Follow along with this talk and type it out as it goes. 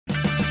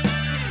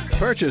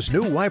Purchase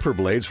new wiper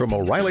blades from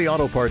O'Reilly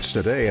Auto Parts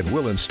today and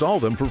we'll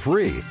install them for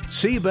free.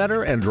 See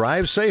better and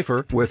drive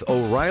safer with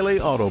O'Reilly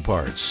Auto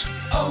Parts.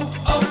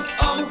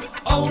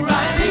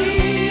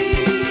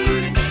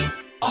 O'Reilly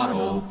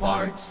Auto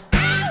Parts.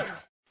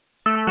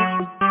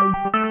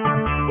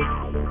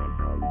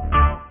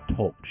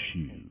 Talk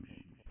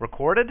shoes.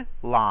 Recorded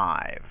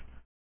live.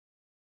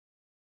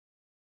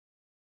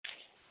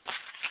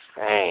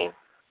 Hey.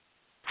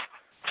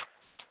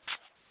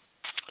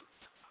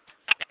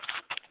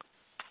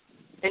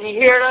 Can you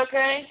hear it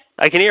okay?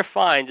 I can hear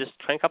fine. Just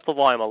crank up the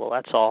volume a little,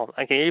 that's all.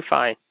 I can hear you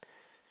fine.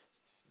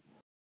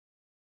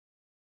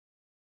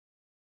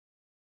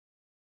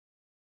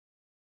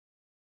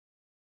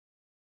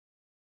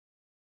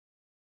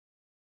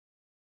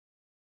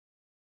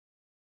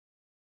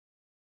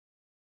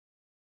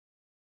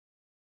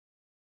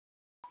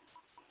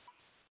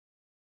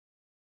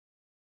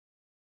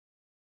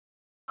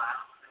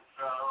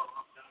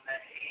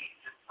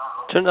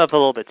 Turn it up a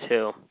little bit,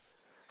 too.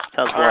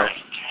 Sounds good.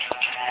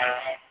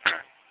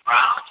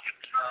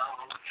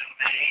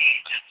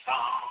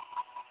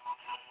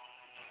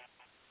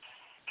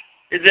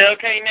 Is it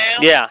okay now?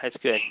 Yeah, it's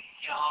good.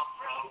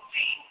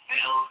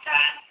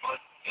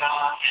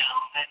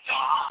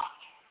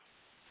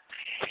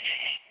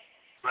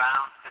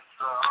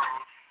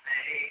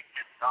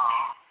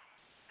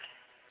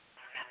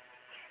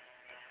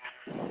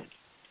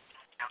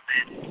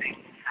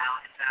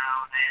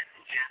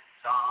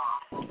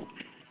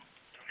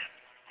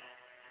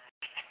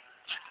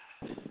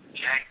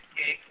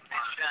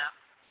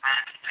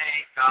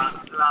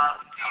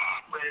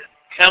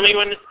 Tell me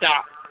when to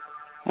stop.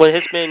 Well, it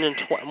hits me in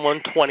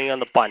 120 on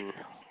the button.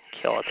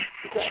 Kill it.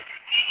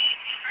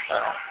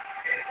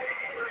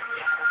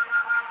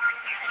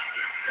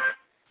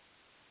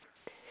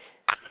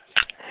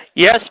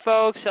 Yes,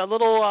 folks, a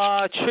little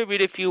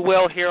tribute, if you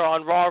will, here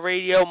on Raw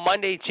Radio,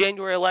 Monday,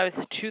 January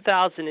 11th,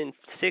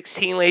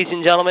 2016, ladies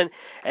and gentlemen,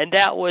 and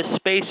that was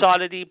Space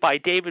Oddity by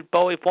David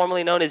Bowie,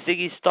 formerly known as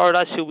Ziggy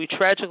Stardust, who we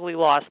tragically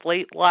lost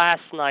late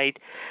last night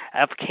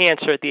of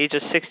cancer at the age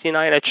of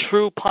 69, a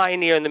true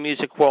pioneer in the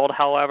music world,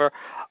 however.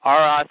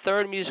 Our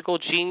third musical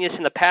genius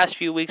in the past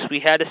few weeks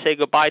we had to say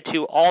goodbye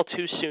to all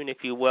too soon,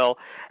 if you will,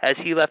 as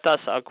he left us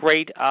a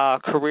great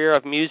career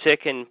of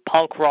music and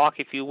punk rock,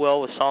 if you will,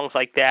 with songs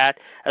like that,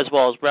 as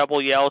well as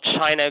Rebel Yell,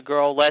 China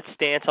Girl, Let's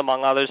Dance,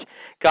 among others.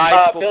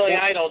 Guys, Billy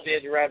Idol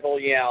did Rebel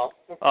Yell.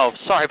 Oh,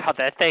 sorry about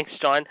that. Thanks,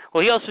 John.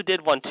 Well, he also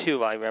did one,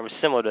 too, I remember,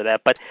 similar to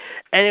that. But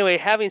anyway,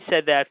 having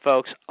said that,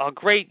 folks, a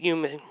great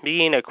human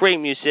being, a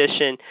great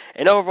musician,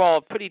 and overall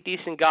a pretty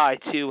decent guy,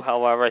 too,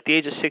 however. At the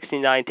age of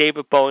 69,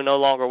 David Bowie no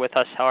longer with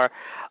us. However,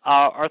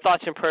 our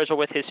thoughts and prayers are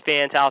with his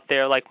fans out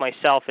there like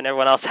myself and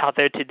everyone else out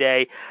there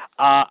today.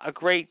 A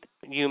great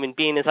human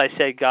being, as I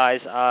said,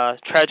 guys,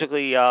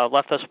 tragically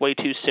left us way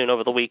too soon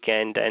over the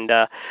weekend. And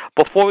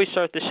before we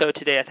start the show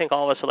today, I think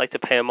all of us would like to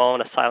pay a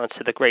moment of silence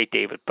to the great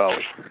David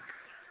Bowie.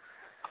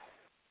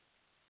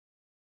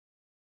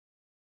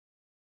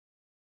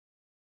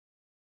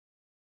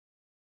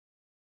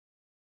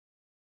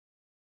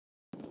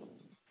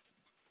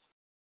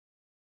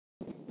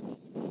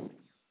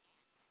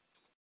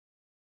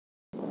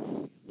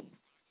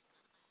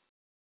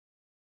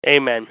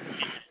 Amen.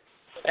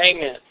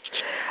 Amen.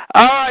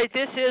 All right,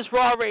 this is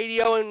Raw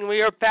Radio, and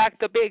we are back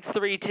the big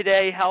three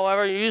today.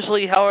 However,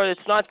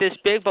 it's not this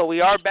big, but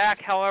we are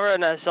back, however,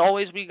 and as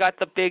always, we got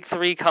the big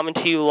three coming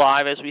to you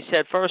live. As we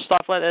said, first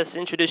off, let us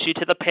introduce you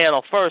to the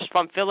panel. First,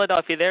 from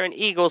Philadelphia, there in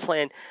Eagles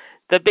Land,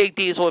 the Big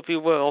Diesel, if you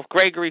will,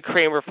 Gregory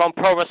Kramer from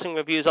Pro Wrestling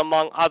Reviews,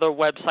 among other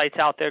websites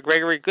out there.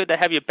 Gregory, good to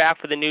have you back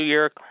for the new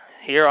year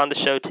here on the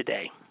show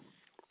today.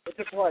 It's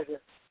a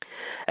pleasure.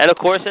 And, of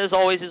course, as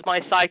always, is my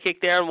sidekick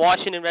there in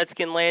Washington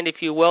Redskin land, if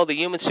you will, the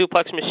Human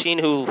Suplex Machine,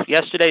 who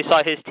yesterday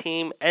saw his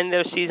team end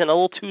their season a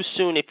little too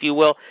soon, if you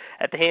will,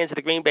 at the hands of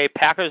the Green Bay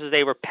Packers as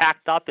they were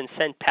packed up and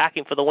sent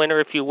packing for the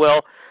winter, if you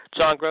will.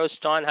 John Gross.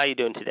 John, how you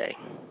doing today?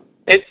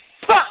 It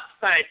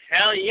sucks, I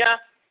tell ya.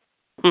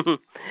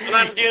 But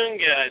I'm doing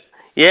good.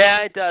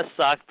 Yeah, it does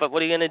suck, but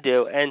what are you going to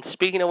do? And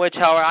speaking of which,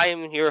 however, I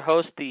am your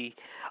host, the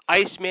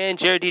Iceman,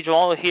 Jared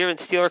DiGirolamo here in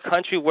Steeler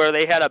Country, where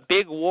they had a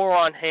big war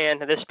on hand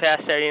this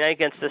past Saturday night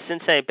against the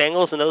Cincinnati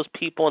Bengals, and those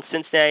people in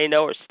Cincinnati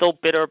are still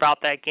bitter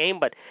about that game,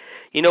 but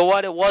you know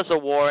what? It was a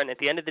war, and at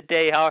the end of the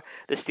day, however,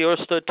 the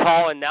Steelers stood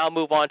tall and now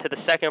move on to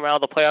the second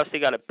round of the playoffs. They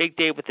got a big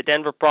day with the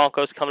Denver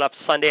Broncos coming up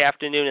Sunday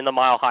afternoon in the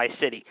Mile High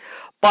City.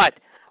 But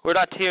we're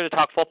not here to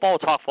talk football. We'll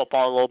talk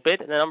football in a little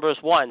bit. And the number is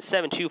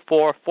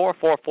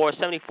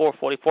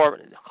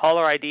 1-724-444-7444.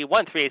 Caller ID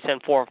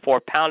 1387444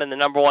 pound and the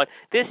number 1.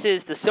 This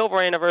is the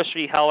silver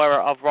anniversary,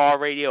 however, of Raw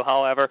Radio,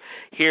 however,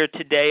 here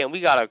today. And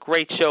we got a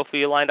great show for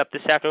you lined up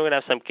this afternoon. We're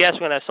going to have some guests.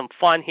 We're going to have some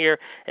fun here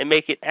and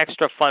make it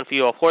extra fun for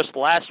you. Of course,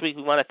 last week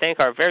we want to thank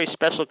our very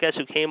special guest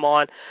who came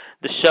on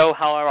the show,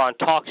 however, on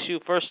Talk Shoe.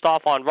 First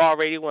off, on Raw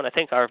Radio, we want to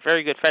thank our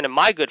very good friend and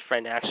my good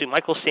friend, actually,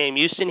 Michael Sam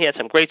Houston. He had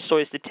some great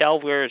stories to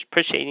tell. We're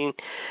appreciating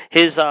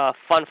his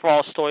Fun for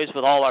All stories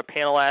with all our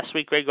panel last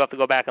week. Greg, you'll have to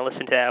go back and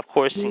listen to that, of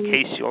course, in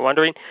case you were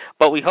wondering.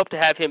 But we hope to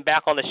have him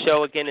back on the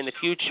show again in the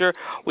future.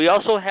 We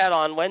also had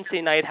on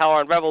Wednesday night,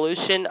 on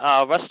Revolution,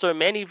 wrestler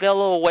Manny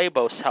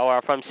Villanueva,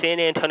 from San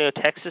Antonio,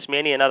 Texas.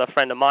 Manny, another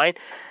friend of mine.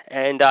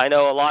 And I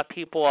know a lot of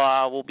people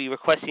will be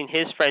requesting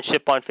his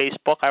friendship on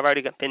Facebook. I've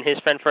already been his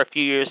friend for a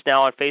few years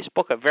now on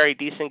Facebook. A very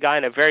decent guy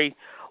and a very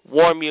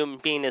warm human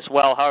being as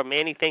well. However,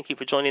 Manny, thank you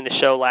for joining the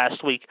show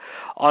last week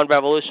on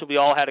Revolution. We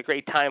all had a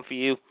great time for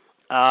you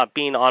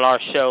being on our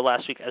show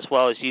last week, as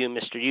well as you,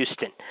 Mr.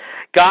 Houston.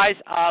 Guys,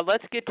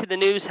 let's get to the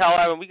news,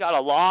 however. We got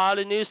a lot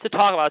of news to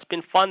talk about. It's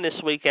been fun this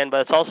weekend,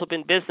 but it's also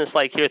been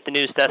business-like here at the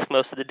news desk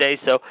most of the day.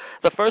 So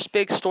the first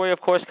big story, of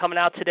course, coming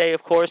out today,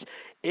 of course,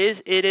 is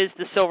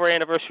the silver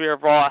anniversary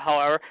of Raw,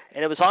 however,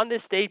 and it was on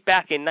this date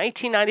back in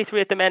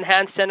 1993 at the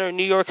Manhattan Center in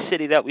New York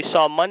City that we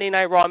saw Monday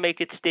Night Raw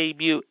make its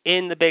debut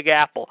in the Big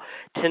Apple.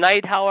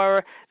 Tonight,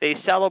 however, they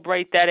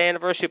celebrate that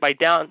anniversary by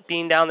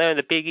being down there in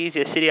the Big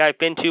Easy, a city I've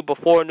been to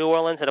before, New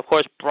Orleans, and of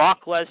course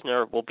Brock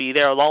Lesnar will be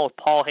there along with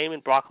Paul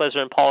Heyman. Brock Lesnar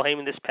and Paul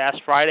Heyman this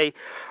past Friday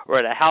were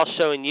at a house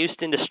show in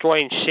Houston,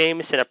 destroying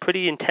Sheamus in a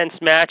pretty intense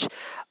match.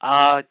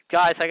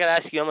 Guys, I got to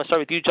ask you, I'm going to start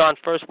with you, John,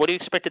 first. What do you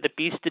expect the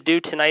Beast to do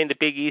tonight in the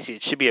Big Easy?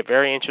 It should be a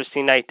very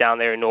interesting night down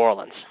there in New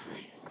Orleans.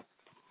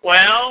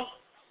 Well,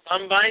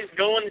 somebody's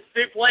going to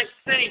Suplex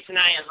City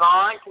tonight is all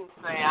I can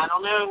say. I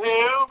don't know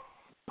who,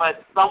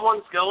 but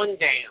someone's going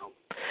down.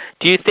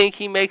 Do you think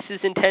he makes his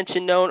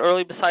intention known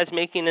early besides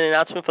making an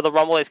announcement for the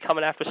Rumble? He's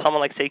coming after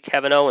someone like, say,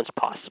 Kevin Owens,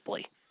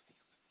 possibly.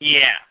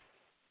 Yeah.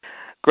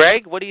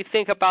 Greg, what do you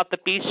think about the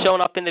Beast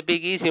showing up in the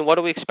Big Easy, and what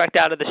do we expect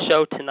out of the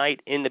show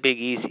tonight in the Big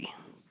Easy?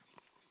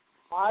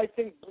 I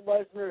think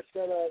Lesnar's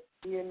going to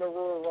be in the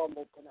Royal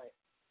Rumble tonight.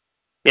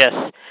 Yes.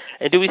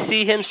 And do we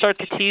see him start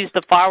to tease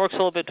the fireworks a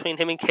little bit between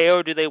him and KO,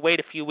 or do they wait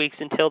a few weeks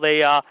until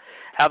they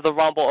have the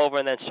Rumble over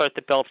and then start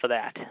the build for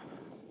that?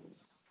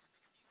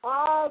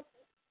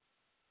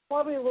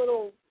 Probably a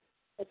little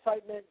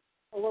excitement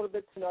a little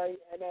bit tonight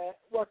and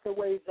work their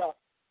ways up.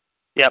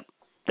 Yep.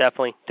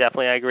 Definitely,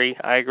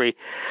 I agree.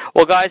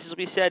 Well, guys, as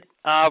we said,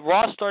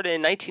 Raw started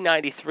in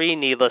 1993,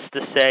 needless to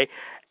say,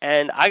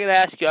 and I got to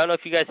ask you, I don't know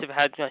if you guys have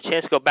had a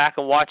chance to go back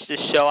and watch this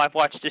show. I've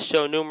watched this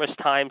show numerous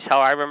times. How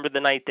I remember the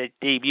night that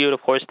debuted,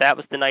 of course, that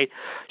was the night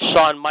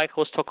Shawn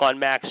Michaels took on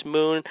Max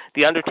Moon.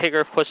 The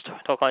Undertaker, of course,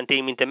 took on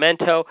Damien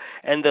Demento,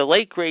 and the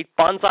late, great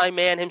Bonsai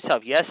Man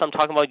himself. Yes, I'm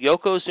talking about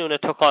Yokozuna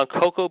took on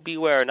Koko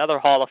Beware, another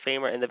Hall of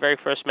Famer, in the very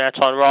first match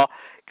on Raw.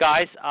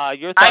 Guys,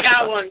 your thoughts? I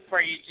got one for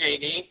you,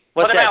 JD.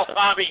 What about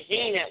Bobby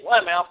Heenan?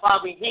 What about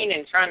Bobby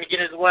Heenan trying to get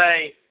his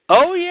way?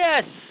 Oh,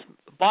 yes.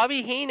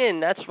 Bobby Heenan,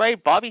 that's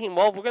right. Bobby Heenan.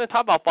 Well, we're going to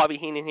talk about Bobby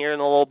Heenan here in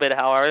a little bit,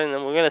 however, and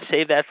then we're going to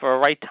save that for a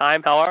right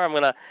time, however. I'm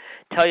going to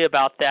tell you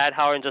about that,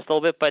 however, in just a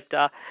little bit. But,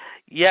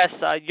 yes,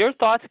 your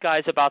thoughts,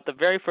 guys, about the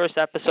very first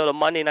episode of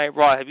Monday Night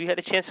Raw. Have you had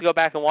a chance to go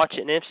back and watch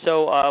it? And if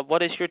so,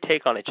 what is your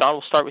take on it? John,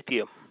 we'll start with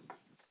you.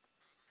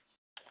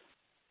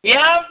 Yeah,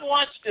 I've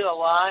watched it a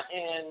lot,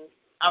 and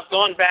I've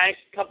gone back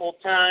a couple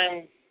of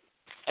times,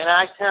 and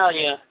I tell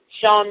you,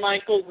 Shawn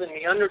Michaels and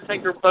The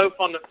Undertaker both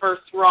on the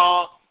first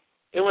Raw.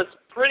 It was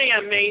pretty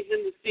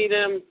amazing to see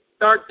them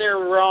start their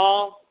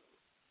Raw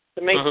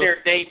to make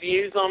their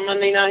debuts on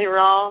Monday Night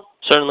Raw.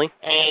 Certainly.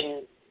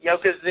 And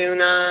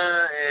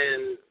Yokozuna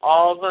and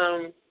all of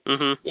them.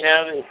 You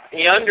know,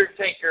 The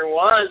Undertaker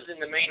was in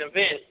the main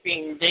event,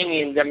 being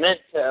Damien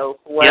Demento,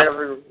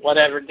 whatever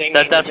Damien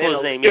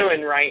Demento is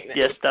doing right now.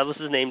 Yes, that was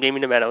his name,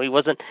 Damien Demento.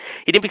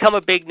 He didn't become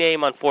a big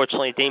name,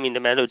 unfortunately, Damien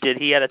Demento did.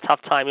 He had a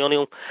tough time. He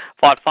only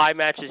fought 5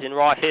 matches in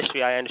Raw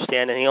history, I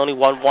understand, and he only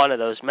won 1 of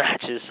those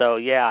matches. So,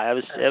 yeah,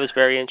 it was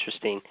very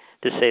interesting,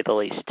 to say the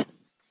least.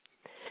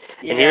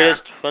 Yeah. And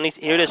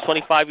here it is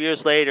 25 years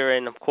later,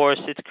 and of course,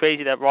 it's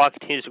crazy that Raw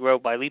continues to grow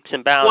by leaps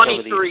and bounds.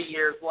 23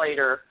 years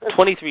later.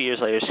 23 years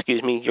later,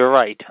 excuse me. You're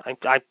right.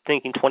 I'm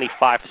thinking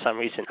 25 for some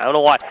reason. I don't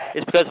know why.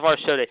 It's because of our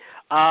show day.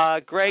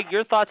 Greg,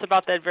 your thoughts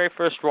about that very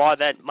first Raw,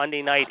 that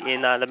Monday night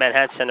in the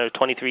Manhattan Center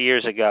 23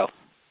 years ago?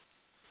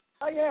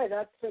 Oh, yeah,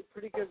 that's a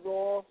pretty good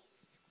Raw.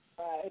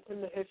 It's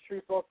in the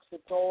history books.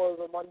 It's all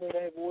over Monday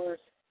Night Wars.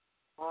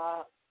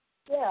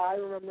 Yeah, I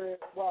remember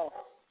it well.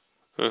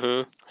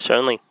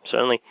 Certainly.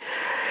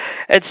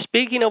 And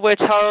speaking of which,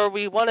 however,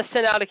 we want to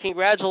send out a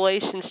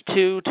congratulations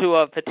to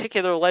a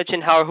particular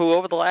legend, however, who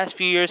over the last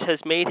few years has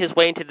made his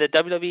way into the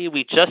WWE.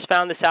 We just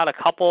found this out a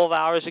couple of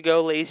hours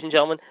ago, ladies and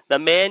gentlemen. The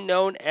man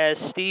known as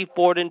Steve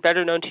Borden,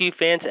 better known to you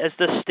fans as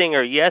the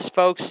Stinger. Yes,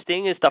 folks,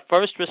 Sting is the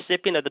first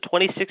recipient of the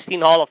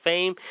 2016 Hall of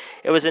Fame.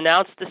 It was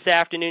announced this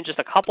afternoon, just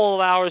a couple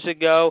of hours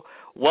ago.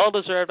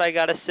 Well-deserved, I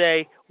got to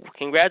say.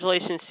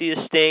 Congratulations to you,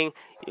 Sting.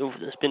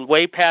 It's been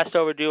way past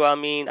overdue. I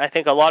mean, I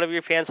think a lot of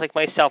your fans like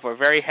myself are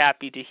very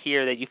happy to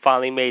hear that you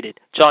finally made it.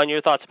 John,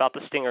 your thoughts about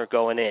the Stinger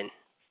going in?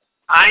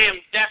 I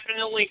am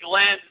definitely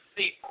glad to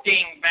see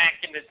Sting back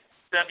in the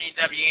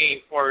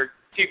WWE for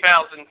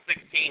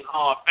 2016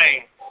 Hall of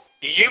Fame.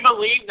 Do you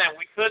believe that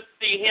we could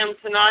see him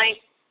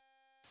tonight?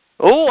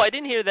 Oh, I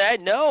didn't hear that.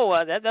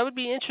 No, that would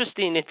be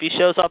interesting if he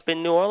shows up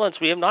in New Orleans.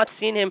 We have not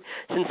seen him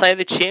since Night of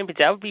the Champions.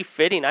 That would be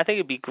fitting. I think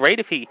it would be great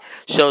if he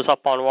shows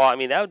up on Raw. I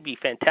mean, that would be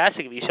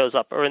fantastic if he shows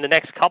up, or in the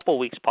next couple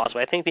weeks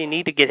possibly. I think they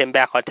need to get him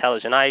back on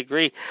television. I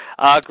agree.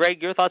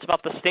 Greg, your thoughts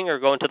about the Stinger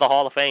going to the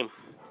Hall of Fame?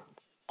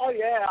 Oh,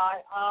 yeah.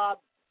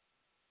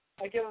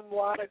 I give him a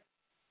lot of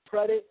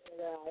credit,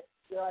 and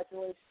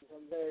congratulations.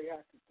 I'm very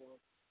happy for him.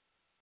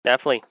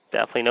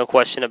 Definitely, no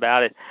question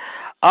about it.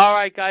 All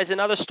right, guys,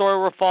 another story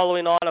we're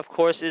following on, of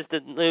course, is the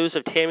news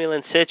of Tammy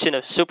Lynn Sitch and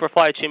of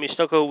Superfly Jimmy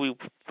Snuka, who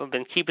we've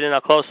been keeping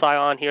a close eye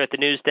on here at the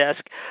news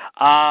desk.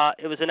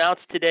 It was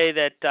announced today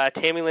that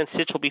Tammy Lynn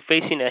Sitch will be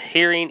facing a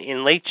hearing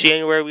in late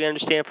January, we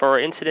understand, for her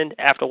incident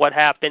after what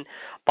happened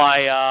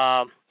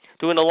by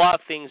doing a lot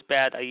of things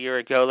bad a year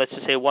ago. Let's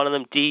just say one of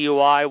them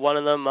DUI, one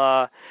of them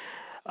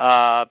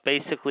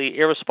basically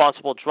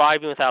irresponsible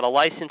driving without a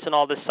license and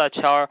all this such.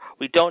 However,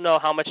 we don't know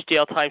how much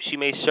jail time she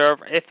may serve,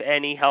 if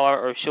any,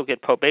 however, or if she'll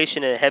get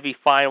probation and a heavy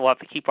fine. We'll have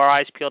to keep our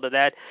eyes peeled to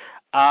that.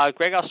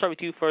 Greg, I'll start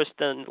with you first.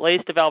 The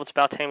latest developments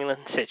about Tammy Lynn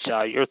Sitch.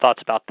 Your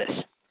thoughts about this?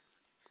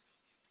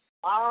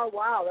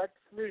 Wow, that's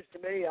news to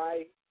me.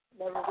 I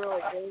never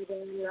really heard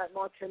any that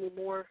much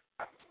anymore.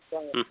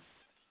 So,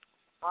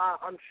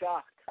 I'm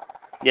shocked.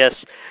 Yes.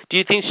 Do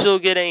you think she'll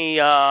get any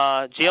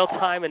jail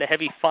time and a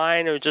heavy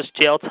fine, or just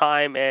jail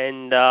time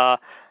and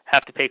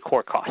have to pay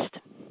court cost?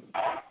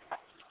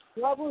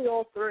 Probably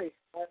all three.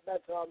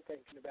 That's what I'm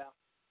thinking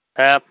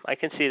about. I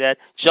can see that.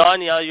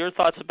 John, your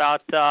thoughts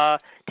about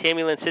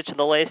Tammy Lynn Sitch and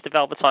the latest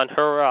developments on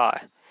her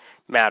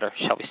matter,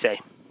 shall we say?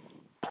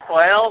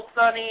 Well,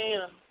 Sonny,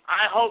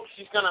 I hope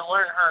she's going to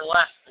learn her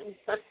lesson.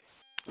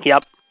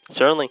 Yep,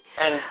 certainly.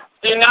 And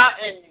do not,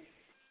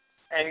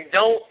 and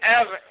don't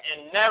ever,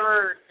 and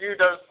never do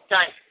those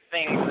kinds of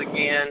things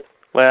again.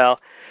 Well,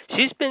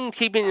 she's been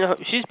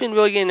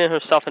really getting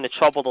herself into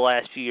trouble the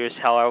last few years,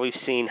 however, we've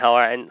seen,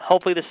 however, and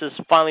hopefully this is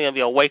finally going to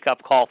be a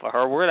wake-up call for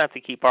her. We're going to have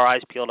to keep our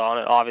eyes peeled on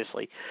it,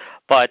 obviously.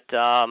 But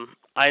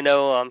I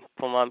know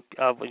from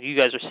what you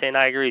guys are saying,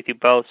 I agree with you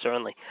both,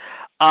 certainly.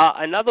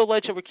 Another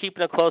legend we're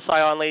keeping a close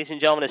eye on, ladies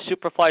and gentlemen, is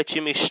Superfly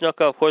Jimmy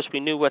Snuka. Of course,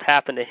 we knew what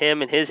happened to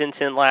him and his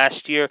incident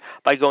last year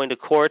by going to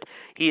court.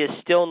 He is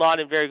still not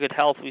in very good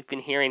health, we've been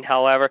hearing,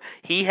 however.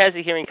 He has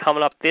a hearing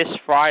coming up this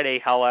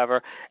Friday,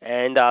 however,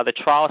 and the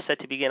trial is set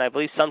to begin, I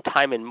believe,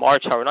 sometime in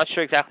March. However, we're not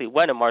sure exactly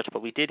when in March,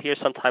 but we did hear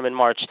sometime in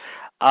March.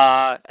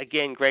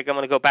 Again, Greg, I'm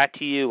going to go back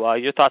to you.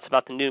 Your thoughts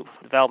about the new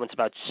developments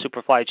about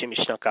Superfly Jimmy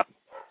Snuka?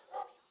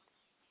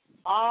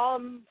 I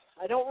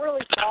don't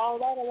really follow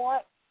that a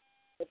lot.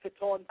 If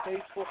it's on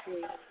Facebook or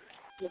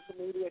social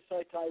media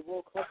sites, I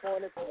will click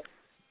on it.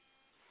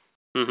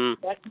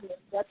 But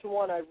that's the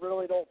one I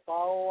really don't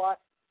follow a lot.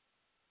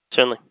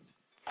 Certainly.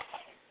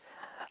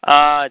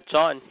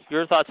 John,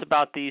 your thoughts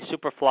about the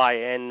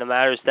Superfly and the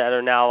matters that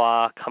are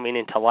now coming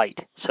into light,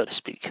 so to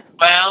speak?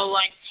 Well,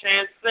 like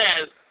Chance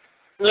says,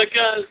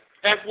 Snuka's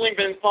definitely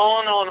been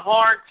falling on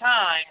hard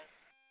times.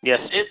 Yes.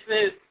 This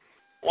is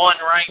one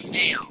right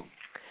now.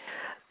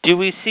 Do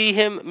we see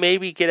him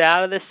maybe get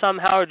out of this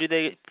somehow, or do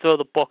they throw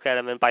the book at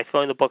him? And by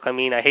throwing the book, I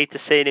mean, I hate to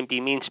say it and be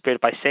mean-spirited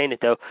by saying it,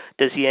 though,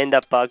 does he end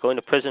up going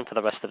to prison for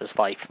the rest of his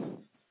life?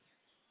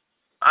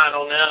 I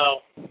don't know.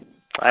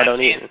 I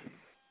don't either.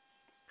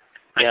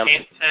 I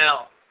can't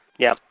tell.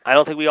 Yeah, I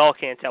don't think we all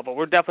can tell, but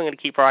we're definitely going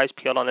to keep our eyes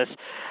peeled on this.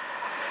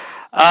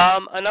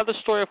 Another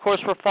story, of course,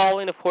 we're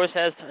following, of course,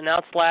 as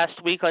announced last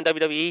week on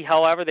WWE.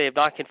 However, they have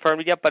not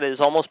confirmed it yet, but it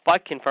is almost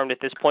but confirmed at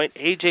this point.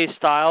 AJ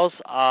Styles,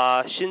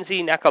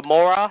 Shinsuke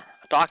Nakamura,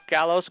 Doc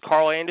Gallows,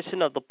 Carl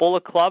Anderson of the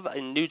Bullet Club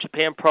and New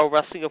Japan Pro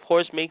Wrestling, of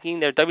course, making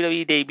their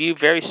WWE debut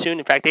very soon.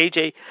 In fact,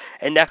 AJ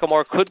and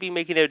Nakamura could be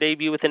making their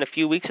debut within a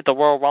few weeks at the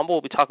Royal Rumble.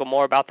 We'll be talking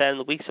more about that in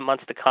the weeks and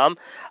months to come.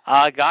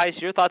 Guys,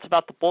 your thoughts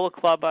about the Bullet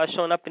Club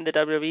showing up in the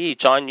WWE?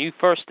 John, you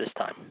first this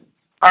time.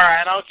 All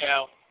right, I'll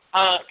go.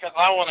 Because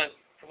I want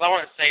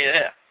to say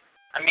this.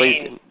 I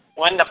mean,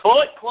 when the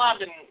Bullet Club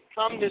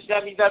come to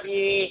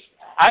WWE,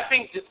 I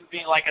think this would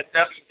be like a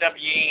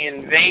WWE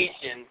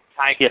invasion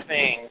type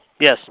thing.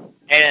 Yes.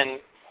 And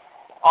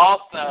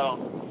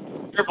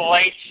also, Triple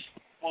H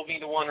will be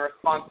the one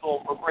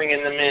responsible for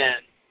bringing them in.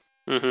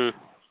 Mm-hmm.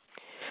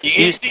 Do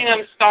you see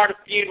them start a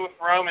feud with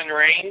Roman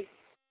Reigns?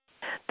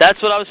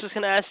 That's what I was just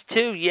going to ask,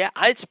 too. Yeah,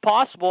 it's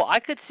possible. I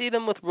could see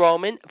them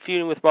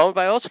feuding with Roman,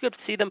 but I also could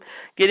see them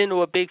get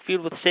into a big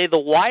feud with, say, the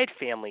Wyatt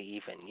family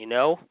even, you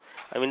know?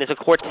 I mean, as a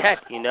quartet,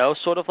 you know,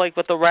 sort of like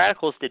what the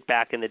Radicals did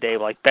back in the day,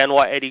 like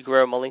Benoit, Eddie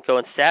Guerrero, Malenko,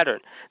 and Saturn.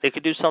 They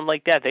could do something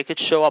like that. They could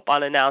show up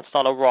unannounced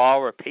on a Raw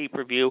or a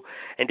pay-per-view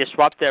and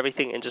disrupt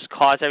everything and just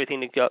cause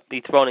everything to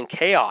be thrown in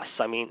chaos.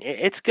 I mean,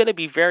 it's going to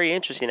be very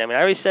interesting. I mean, I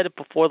already said it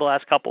before the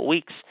last couple of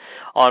weeks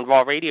on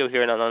Raw Radio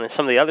here and on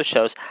some of the other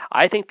shows.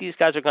 I think these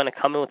guys are going to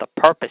come in with a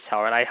purpose,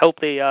 Howard, and I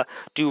hope they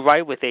do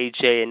right with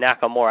AJ and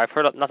Nakamura. I've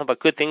heard nothing but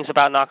good things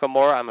about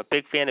Nakamura. I'm a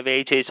big fan of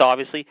AJ's,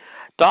 obviously.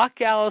 Doc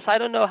Gallows, I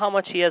don't know how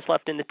much he has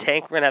left in the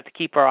tank. We're going to have to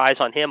keep our eyes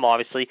on him,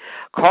 obviously.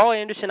 Carl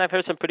Anderson, I've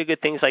heard some pretty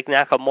good things like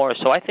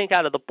Nakamura. So I think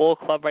out of the Bullet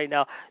Club right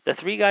now, the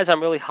three guys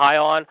I'm really high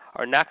on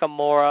are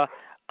Nakamura,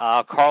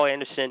 Carl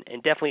Anderson,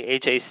 and definitely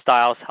AJ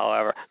Styles,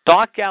 however.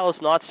 Doc Gallows,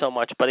 not so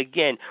much, but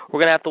again, we're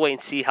going to have to wait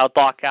and see how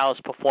Doc Gallows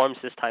performs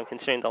this time,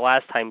 considering the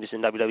last time he was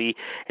in WWE,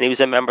 and he was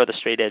a member of the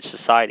Straight Edge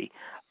Society.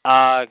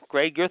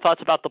 Greg, your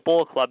thoughts about the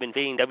Bullet Club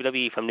invading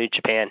WWE from New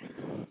Japan?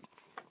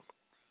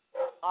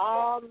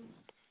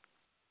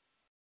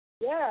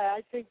 Yeah,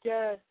 I think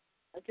I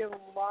give him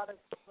a lot of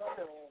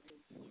credit.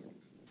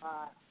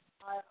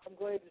 I'm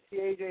glad to see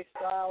AJ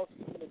Styles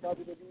in the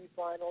WWE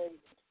finally.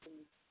 It's been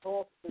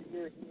talked for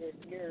years and years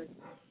and years.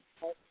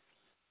 But,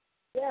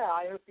 yeah,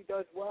 I hope he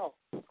does well.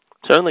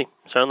 Certainly.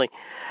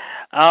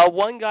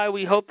 One guy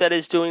we hope that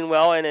is doing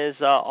well and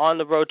is on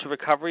the road to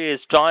recovery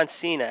is John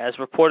Cena. As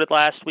reported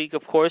last week,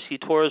 of course, he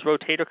tore his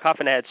rotator cuff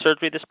and had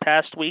surgery this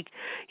past week.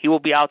 He will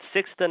be out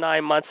 6 to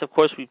 9 months. Of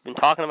course, we've been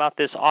talking about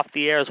this off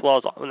the air as well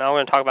as now we're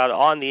going to talk about it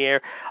on the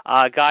air.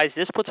 Guys,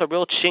 this puts a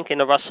real chink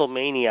into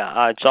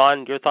WrestleMania.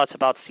 John, your thoughts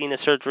about Cena's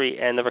surgery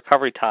and the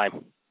recovery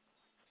time?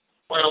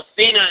 Well,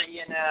 Cena,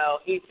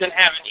 he's been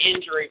having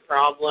injury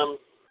problems.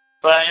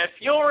 But if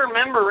you'll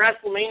remember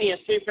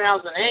WrestleMania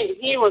 2008,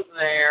 he was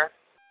there.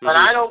 But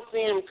I don't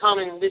see him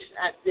coming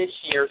at this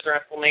year's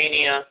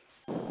WrestleMania.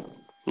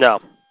 No.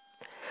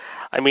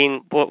 I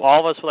mean,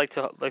 all of us would like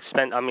to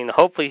spend. I mean,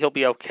 hopefully he'll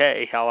be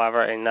okay,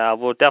 however, and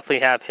we'll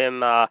definitely have him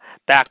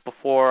back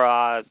before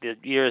the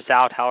year is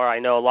out. However, I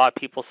know a lot of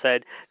people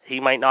said he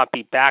might not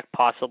be back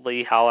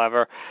possibly,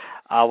 however,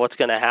 what's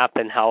going to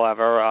happen,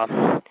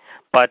 however.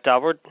 But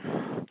we're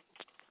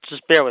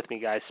just bear with me,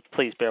 guys.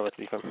 Please bear with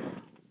me.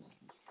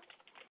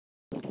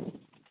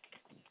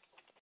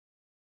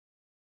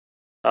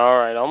 All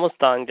right, almost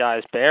done,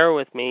 guys. Bear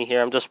with me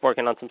here. I'm just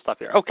working on some stuff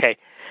here. Okay.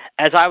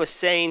 As I was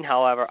saying,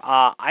 however,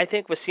 I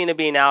think with Cena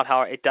being out,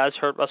 however, it does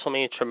hurt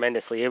WrestleMania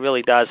tremendously. It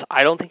really does.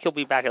 I don't think he'll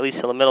be back at least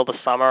in the middle of the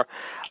summer.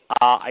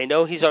 I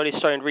know he's already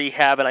starting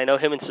rehab, and I know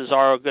him and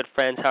Cesaro are good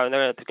friends. However,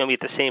 they're going to be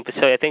at the same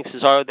facility. I think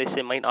Cesaro, they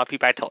say, might not be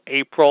back till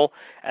April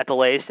at the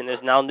latest, and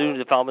there's now new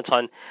developments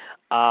on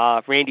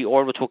Randy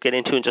Orton, which we'll get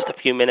into in just a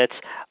few minutes.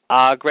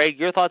 Greg,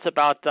 your thoughts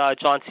about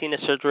John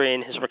Cena's surgery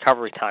and his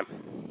recovery time?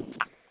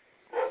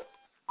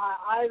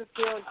 I have a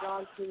feeling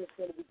John Cena's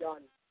going to be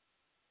done.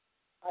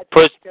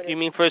 You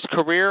mean for his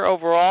career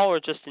overall or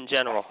just in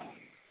general?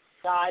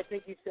 No, I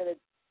think he's going to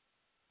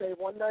say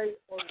one night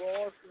on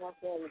Raw, he's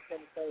going to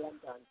say, I'm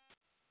done.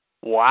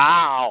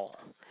 Wow.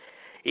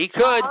 He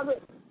could.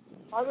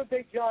 I'm a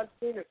big John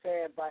Cena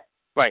fan, but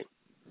right.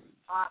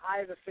 I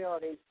have a feeling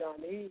he's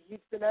done. He's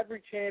been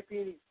every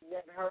champion. He's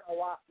getting hurt a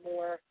lot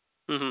more.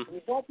 Mm-hmm.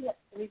 He's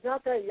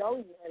not that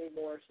young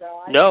anymore.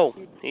 So no,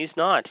 he's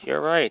not.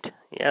 You're right.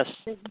 Yes.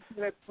 I think he's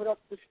going to put up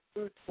the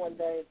boots one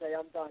day and say,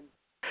 I'm done.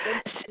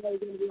 Then he's going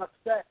to be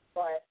upset,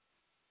 but...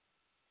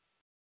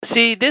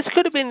 See, this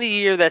could have been the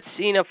year that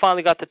Cena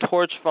finally got the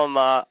torch from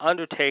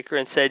Undertaker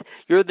and said,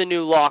 you're the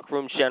new locker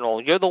room general.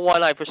 You're the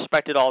one I've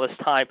respected all this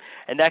time.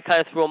 And that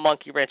kind of threw a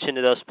monkey wrench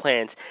into those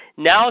plans.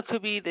 Now it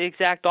could be the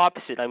exact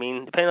opposite. I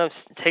mean, depending on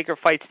if Taker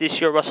fights this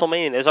year at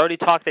WrestleMania, there's already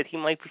talk that he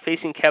might be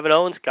facing Kevin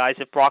Owens, guys,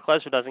 if Brock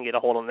Lesnar doesn't get a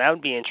hold of him. That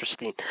would be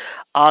interesting.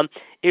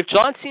 If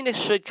John Cena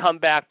should come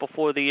back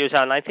before the year's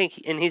out, and I think,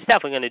 and he's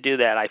definitely going to do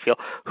that, I feel,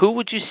 who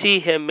would you see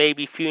him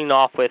maybe feuding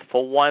off with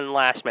for one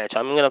last match?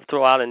 I'm going to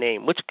throw out a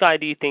name. Which guy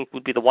do you think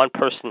would be the one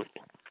person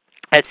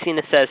that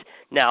Cena says,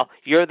 now,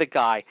 you're the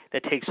guy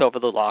that takes over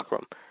the locker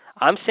room?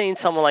 I'm saying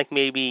someone like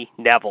maybe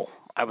Neville.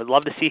 I would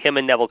love to see him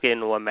and Neville get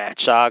into a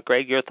match.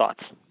 Greg, your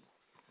thoughts?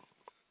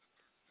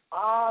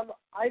 I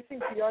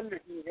think the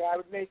Undertaker, I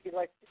would make it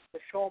like the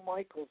Shawn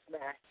Michaels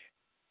match.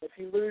 If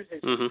he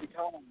loses, he retires.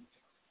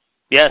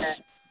 Yes. That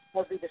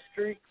would be the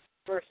streak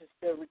versus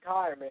the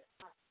retirement.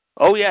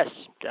 Oh, yes,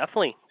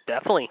 definitely.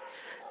 That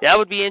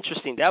would be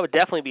interesting. That would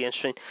definitely be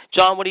interesting.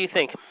 John, what do you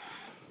think?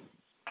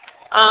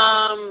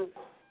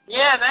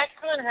 Yeah, that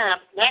could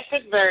happen. That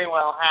could very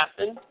well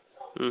happen.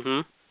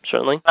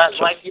 Certainly. But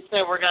like you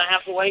said, we're going to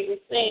have to wait and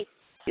see.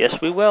 Yes,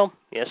 we will.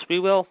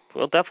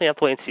 We'll definitely have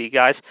to wait and see,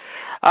 guys.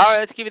 All right,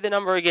 let's give you the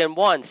number again.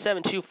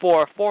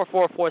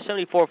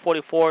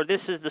 1-724-444-7444.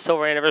 This is the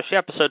Silver Anniversary,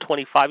 episode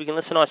 25. You can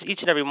listen to us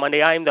each and every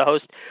Monday. I am the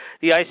host,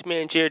 the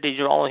Iceman, Jared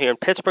DiGirolamo here in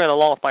Pittsburgh, and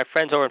along with my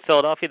friends over in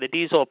Philadelphia, the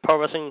Diesel of Pro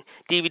Wrestling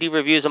DVD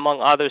Reviews, among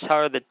others.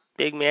 However, the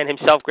big man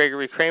himself,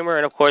 Gregory Kramer,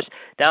 and, of course,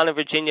 down in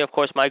Virginia, of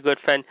course, my good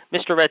friend,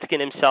 Mr. Redskin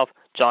himself,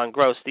 John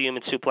Gross, the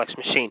Human Suplex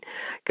Machine.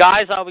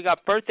 Guys, we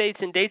got birth dates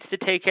and dates to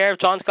take care of.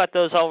 John's got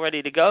those all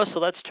ready to go, so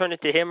let's turn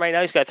it to him right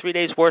now. He's got 3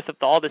 days' worth of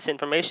all this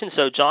information.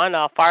 So, John,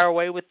 fire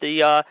away with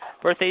the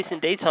birthdays and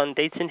dates on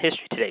dates in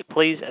history today,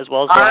 please, as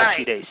well as the last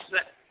few days.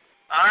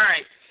 All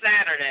right,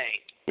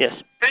 Saturday. Yes.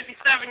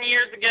 57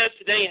 years ago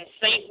today in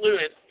St.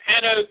 Louis,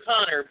 Pat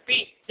O'Connor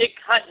beat Dick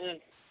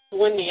Hutton to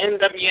win the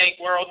NWA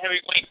World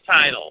Heavyweight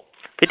title.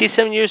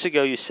 57 years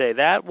ago, you say.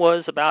 That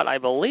was about, I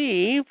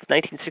believe,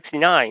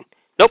 1969.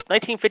 Nope,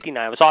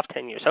 1959. I was off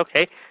 10 years.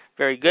 Okay,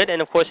 very good.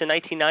 And, of course, in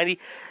 1990,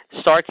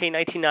 Starrcade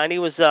 1990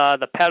 was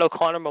the Pat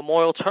O'Connor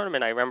Memorial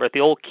Tournament, I remember, at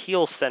the old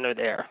Kiel Center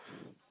there.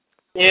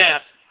 Yeah.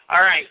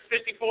 All right,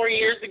 54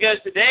 years ago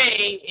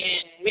today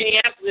in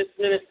Minneapolis,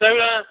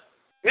 Minnesota,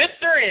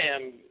 Mr.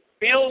 M,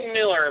 Bill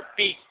Miller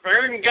beat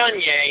Vern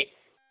Gagne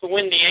to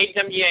win the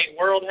AWA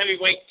World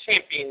Heavyweight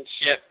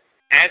Championship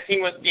as he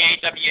was the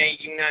AWA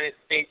United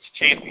States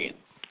Champion.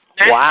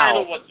 That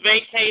title was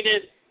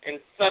vacated and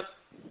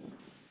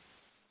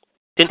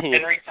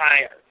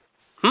retired.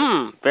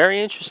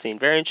 Very interesting.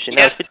 Very interesting.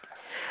 Yes.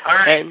 All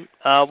right. And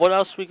what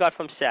else we got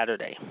from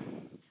Saturday?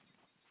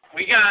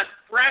 We got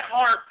Bret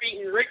Hart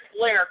beating Ric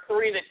Flair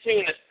 3-2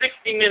 in a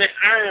 60-minute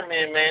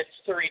Ironman match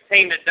to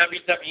retain the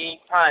WWE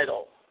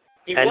title.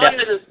 He won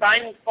the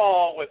deciding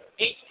fall with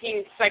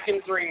 18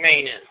 seconds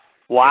remaining.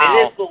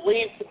 Wow. It is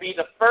believed to be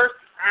the first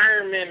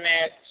Ironman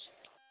match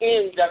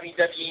in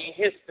WWE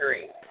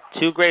history.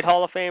 Two great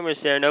Hall of Famers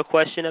there, no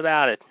question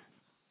about it.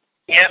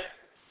 Yep.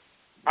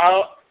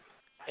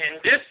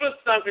 And this was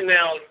something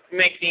that will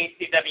make the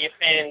ECW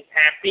fans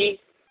happy.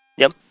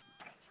 Yep.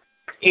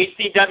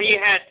 ECW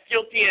had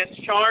guilty as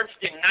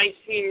charged in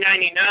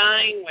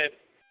 1999 with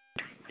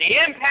the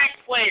Impact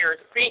Players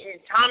beating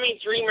Tommy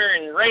Dreamer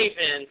and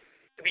Raven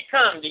to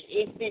become the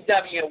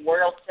ECW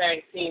World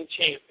Tag Team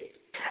Champions.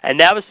 And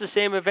that was the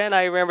same event.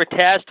 I remember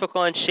Taz took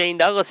on Shane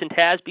Douglas, and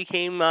Taz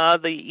became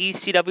the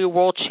ECW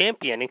World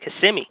Champion in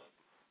Kissimmee.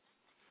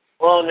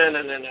 Well, no.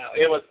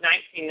 It was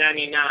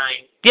 1999.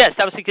 Yes,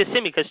 that was in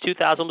Kissimmee because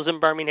 2000 was in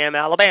Birmingham,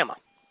 Alabama.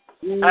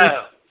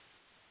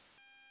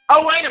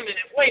 Oh, wait a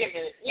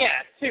minute.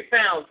 Yeah,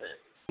 2000.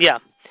 Yeah.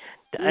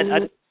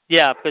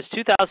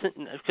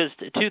 Because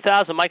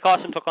 2000, Mike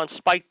Awesome took on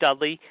Spike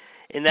Dudley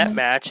in that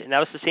match, and that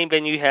was the same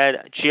venue. You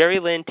had Jerry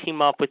Lynn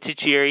team up with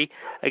Tajiri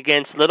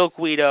against Little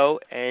Guido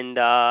and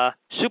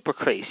Super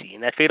Crazy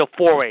in that Fatal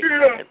 4-Way.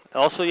 Yeah.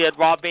 Also, you had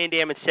Rob Van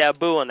Dam and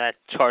Sabu on that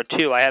chart,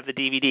 too. I have the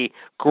DVD.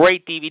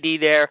 Great DVD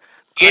there.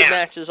 Good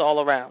matches all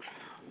around.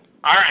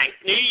 All right,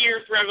 New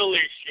Year's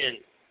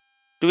Revolution.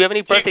 Do we have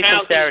any birthdays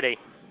on Saturday?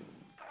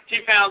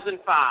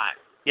 2005.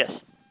 Yes.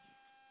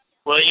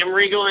 William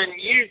Regal and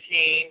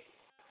Eugene.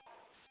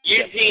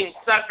 Eugene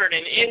suffered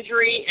an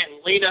injury,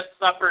 and Lita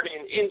suffered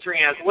an injury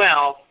as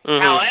well.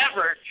 Mm-hmm.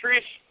 However, Trish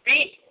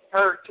beat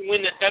her to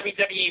win the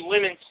WWE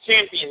Women's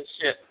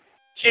Championship.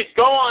 She'd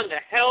go on to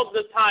hold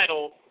the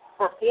title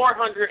for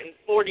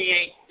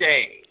 448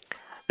 days.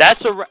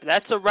 That's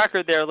a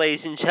record there,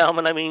 ladies and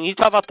gentlemen. I mean, you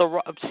talk about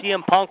the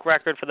CM Punk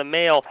record for the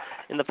male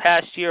in the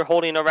past year,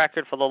 holding a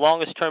record for the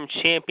longest-term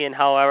champion,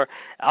 however,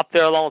 up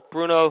there along with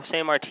Bruno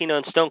Sammartino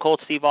and Stone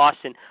Cold Steve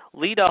Austin.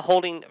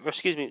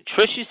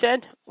 Trish, you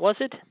said, was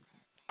it?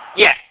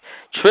 Yes.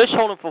 Trish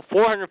holding for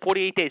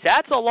 448 days.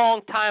 That's a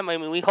long time. I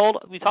mean, we talk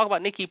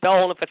about Nikki Bell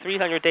holding for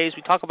 300 days.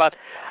 We talk about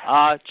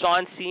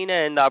John Cena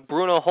and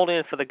Bruno holding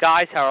it for the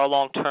guys, a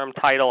long-term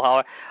title.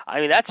 I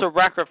mean, that's a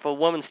record for a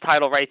women's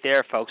title right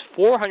there, folks.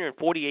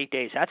 448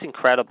 days. That's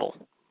incredible.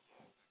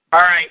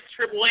 All right,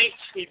 Triple H,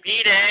 he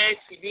beat Edge,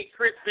 he beat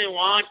Chris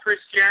Benoit, Chris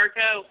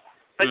Jericho,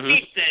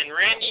 Batista, and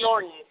Randy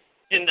Orton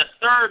in the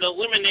third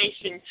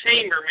Elimination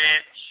Chamber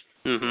match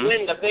to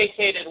win the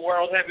vacated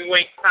World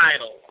Heavyweight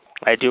title.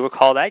 I do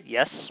recall that,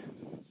 yes.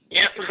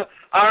 Yep.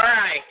 All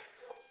right.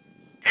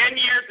 10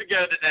 years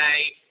ago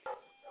today,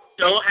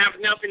 don't have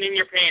nothing in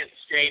your pants,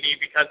 JD,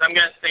 because I'm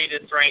going to say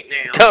this right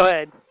now. Go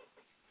ahead.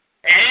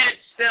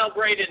 Edge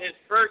celebrated his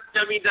first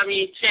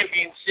WWE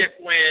Championship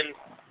win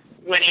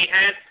when he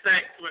had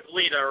sex with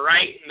Lita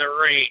right in the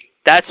ring.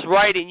 That's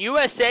right, and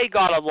USA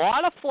got a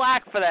lot of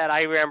flack for that,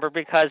 I remember,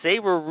 because they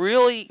were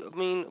really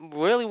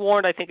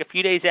warned, I think, a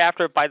few days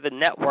after by the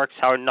networks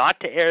how not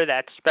to air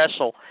that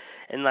special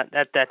and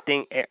that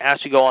thing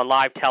actually go on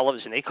live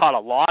television. They caught a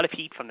lot of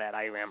heat from that,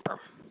 I remember.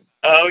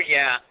 Oh,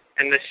 yeah,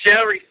 and the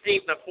show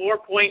received a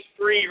 4.3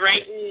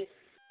 rating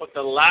with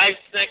the live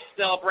sex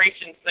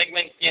celebration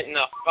segment getting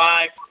a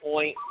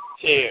 5.2.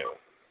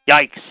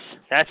 Yikes,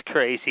 that's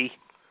crazy.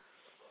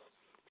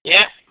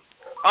 Yeah.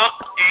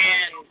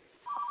 And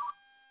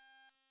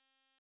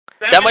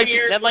that might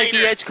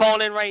be Edge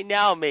calling in right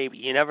now, maybe.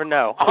 You never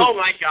know. Oh,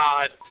 my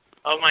God.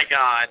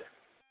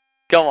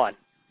 Go on.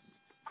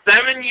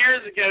 7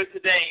 years ago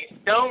today,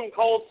 Stone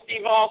Cold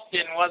Steve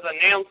Austin was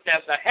announced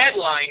as the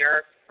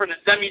headliner for the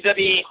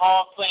WWE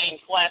Hall of Fame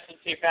class of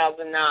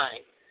 2009.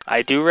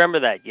 I do remember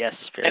that, yes,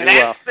 very well. And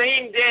that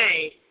same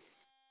day,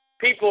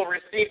 people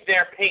received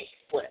their pink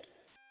slip.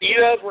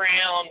 D'Lo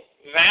Brown,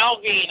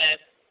 Val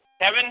Venus,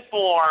 Kevin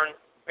Thorne,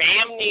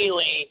 Bam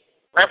Neely,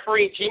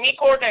 referee Jimmy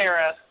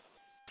Corderas,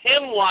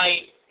 Tim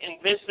White,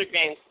 and Vince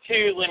McMahon's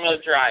 2 limo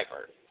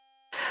drivers.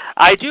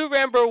 I do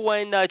remember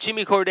when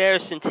Jimmy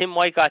Corderas and Tim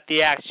White got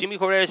the axe. Jimmy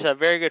Corderas is a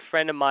very good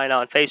friend of mine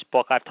on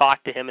Facebook. I've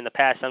talked to him in the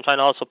past. I'm trying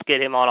to also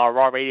get him on our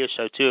Raw radio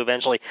show, too,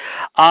 eventually.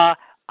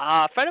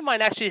 A friend of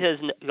mine actually has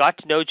got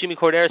to know Jimmy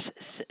Corderas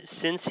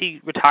since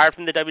he retired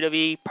from the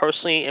WWE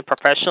personally and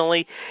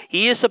professionally.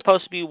 He is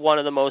supposed to be one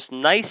of the most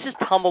nicest,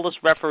 humblest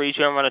referees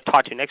you ever want to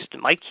talk to, next to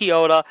Mike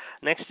Chioda,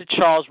 next to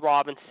Charles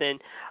Robinson.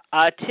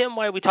 Tim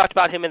White, we talked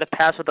about him in the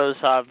past with those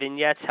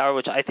vignettes, however,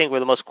 which I think were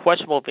the most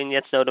questionable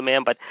vignettes known to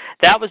man, but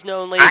that was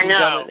known, ladies and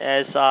gentlemen,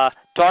 as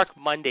Dark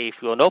Monday, if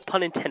you will. No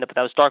pun intended, but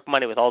that was Dark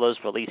Monday with all those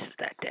releases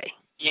that day.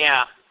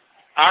 Yeah.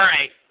 All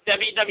right.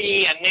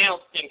 WWE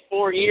announced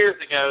 4 years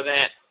ago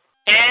that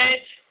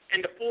Edge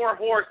and the Four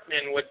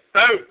Horsemen would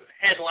both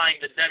headline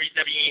the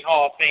WWE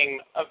Hall of Fame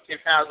of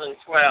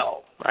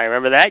 2012. I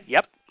remember that.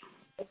 Yep.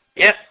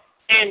 Yep.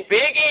 And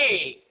Big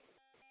E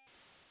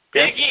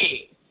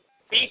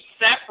beat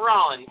Seth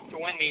Rollins to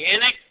win the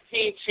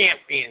NXT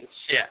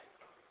Championship.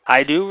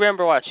 I do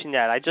remember watching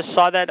that. I just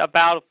saw that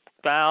about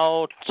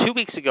 2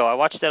 weeks ago. I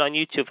watched that on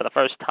YouTube for the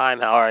first time,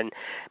 however. And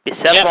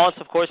Seth Rollins,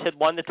 of course, had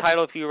won the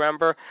title, if you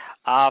remember,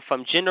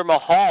 from Jinder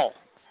Mahal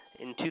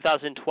in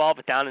 2012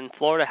 down in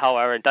Florida,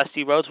 however. And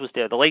Dusty Rhodes was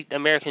there, the late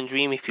American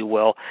Dream, if you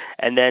will.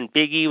 And then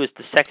Big E was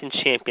the second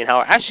champion.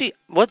 However, actually,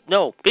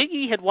 Big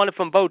E had won it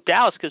from Bo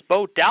Dallas because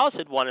Bo Dallas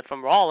had won it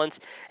from Rollins,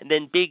 and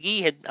then Big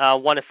E had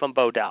won it from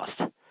Bo Dallas.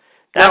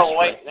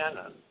 No.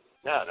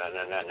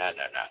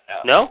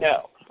 No?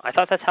 I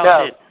thought that's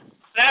how it did.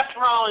 Seth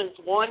Rollins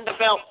won the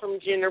belt from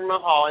Jinder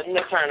Mahal in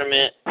the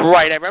tournament.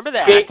 Right, I remember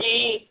that. Big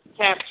E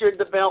captured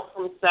the belt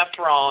from Seth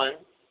Rollins.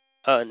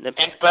 And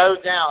Bo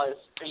Dallas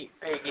beat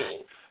Big E.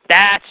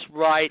 That's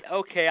right.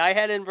 Okay, I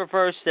had it in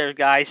reverse there,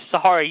 guys.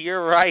 Sorry,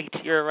 you're right.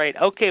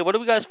 Okay, what do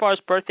we got as far as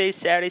birthdays,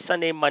 Saturday,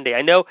 Sunday, Monday?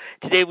 I know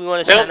today we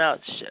want to send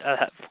out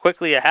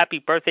quickly a happy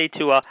birthday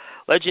to a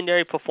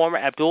legendary performer,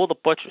 Abdul the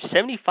Butcher,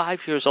 75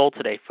 years old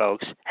today,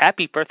 folks.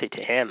 Happy birthday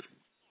to him.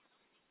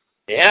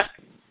 Yeah.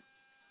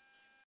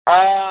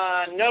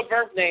 No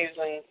birthdays,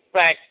 in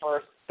fact,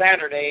 for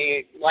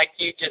Saturday, like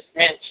you just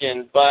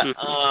mentioned, but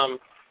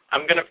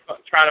I'm going to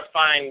try to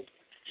find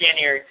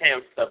January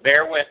 10th, so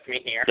bear with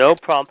me here. No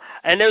problem.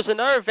 And there's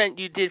another event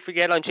you did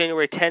forget on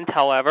January 10th,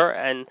 however,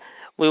 and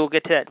we will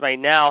get to that right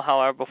now,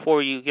 however,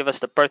 before you give us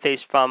the birthdays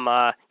from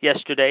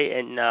yesterday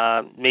and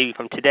maybe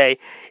from today.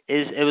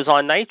 It was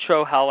on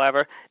Nitro,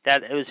 however,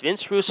 that it was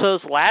Vince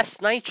Russo's last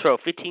Nitro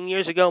 15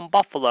 years ago in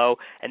Buffalo,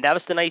 and that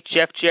was the night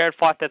Jeff Jarrett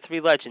fought the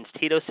three legends,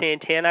 Tito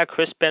Santana,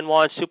 Chris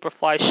Benoit, and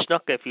Superfly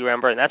Snuka, if you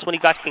remember, and that's when he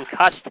got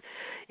concussed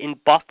in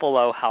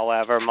Buffalo,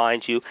 however,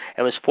 mind you,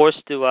 and was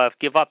forced to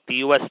give up the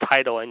U.S.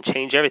 title and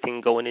change everything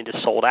going into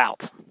sold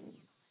out.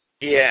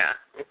 Yeah.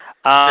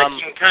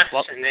 The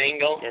concussion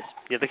angle. Yes,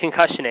 yeah, the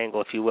concussion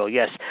angle, if you will,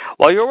 yes.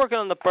 While you're working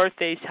on the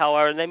birthdays,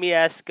 however, let me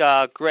ask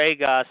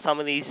Greg some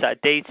of these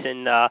dates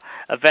and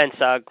events.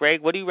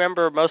 Greg, what do you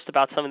remember most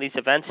about some of these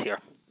events here?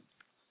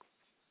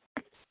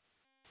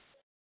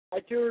 I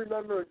do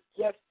remember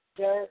Jeff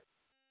Jarrett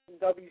in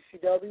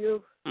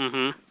WCW.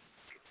 Mm-hmm.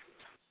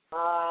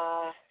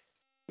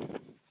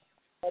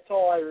 That's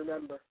all I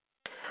remember.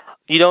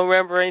 You don't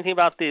remember anything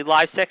about the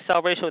live sex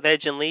celebration with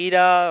Edge and Lita,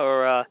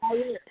 or?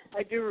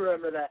 I do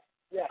remember that.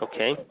 Yeah.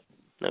 Okay.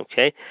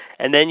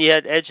 And then you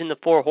had Edge and the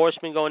Four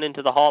Horsemen going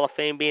into the Hall of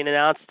Fame being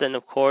announced, and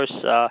of course,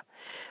 also.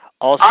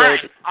 All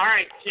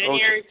right.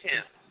 January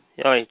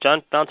 10th. All right,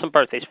 John found some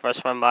birthdays for us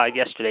from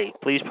yesterday.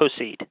 Please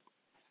proceed.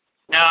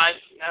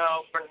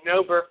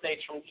 No birthdays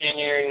from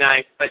January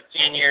 9th, but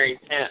January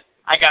 10th.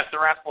 I got the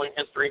wrestling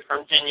history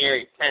from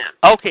January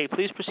 10th. Okay,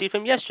 please proceed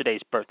from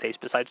yesterday's birthdays,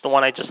 besides the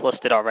one I just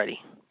listed already.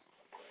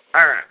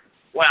 All right.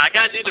 Well, I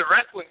got to do the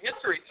wrestling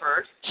history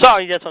first.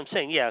 Sorry, that's what I'm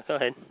saying. Yeah, go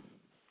ahead.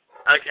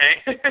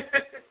 Okay.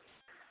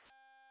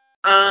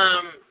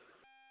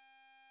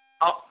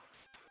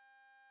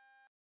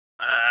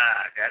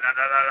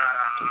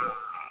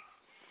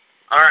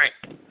 All right.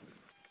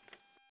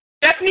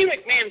 Stephanie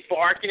McMahon's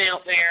barking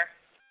out there.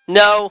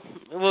 No.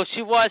 Well,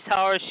 she was,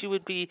 however, she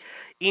would be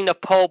eating a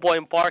po' boy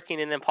and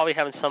barking and then probably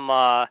having some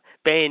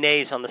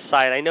bayonets on the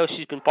side. I know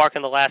she's been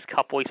barking the last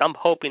couple weeks. I'm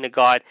hoping to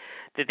God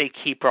that they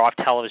keep her off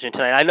television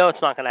tonight. I know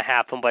it's not going to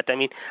happen, but, I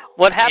mean,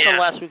 what happened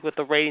last week with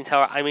the ratings,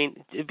 however, I mean,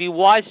 it'd be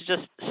wise to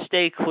just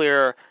stay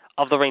clear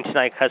of the ring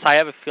tonight because I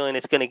have a feeling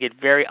it's going to get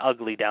very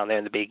ugly down there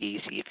in the Big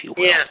Easy, if you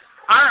will. Yeah.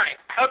 All right.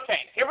 Okay,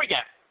 here we go.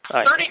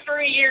 Right.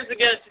 33 years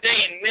ago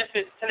today in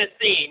Memphis,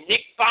 Tennessee,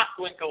 Nick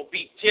Bockwinkel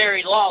beat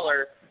Jerry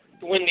Lawler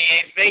to win the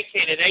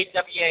vacated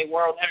AWA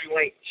World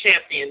Heavyweight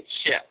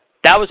Championship.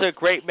 That was a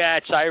great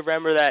match. I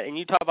remember that. And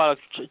you talk about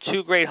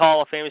two great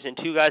Hall of Famers and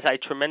two guys I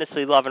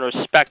tremendously love and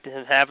respect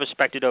and have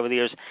respected over the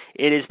years.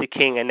 It is the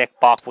king and Nick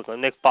Bockwinkel.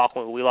 Nick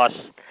Bockwinkel, we lost,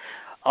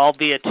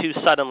 albeit too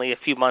suddenly, a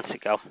few months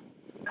ago.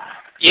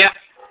 Yep.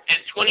 And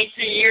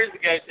 22 years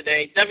ago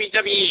today,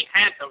 WWE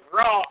had the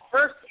Raw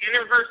first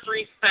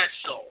anniversary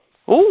special.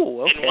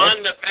 Ooh, okay. And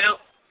won the bout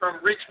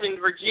from Richmond,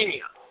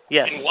 Virginia.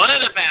 Yes. And one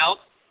of the bouts,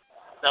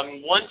 the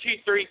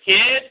 1-2-3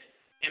 Kid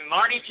and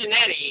Marty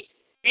Jannetty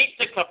beat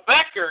the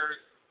Quebecers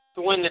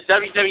to win the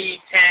WWE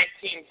Tag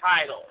Team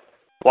title.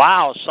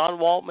 Wow, Sean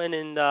Waltman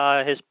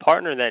and his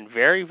partner then.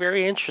 Very,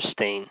 very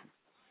interesting.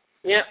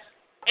 Yep.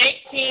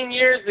 18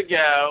 years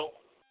ago,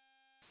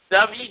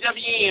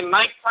 WWE and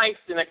Mike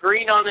Tyson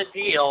agreed on a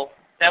deal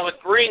that would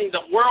bring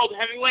the World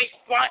Heavyweight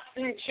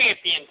Boxing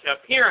Champion to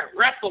appear at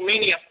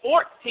WrestleMania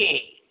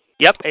 14.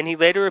 Yep, and he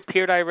later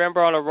appeared, I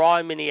remember, on a Raw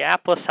in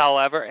Minneapolis,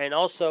 however, and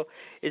also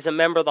is a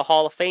member of the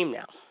Hall of Fame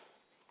now.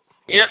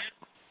 Yep.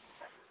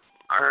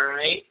 All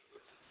right.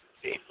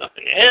 See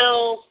something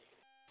else.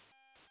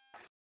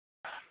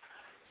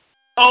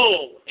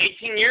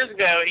 18 years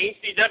ago,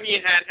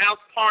 ECW had House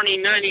Party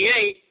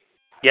 98.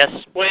 Yes.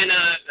 When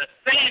the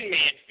Sandman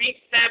beat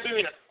Sabu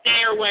in a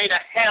Stairway to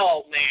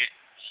Hell match.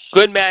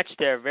 Good match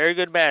there. Very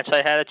good match. I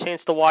had a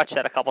chance to watch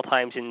that a couple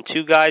times, and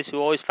two guys who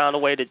always found a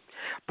way to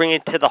bring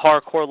it to the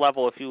hardcore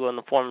level, if you will, in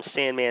the form of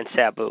Sandman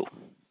Sabu.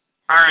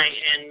 All right,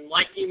 and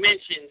like you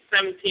mentioned,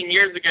 17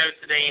 years ago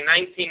today, in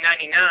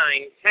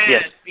 1999,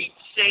 Taz beat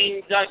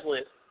Shane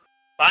Douglas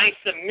by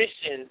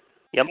submission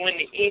to win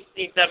the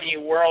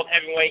ECW World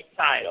Heavyweight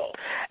title.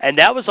 And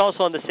that was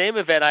also on the same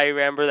event, I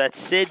remember, that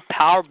Sid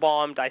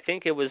powerbombed, I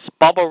think it was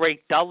Bubba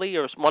Ray Dudley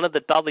or one of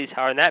the Dudleys,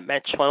 and that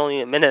match went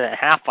only a minute and a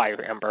half, I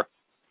remember.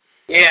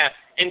 Yeah,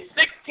 and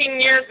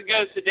 16 years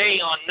ago today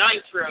on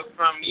Nitro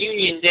from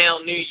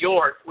Uniondale, New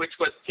York, which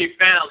was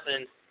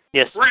 2000,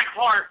 Bret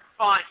Hart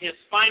fought his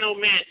final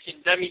match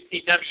in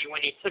WCW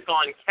when he took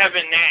on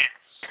Kevin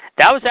Nash.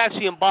 That was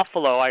actually in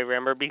Buffalo, I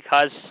remember,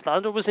 because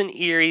Thunder was in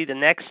Erie the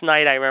next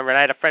night, I remember, and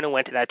I had a friend who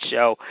went to that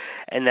show,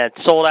 and that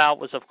sold out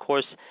was, of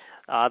course,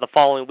 the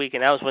following week,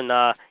 and that was when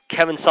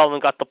Kevin Sullivan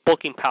got the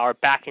booking power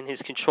back in his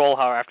control,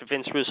 however, after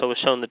Vince Russo was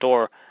shown the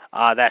door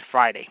that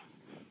Friday.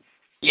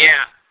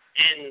 Yeah,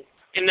 and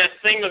in that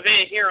same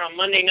event here on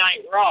Monday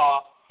Night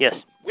Raw,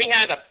 we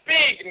had a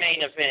big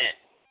main event.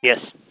 Yes.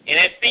 And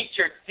it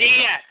featured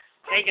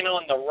DX taking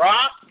on The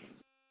Rock,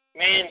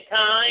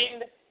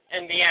 Mankind,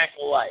 and the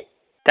Acolyte.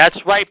 That's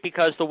right,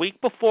 because the week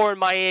before in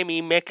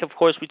Miami, Mick, of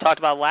course, we talked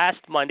about last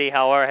Monday,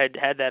 however,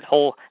 had that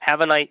whole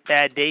Have a Night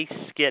Bad Day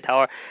skit,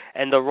 however,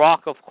 and The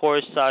Rock, of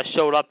course,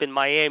 showed up in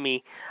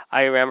Miami,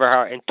 I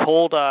remember, and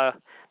told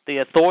the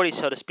authority,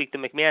 so to speak, the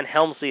McMahon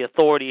Helmsley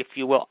authority, if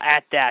you will,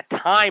 at that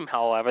time,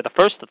 however, the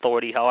first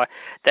authority, however,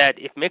 that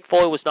if Mick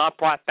Foley was not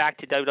brought back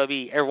to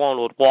WWE, everyone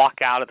would walk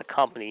out of the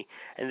company,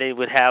 and they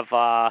would have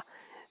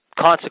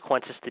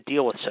consequences to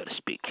deal with, so to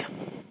speak.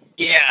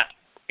 Yeah.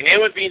 And it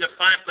would be the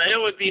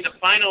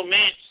final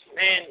match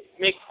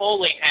Mick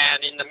Foley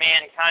had in the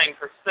Mankind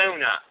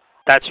persona.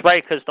 That's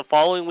right, because the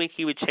following week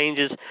he would change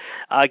his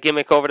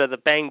gimmick over to the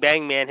Bang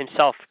Bang Man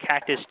himself,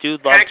 Cactus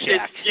Dude Love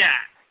Jack.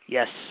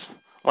 Yes,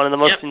 one of the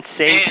most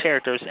insane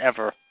characters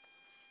ever.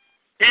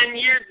 10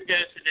 years ago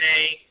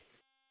today,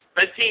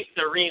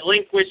 Batista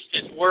relinquished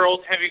his World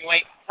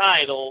Heavyweight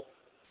title.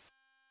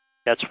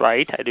 That's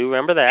right, I do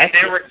remember that. And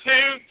there were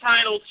two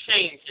title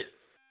changes.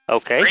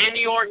 Okay.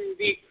 Randy Orton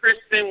beat Chris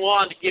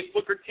Benoit to give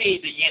Booker T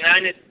the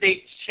United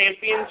States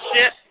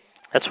Championship.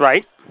 That's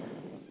right.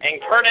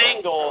 And Kurt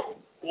Angle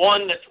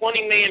won the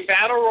 20-man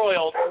Battle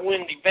Royal to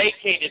win the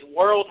vacated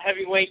World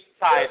Heavyweight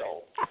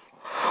title.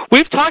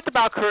 We've talked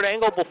about Kurt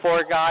Angle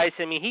before, guys.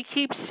 I mean, he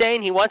keeps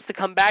saying he wants to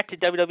come back to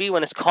WWE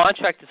when his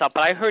contract is up,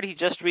 but I heard he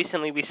just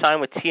recently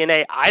re-signed with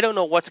TNA. I don't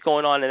know what's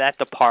going on in that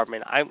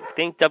department. I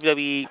think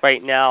WWE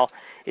right now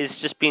is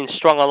just being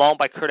strung along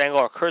by Kurt Angle,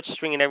 or Kurt's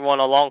stringing everyone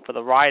along for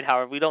the ride.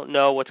 However, we don't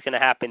know what's going to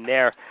happen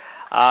there.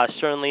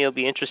 Certainly, it'll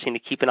be interesting to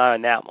keep an eye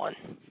on that one.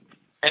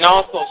 And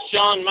also,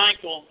 Shawn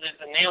Michaels is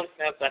announced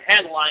as the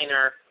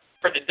headliner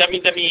for the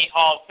WWE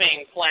Hall of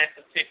Fame class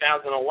of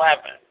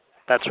 2011.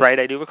 That's right.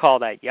 I do recall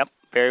that. Yep.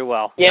 Very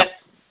well. Yes.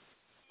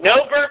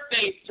 No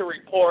birthdays to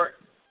report.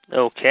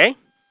 Okay.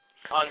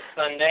 On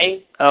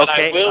Sunday. Okay. But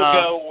I will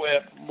go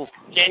with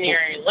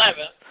January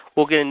 11th.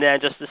 We'll get into that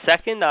in just a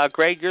second.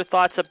 Greg, your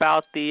thoughts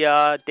about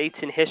the dates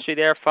in history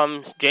there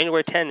from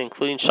January 10th,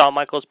 including Shawn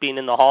Michaels being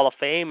in the Hall of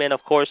Fame and,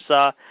 of course,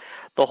 the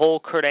whole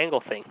Kurt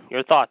Angle thing.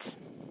 Your thoughts?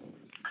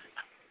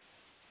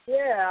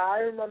 Yeah, I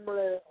remember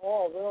it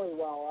all really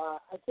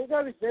well. I think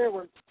I was there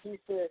when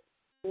Batista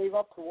gave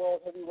up the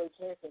World Heavyweight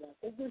Champion. I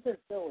think he was in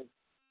Philly.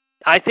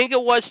 I think it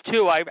was,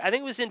 too. I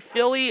think it was in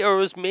Philly, or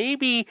it was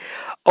maybe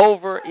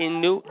over in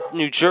New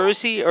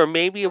Jersey, or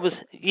maybe it was,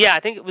 I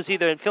think it was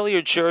either in Philly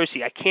or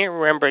Jersey. I can't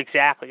remember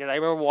exactly, because I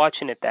remember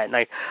watching it that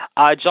night.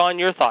 John,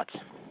 your thoughts?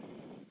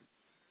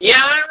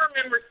 Yeah, I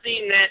remember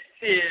seeing that,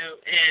 too,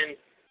 and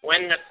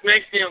when the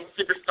SmackDown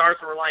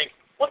Superstars were like,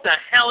 what the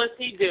hell is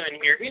he doing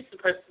here? He's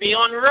supposed to be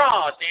on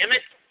Raw, damn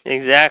it.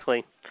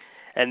 Exactly.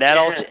 And that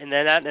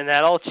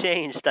all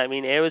changed. I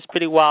mean, it was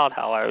pretty wild,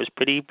 however. It was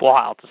pretty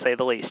wild, to say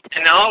the least.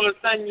 And all of a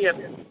sudden, you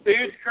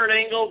booed Kurt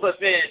Angle, but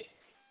then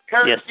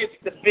Kurt gets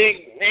the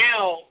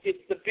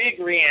big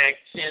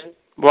reaction.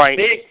 Right.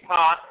 Big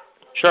pop.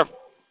 Sure.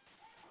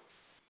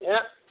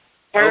 Yep.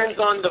 Turns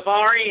on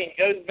Daivari and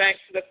goes back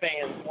to the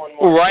fans one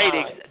more time.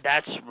 Right.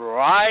 That's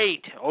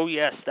right. Oh,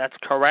 yes, that's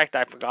correct.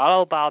 I forgot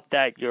all about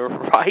that. You're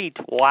right.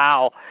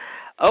 Wow.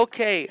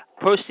 Okay.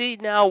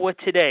 Proceed now with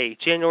today,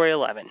 January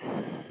 11th.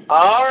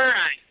 All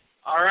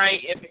right.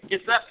 If it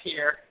gets up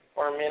here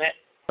for a minute.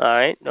 All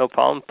right, no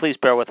problem. Please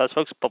bear with us,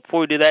 folks. But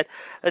before we do that,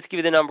 let's give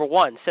you the number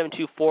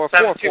 1-724-444.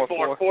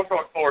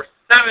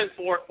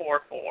 724-4444.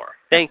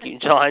 Thank you,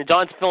 John.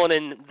 John's filling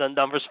in the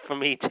numbers for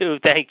me, too.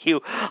 Thank you.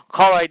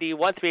 Call ID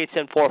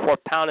 138-744,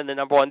 pound and the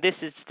number 1. This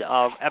is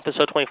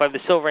episode 25, the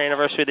silver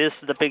anniversary. This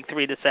is the big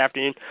 3 this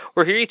afternoon.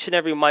 We're here each and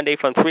every Monday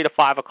from 3 to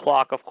 5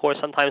 o'clock, of course,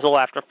 sometimes a little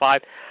after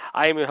 5.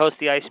 I am your host,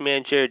 the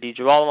Iceman, Jared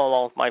DiGirolamo,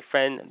 along with my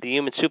friend, the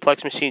Human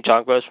Suplex Machine,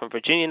 John Gross from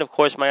Virginia, and, of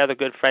course, my other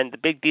good friend, the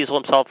Big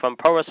Diesel himself from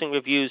Pro Wrestling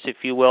Reviews, if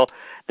you will,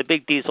 the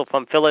Big Diesel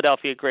from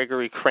Philadelphia,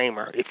 Gregory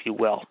Kramer, if you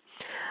will.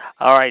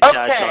 All right,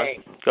 okay.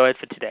 John, go ahead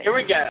for today. Here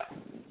we go.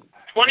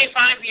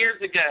 25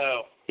 years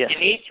ago, Yes.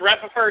 In East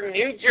Rutherford,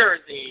 New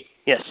Jersey,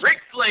 Yes. Ric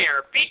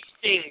Flair beat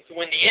Sting to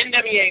win the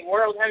NWA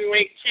World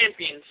Heavyweight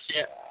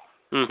Championship.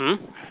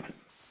 Mm-hmm.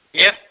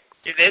 Yep.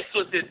 This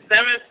was his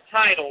 7th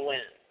title win.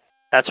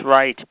 That's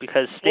right,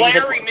 because Sting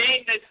Flair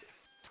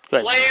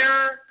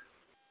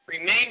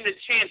remained the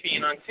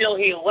champion until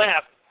he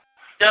left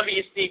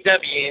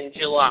WCW in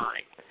July.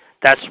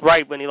 That's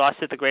right, when he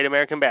lost at the Great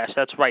American Bash.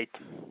 That's right.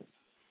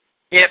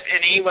 Yep,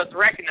 and he was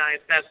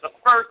recognized as the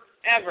first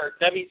ever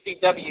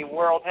WCW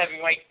World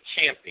Heavyweight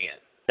Champion.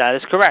 That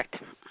is correct.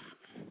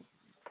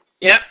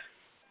 Yep.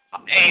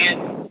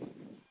 And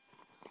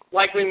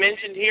like we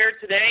mentioned here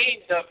today,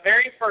 the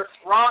very first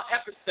Raw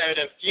episode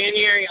of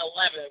January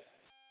 11th,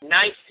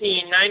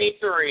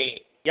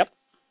 1993. Yep.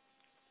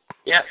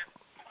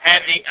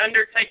 Had The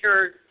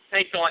Undertaker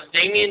take on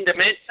Damien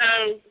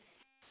Demento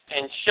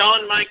and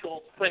Shawn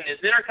Michaels putting his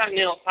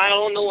Intercontinental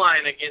title on the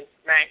line against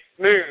Max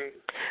Moon.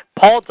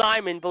 Paul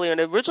Diamond, believe it,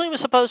 originally was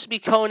supposed to be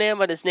Conan,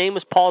 but his name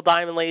was Paul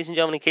Diamond, ladies and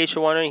gentlemen, in case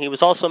you're wondering. He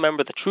was also a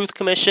member of the Truth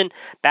Commission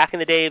back in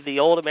the day of the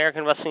old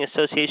American Wrestling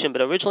Association,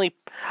 but originally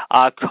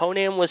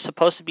Conan was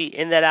supposed to be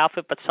in that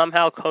outfit, but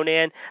somehow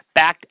Conan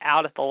backed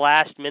out at the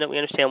last minute, we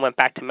understand, went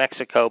back to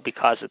Mexico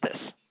because of this.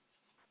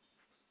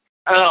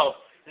 Oh,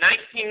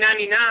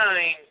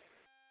 1999,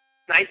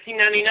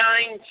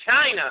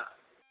 China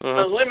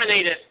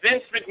eliminated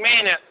Vince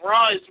McMahon at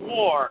Raw is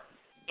War.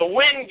 The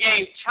win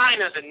gave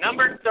China the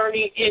number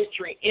 30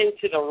 entry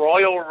into the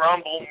Royal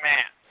Rumble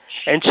match.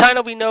 And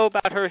China, we know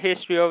about her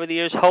history over the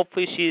years.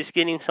 Hopefully she's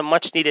getting some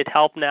much-needed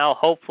help now.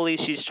 Hopefully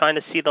she's trying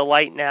to see the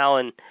light now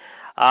and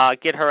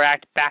get her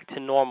act back to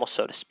normal,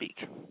 so to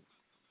speak.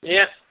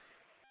 Yes.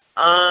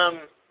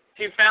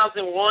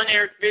 2001,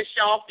 Eric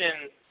Bischoff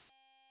and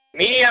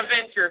Media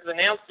Ventures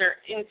announced their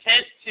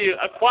intent to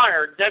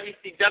acquire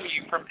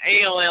WCW from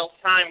AOL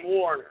Time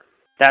Warner.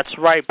 That's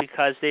right,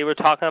 because they were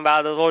talking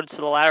about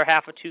the latter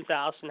half of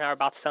 2000, how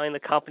about selling the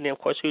company. Of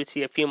course, we would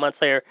see a few months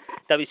later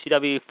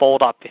WCW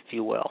fold up, if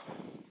you will.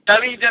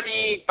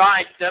 WWE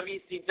buys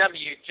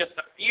WCW just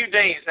a few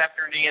days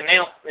after the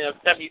announcement of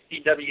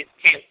WCW's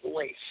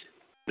cancellation.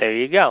 There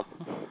you go.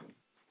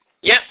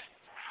 Yep.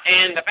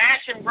 And the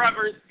Basham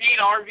Brothers beat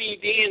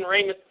RVD and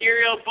Rey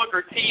Mysterio,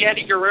 Booker T,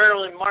 Eddie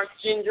Guerrero, and Mark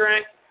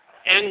Jindrak,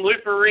 and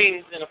Luther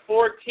Reigns in a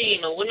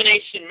 4-team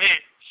elimination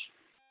match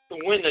to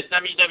win the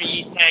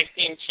WWE Tag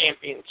Team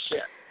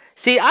Championship.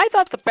 See, I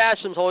thought the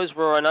Bashams always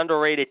were an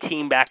underrated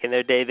team back in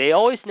their day. They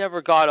always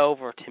never got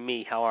over to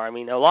me, however. I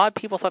mean, a lot of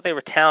people thought they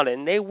were talented,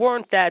 and they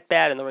weren't that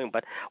bad in the ring.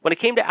 But when it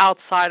came to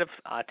outside of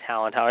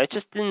talent, however, it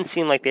just didn't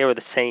seem like they were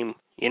the same,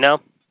 you know?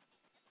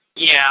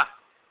 Yeah.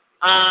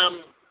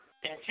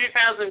 In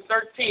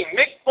 2013,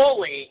 Mick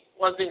Foley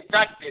was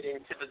inducted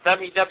into the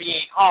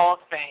WWE Hall of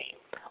Fame.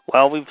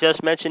 Well, we've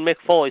just mentioned Mick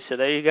Foley, so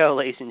there you go,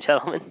 ladies and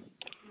gentlemen.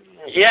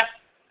 Yep.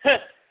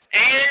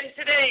 And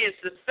today is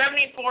the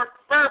 74th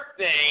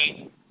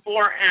birthday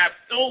for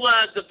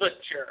Abdullah the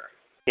Butcher.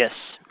 Yes.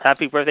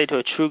 Happy birthday to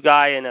a true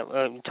guy. And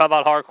talk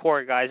about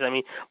hardcore guys. I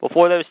mean,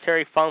 before there was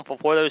Terry Funk,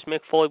 before there was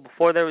Mick Foley,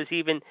 before there was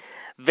even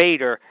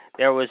Vader,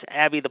 there was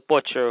Abby the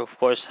Butcher, of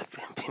course,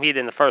 competed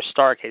in the first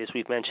Starrcade, as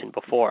we've mentioned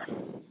before.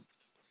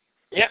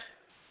 Yep.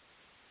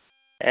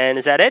 And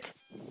is that it?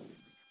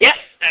 Yes,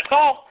 that's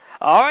all.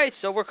 All right,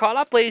 so we're caught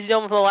up, ladies and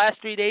gentlemen, for the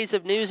last 3 days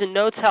of news and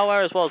notes,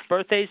 however, as well as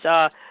birthdays.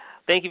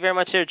 Thank you very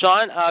much there,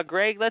 John.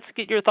 Greg, let's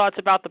get your thoughts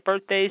about the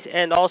birthdays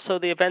and also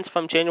the events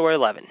from January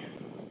 11.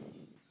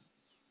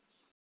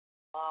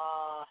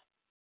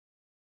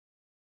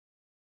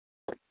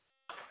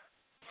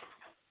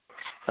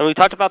 And we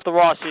talked about the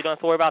Raw, so you don't have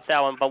to worry about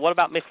that one. But what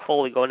about Mick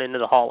Foley going into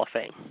the Hall of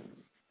Fame?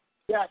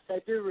 Yes, I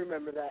do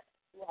remember that.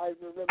 I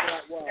remember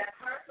that well. I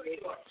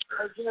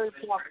was very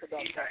shocked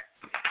about that.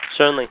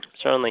 Certainly.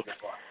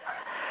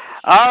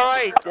 All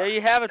right, there you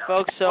have it,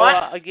 folks. So,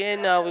 again,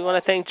 we want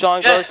to thank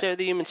John Gross there,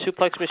 the Human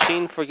Suplex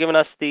Machine, for giving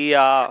us the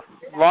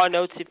Raw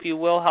notes, if you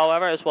will,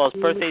 however, as well as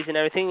birthdays and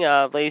everything.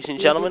 Ladies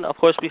and gentlemen, of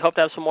course, we hope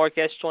to have some more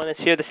guests join us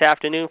here this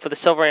afternoon for the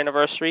Silver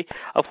Anniversary.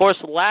 Of course,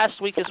 last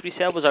week, as we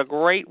said, was a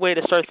great way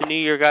to start the new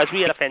year, guys.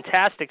 We had a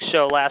fantastic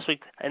show last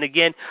week. And,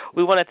 again,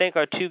 we want to thank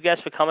our two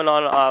guests for coming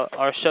on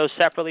our show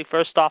separately.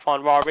 First off,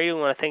 on Raw Radio,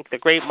 we want to thank the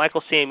great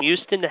Michael Sam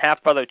Houston, the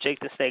half-brother of Jake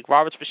the Snake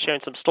Roberts, for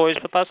sharing some stories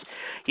with us.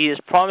 He has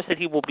promised that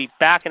he will be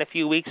back in a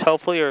few weeks,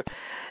 hopefully, or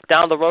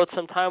down the road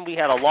sometime. We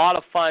had a lot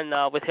of fun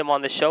with him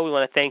on the show. We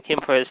want to thank him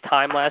for his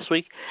time last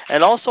week.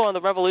 And also on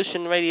the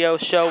Revolution Radio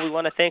show, we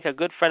want to thank a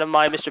good friend of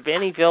mine, Mr.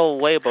 Vanny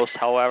Villalobos,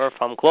 however,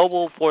 from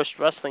Global Force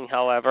Wrestling,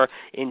 however,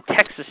 in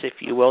Texas, if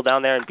you will,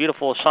 down there in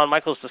beautiful Shawn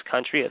Michaels'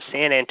 country of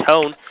San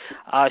Antonio,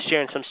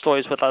 sharing some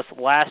stories with us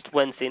last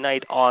Wednesday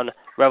night on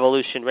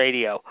Revolution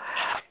Radio.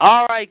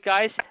 All right,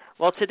 guys.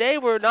 Well, today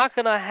we're not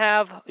going to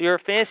have your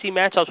fantasy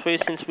matchups for you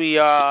since we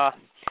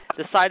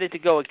decided to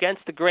go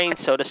against the grain,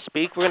 so to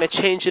speak. We're going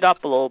to change it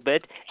up a little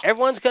bit.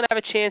 Everyone's going to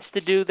have a chance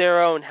to do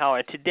their own,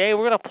 however. Today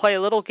we're going to play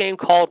a little game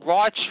called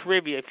Raw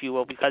Trivia, if you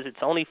will, because it's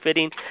only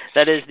fitting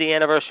that is the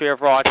anniversary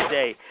of Raw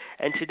today.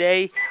 And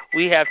today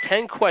we have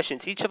 10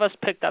 questions. Each of us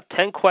picked up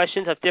 10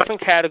 questions of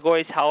different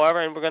categories,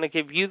 however, and we're going to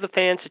give you, the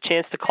fans, a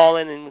chance to call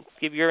in and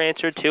give your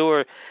answer to,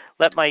 or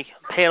let my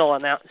panel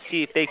announce,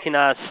 see if they can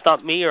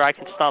stump me or I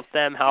can stump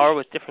them, however,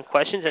 with different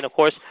questions. And, of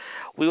course,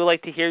 we would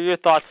like to hear your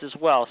thoughts as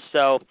well.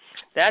 So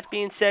that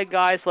being said,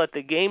 guys, let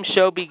the game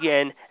show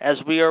begin as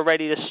we are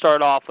ready to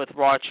start off with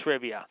Raw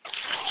Trivia.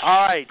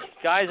 All right,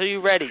 guys, are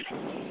you ready?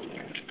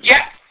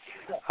 Yes.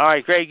 All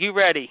right, Greg, you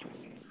ready?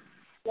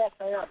 Yes,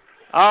 I am.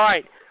 All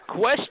right,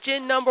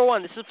 question number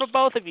 1. This is for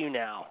both of you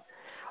now.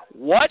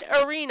 What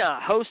arena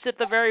hosted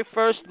the very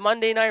first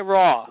Monday Night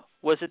Raw?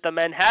 Was it the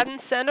Manhattan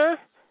Center,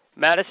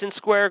 Madison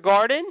Square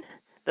Garden,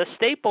 the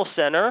Staples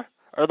Center,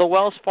 or the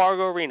Wells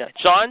Fargo Arena?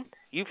 John,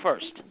 you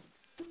first.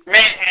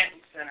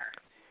 Manhattan Center.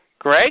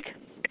 Greg?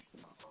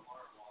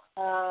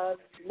 The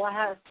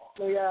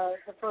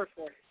first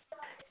one.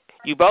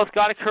 You both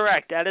got it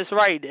correct. That is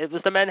right. It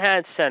was the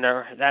Manhattan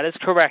Center. That is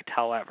correct,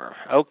 however.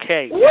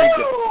 Okay, very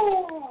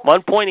good.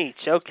 1 point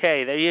each.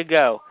 Okay, there you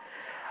go.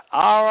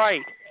 All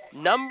right.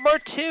 Number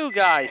 2,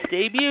 guys.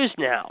 Debuts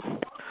now.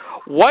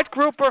 What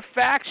group or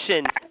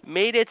faction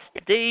made its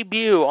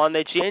debut on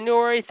the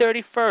January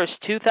 31st,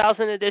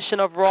 2000 edition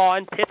of Raw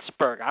in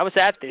Pittsburgh? I was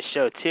at this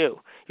show, too.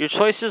 Your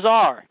choices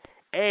are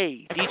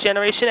A,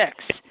 D-Generation X,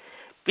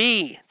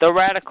 B, The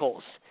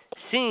Radicals,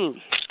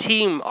 C,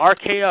 Team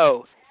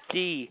RKO,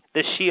 D,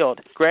 The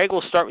Shield. Greg,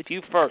 we'll start with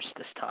you first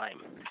this time.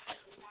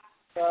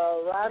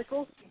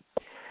 Radicals.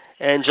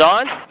 And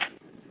John?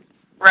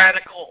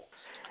 Radicals.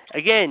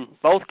 Again,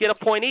 both get a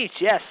point each.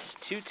 Yes,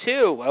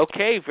 2-2.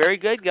 Okay, very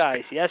good,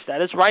 guys. Yes, that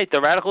is right.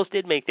 The Radicals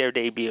did make their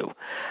debut.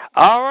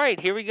 All right,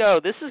 here we go.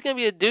 This is going to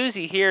be a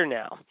doozy here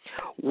now.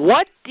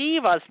 What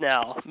divas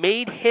now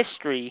made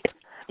history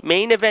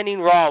main eventing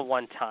Raw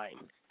one time?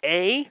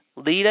 A,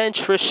 Lita and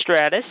Trish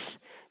Stratus.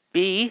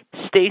 B,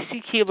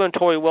 Stacy Keibler and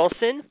Tori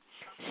Wilson.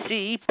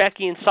 C,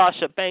 Becky and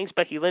Sasha Banks,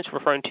 Becky Lynch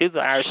referring to, the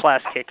Irish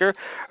Last Kicker.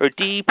 Or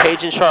D, Paige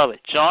and Charlotte.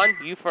 John,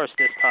 you first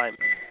this time.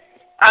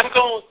 I'm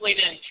going with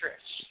Lita and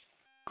Trish.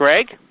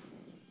 Greg?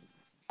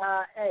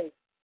 A.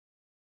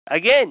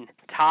 Again,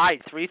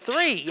 tied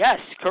 3-3. Yes,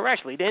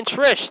 correct. Lita and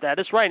Trish. That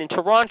is right, in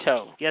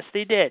Toronto. Yes,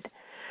 they did.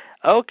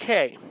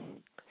 Okay.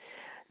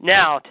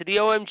 Now, to the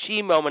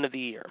OMG moment of the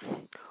year.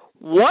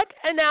 What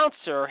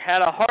announcer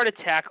had a heart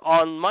attack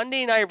on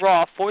Monday Night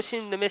Raw,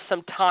 forcing him to miss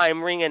some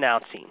time ring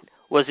announcing?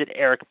 Was it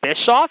Eric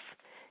Bischoff,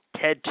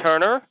 Ted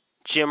Turner,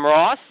 Jim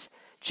Ross,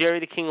 Jerry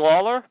the King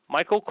Lawler,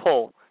 Michael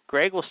Cole?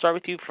 Greg, we'll start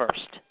with you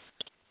first.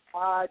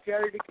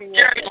 Jerry the King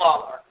Jerry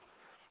Lawler.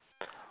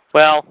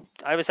 Well,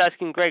 I was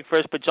asking Greg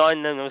first, but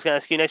John, then I was going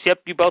to ask you next. Yep,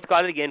 you both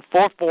got it again.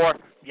 4-4.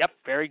 Yep,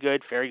 very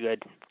good, very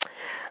good.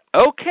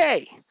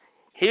 Okay,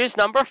 here's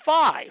number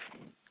 5.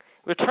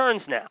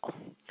 Returns now.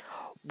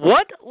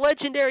 What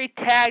legendary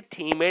tag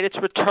team made its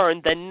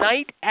return the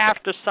night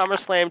after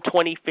SummerSlam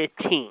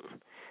 2015?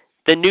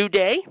 The New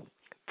Day,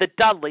 the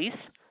Dudleys,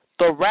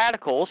 the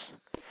Radicals,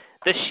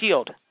 the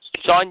Shield.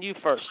 John, you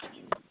first.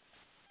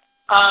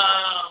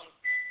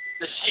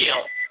 The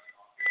Shield.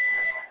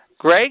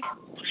 Greg?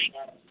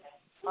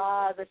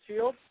 The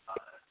Shield.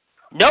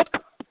 Nope.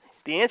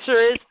 The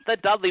answer is the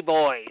Dudley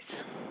Boys.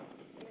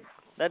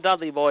 The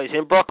Dudley Boys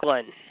in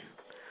Brooklyn.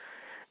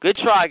 Good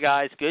try,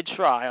 guys. Good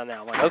try on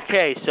that one.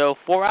 Okay, so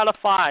 4 out of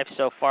 5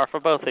 so far for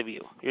both of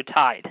you. You're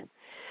tied.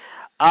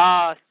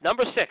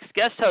 Number 6,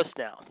 guest host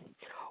now.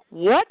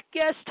 What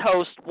guest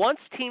host once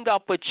teamed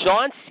up with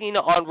John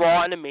Cena on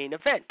Raw in the main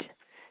event?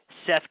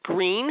 Seth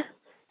Green,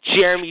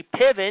 Jeremy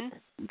Piven,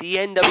 the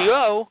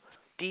NWO,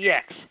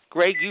 DX.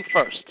 Greg, you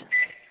first.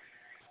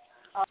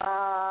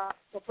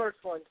 The first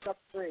one, Seth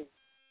Green.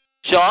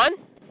 John?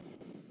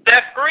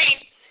 Seth Green.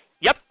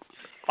 Yep.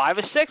 5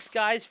 of 6,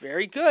 guys.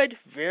 Very good.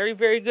 Very,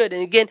 very good.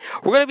 And again,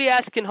 we're going to be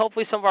asking,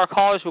 hopefully some of our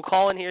callers will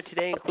call in here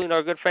today, including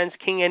our good friends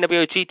King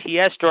NWO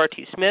GTS,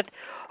 Dorothy Smith,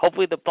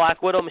 hopefully the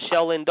Black Widow,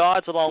 Michelle Lynn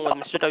Dodds, along with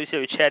Mr.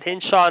 WCW Chad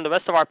Hinshaw, and the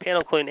rest of our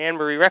panel, including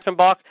Anne-Marie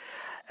Reckenbach,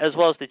 as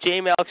well as the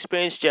J-Mail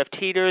Experience, Jeff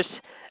Teeters,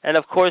 and,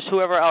 of course,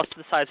 whoever else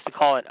decides to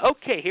call in.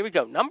 Okay, here we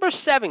go. Number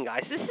 7,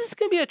 guys. This is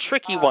going to be a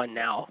tricky one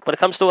now when it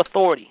comes to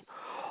authority.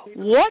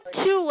 What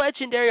 2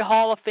 legendary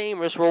Hall of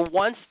Famers were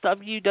once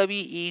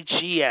WWE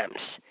GMs?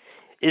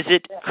 Is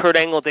it Kurt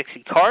Angle,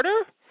 Dixie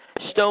Carter,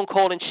 Stone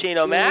Cold and Shane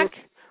O'Mac,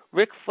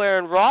 Ric Flair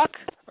and Rock,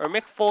 or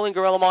Mick Foley and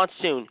Gorilla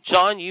Monsoon?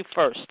 John, you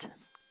first.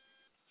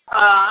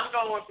 I'm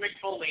going with Mick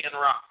Foley and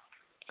Rock.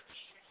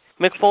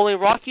 Mick Foley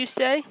and Rock, you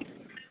say?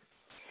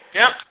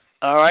 Yep.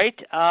 All right.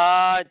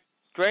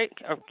 Greg,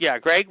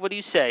 Greg, what do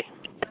you say?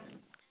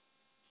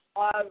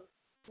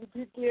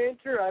 Repeat the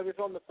answer. I was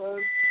on the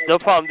phone. No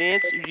problem. The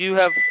answer, you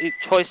have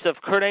a choice of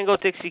Kurt Angle,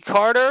 Dixie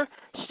Carter,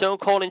 Stone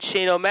Cold and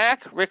Shane O'Mac,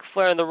 Ric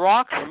Flair and The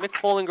Rock, or Mick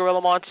Foley and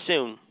Gorilla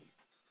Monsoon.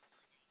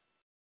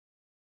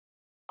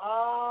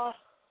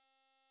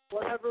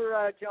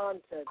 Whatever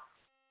John said.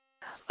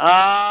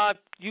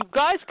 You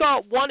guys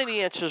got one of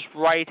the answers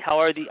right.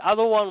 However, the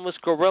other one was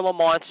Gorilla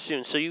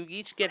Monsoon. So you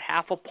each get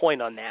half a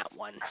point on that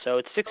one. So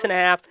it's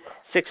 6.5,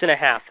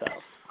 6.5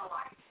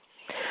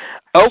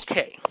 though.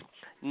 Okay,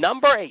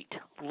 number 8,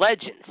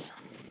 Legends.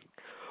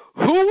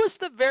 Who was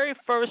the very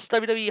first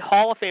WWE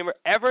Hall of Famer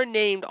ever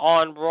named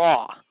on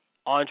Raw?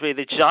 Andre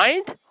the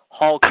Giant,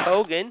 Hulk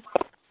Hogan,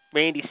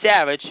 Randy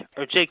Savage,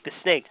 or Jake the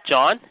Snake?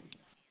 John?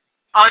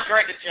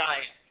 Andre the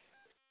Giant.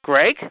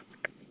 Greg?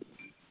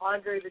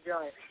 Andre the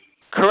Giant.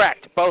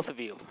 Correct, both of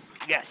you.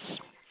 Yes.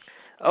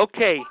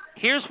 Okay,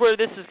 here's where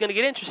this is going to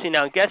get interesting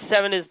now. Guest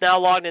 7 is now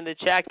logged in the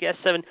chat. Guest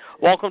 7,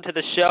 welcome to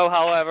the show,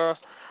 however.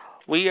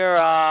 We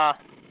are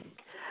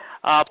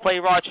Play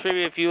Raw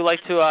Trivia. If you would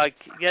like to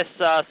guess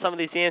some of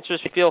these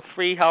answers, feel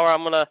free. However,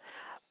 I'm going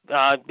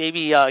to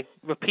maybe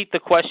repeat the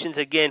questions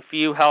again for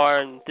you, however,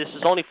 and this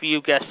is only for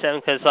you, Guest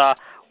 7, because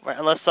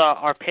unless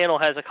our panel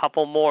has a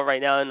couple more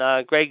right now,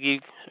 and Greg, you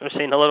are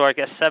saying hello to our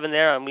Guest 7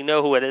 there, and we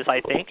know who it is,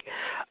 I think.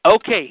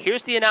 Okay,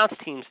 here's the announced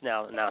teams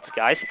now,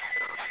 guys.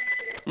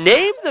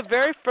 Name the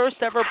very first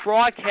ever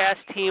broadcast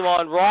team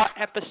on Raw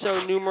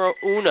episode numero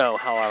uno,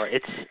 however.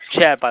 It's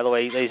Chad, by the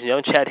way, ladies and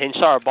gentlemen. Chad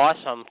Hinshaw, our boss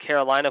from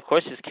Carolina, of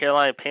course. It's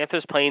Carolina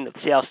Panthers playing the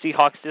Seattle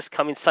Seahawks this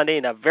coming Sunday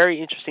in a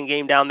very interesting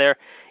game down there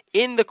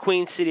in the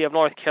Queen City of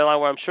North Carolina,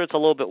 where I'm sure it's a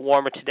little bit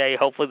warmer today,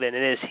 hopefully, than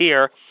it is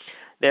here.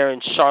 There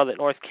in Charlotte,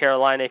 North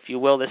Carolina, if you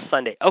will, this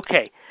Sunday.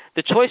 Okay,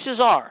 the choices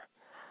are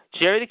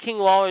Jerry the King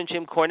Lawler and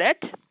Jim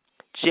Cornette,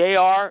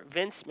 JR,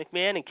 Vince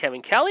McMahon, and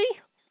Kevin Kelly,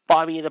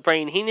 Bobby the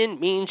Brain Heenan,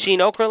 Mean Gene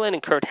Okerlund,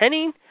 and Kurt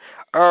Hennig,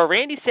 or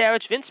Randy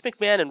Savage, Vince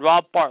McMahon, and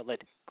Rob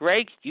Bartlett.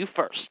 Greg, you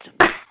first.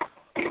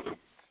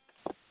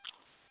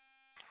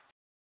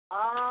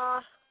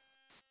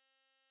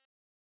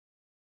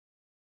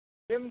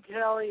 Jim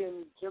Kelly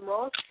and Jim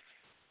Ross.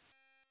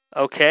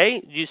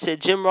 Okay, you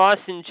said Jim Ross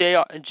and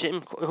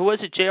Jim. Who was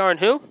it? JR and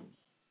who?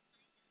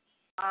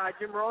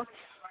 Jim Ross.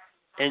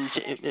 And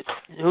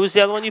who was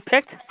the other one you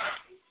picked?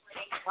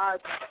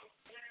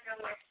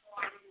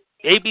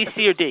 A, B,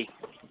 C, or D?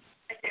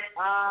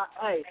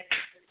 A.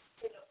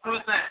 Who's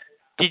that?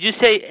 Did you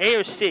say A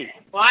or C?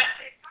 What?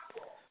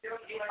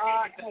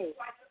 A.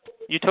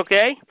 You took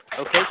A?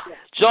 Okay.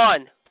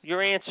 John,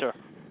 your answer.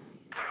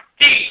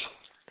 D.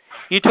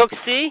 You took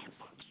C?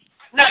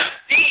 No,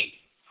 D.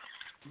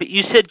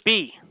 You said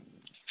B.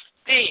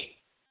 D.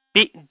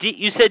 B. D.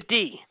 You said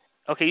D.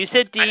 Okay, you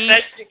said D. I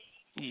said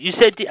D. You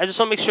said D. I just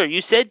want to make sure.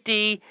 You said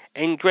D,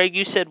 and Greg,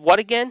 you said what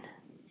again?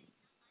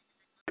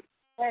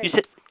 A.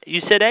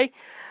 You said A?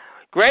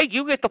 Greg,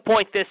 you get the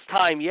point this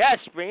time. Yes,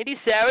 Randy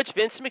Savage,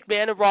 Vince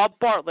McMahon, and Rob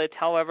Bartlett,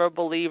 however,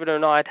 believe it or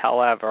not,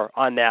 however,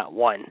 on that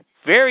one.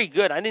 Very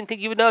good. I didn't think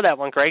you would know that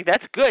one, Greg.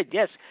 That's good.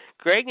 Yes,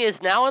 Greg is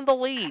now in the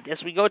lead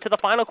as we go to the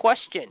final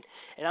question.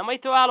 And I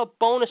might throw out a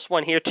bonus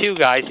one here, too,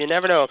 guys. You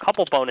never know. A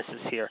couple bonuses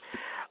here.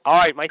 All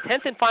right, my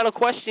 10th and final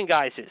question,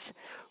 guys, is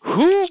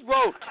who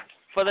wrote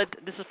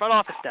this is front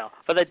office now,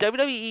 for the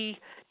WWE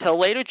to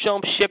later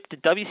jump ship to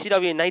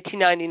WCW in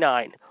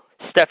 1999?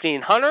 Stephanie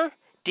and Hunter,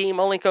 Dean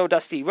Malenko,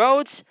 Dusty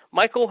Rhodes,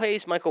 Michael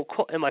Hayes, Michael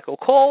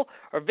Cole,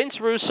 or Vince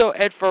Russo,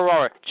 Ed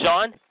Ferrara?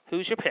 John,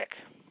 who's your pick?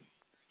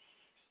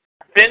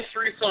 Vince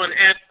Russo and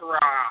Ed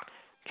Ferrara.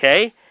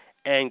 Okay,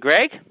 and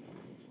Greg?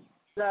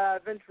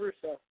 Vince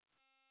Russo.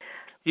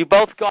 You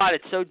both got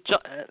it. So,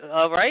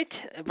 all right.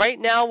 Right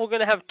now, we're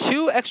going to have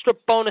 2 extra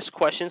bonus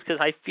questions because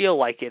I feel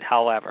like it,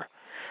 however.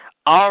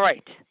 All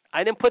right.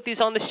 I didn't put these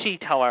on the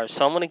sheet, however,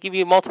 so I'm going to give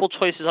you multiple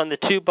choices on the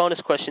 2 bonus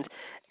questions.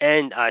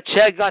 And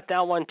Chad got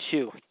that one,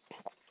 too.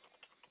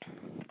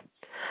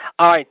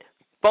 All right.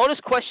 Bonus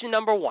question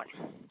number 1.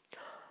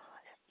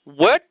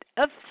 What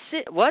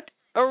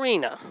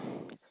arena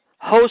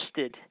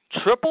hosted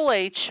Triple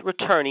H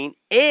returning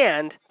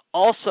and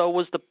also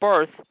was the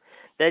birth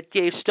that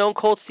gave Stone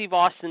Cold Steve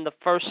Austin the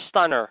first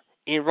stunner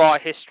in Raw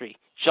history?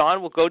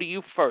 John, we'll go to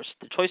you first.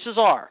 The choices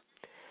are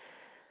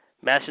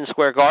Madison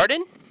Square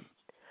Garden,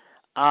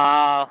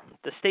 the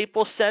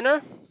Staples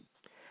Center,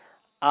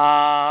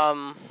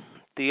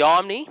 the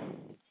Omni,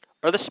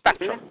 or the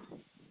Spectrum.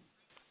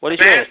 What is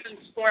your answer?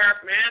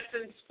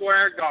 Madison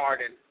Square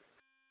Garden.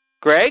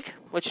 Greg,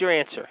 what's your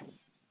answer?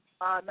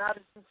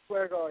 Madison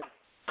Square Garden.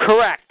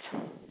 Correct.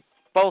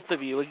 Both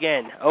of you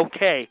again.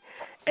 Okay.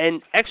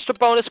 And extra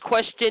bonus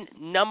question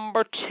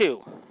number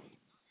 2.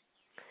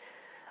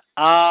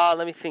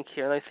 Let me think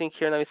here.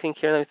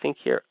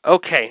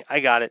 Okay, I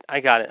got it.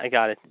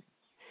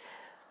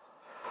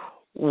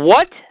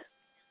 What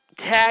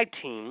tag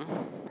team,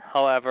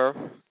 however,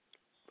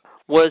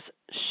 was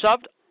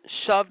shoved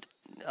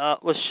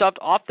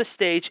off the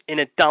stage in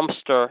a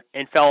dumpster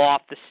and fell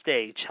off the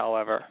stage,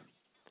 however?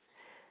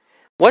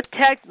 What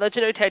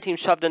legendary tag team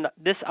shoved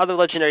this other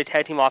legendary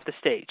tag team off the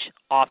stage?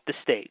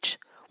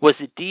 Was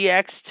it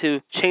DX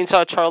to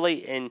Chainsaw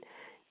Charlie and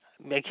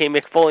became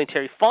Mick Foley and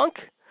Terry Funk?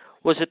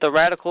 Was it the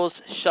Radicals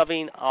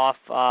shoving off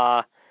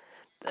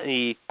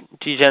the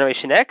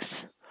G-Generation X?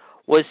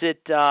 Was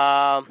it,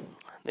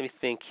 let me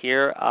think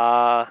here,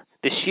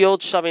 the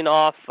Shield shoving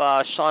off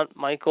Shawn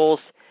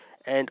Michaels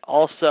and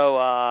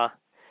also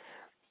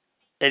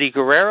Eddie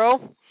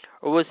Guerrero,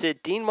 or was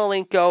it Dean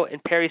Malenko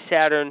and Perry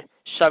Saturn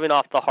shoving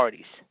off the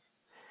Hardys?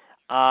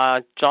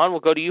 John, we'll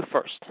go to you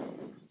first.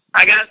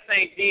 I gotta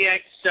say DX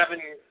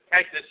shoving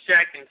Cactus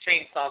Jack and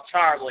Chainsaw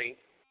Charlie.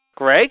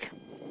 Greg?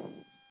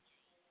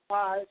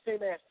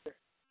 Same answer.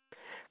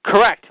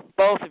 Correct,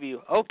 both of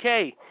you.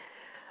 Okay.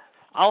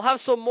 I'll have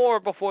some more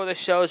before the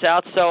show's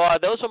out. So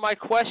those are my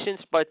questions,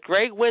 but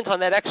Greg wins on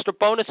that extra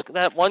bonus,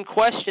 that one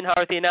question,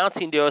 Howard, the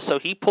announcing duo. So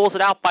he pulls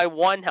it out by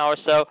one, Howard.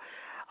 So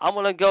I'm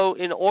going to go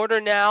in order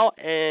now,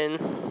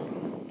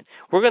 and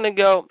we're going to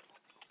go.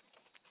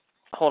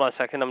 Hold on a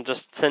second. I'm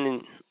just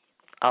sending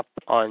up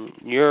on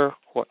your.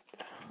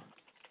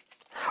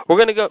 We're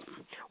going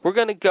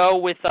to go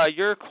with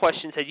your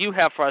questions that you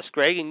have for us,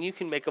 Greg, and you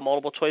can make a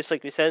multiple choice,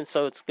 like we said.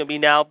 So it's going to be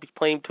now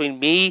playing between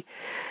me.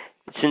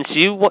 Since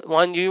you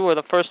won, you were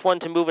the first one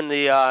to move in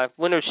the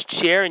winner's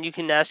chair, and you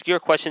can ask your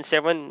questions to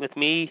everyone with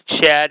me,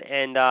 Chad,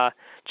 and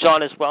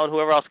John as well, and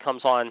whoever else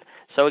comes on.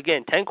 So,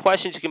 again, 10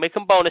 questions. You can make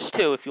them bonus,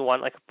 too, if you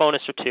want, like a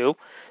bonus or two.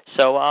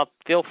 So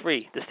feel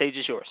free. The stage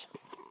is yours.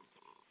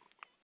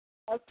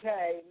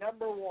 Okay,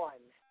 number one.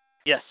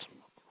 Yes.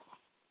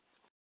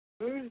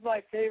 Who's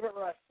my favorite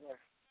wrestler?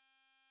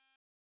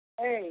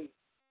 A,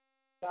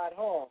 Scott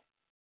Hall.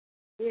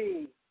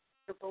 B,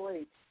 Triple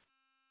H.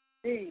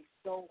 C,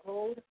 Stone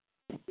Cold.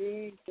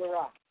 D, The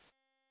Rock.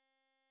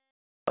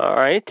 All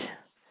right.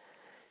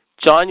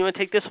 John, you want to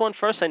take this one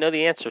first? I know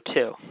the answer,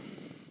 too.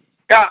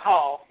 Scott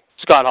Hall.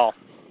 Scott Hall.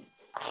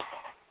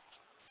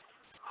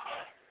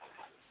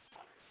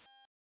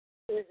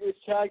 Is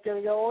Chad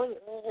going to go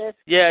on?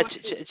 Yeah,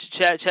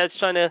 Chad's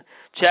trying to.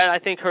 Chad, I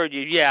think, heard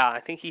you. Yeah, I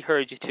think he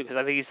heard you, too, because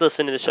I think he's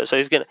listening to the show. So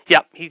he's going to.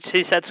 Yeah, he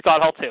said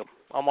Scott Hall, too.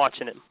 I'm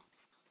watching him.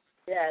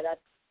 Yeah,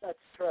 that's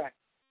correct.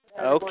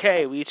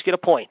 Okay, we each get a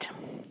point.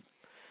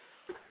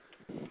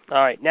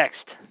 All right,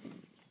 next.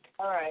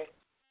 All right.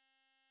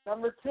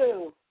 Number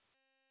two.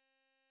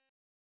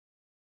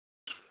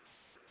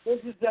 This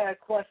is a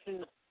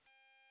question.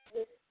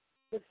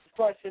 This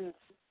question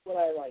what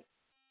I like.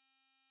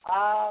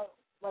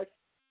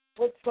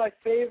 What's my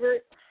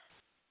favorite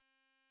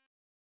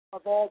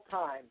of all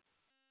time?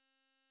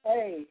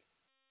 A,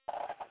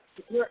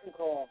 the curtain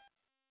call.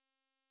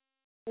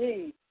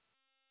 B,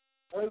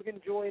 Hogan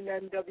joined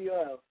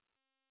NWO.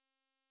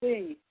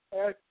 C,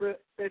 Eric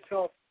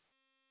Bischoff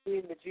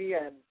being the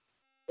GM.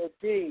 Or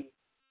D,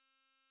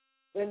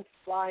 Vince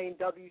flying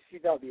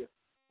WCW.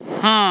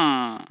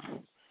 I'm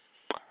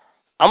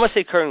going to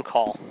say curtain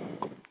call.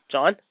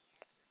 John?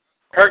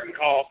 Curtain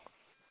call.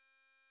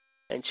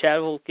 And Chad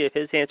will give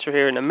his answer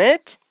here in a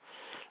minute.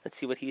 Let's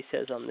see what he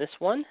says on this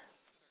one.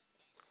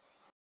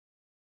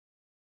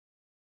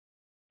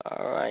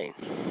 All right.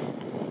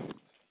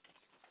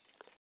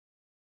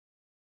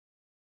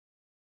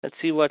 Let's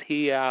see what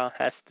he has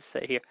to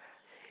say here.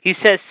 He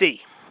says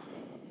C.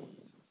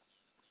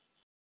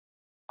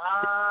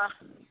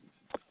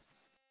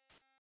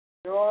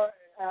 You're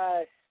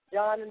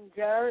John and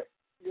Jarrett,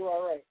 you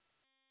are right.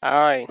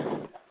 All right.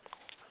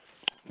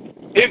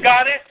 You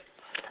got it?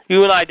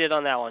 You and I did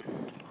on that one.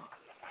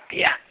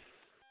 Yeah.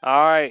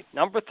 All right.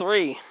 Number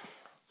three.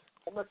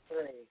 Number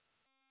three.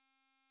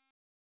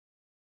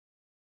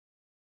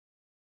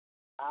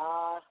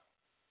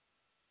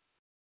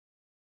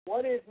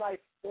 What is my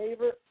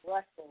favorite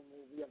wrestling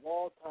movie of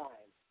all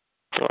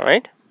time? All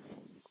right.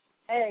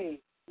 A,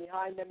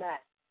 Behind the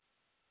Mat.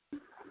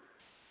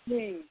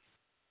 B,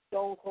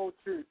 Stone Cold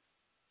Truth.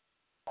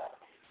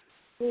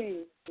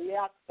 C, The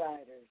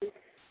Outsiders,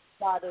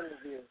 shot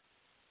interview.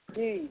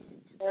 D,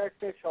 Eric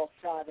Bischoff,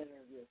 shot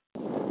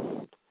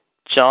interview.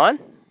 John?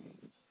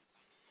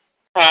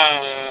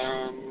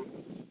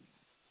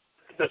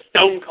 The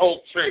Stone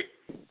Cold Truth.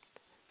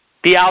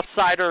 The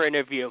Outsider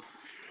interview.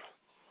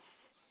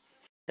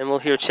 And we'll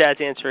hear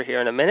Chad's answer here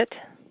in a minute.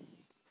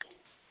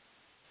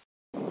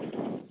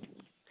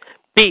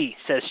 B,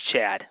 says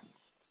Chad.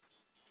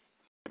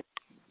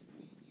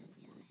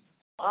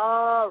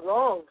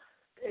 Wrong.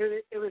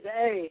 It was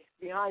A,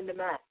 Behind the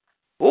Mat.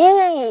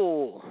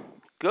 Ooh,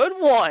 good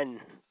one.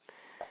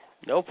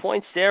 No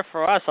points there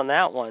for us on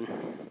that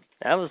one.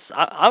 That was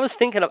I was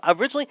thinking of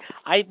originally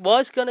I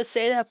was going to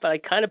say that, but I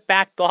kind of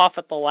backed off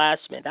at the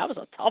last minute. That was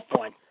a tough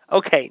one.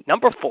 Okay,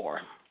 number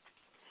four.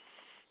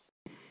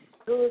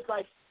 Who is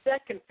my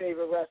second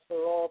favorite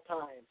wrestler of all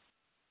time?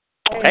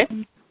 Okay.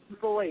 A,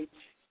 Triple H.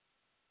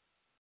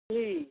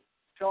 B,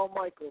 Shawn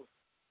Michaels.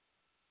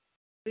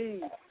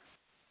 C,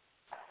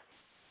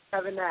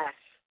 Kevin Nash.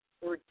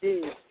 Or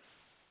D,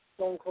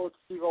 Stone Cold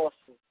Steve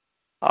Austin.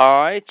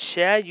 All right,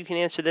 Chad, you can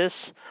answer this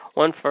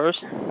one first.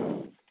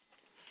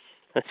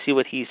 Let's see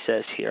what he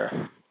says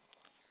here.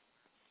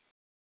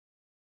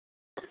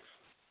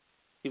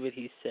 See what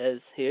he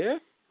says here.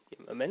 Give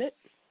him a minute.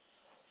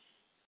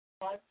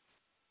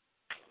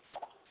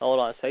 Hold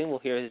on a second. We'll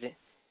hear his.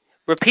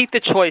 Repeat the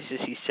choices,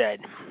 he said.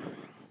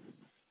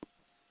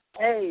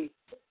 A,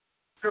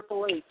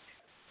 Triple H.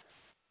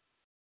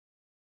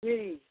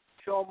 B,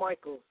 Shawn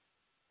Michaels.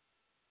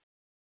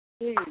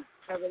 C,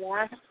 Kevin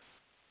Nash.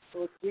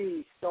 Or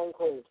D, Stone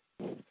Cold.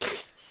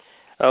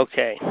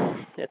 Okay.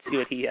 Let's see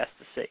what he has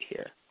to say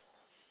here.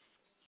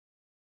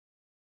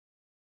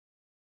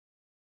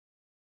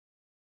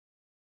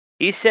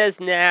 He says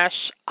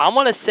Nash. I'm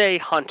going to say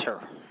Hunter.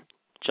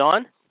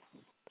 John?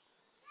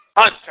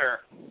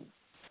 Hunter.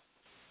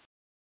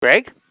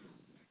 Greg?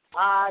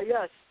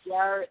 Yes,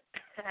 Jarrett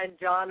and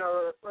John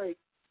are right.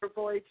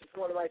 Triple H is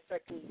one of my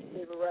second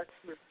favorite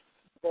wrestlers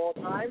of all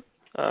time.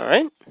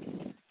 All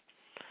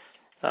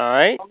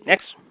right.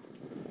 Next.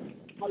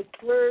 My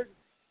third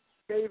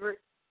favorite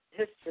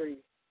history.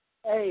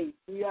 A.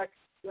 DX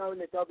going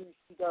to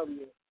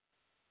WCW.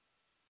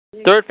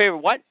 B, Third favorite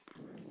what?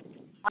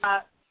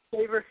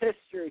 favorite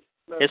history.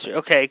 History.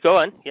 Okay, go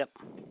on. Yep.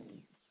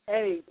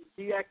 A.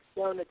 DX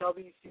going to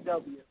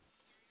WCW.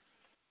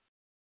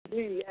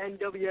 B.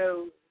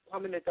 NWO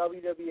coming to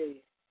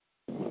WWE.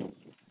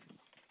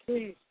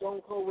 C.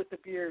 Stone Cold with the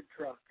beard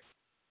truck.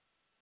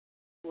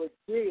 Or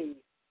D.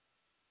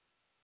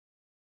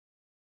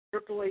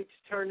 Triple H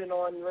turning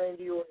on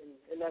Randy Orton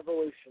in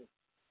Evolution.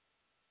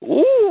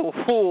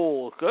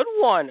 Ooh, good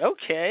one.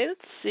 Okay,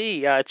 let's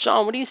see.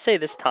 John, what do you say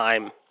this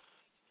time?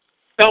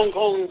 Stone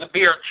Cold in the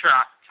beer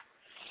truck.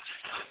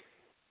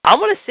 I'm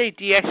going to say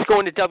DX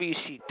going to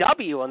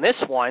WCW on this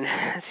one.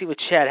 Let's see what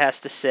Chad has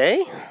to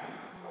say.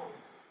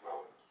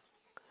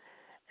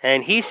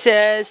 And he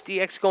says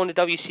DX going to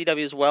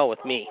WCW as well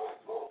with me.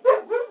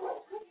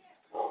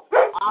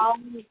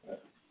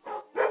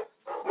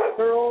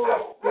 They're all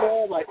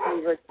my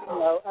favorites. You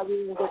know,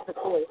 everyone gets a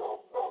point.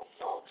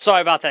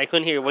 Sorry about that. I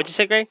couldn't hear you. What'd you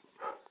say, Greg?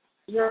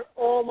 You're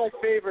all my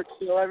favorites,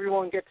 so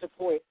everyone gets a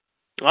point.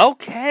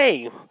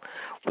 Okay.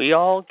 We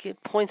all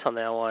get points on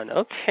that one.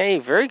 Okay,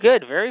 very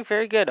good. Very,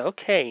 very good.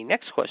 Okay,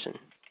 next question.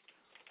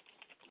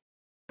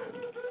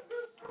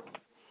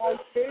 My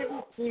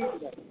favorite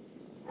season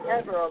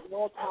ever of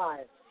all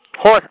time.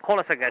 Hold on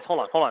a second, guys. Hold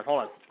on.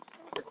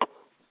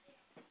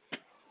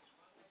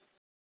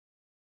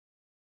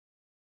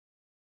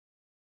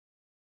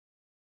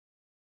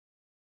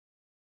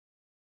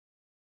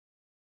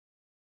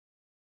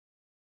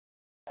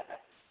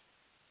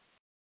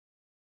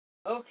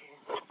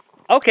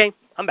 Okay,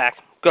 I'm back.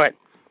 Go ahead.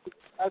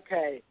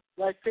 Okay,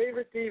 my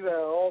favorite diva of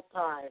all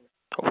time.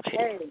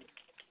 Okay.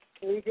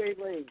 A. AJ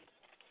Lee.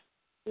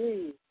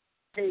 B.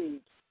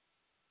 Paige.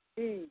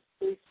 C.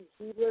 Stacy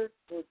Keibler.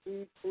 Or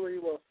D. Tori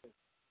Wilson.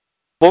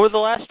 What were the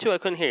last two? I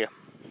couldn't hear you.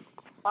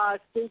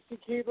 Stacy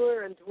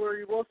Keibler and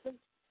Tori Wilson.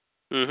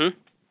 Mm-hmm.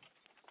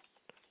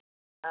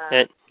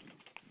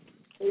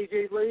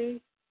 AJ Lee.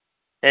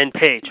 And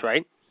Paige,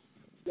 right?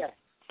 Yes.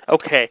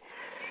 Okay.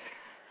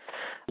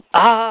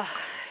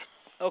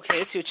 Okay,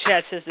 let's see what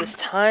Chad says this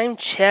time.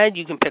 Chad,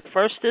 you can pick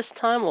first this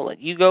time. We'll let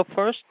you go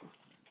first.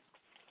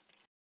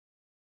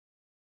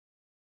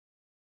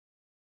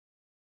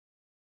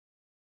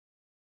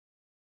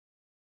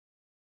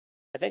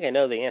 I think I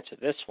know the answer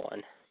to this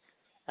one.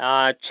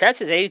 Chad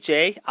says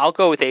AJ. I'll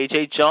go with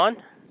AJ. John?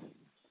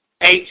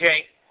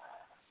 AJ.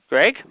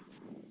 Greg?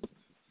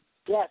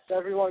 Yes,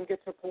 everyone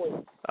gets a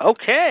point.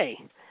 Okay.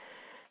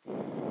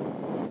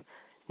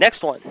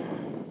 Next one.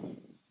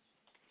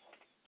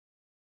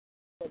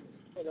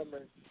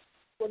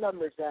 What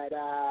number is that?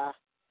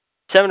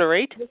 7 or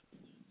 8?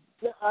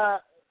 Is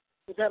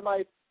that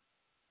my?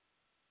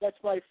 That's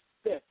my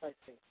fifth, I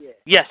think. Yeah.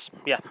 Yes.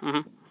 Yeah.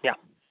 Mm-hmm. Yeah.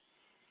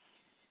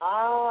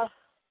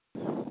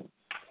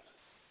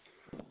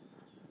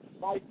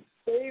 My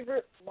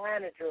favorite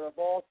manager of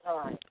all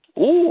time.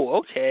 Ooh.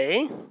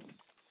 Okay.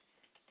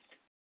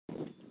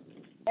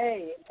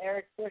 A.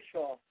 Eric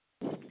Bischoff.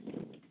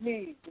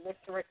 B.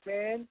 Mr.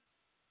 McMahon.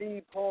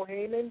 C. Paul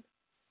Heyman.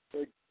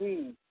 Or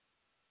D.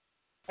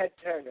 Ted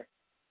Turner.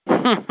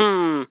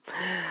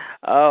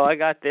 Oh, I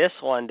got this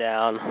one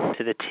down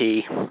to the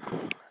T. All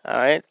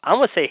right. I'm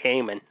going to say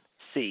Heyman.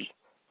 C.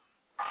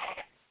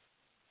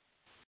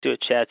 See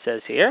what Chad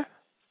says here.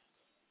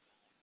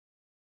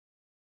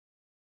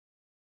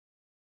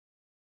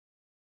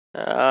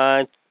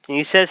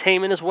 He says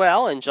Heyman as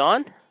well. And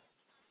John?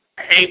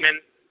 Heyman.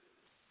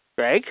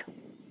 Greg?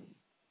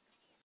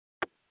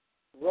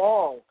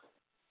 Wrong.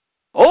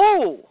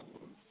 Oh!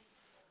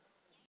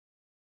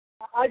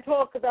 I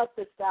talk about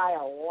this guy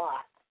a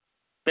lot.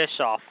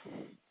 Bischoff.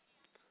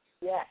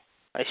 Yes.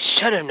 I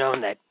should have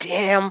known that.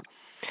 Damn.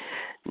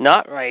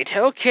 Not right.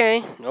 Okay.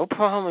 No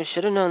problem. I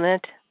should have known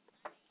that.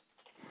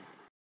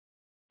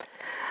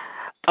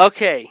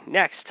 Okay.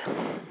 Next.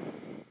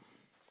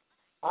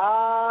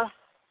 My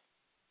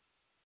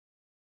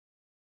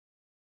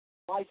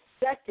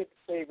second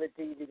favorite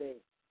DVD.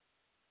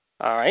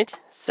 All right.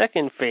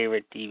 Second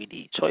favorite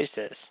DVD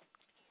choices.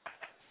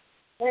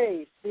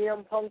 A.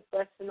 CM Punk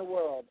Best in the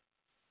World.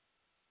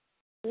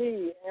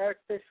 B. Eric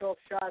Bischoff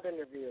Shot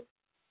Interview.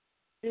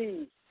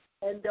 C.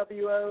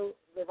 NWO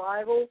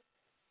Revival.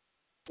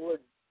 Or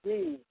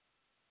D.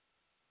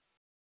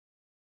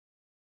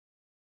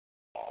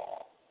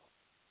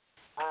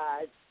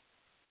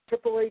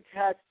 Triple H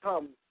Has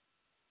Come.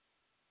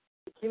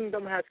 The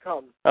Kingdom Has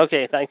Come.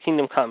 Okay, thank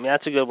Kingdom Come. Yeah,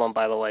 that's a good one,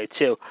 by the way,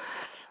 too.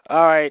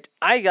 All right,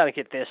 I got to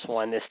get this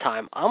one this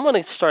time. I'm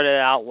going to start it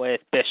out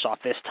with Bischoff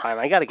this time.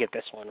 I got to get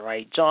this one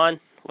right.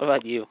 John, what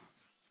about you?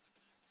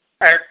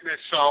 Eric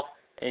Bischoff.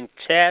 And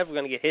Chad, we're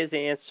going to get his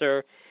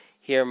answer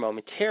here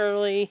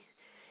momentarily.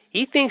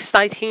 He thinks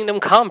Night Kingdom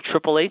Come,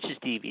 Triple H's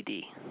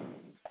DVD.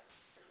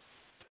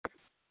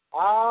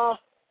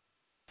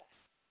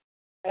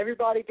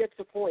 Everybody gets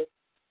a point.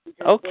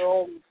 Because they're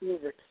all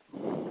favorites.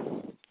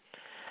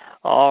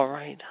 All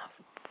right.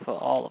 For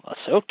all of us.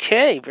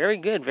 Okay. Very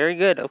good. Very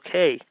good.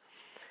 Okay.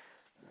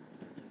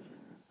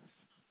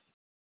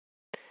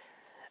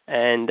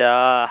 And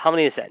how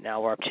many is that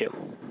now we're up to?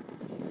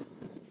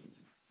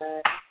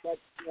 That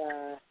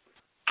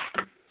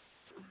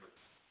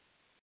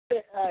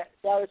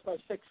was my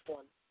sixth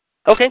one.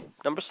 Okay.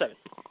 Number 7.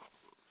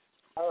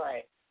 All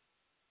right.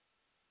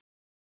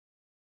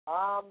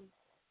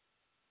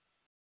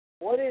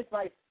 What is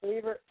my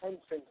favorite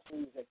entrance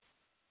music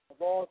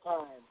of all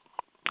time?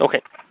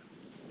 Okay.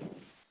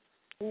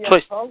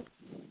 CM Punk,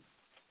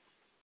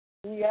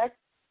 DX,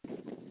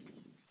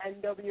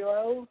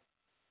 NWO,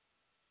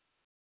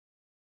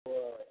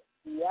 or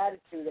the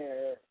Attitude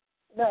Era.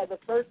 No, the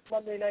first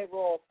Monday Night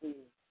Raw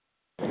theme.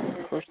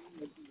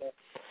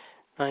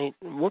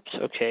 Whoops.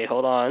 Okay,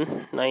 hold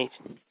on. Night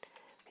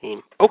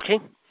theme. Okay.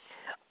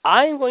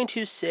 I'm going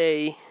to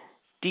say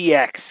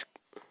DX.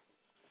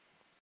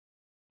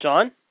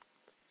 John?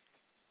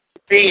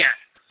 DX.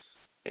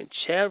 And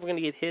Chad, we're going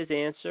to get his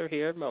answer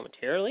here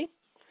momentarily.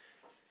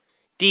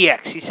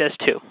 DX, he says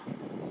 2.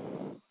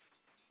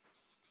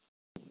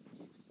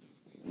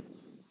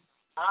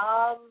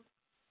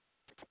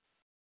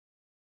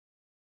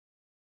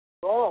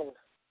 Wrong.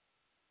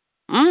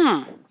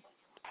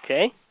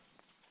 Okay.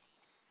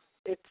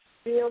 It's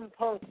CM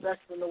Punk, Best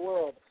in the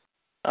World.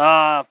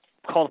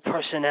 Called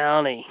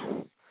Personality.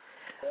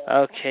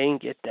 Okay,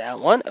 get that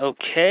one.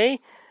 Okay.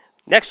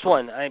 Next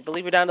one. I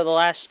believe we're down to the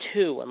last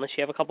 2, unless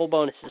you have a couple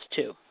bonuses,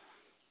 too.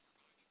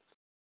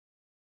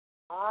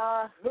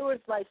 Who is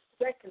my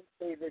second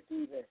favorite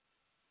diva?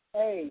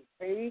 A,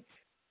 Paige.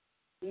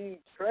 B,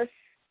 Trish.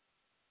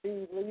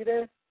 C,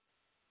 Lita.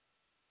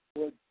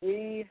 Or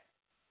D,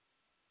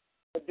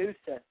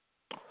 Medusa.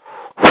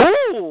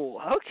 Ooh,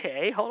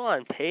 okay. Hold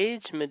on.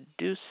 Paige,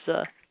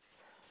 Medusa.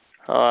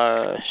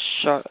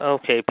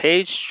 Okay,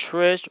 Paige,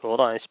 Trish. Hold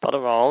on, I spelled it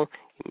wrong.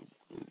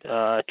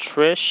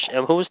 Trish.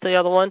 And who was the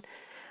other one?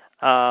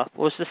 What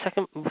was the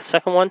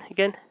second one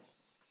again?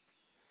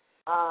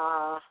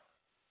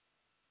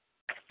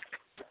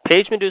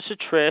 Paige, Medusa,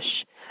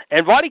 Trish.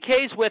 And Roddy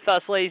K's with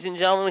us, ladies and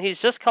gentlemen. He's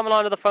just coming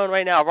onto the phone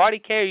right now. Roddy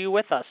K, are you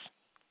with us?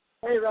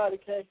 Hey, Roddy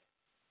K.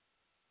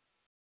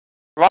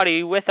 Roddy, are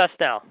you with us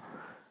now?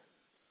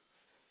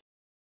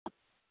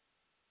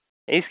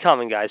 He's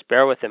coming, guys.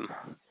 Bear with him.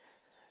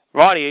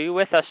 Roddy, are you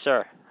with us,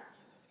 sir?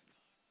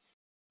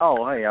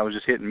 Oh, hey, I was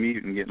just hitting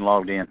mute and getting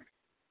logged in.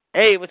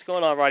 Hey, what's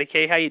going on, Roddy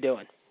K? How you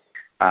doing?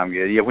 I'm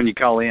good. Yeah, when you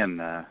call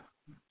in,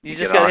 you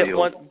just got to hit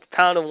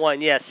pound and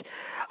 1, yes.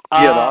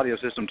 Yeah, the audio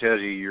system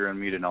tells you you're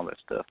unmuted and all that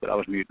stuff, but I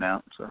was muting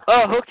out. So.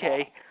 Oh,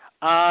 okay.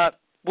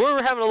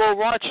 We're having a little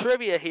Raw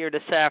trivia here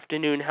this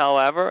afternoon,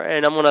 however,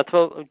 and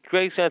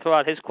Greg's going to throw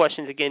out his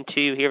questions again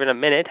to you here in a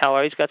minute.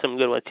 However, he's got some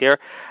good ones here.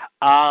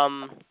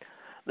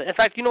 In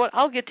fact, you know what?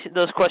 I'll get to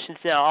those questions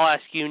now. I'll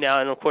ask you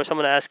now, and of course, I'm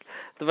going to ask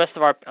the rest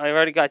of I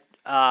already got.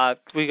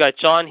 We got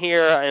John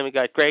here, and we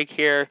got Greg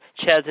here.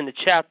 Chad's in the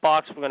chat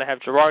box. We're going to have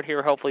Gerard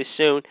here hopefully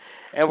soon,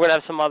 and we're going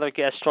to have some other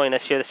guests join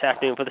us here this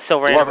afternoon for the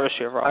silver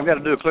anniversary of Raw. I've got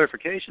to do a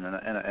clarification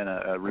and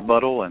a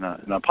rebuttal and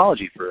an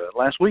apology for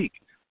last week.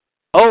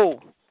 Oh,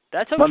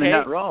 that's okay. Monday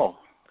Night Raw.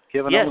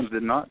 Kevin Owens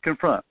did not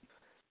confront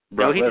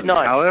Brock Lesnar. No, he did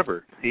not.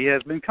 However, he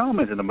has been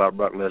commenting about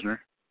Brock Lesnar.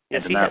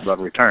 Yes, and tonight Brock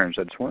returns.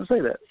 I just want to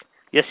say that.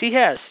 Yes, he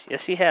has. Yes,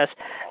 he has.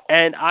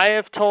 And I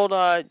have told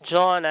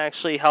John,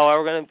 actually, how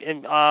we're going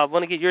to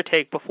want to get your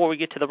take before we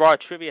get to the Raw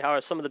trivia, how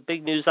are some of the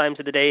big news items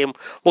of the day. And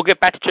we'll get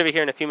back to trivia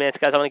here in a few minutes,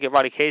 guys. I want to get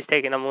Roddy K's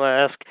take, and I'm going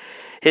to ask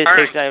his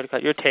takes, and I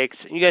have your takes.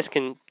 You guys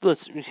can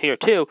listen here,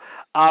 too.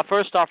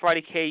 First off,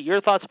 Roddy K, your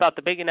thoughts about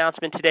the big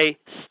announcement today,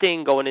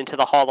 Sting going into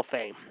the Hall of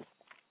Fame.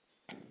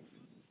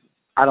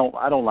 I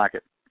don't like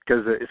it,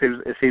 because it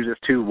seems it's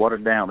too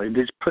watered down. They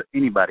just put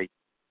anybody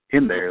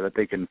in there that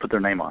they can put their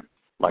name on.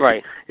 Like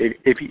right.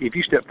 If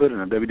you step foot in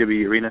a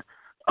WWE arena,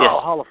 yes.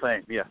 Hall of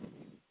Fame, yeah.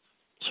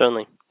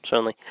 Certainly.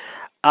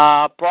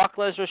 Brock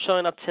Lesnar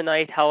showing up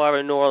tonight, however,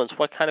 in New Orleans.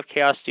 What kind of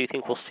chaos do you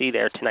think we'll see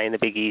there tonight in the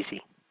Big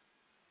Easy?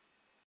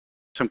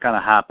 Some kind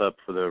of hype up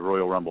for the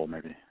Royal Rumble,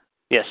 maybe.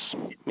 Yes,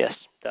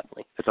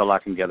 definitely. That's all I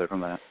can gather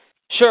from that.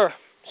 Sure,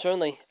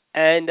 certainly.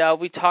 And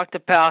we talked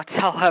about,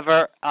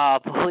 however,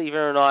 believe it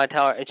or not,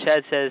 and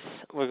Chad says,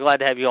 we're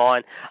glad to have you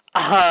on.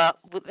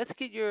 Let's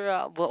get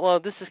your, well,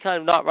 this is kind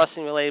of not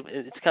wrestling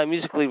related, it's kind of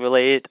musically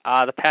related.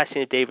 The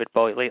passing of David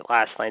Bowie late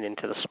last night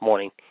into this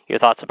morning. Your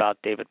thoughts about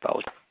David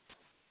Bowie?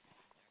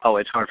 Oh,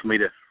 it's hard for me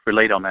to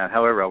relate on that.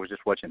 However, I was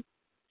just watching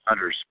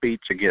Hunter's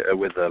speech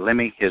with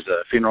Lemmy, his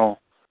funeral.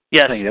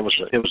 Yes. Thing. It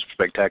was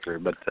spectacular.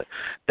 But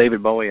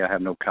David Bowie, I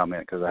have no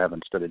comment because I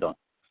haven't studied on.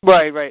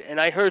 Right. And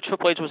I heard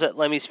Triple H was at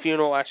Lemmy's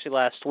funeral actually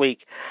last week.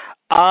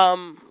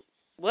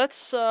 Let's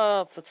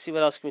see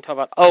what else can we talk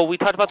about. Oh, we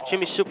talked about the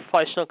Jimmy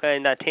Superfly Snuka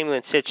and Tamer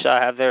and Sitch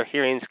have their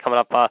hearings coming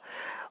up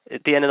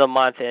at the end of the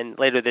month and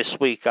later this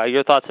week.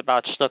 Your thoughts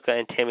about Snuka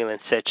and Tammy Lynn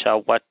Sitch?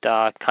 What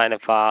kind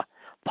of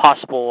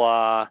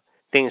possible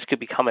things could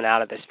be coming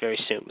out of this very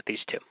soon with these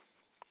two?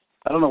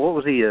 I don't know. What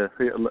was he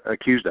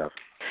accused of?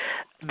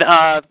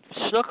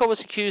 Snuka was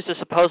accused of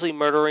supposedly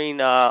murdering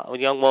a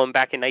young woman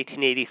back in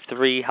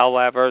 1983.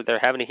 However, they're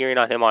having a hearing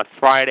on him on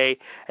Friday,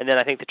 and then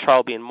I think the trial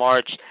will be in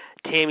March.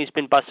 Tammy's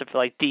been busted for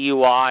like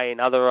DUI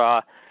and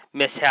other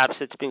mishaps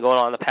that's been going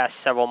on the past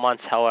several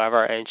months,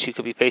 however, and she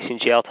could be facing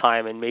jail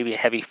time and maybe a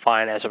heavy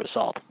fine as a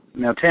result.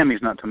 Now,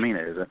 Tammy's not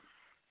Tamina, is it?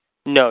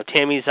 No,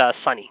 Tammy's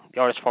Sunny, the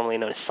artist formerly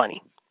known as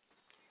Sunny.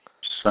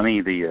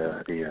 Sunny, the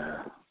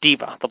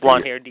diva, the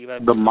blonde-haired diva.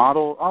 The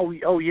model?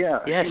 Oh yeah.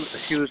 Yes.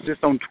 She was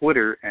just on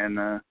Twitter,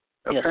 and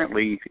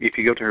apparently, if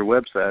you go to her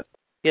website,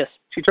 yes,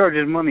 she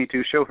charges money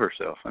to show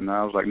herself. And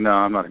I was like, no,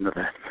 I'm not into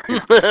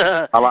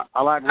that.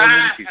 I like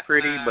women. She's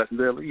pretty, but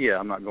yeah,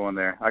 I'm not going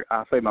there.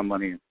 I save my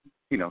money,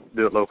 do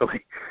it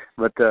locally.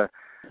 But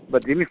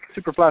Jimmy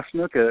Superfly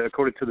Snuka,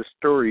 according to the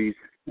stories,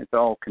 it's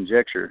all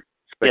conjecture,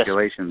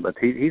 speculation. Yes. But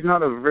he's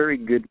not a very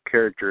good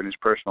character in his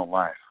personal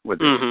life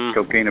with his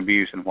cocaine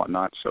abuse and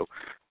whatnot. So.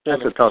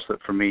 That's a toss-up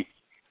for me.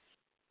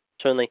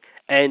 Certainly.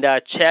 And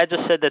Chad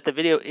just said that the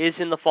video is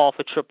in the fall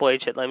for Triple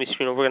H at Lemmy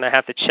Screen. We're going to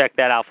have to check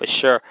that out for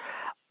sure.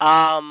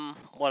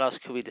 What else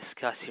could we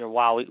discuss here?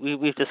 Wow,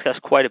 we've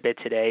discussed quite a bit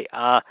today.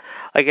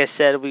 Like I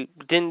said, we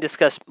didn't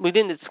discuss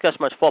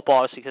much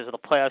football obviously because of the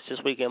playoffs this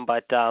weekend,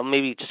 but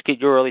maybe just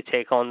get your early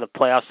take on the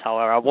playoffs,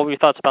 however. What were your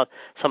thoughts about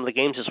some of the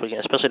games this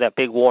weekend, especially that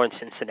big war in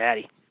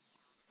Cincinnati?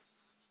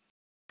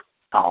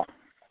 Oh.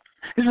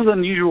 This is an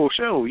unusual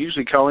show. We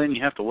usually call in,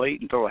 you have to wait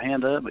and throw a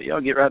hand up, but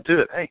y'all get right to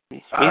it. Hey,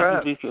 we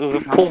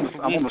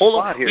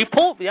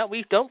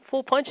don't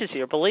pull punches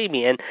here, believe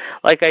me. And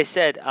like I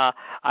said,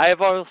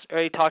 I've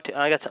already talked to.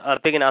 I got a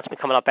big announcement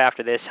coming up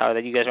after this,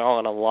 however, that you guys are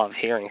all going to love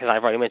hearing because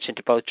I've already mentioned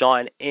to both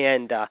John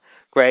and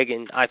Greg,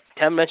 and I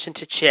haven't mentioned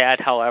to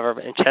Chad, however,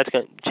 and Chad's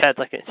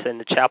like I said in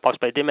the chat box,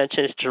 but I did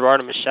mention it to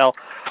Gerard and Michelle.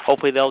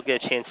 Hopefully, they'll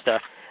get a chance to.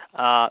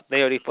 They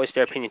already voiced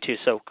their opinion too,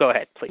 so go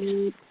ahead,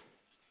 please.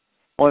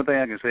 Only thing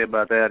I can say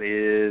about that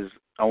is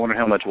I wonder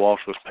how much Walsh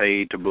was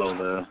paid to blow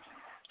the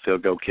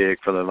field goal kick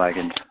for the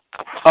Vikings.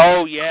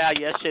 Oh, yeah,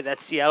 yesterday, that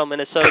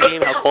Seattle-Minnesota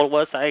game, how cold it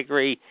was, I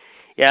agree.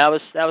 Yeah,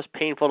 that was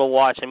painful to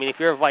watch. I mean, if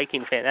you're a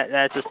Viking fan,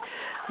 that just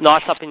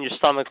knots up in your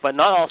stomach. But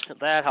not all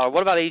that, however.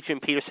 What about Adrian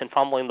Peterson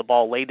fumbling the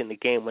ball late in the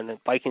game when the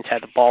Vikings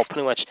had the ball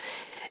pretty much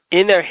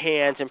in their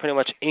hands and pretty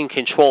much in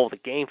control of the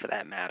game for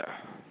that matter?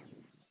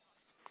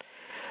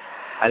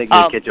 I didn't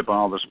get catch up on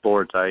all the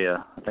sports. I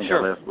think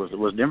sure. I left.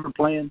 Was Denver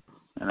playing?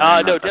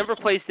 No, Denver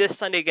plays this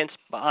Sunday against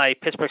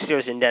Pittsburgh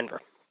Steelers in Denver.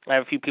 I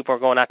have a few people who are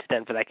going out to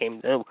Denver for that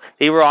game.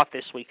 They were off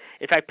this week.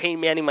 In fact, Peyton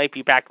Manning might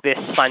be back this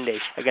Sunday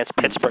against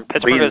Pittsburgh.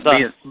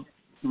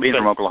 Being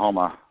from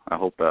Oklahoma, I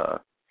hope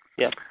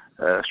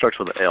starts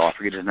with an L. I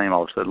forget his name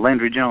all of a sudden.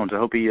 Landry Jones. I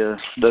hope he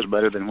does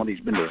better than what he's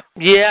been doing.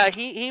 Yeah,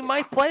 he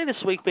might play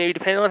this week maybe,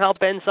 depending on how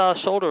Ben's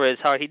shoulder is.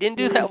 He didn't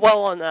do that well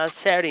on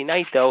Saturday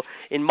night, though,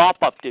 in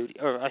mop-up duty.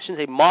 Or I shouldn't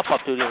say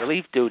mop-up duty,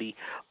 relief duty.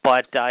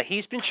 But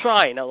he's been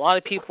trying. A lot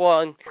of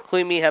people,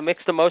 including me, have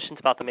mixed emotions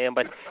about the man,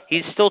 but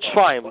he's still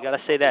trying. We got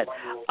to say that.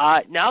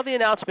 Now the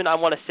announcement I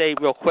want to say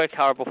real quick,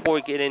 however, before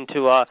we get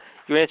into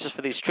your answers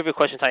for these trivia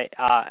questions I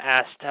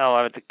asked,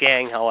 however, the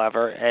gang,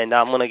 however, and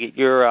I'm going to get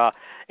your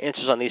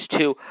answers on these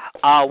too.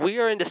 We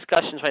are in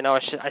discussions right now.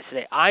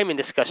 I'm in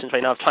discussions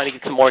right now of trying to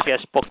get some more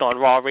guests booked on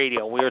Raw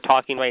Radio. We are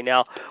talking right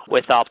now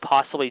with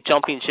possibly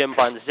Jumping Jim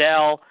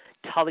Brunzell,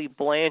 Tully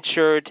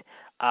Blanchard,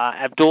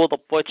 Abdul the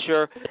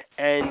Butcher,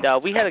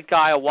 and we had a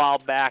guy a while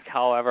back,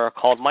 however,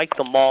 called Mike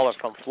the Mauler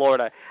from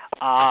Florida.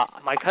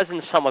 My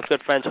cousin's somewhat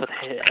good friends with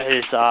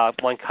his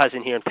one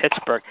cousin here in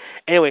Pittsburgh.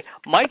 Anyway,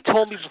 Mike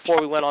told me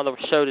before we went on the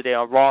show today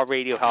on Raw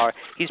Radio, however,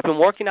 he's been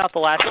working out the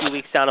last few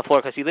weeks down in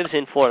Florida because he lives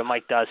in Florida,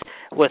 Mike does,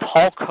 with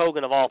Hulk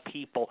Hogan of all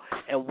people.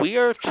 And we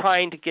are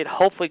trying to get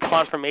hopefully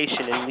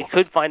confirmation, and we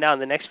could find out in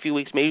the next few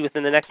weeks, maybe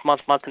within the next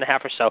month and a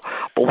half or so.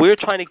 But we're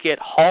trying to get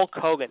Hulk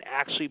Hogan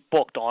actually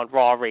booked on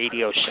Raw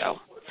Radio show.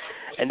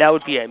 And that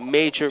would be a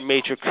major,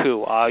 major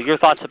coup. Your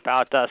thoughts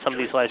about some of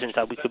these legends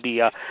that we could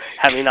be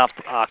having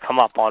come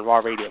up on Raw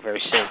Radio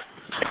very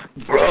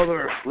soon?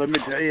 Brother, let me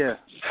tell you,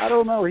 I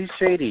don't know. He's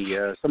shady.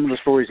 Some of the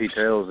stories he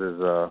tells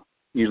is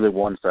usually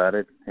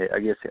one-sided. I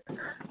guess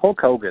Hulk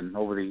Hogan,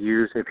 over the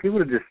years, if he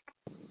would have just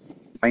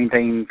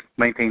maintained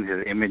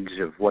his image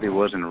of what he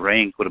was in the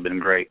ring, would have been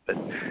great. But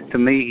to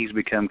me, he's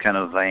become kind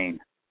of vain.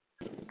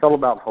 It's all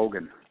about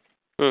Hogan.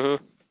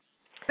 Mm-hmm.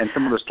 And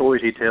some of the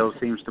stories he tells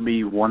seems to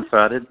be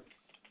one-sided.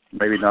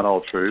 Maybe not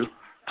all true.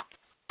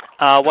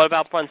 What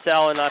about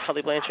Brunzell and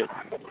Tully Blanchard?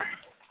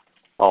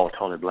 Oh,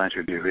 Tully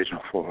Blanchard, the original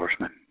Four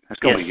Horsemen. That's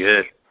going to be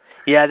good.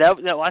 Yeah,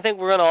 I think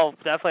we're going to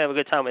definitely have a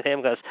good time with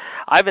him because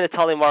I've been a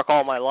Tully mark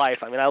all my life.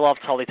 I mean, I love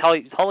Tully.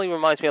 Tully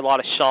reminds me a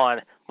lot of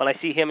Shawn. When I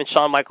see him and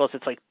Shawn Michaels,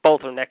 it's like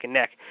both are neck and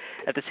neck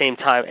at the same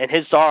time. And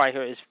his daughter, I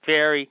hear, is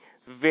very,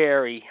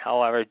 very,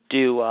 however,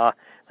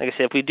 like I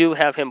said, if we do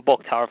have him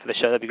booked, however, for the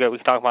show, that'd be great. We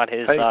can talk about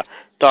his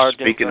daughter.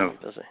 Speaking of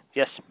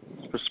yes.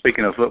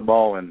 Speaking of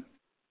football and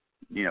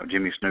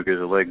Jimmy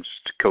Snuka's alleged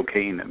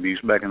cocaine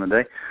abuse back in the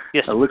day.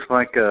 Yes. It looks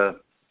like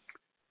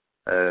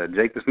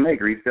Jake the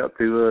Snake reached out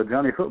to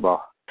Johnny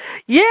Football.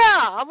 Yeah,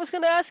 I was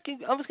going to ask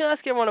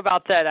everyone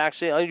about that.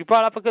 Actually, you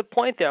brought up a good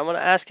point there. I'm going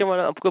to ask everyone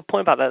a good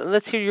point about that.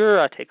 Let's hear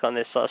your take on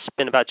this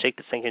spin about Jake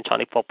the Snake and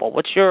Johnny Football.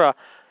 What's your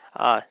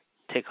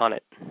take on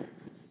it?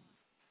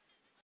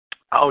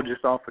 Oh,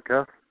 just off the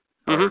cuff.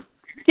 Mm-hmm.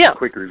 Yeah.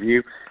 Quick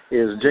review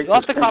is Jake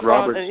off the the Snake cuff.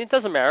 Roberts. It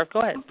doesn't matter.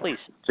 Go ahead, please.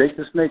 Jake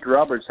the Snake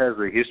Roberts has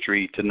the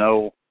history to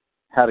know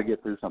how to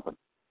get through something.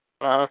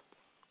 Uh-huh.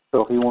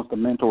 So if he wants to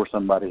mentor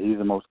somebody, he's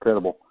the most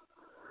credible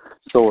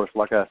source.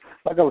 Like I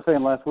was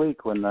saying last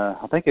week when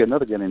I think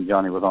another guy named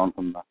Johnny was on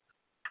from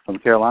the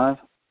Carolinas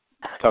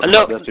talking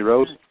about Dusty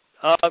Rhodes.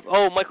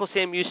 Michael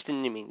Sam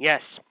Houston, you mean?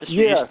 Yes, Mr.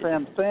 Yeah,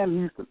 Houston. Sam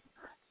Houston.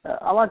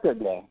 I like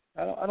that guy.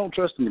 I don't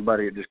trust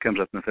anybody that just comes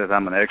up and says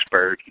I'm an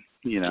expert.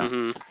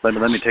 Mm-hmm. Let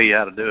me tell you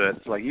how to do it.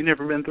 It's like, you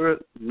never been through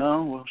it?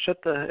 No, well,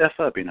 shut the F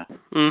up,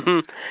 Mm-hmm.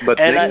 But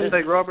Jake the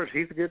Snake Roberts,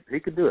 he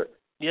could do it.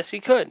 Yes,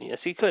 he could.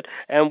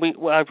 And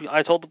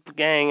I told the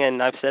gang,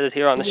 and I've said it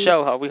here on the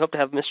show, how we hope to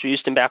have Mr.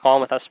 Houston back on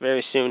with us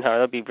very soon. It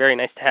would be very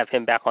nice to have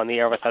him back on the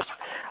air with us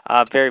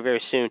very,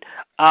 very soon.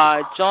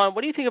 John, what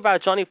do you think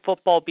about Johnny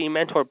Football being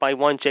mentored by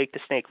one Jake the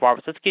Snake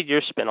Roberts? Let's get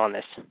your spin on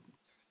this.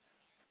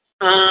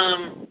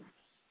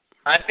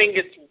 I think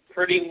it's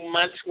pretty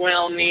much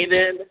well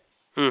needed.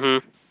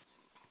 Mm-hmm.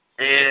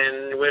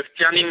 And with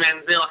Johnny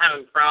Manziel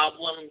having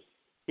problems,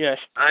 yes,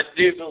 I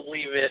do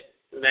believe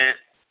that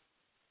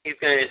he's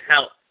going to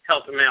help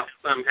him out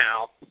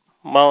somehow.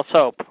 Well,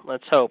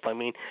 let's hope. I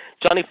mean,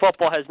 Johnny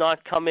Football has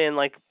not come in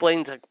like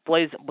guns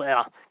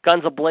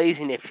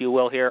a-blazing, if you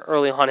will, here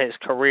early on in his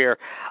career.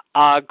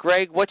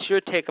 Greg, what's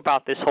your take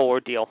about this whole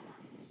ordeal?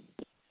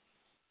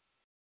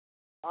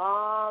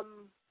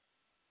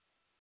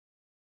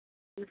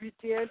 Repeat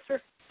the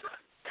answer.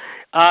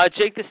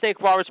 Jake the Snake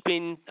Roberts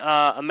being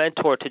a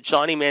mentor to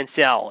Johnny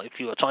Manziel, if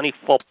you will, Johnny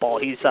Football.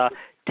 He's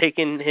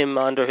taking him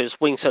under his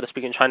wing, so to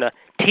speak, and trying to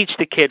teach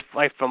the kid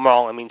right from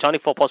wrong. I mean, Johnny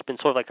Football's been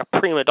sort of like a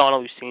prima donna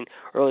we've seen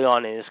early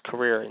on in his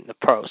career in the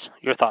pros.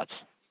 Your thoughts?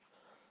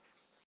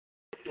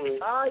 Yeah,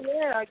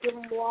 I give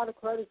him a lot of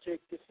credit,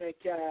 Jake the Snake.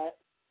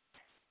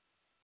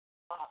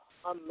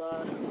 I'm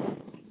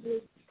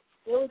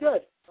really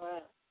good,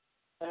 I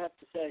have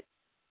to say.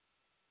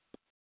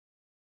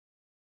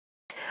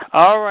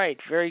 All right,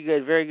 very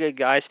good,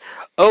 guys.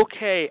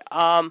 Okay,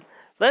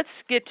 let's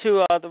get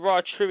to the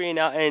Raw Trivia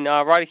now. And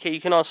Roddy K,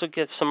 you can also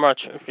get some Raw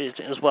Trivia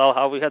as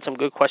well. We had some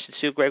good questions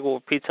too. Greg will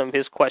repeat some of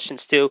his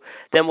questions too.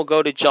 Then we'll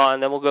go to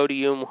John. Then we'll go to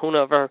you. And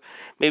whoever,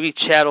 maybe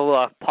Chad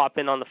will pop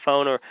in on the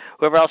phone, or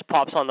whoever else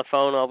pops on the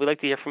phone. We'd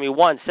like to hear from you.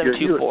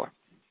 1-724.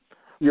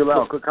 You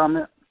allow a quick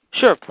comment?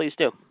 Sure, please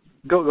do.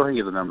 Go ahead and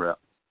give the number out.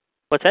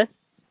 What's that?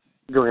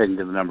 Go ahead and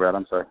give the number out.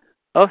 I'm sorry.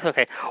 Oh,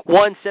 okay.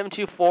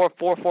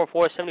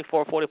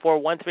 1-724-444-7444,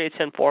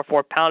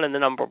 1-387-44, and the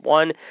number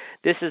 1.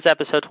 This is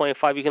episode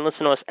 25. You can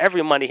listen to us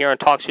every Monday here on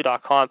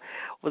TalkShoe.com.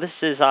 Well, this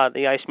is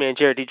the Iceman,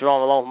 Jared D.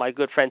 Jerome, along with my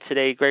good friend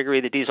today, Gregory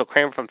the Diesel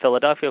Kramer from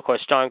Philadelphia. Of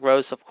course, John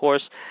Gross, of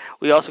course.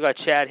 We also got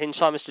Chad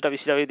Hinshaw, Mr.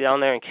 WCW,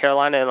 down there in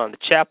Carolina, and on the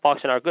chat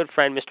box, and our good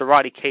friend, Mr.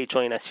 Roddy K,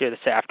 joining us here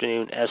this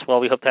afternoon as well.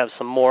 We hope to have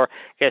some more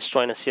guests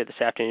join us here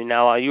this afternoon.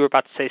 Now, you were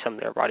about to say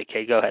something there, Roddy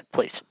K. Go ahead,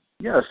 please.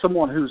 Yeah,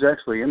 someone who's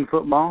actually in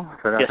football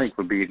that I think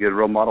would be a good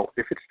role model.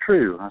 If it's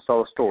true, I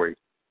saw a story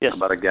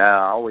about a guy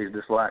I always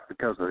disliked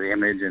because of the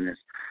image and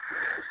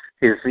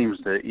his seems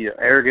to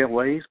arrogant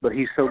ways, but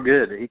he's so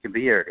good that he can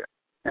be arrogant,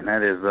 and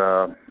that is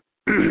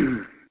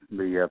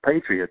the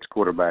Patriots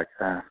quarterback,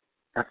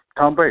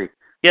 Tom Brady.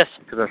 Yes.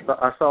 Because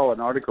I saw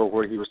an article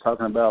where he was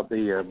talking about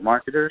the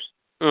marketers.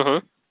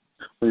 Mm-hmm.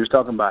 He was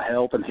talking about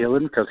health and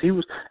healing because he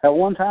was at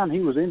one time he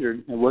was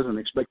injured and wasn't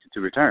expected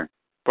to return.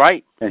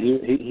 Right. And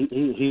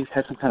he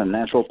had some kind of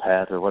natural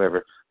path or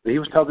whatever. But he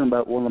was talking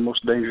about one of the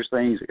most dangerous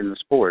things in the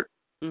sport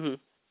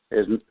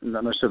is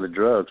not necessarily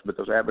drugs, but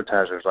those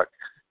advertisers like,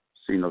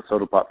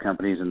 soda pop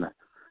companies and the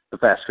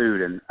fast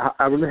food. And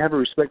I really have a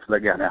respect for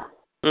that guy now.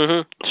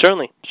 Mm-hmm.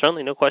 Certainly,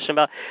 no question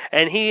about it.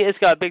 And he has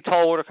got a big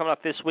tall order coming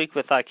up this week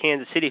with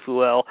Kansas City, if you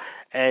will.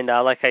 And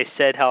like I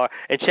said,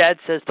 and Chad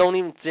says, don't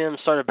even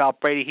start about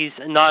Brady. He's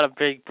not a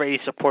big Brady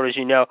supporter, as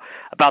you know,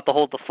 about the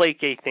whole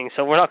Deflategate thing.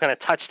 So we're not going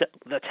to touch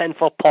the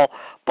 10-foot pole.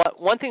 But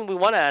one thing we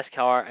want to ask,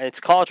 however, and it's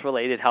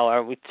college-related,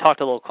 however, we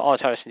talked a little college,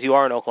 since you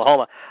are in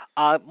Oklahoma.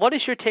 What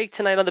is your take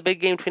tonight on the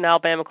big game between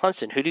Alabama and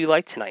Clemson? Who do you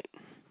like tonight?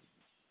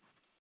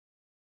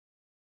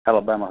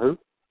 Alabama who?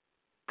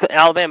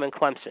 Alabama and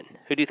Clemson.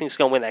 Who do you think is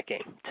going to win that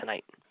game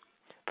tonight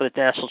for the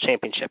national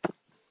championship?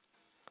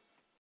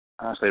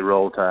 I say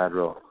roll, Tide,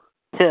 roll.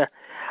 Yeah,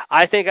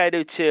 I think I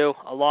do too.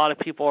 A lot of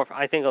people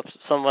I think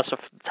some of us are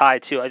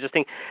tied too. I just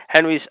think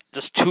Henry's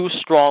just too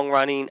strong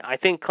running. I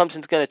think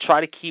Clemson's going to try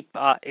to keep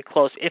it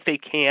close if they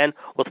can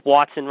with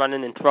Watson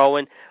running and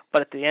throwing.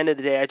 But at the end of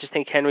the day, I just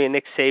think Henry and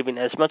Nick Saban,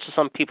 as much as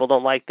some people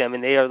don't like them,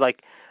 and they are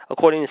like,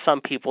 according to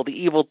some people, the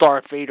evil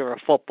Darth Vader of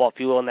football, if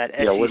you will, in that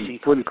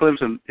SEC. Wouldn't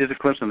Clemson, is it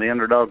Clemson the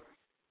underdog?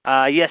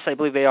 Yes, I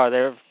believe they are.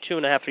 They're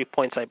 2.5, 3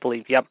 points, I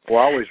believe. Yep. Well,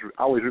 I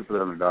always root for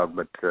the underdog,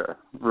 but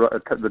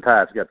the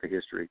Tide's got the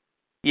history.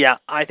 Yeah,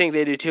 I think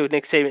they do too,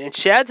 Nick Saban. And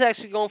Chad's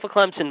actually going for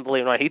Clemson,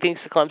 believe it or not. He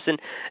thinks the Clemson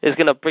is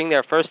going to bring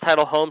their first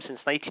title home since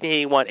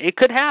 1981. It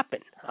could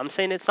happen. I'm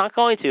saying it's not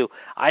going to.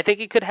 I think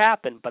it could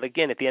happen. But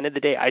again, at the end of the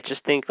day, I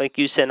just think, like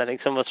you said, and I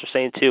think some of us are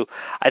saying too,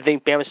 I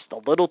think Bama's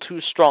a little too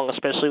strong,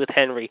 especially with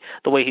Henry,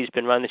 the way he's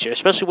been run this year,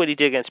 especially what he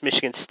did against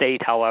Michigan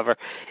State, however,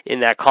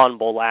 in that Cotton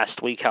Bowl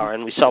last week, however.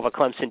 And we saw what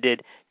Clemson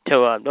did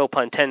to, no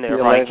pun intended, there,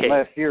 Ryan K.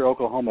 Last year,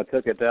 Oklahoma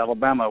took it to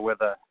Alabama with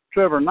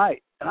Trevor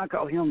Knight, and I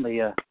call him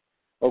the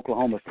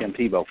Oklahoma's Tim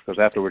Tebow, because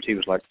afterwards he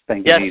was like,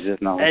 thank you, Jesus.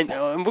 No. And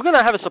we're going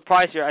to have a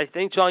surprise here. I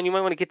think, John, you might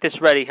want to get this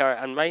ready here.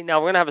 And right now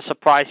we're going to have a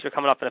surprise here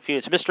coming up in a few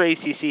minutes. Mr.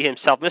 ACC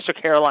himself, Mr.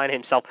 Caroline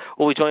himself,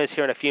 will be joining us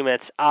here in a few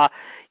minutes.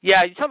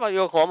 Yeah, you talk about the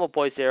Oklahoma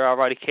boys there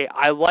already, Kay.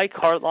 I like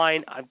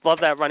Hartline. I love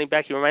that running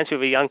back. He reminds me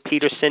of a young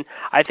Peterson.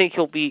 I think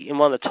he'll be in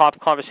one of the top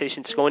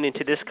conversations going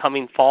into this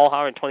coming fall,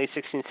 in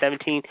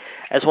 2016-17,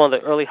 as one of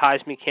the early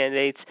Heisman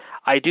candidates.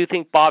 I do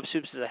think Bob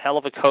Stoops is a hell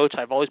of a coach.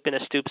 I've always been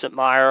a Stoops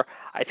admirer.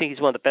 I think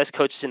he's one of the best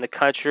coaches in the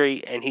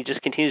country, and he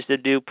just continues to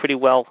do pretty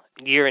well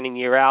year in and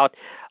year out.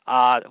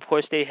 Of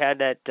course, they had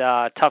that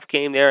tough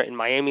game there in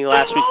Miami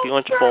last week, the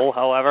Orange Bowl,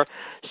 however.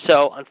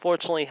 So,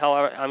 unfortunately,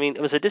 however, I mean,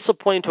 it was a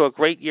disappointing to a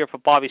great year for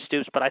Bobby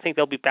Stoops, but I think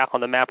they'll be back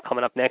on the map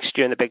coming up next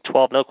year in the Big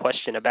 12, no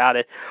question about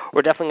it.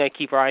 We're definitely going to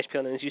keep our eyes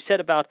peeled. And as you said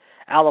about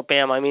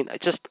Alabama, I mean,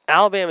 just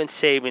Alabama and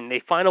Saban,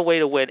 they find a way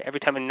to win every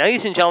time. And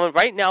ladies and gentlemen,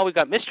 right now we've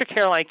got Mr.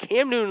 Caroline,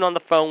 Cam Newton on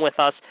the phone with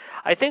us.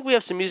 I think we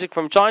have some music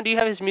from John. Do you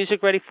have his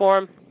music ready for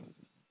him?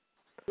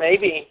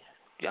 Maybe.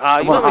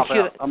 I'm gonna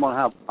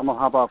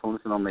hop off and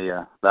listen on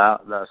the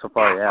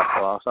Safari app.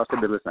 So I'll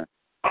still be listening.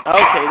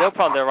 Okay, no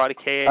problem there, Roddy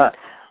K. We'll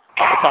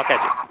talk at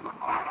you.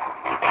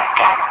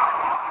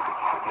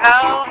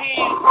 No,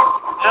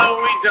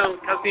 we don't,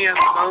 because he has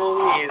his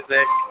own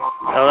music.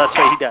 Oh, that's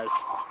right, he does.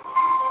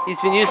 He's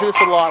been using this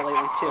a lot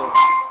lately, too.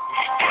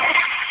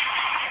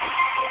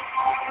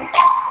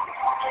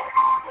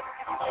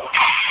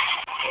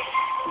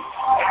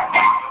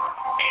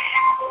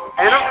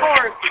 And of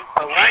course, it's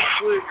the Lex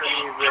Luger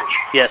music.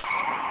 Yes.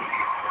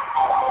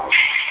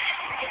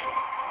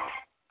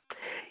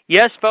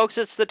 Yes, folks,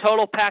 it's the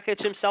total package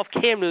himself,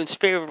 Cam Newton's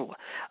favorite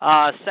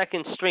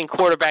second-string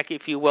quarterback,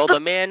 if you will, the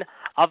man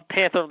of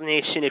Panther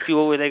Nation, if you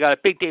will, where they got a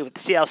big day with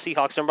the Seattle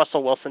Seahawks and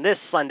Russell Wilson this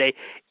Sunday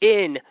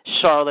in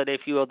Charlotte,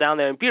 if you will, down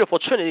there in beautiful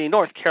Trinity,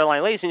 North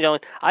Carolina. Ladies and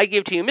gentlemen, I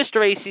give to you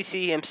Mr.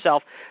 ACC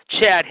himself,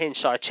 Chad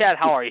Hinshaw. Chad,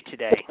 how are you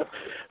today?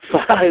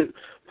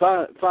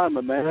 Fine,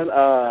 my man.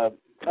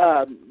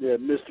 Yeah,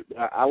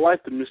 I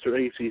like the Mr.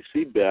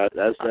 ACC bet.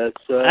 That's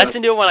a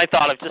new one I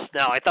thought of just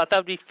now. I thought that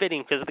would be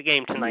fitting because of the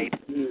game tonight.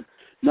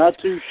 Not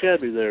too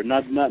shabby there.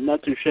 Not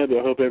too shabby.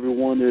 I hope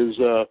everyone is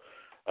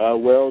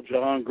well.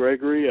 John,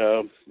 Gregory,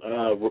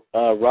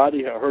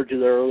 Roddy, I heard you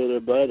there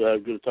earlier, bud.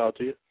 Good to talk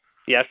to you.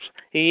 Yes,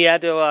 he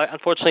had to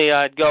unfortunately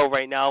go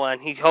right now, and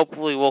he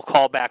hopefully will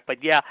call back.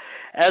 But yeah,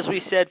 as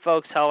we said,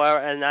 folks, however,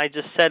 and I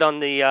just said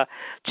on the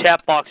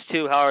chat box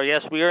too, however,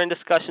 yes, we are in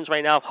discussions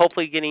right now of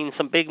hopefully getting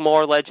some big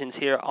more legends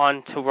here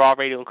onto Raw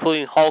Radio,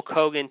 including Hulk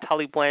Hogan,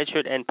 Tully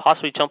Blanchard, and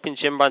possibly jumping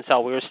Jim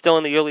Brunzell. We are still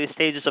in the earliest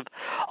stages of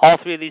all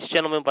three of these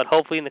gentlemen, but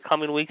hopefully in the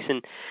coming weeks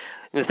and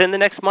within the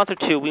next month or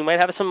two, we might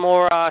have some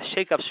more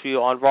shakeups for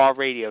you on Raw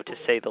Radio, to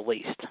say the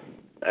least.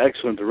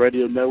 Excellent. The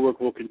radio network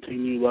will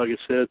continue, like I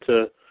said,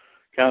 to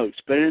kind of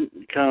expand,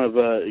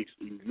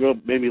 go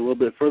maybe a little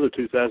bit further.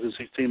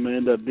 2016 may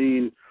end up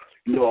being,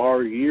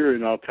 our year,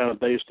 and kind of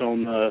based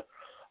on,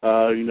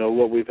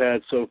 what we've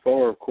had so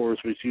far. Of course,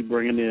 with you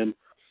bringing in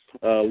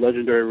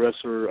legendary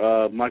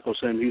wrestler Michael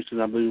Sam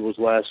Houston, I believe it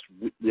was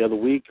the other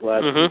week.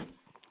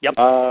 Yep.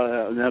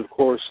 And then, of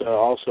course,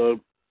 also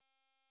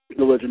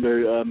the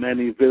legendary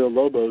Manny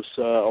Villalobos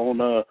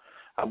on,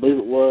 I believe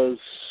it was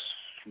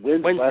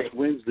last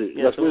Wednesday.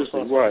 Yes,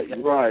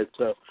 Right.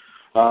 So,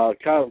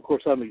 kind of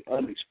course,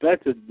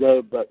 unexpected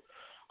though, but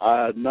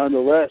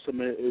nonetheless,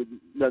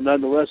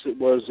 it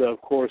was,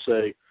 of course,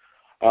 a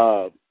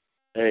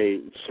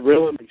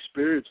thrilling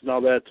experience and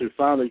all that to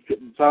finally,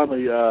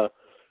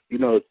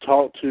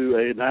 talk to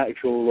an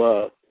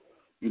actual,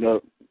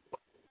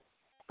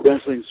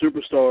 wrestling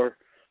superstar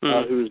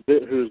who's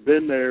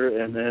been there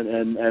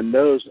and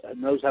knows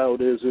how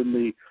it is in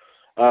the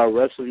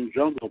wrestling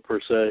jungle per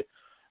se.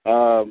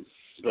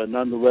 But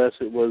nonetheless,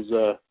 it was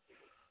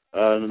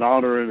an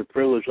honor and a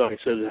privilege, like I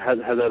said, to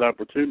have that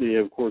opportunity.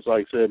 Of course,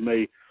 like I said,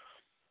 may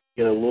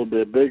get a little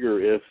bit bigger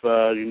if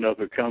if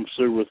it comes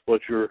through with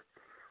what you're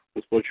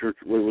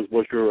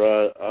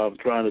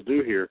trying to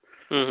do here.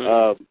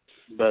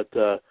 But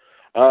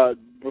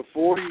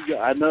before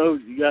I know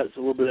you got a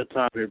little bit of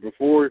time here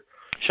before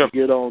you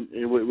get on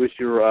with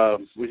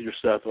your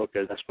stuff.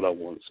 Okay, that's what I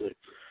want to say.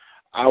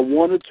 I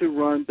wanted to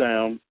run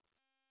down.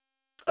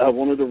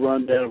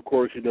 Of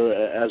course,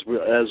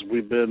 as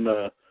we've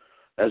been.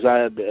 As I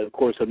had, of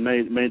course, have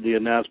made the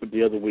announcement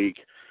the other week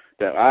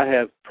that I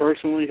have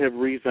personally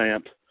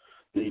revamped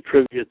the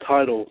trivia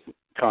title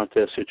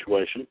contest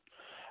situation.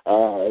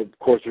 Of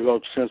course,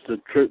 since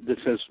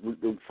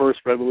the first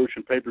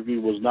Revolution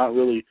pay-per-view was not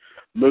really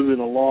moving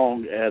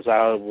along as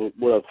I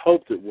would have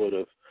hoped it would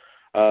have.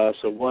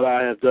 So what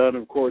I have done,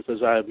 of course,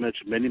 as I have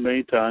mentioned many,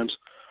 many times,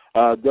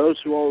 those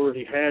who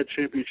already had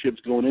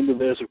championships going into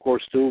this, of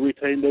course, still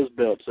retain those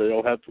belts. They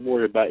don't have to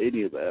worry about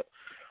any of that,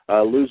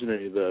 losing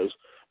any of those.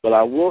 But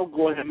I will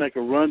go ahead and make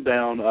a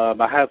rundown.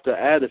 I have to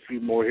add a few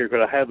more here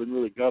because I haven't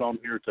really got on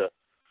here to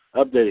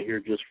update it here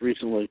just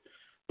recently.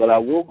 But I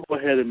will go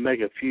ahead and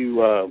make a few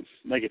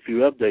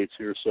updates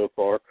here so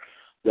far.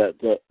 That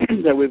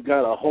that we've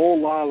got a whole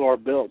lot of our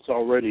belts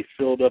already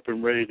filled up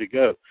and ready to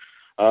go.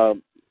 Let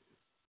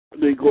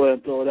me go ahead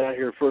and throw it out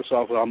here. First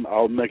off,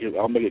 I'll make it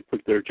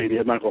quick there, JD.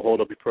 I'm not going to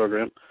hold up your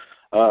program.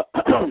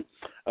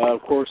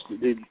 Of course,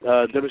 the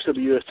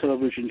WCWUS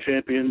Television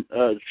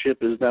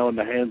Championship is now in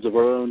the hands of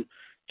our own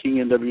King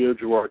NWO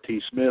Gerard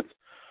T. Smith.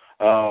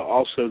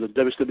 Also, the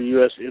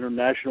WCWUS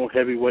International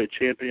Heavyweight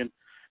Champion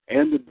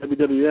and the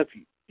WWF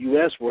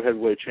U.S. World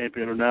Heavyweight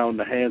Champion are now in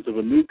the hands of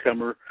a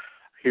newcomer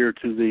here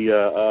to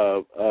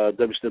the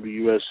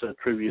WCWUS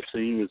trivia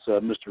scene. It's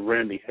Mr.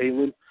 Randy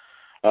Halen.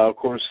 Of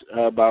course,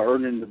 by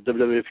earning the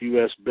WWF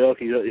U.S. belt,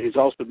 he's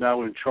also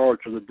now in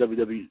charge of the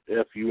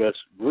WWF U.S.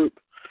 group.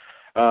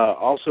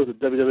 Also, the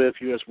WWF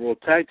U.S.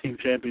 World Tag Team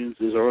Champions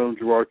is our own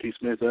Gerard T.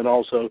 Smith and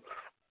also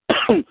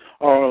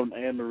our own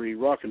Anne-Marie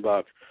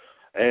Rockenbach.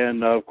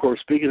 And, of course,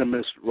 speaking of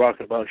Miss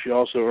Rockenbach, she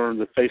also earned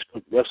the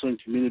Facebook Wrestling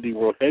Community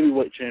World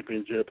Heavyweight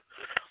Championship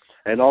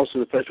and also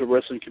the Facebook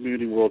Wrestling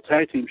Community World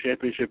Tag Team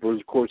Championship,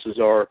 which, of course, is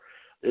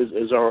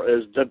WCWUS's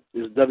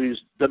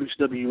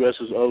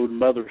own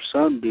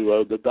mother-son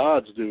duo, the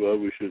Dodds duo,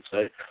 we should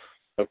say.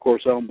 Of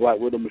course, own Black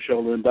Widow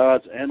Michelle Lynn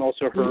Dodds, and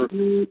also her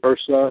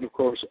son, of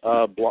course,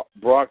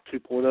 Brock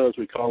 2.0, as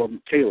we call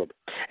him, Caleb.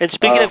 And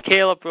speaking of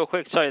Caleb, real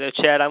quick, sorry there,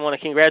 Chad, I want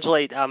to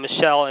congratulate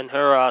Michelle and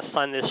her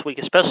son this week,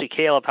 especially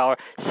Caleb, however.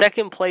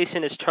 Second place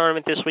in his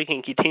tournament this week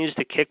and continues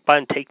to kick butt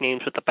and take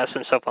names with the best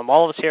and so from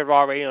all of us here at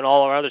Raw Radio and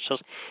all our other shows.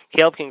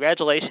 Caleb,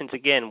 congratulations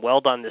again. Well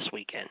done this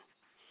weekend.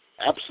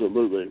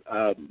 Absolutely.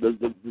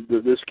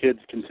 This kid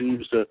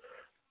continues to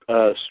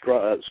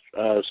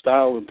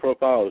style and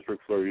profile, as Ric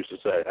Flair used to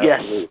say.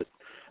 Absolutely.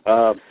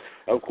 Yes.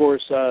 Of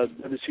course,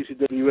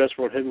 WCCWUS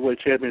World Heavyweight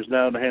Champion is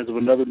now in the hands of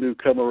another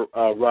newcomer,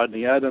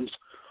 Rodney Adams.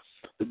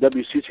 The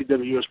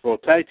WCCWUS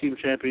World Tag Team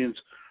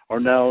Champions are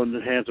now in the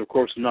hands, of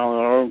course, not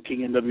only our own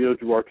King NWO,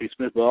 Gerard T.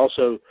 Smith, but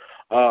also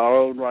our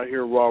own right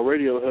here Raw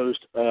Radio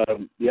host,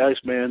 the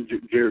Iceman,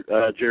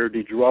 Jared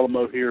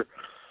DiGirolamo here.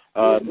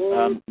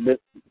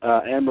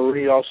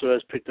 Anne-Marie also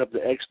has picked up the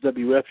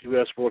XWF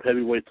U.S. World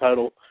Heavyweight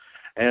title.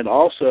 And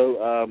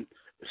also,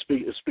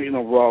 speaking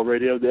of Raw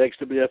Radio, the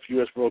XWF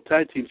U.S. World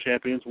Tag Team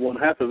Champions, one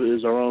half of it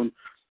is our own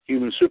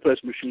Human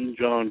Suplex Machine,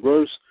 John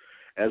Gross,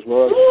 as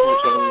well as,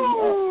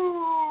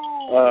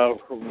 of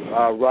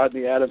course,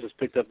 Rodney Adams has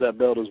picked up that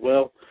belt as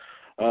well.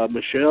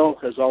 Michelle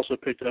has also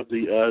picked up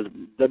the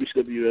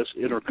WCWUS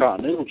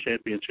Intercontinental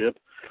Championship.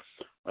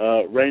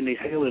 Randy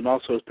Halen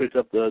also has picked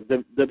up the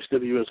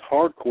WCWUS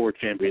Hardcore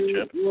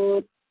Championship.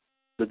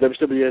 The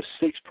WWS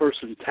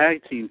six-person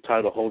tag team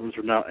title holders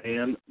are now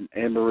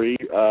Anne-Marie,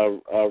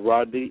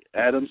 Rodney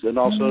Adams, and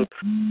also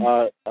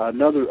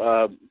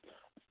another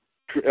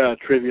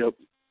trivia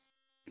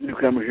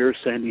newcomer here,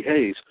 Sandy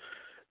Hayes.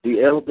 The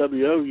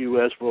LWO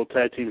U.S. World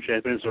Tag Team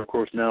Champions are, of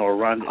course, now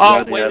Rodney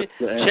wait a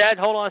minute. Chad,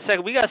 hold on a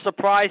second. We got a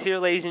surprise here,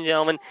 ladies and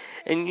gentlemen,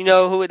 and you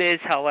know who it is,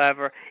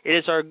 however. It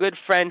is our good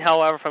friend,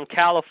 however, from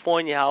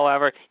California,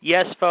 however.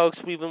 Yes, folks,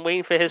 we've been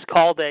waiting for his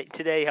call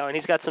today, and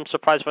he's got some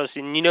surprise for us,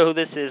 and you know who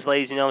this is,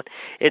 ladies and gentlemen.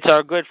 It's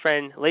our good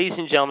friend, ladies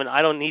and gentlemen.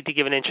 I don't need to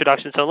give an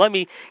introduction, so let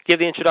me give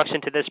the introduction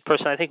to this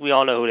person. I think we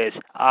all know who it is.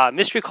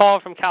 Mystery caller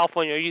from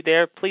California, are you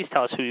there? Please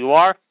tell us who you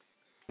are.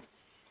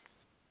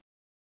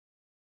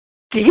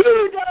 Do you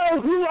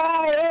know who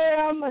I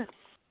am?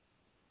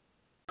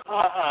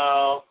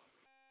 Uh-oh.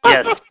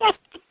 Yes.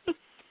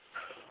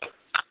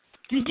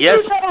 Do you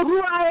know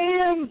who I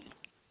am?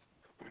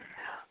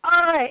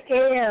 I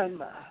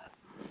am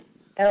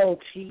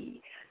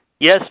LT.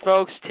 Yes,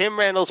 folks, Tim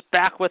Randall's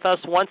back with us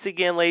once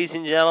again, ladies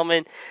and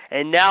gentlemen.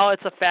 And now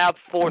it's a fab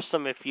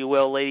foursome, if you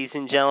will, ladies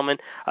and gentlemen,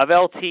 of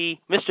LT,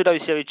 Mr.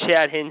 WCW,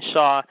 Chad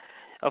Hinshaw,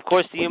 of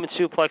course, the Human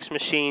Suplex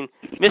Machine,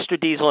 Mr.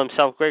 Diesel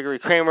himself, Gregory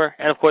Kramer,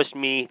 and, of course,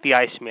 me, the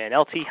Iceman.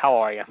 LT, how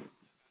are you?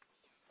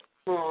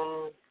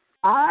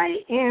 I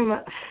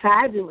am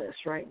fabulous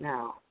right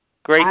now.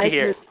 Great to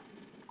hear.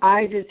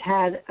 I just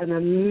had an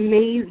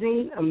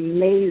amazing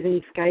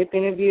Skype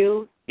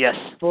interview. Yes.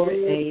 For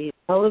a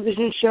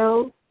television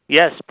show.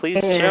 Yes, please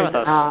share with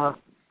us.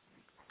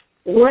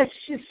 Let's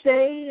just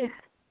say,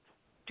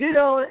 good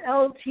old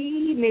LT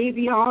may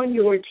be on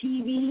your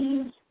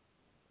TVs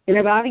in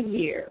about a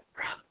year.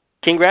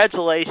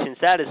 Congratulations.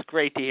 That is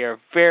great to hear.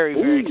 Very,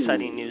 very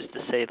exciting news,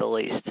 to say the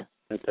least.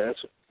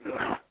 Fantastic.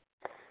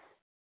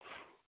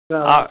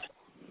 So,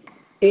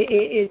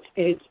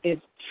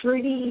 it's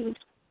pretty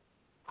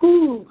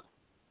cool.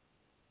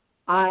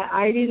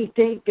 I didn't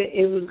think that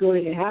it was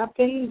going to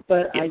happen,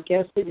 but I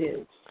guess it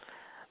is.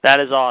 That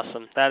is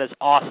awesome. That is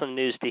awesome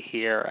news to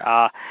hear.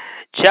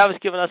 Chad was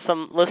giving us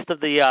some list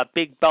of the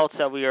big belts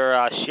that we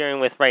are sharing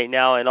with right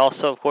now, and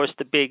also, of course,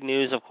 the big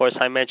news. Of course,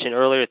 I mentioned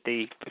earlier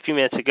a few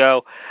minutes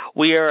ago,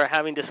 we are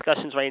having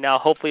discussions right now,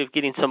 hopefully, of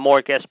getting some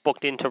more guests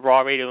booked into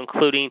Raw Radio,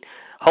 including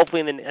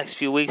hopefully in the next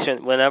few weeks,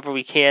 whenever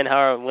we can.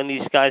 However, when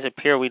these guys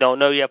appear, we don't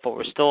know yet, but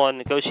we're still on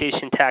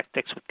negotiation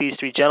tactics with these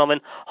three gentlemen: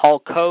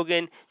 Hulk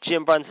Hogan,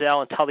 Jim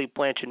Brunzell, and Tully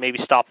Blanchard, maybe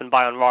stopping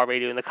by on Raw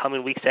Radio in the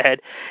coming weeks ahead.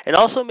 And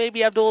also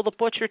maybe Abdullah the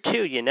Butcher,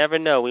 too. You never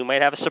know. We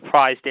might have a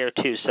surprise there,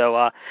 too.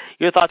 So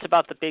your thoughts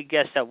about the big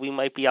guests that we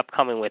might be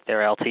upcoming with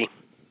there, LT?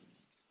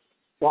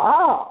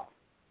 Wow.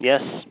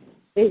 Yes.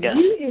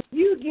 If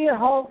you get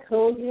Hulk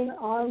Hogan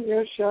on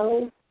your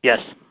show. Yes.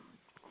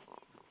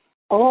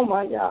 Oh,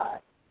 my God.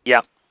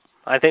 Yep.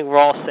 I think we're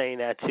all saying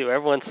that, too.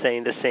 Everyone's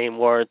saying the same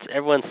words.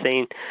 Everyone's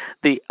saying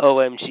the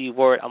OMG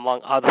word,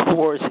 among other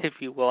words, if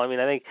you will. Like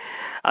I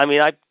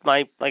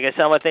said,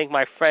 I want to thank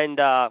my friend,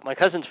 my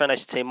cousin's friend, I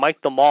should say,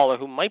 Mike the Mauler,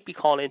 who might be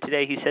calling in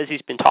today. He says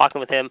he's been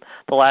talking with him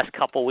the last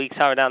couple of weeks,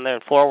 down there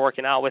in Florida,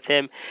 working out with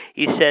him.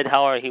 He said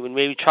how he would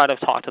maybe try to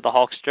talk to the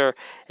Hulkster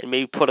and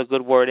maybe put a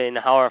good word in,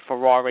 for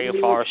Raw Radio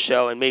for our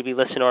show, and maybe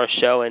listen to our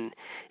show. And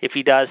if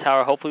he does,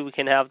 hopefully we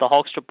can have the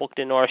Hulkster booked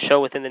into our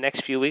show within the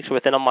next few weeks, or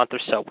within a month or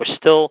so. We're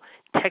still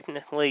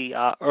technically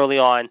early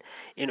on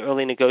in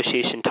early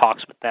negotiation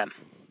talks with them.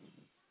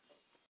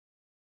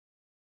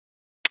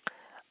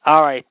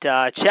 All right,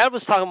 Chad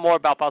was talking more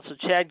about belts. So,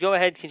 Chad, go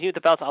ahead, continue with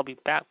the belts. I'll be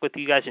back with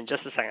you guys in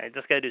just a second. I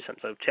just got to do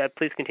something. So, Chad,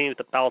 please continue with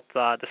the belt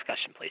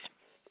discussion, please.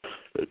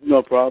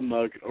 No problem.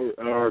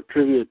 Our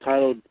trivia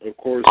title, of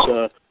course,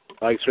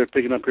 like I said,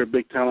 picking up here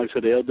big time, like I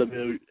said,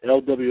 the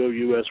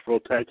LWUS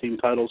World Tag Team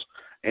titles.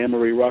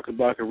 Anne-Marie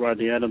Rockenbach and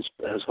Rodney Adams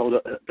has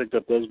picked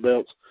up those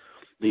belts.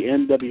 The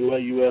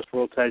NWA U.S.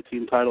 World Tag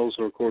Team titles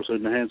are, of course,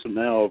 in the hands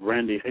now of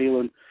Randy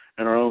Halen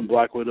and our own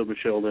Black Widow,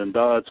 Michelle Lynn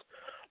Dodds.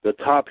 The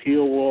Top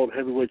Heel World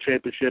Heavyweight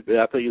Championship,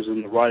 I think, is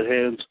in the right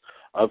hands,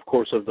 of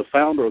course, of the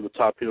founder of the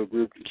Top Heel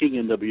Group, King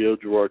NWO,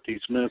 Gerard T.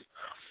 Smith.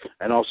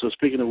 And also,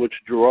 speaking of which,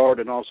 Gerard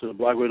and also the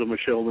Black Widow,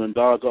 Michelle Lynn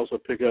Dodds also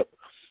pick up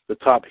the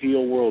Top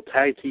Heel World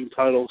Tag Team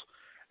titles.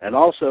 And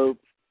also,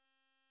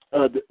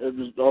 it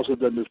was also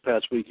done this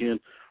past weekend,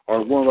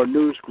 are one of our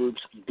newest groups,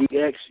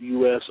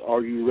 DXUS,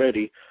 Are You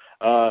Ready?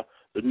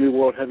 The new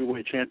World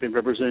Heavyweight Champion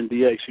representing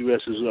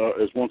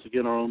DXUS is once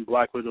again our own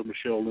Black Widow,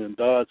 Michelle Lynn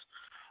Dodds.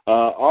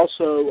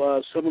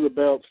 Also, some of the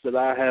belts that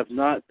I have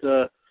not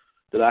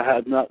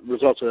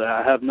results that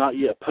I have not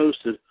yet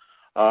posted,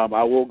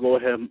 I will go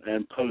ahead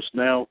and post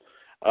now.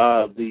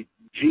 The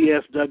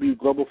GFW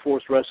Global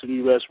Force Wrestling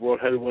U.S.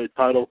 World Heavyweight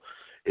title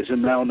is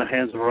now in the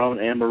hands of our own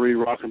Anne-Marie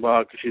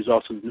Rockenbach. She's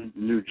also the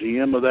new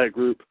GM of that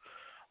group.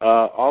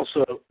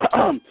 Also,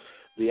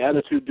 the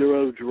Attitude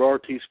Duo,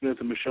 Gerard T. Smith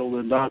and Michelle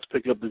Lynn Dodds,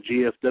 pick up the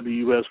GFW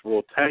U.S.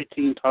 World Tag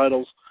Team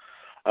titles.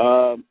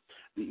 The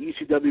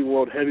ECW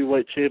World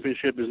Heavyweight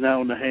Championship is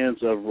now in the hands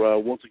of,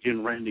 once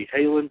again, Randy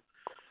Halen.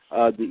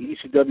 The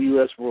ECW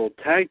U.S. World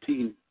Tag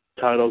Team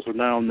titles are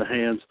now in the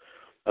hands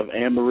of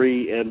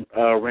Anne-Marie and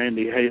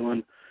Randy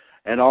Halen.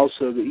 And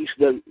also the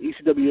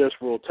ECW U.S.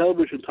 World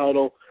Television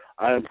title,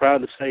 I am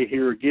proud to say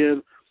here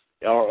again,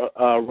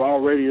 our Raw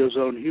Radio's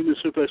own Human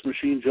Suplex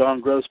Machine, John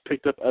Gross,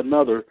 picked up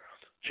another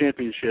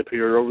championship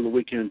here over the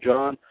weekend.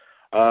 John,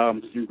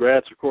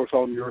 congrats, of course,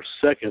 on your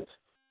second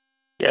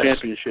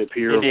championship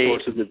here, indeed.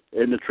 Of course,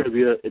 in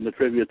the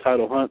trivia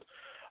title hunt.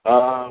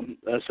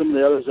 Some of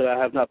the others that I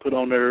have not put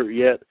on there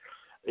yet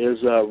is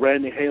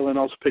Randy Halen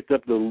also picked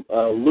up the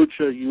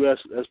Lucha US.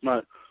 That's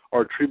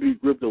our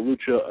tribute group, the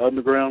Lucha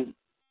Underground.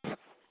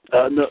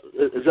 No,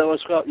 is that what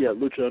it's called? Yeah,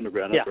 Lucha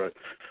Underground. That's right.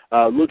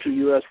 Lucha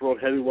US World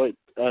Heavyweight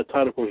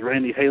title, of course,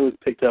 Randy Halen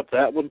picked up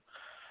that one.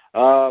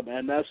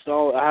 And that's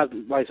all. I have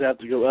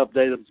to go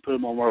update them, put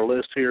them on our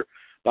list here.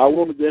 But I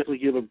want to definitely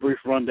give a brief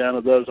rundown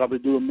of those. I'll be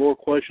doing more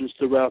questions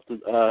throughout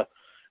the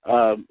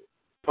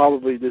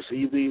probably this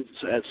evening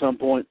at some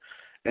point.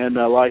 And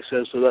like I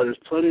said, so that there's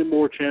plenty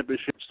more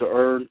championships to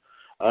earn,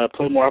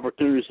 plenty more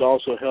opportunities to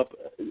also help.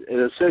 In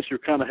a sense, you're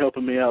kind of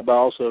helping me out by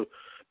also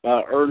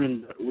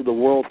earning the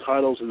world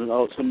titles and then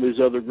some of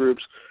these other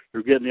groups.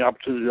 You're getting the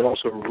opportunity to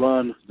also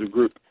run the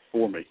group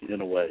for me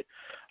in a way,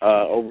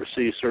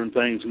 oversee certain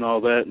things and all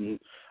that, and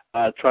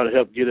try to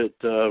help get it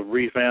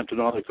revamped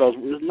and all that, because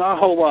there's not a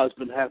whole lot that's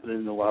been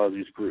happening in a lot of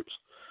these groups.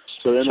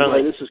 So in a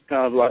way, this is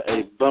kind of like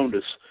a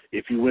bonus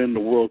if you win the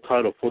world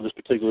title for this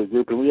particular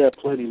group. And we have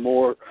plenty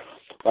more.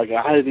 Like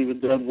I hadn't even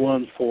done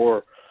one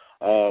for,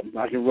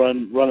 I can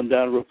run them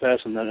down real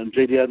fast. And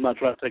JD, I'm not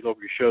trying to take over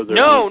your show there.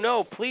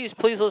 No, please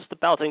list the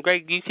belts. And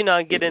Greg, you can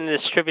get into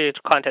this trivia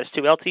contest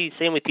too. LT,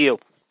 same with you.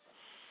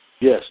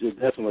 Yes,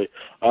 definitely.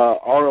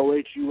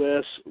 ROH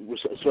US, we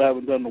still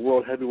haven't done the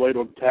World Heavyweight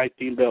or the Tag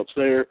Team belts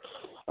there.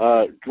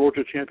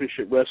 Georgia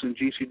Championship Wrestling,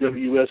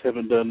 GCWUS,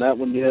 haven't done that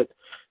one yet.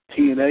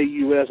 TNA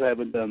US, I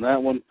haven't done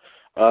that one.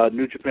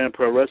 New Japan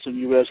Pro Wrestling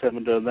US,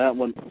 haven't done that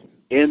one.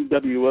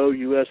 NWO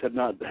US has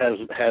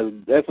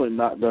definitely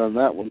not done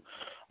that one.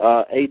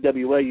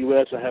 AWA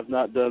US, I have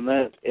not done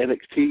that.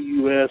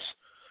 NXT US,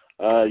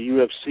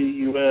 UFC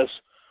US,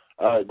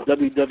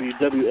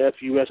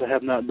 WWWF-US I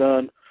have not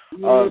done.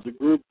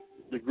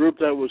 The group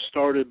that was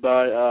started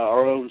by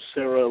our own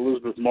Sarah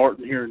Elizabeth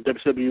Martin here in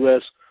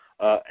WCWUS,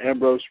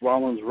 Ambrose,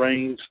 Rollins,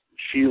 Reigns,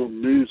 Shield,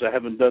 News. I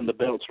haven't done the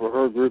belts for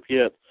her group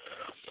yet.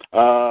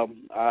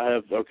 And I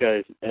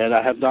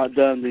have not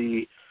done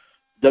the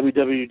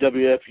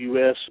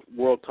WWF-US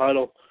World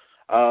Title.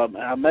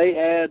 I may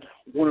add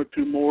one or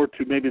two more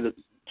to maybe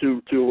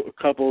to a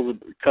couple of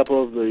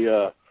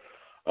the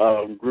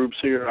groups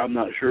here. I'm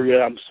not sure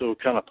yet. I'm still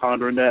kind of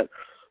pondering that.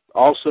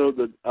 Also,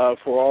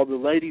 for all the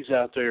ladies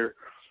out there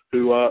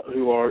who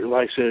are,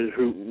 like I said,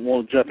 who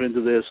want to jump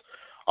into this,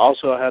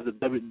 also I have the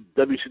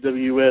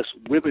WCWUS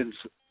Women's.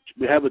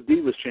 We have a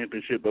Divas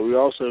Championship, but we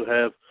also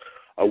have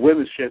a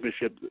Women's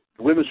Championship.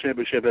 The Women's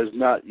Championship has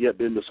not yet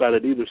been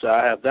decided either, so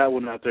I have that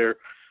one out in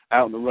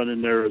the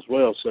running there as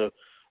well. So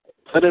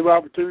plenty of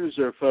opportunities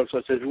there, folks.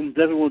 Like I said, if you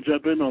definitely want to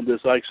jump in on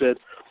this, like I said,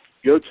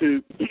 go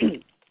to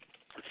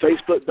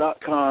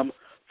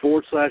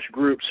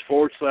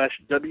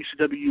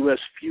Facebook.com/groups/WCWUS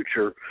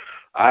Future.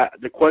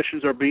 The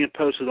questions are being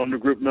posted on the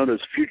group known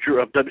as Future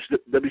of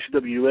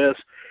WCWUS.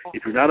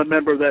 If you're not a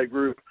member of that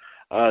group,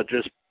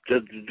 just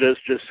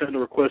send a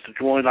request to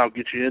join. I'll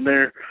get you in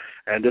there,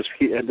 and just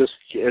be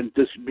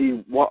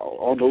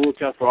on the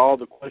lookout for all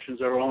the questions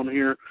that are on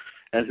here.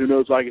 And who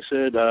knows? Like I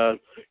said,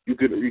 you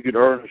could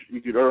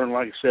earn,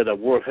 like I said, a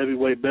world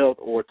heavyweight belt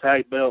or a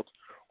tag belt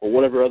or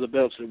whatever other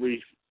belts that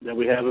we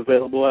have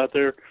available out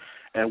there.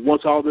 And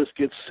once all this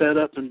gets set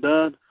up and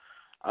done,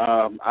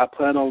 I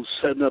plan on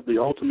setting up the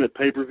ultimate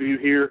pay-per-view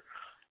here,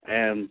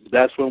 and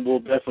that's when we'll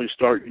definitely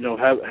start,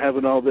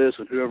 having all this.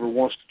 And whoever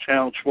wants to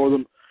challenge for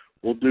them,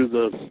 we'll do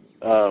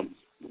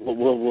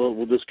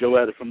we'll just go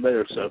at it from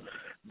there. So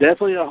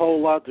definitely a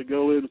whole lot to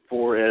go in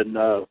for, and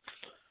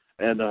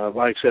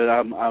like I said,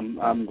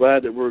 I'm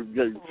glad that we're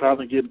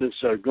finally getting this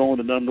going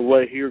and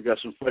underway here. Got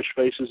some fresh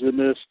faces in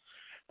this,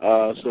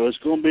 so it's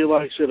going to be,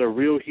 like I said, a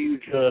real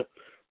huge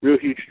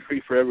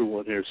treat for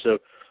everyone here. So,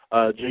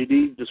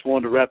 JD, just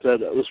wanted to wrap that.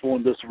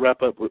 Wanted to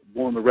wrap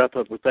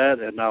up with that,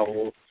 and I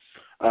will,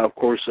 of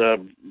course,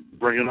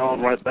 bring it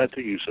on right back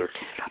to you, sir.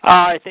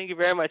 All right, thank you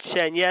very much.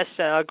 And yes,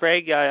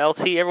 Greg,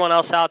 LT, everyone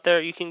else out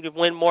there, you can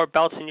win more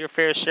belts in your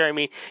fair share. I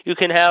mean, you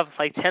can have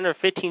like 10 or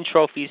 15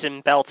 trophies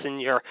and belts in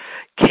your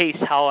case,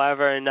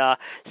 however, and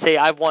say,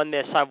 I've won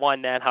this, I've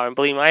won that. However, and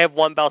believe me, I have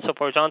one belt so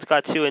far. John's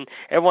got two, and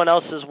everyone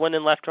else is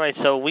winning left and right.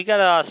 So we got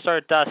to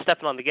start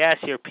stepping on the gas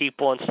here,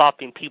 people, and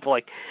stopping people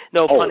like,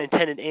 no pun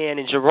intended, Ann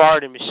and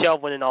Gerard and Michelle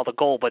winning all the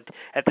gold. But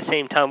at the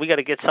same time, we got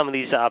to get some of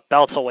these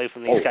belts away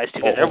from these guys, too,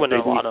 because they're winning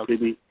a lot of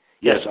them.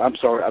 Yes, I'm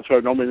sorry. I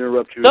don't mean to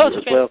interrupt you. No, it's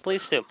okay. Well. Please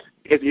do.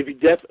 If you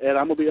and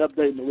I'm going to be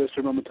updating the list.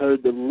 I'm going to tell you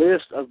the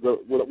list of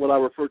what I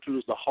refer to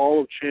as the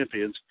Hall of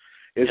Champions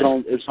is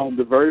on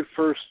the very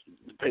first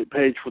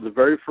page for the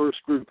very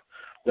first group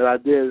that I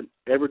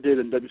ever did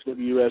in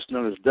WCWUS,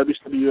 known as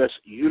WCWUS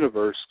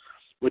Universe,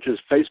 which is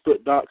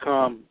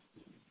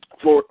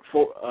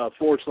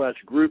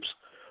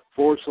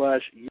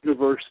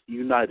Facebook.com/groups/Universe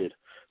United.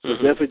 So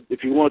definitely,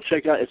 if you want to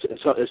check out,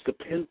 it's the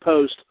pinned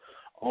post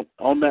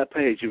on that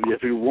page.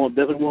 If you definitely want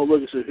to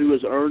look and see who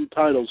has earned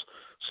titles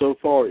so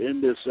far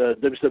in this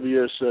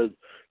WCWUS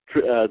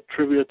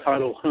trivia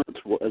title hunt,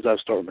 as I'm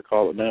starting to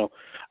call it now.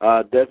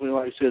 Definitely,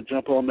 like I said,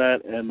 jump on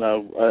that and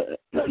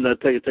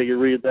take a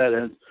read that.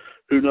 And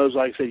who knows,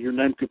 like I said, your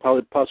name could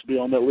possibly be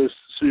on that list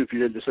soon if you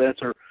didn't just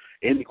answer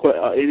any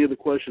of the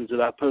questions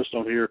that I post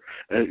on here.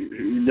 And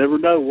you never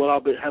know what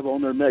I'll have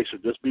on there next, so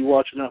just be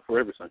watching out for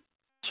everything.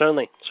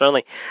 Certainly.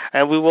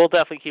 And we will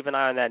definitely keep an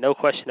eye on that, no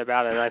question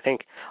about it. And I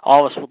think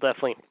all of us will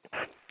definitely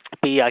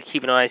be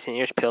keeping an eye on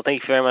ears peeled.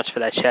 Thank you very much for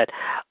that, Chad.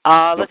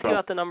 Let's give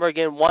out the number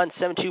again,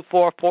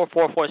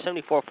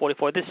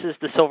 1-724-444-7444. This is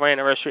the Silver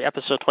Anniversary,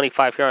 episode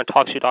 25 here on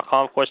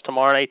TalkShoe.com. Of course,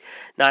 tomorrow night,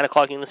 9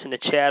 o'clock, you can listen to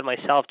Chad,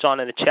 myself, John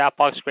in the chat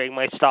box. Greg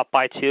might stop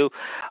by, too.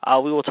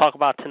 We will talk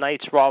about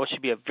tonight's Raw, which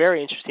should be a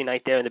very interesting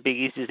night there in the Big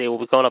East, as they will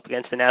be going up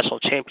against the National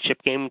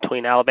Championship game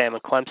between Alabama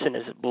and Clemson,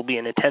 as it will be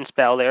an intense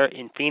battle there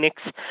in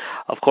Phoenix.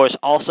 Of course,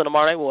 also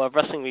tomorrow night, we'll have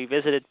Wrestling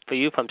Revisited for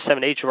you from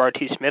 7 to 8, Gerard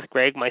T. Smith,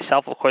 Greg,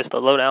 myself, of course, the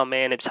Lowdown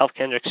Man himself,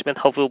 Kendrick Smith,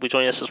 hopefully will be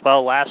joining us as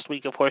well. Last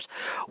week, of course,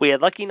 we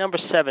had Lucky Number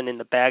 7 in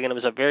the bag, and it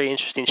was a very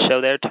interesting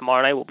show there.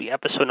 Tomorrow night will be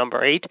episode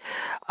number 8.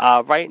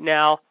 Right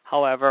now,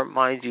 however,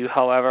 mind you,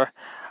 what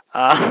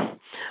was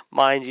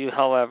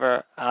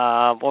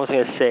I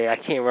going to say? I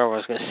can't remember what I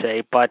was going to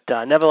say, but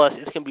nevertheless,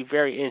 it's going to be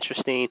very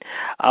interesting.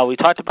 We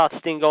talked about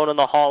Sting going in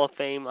the Hall of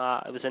Fame.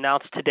 It was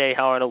announced today,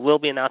 however, and it will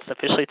be announced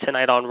officially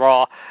tonight on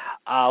Raw.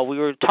 We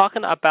were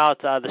talking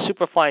about the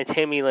Superfly and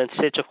Tammy Lynn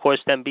Sitch, of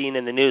course, them being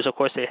in the news. Of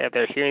course, they have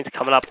their hearings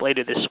coming up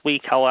later this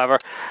week, however,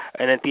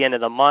 and at the end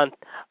of the month.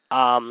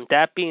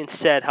 That being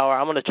said, however,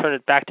 I'm going to turn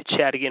it back to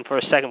Chad again for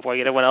a second before I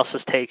get everyone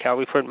else's take.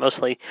 We've heard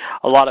mostly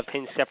a lot of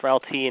opinions except for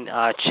LT and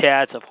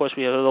Chad's. Of course,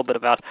 we have a little bit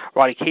about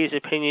Roddy Kay's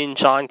opinion.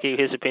 John gave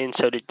his opinion,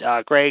 so did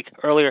Greg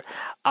earlier.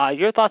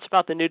 Your thoughts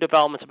about the new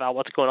developments about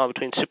what's going on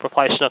between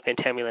Superfly Snook and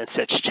Tammy Lynn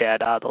Sitch,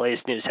 Chad, the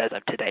latest news as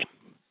of today?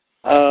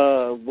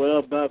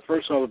 Well,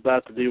 first off,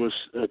 about the deal with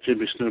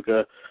Jimmy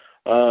Snuka.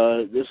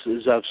 this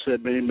is, I've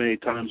said many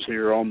times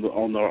here on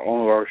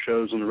our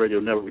shows on the radio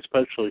network,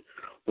 especially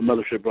the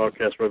Mothership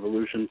Broadcast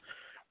Revolution.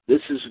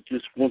 This is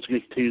just once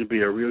again continue to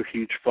be a real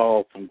huge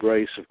fall from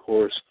grace, of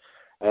course.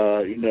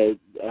 And I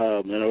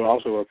would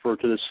also refer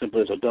to this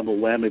simply as a double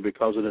whammy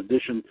because in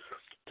addition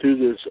to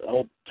this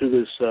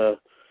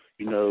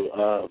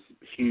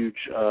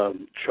huge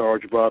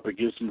charge brought up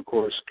against him, of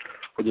course,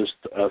 for this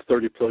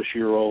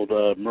 30-plus-year-old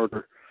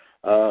murder.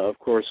 Of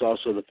course,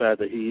 also the fact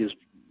that he is,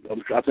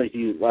 I think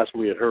last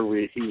we had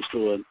heard, he was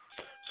still in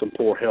some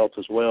poor health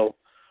as well.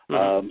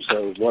 Mm-hmm.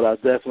 So what I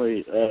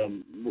definitely,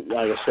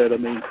 like I said, I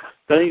mean,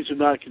 things are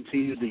not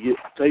getting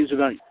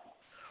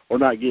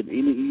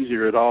any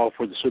easier at all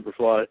for the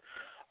Superfly.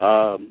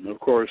 Of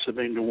course, I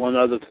mean, the one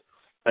other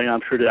thing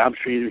I'm sure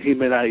he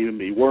may not even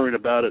be worrying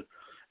about it.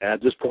 And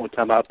at this point in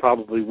time, I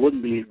probably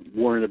wouldn't be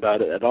worrying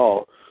about it at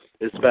all.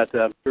 It's the fact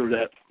that I'm sure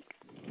that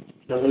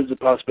who's the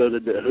possibility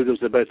that who does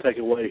they better take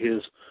away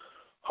his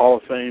Hall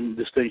of Fame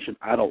distinction?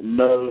 I don't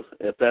know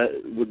if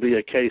that would be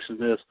a case in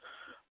this,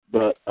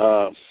 but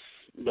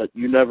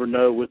you never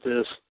know with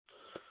this.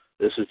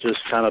 This is just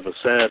kind of a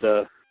sad.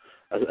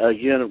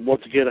 Again,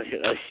 once again, a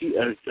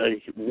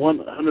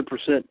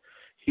 100%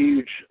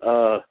 huge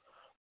fall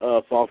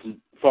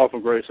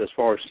from grace as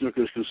far as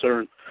snooker is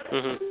concerned.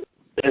 Mm-hmm.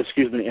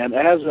 Excuse me. And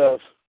as of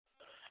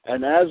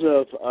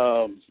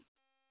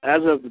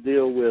the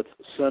deal with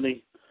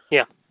Sonny,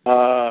 yeah.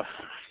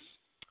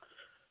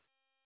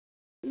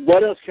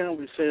 What else can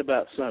we say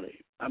about Sonny?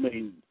 I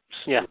mean,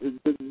 yeah.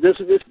 This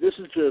is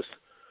just.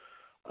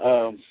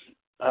 I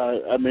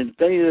mean, the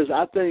thing is,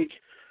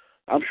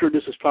 I'm sure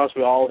this is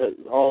possibly all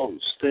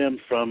stemmed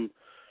from,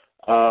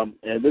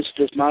 and this is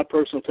just my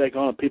personal take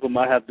on it. People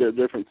might have their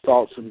different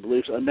thoughts and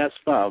beliefs, and that's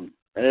fine.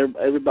 And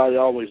everybody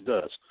always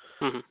does.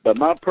 Mm-hmm. But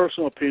my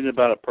personal opinion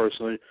about it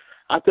personally,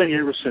 I think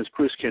ever since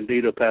Chris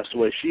Candido passed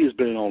away, she has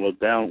been on a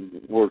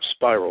downward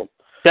spiral.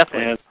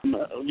 Definitely.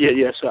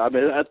 And so I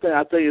mean, I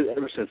think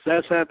ever since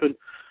that's happened,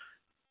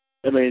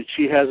 I mean,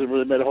 she hasn't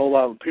really made a whole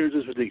lot of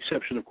appearances, with the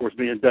exception, of course,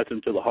 being inducted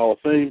into the Hall of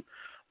Fame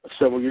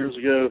several years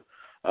ago.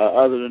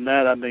 Other than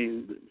that, I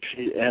mean,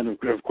 she and of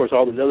course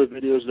all these other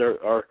videos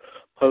there are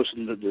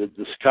posting the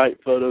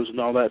Skype photos and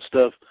all that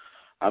stuff.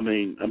 I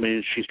mean,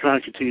 she's trying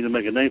to continue to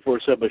make a name for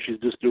herself, but she's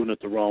just doing it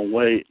the wrong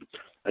way.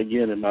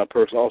 Again, in my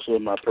personal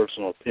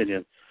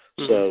opinion.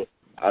 Mm-hmm. So,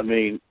 I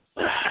mean,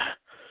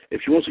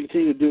 if she wants to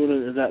continue doing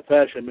it in that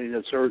fashion, I mean,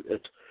 it's her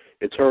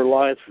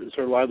life, it's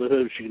her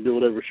livelihood. She can do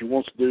whatever she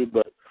wants to do,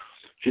 but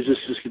she's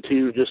just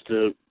continuing just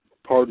to,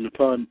 pardon the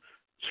pun,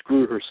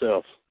 screw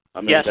herself.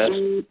 I mean, yes. That's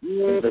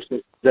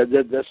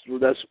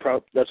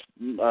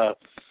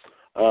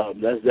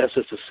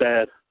just a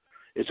sad.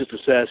 It's just a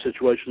sad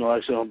situation,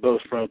 like I said, on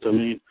both fronts. I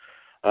mean,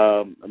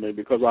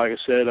 because like I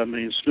said, I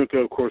mean,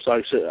 snooker, of course,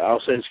 like I said, I'll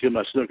say it's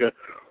my snooker,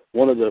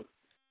 one of the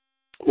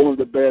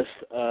best,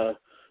 to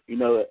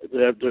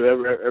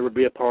ever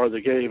be a part of the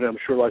game. I'm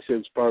sure, like I said,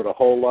 inspired a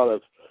whole lot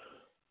of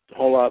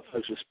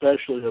folks,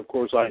 especially, of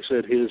course, like I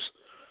said, his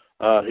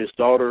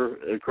daughter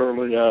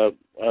currently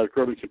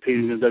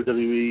competing in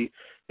WWE,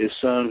 his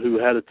son who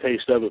had a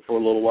taste of it for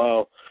a little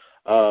while.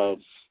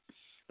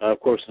 Of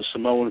course, the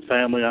Samoan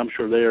family, I'm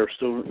sure they are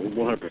still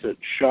 100%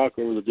 shocked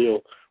over the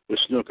deal with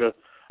snooker.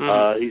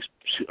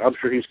 Mm-hmm. I'm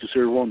sure he's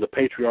considered one of the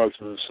patriarchs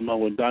of the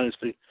Samoan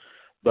dynasty.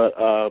 But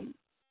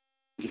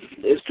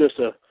it's just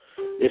a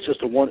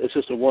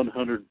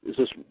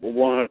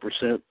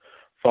 100%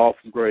 fall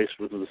from grace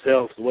with his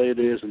health the way it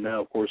is, and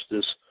now of course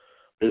this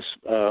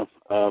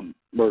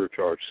murder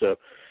charge. So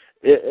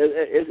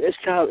it's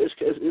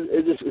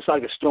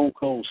like a stone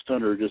cold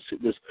stunner, just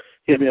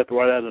hit me up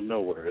right out of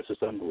nowhere. It's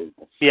just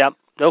unbelievable. Yep,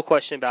 no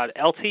question about it.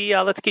 LT,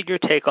 let's get your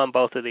take on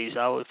both of these.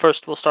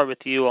 First, we'll start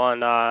with you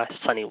on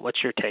Sonny.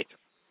 What's your take?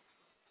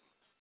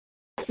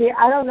 See,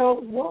 I don't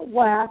know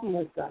what happened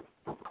with that.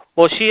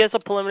 Well, she has a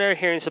preliminary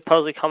hearing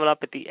supposedly coming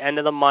up at the end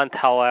of the month,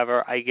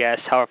 however,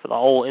 for the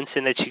whole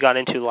incident that she got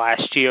into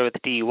last year with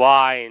the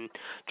DUI and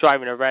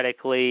driving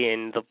erratically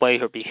and the way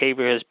her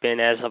behavior has been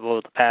as of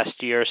over the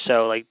past year or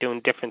so, like doing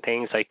different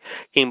things, like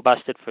getting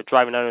busted for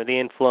driving under the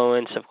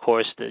influence, of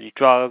course, the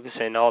drugs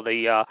and all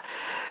the,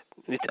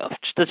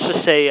 let's just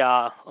say,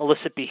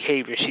 illicit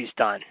behavior she's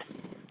done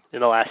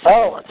in the last 6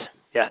 months.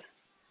 Yeah.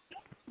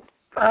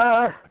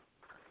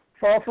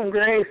 Fall from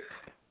grace.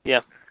 Yeah.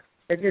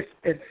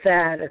 It's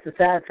sad. It's a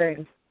sad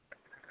thing.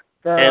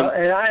 So,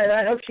 and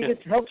I hope she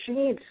gets the help she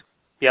needs.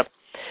 Yep.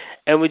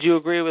 And would you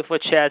agree with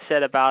what Chad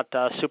said about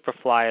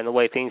Superfly and the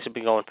way things have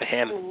been going for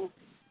him?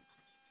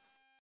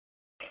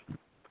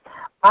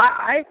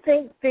 I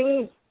think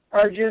things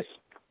are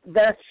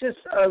that's just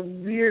a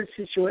weird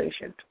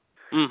situation.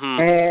 Mm-hmm.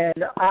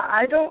 And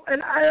I don't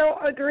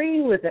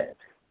agree with it.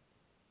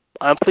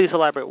 Please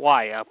elaborate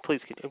why. Please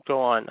go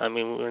on. I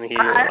mean, when he.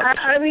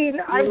 I mean,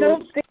 I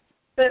don't think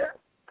that.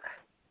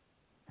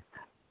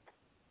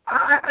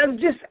 I'm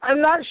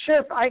not sure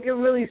if I can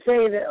really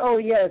say that. Oh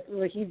yes,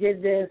 well, he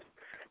did this,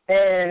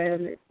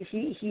 and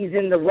he's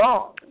in the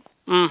wrong.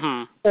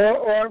 Mm-hmm.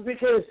 Or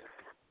because,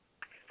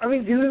 I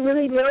mean, do we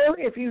really know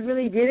if he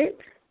really did it?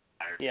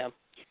 Yeah.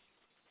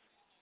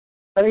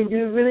 I mean, do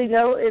you really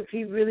know if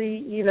he really,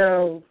 you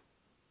know?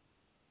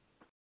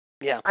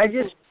 Yeah. I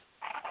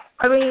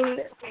mean,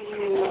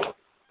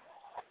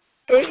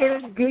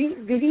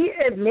 did he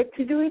admit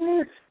to doing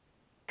this?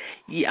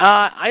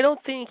 Yeah, I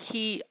don't think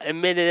he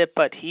admitted it,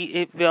 but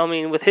I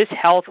mean, with his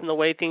health and the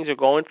way things are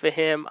going for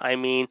him, I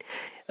mean,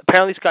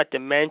 apparently he's got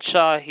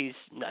dementia. He's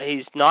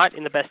not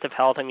in the best of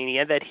health. I mean, he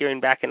had that hearing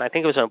back in, I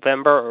think it was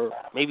November or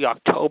maybe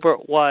October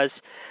it was.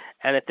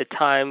 And at the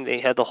time, they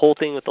had the whole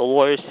thing with the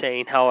lawyers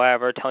saying,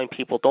 however, telling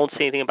people don't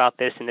say anything about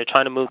this, and they're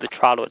trying to move the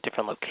trial to a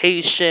different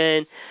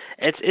location.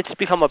 It's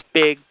become a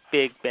big,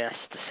 big mess,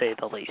 to say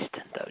the least,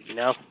 though, you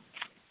know?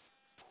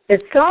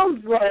 It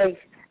sounds like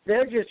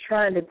they're just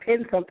trying to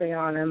pin something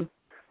on him,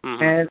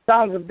 Mm-hmm. and it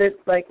sounds a bit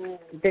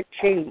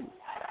shady.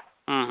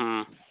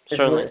 Mm-hmm.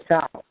 Certainly. It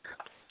sounds.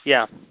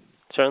 Yeah,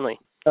 certainly.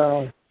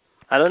 So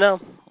I don't know.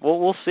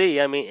 We'll see.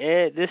 I mean,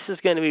 this is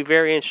going to be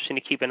very interesting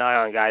to keep an eye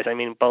on, guys. I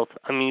mean, both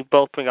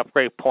bring up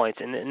great points,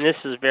 and this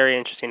is very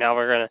interesting. How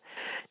we're going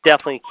to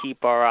definitely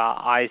keep our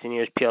eyes and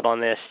ears peeled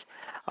on this,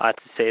 to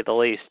say the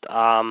least.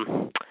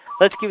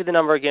 Let's give you the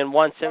number again: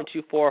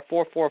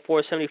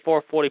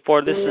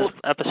 1-724-444-7444. This is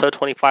episode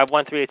 25.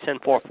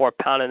 1-387-44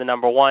 pound and the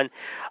number 1.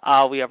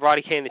 We have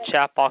Roddy K in the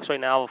chat box right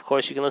now. Of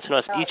course, you can listen to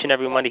us each and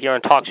every Monday here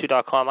on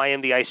TalkShoe.com. I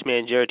am the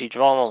Iceman, Jared D.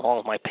 Javon, along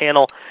with my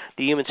panel,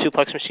 the Human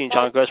Suplex Machine,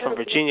 John Gross from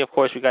Virginia. Of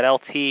course, we got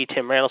LT,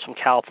 Tim Reynolds from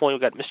California. We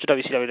got Mr.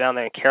 WCW down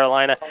there in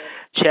Carolina,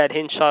 Chad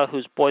Hinshaw,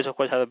 whose boys, of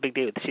course, have a big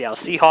day with the Seattle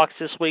Seahawks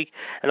this week,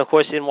 and of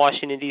course in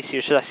Washington D.C.,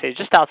 or should I say,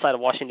 just outside of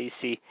Washington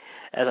D.C.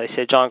 As I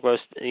said, John Gross,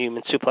 the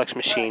Human Suplex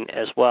Machine,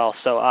 as well.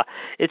 So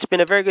it's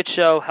been a very good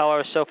show.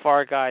 However, so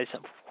far, guys,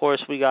 of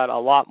course, we got a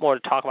lot more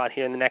to talk about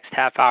here in the next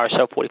half hour or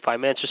so, 45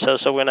 minutes or so.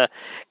 So we're going to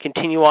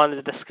continue on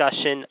the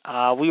discussion.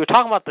 We were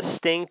talking about the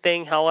Sting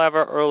thing,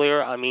 however,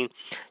 earlier. I mean,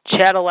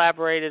 Chad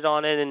elaborated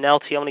on it, and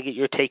LT, I'm going to get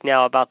your take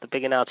now about the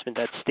big announcement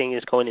that Sting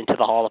is going into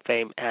the Hall of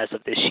Fame as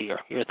of this year.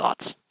 Your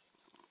thoughts?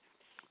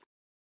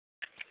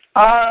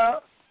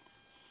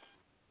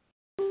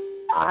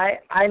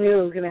 I knew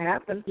it was going to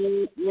happen.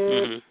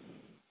 Mm-hmm.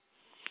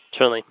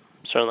 Certainly.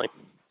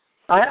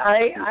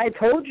 I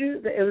told you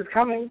that it was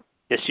coming.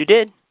 Yes, you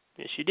did.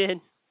 Yes, you did.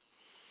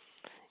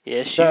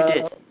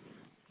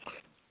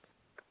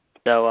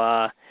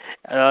 So,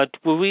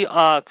 could we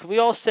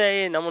all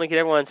say, and I'm going to get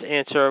everyone's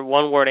answer,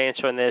 one-word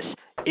answer on this,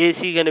 is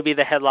he going to be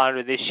the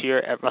headliner this year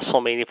at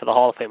WrestleMania for the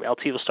Hall of Fame?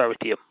 LT, we'll start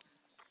with you.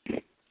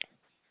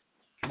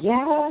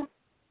 Yeah.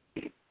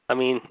 I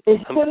mean...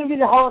 It's going to be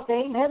the Hall of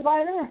Fame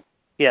headliner?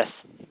 Yes.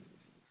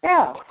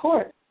 Yeah, of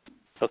course.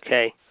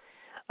 Okay.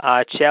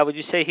 Chad, would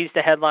you say he's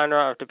the headliner,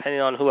 or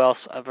depending on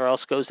whoever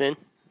else goes in?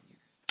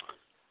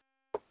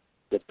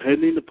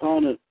 Depending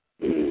upon it,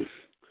 to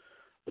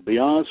be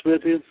honest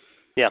with you.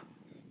 Yeah.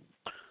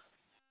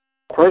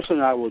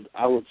 Personally, I would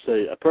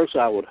say.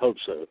 Personally, I would hope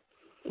so.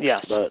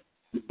 Yes. But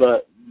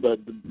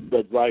like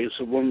I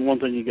said, one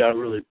thing you got to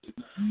really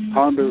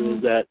ponder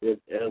is that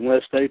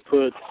unless they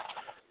put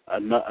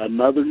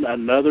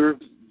another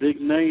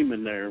big name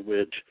in there,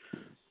 which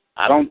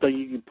I don't think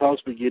you can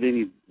possibly get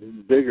any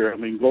bigger. I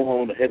mean, go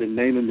on ahead and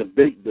name the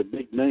big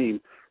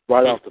name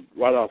right off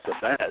the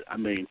bat. I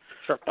mean,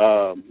 sure.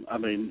 I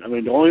mean,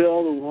 the only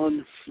other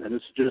one, and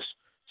it's just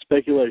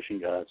speculation,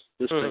 guys.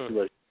 Just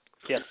speculation.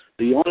 Yes.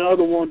 The only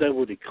other one that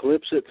would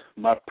eclipse it,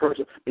 don't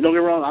get me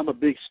wrong, I'm a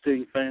big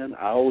Sting fan.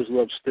 I always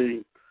loved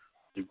Sting.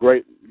 He's a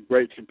great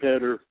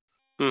competitor.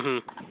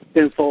 Mm-hmm.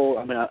 Tenfold.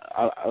 I mean,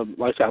 I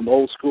like I said, I'm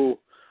old school.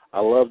 I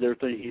loved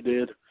everything he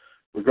did,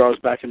 regardless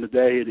back in the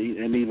day,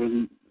 and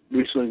even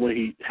recently when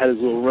he had his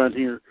little run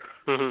here,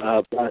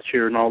 last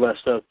year and all that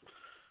stuff.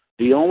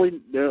 The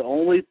only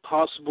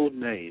possible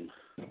name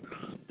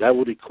that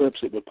would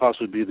eclipse it would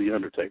possibly be The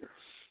Undertaker.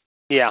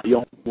 Yeah.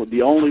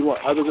 The only one.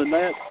 Other than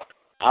that,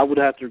 I would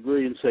have to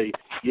agree and say,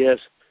 yes,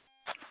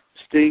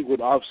 Sting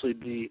would obviously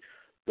be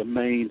the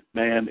main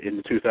man in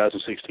the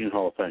 2016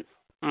 Hall of Fame.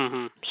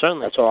 Mm-hmm.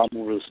 Certainly. That's all I'm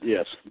going to say,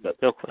 yes. But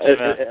no question.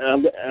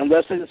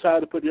 Unless they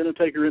decide to put The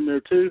Undertaker in there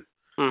too,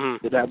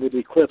 then that would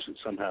eclipse it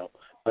somehow.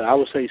 But I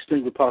would say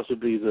Sting would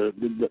possibly be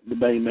the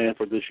main man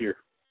for this year.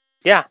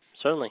 Yeah,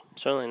 certainly.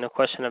 No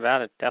question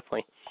about it,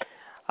 definitely.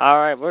 All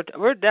right,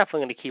 we're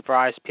definitely going to keep our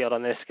eyes peeled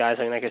on this, guys.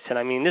 I mean, like I said,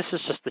 this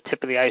is just the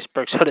tip of the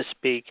iceberg, so to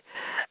speak.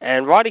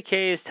 And Roddy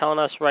K is telling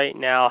us right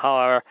now,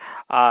 however,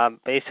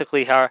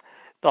 basically how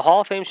the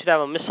Hall of Fame should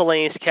have a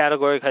miscellaneous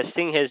category because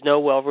Sting has no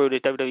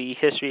well-rooted WWE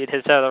history. It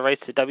has other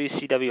rights to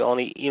WCW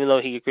only, even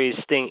though he agrees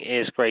Sting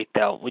is great,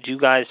 though. Would you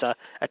guys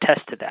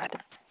attest to that?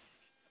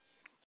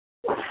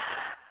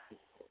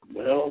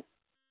 Well,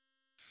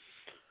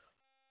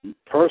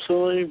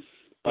 personally,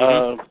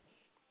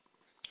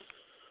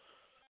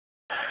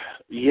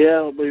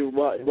 yeah,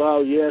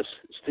 while yes,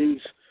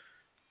 Sting's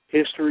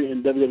history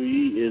in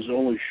WWE is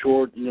only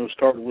short,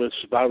 starting with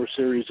Survivor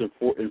Series in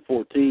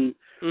 14,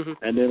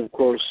 and then, of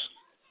course,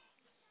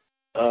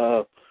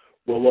 what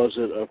was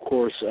it? Of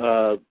course,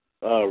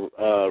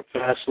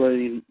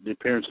 Fastlane, the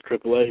appearance of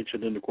Triple H,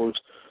 and then, of course,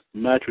 the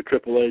match with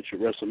Triple H at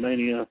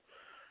WrestleMania,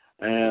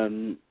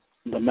 and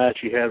the match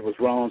he had with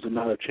Rollins and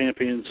Night of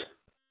Champions.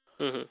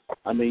 Mm-hmm.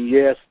 I mean,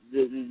 yes,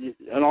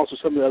 and also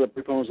some of the other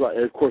proponents, like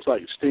of course,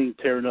 like Sting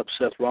tearing up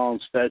Seth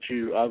Rollins'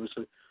 statue,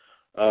 obviously,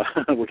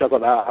 which I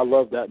thought I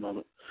loved that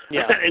moment.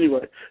 Yeah.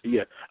 Anyway,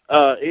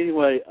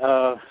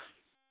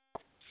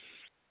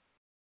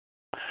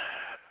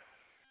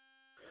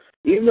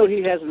 even though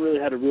he hasn't really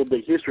had a real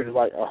big history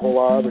like a whole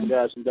lot of other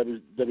guys in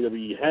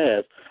WWE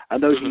has, I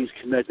know he's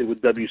connected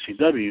with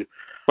WCW.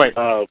 Right.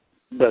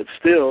 But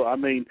still, I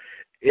mean,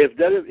 if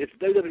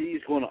WWE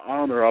is going to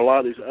honor a lot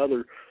of these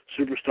other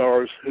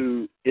superstars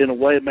who, in a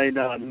way, may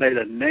not have made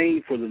a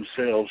name for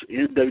themselves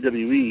in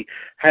WWE,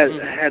 has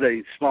had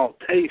a small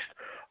taste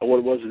of what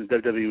it was in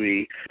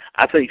WWE,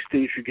 I think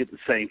Sting should get the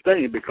same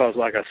thing because,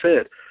 like I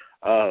said,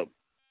 I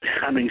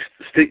mean,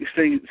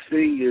 Sting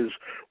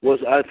was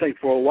I think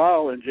for a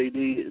while, and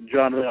JD and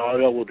John and I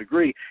will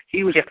agree,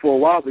 he was for a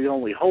while the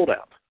only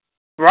holdout.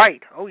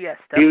 Right. Oh yes.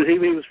 He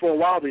was for a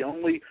while the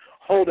only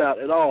holdout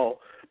at all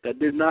that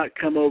did not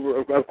come over.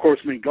 Of course,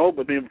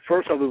 Goldberg.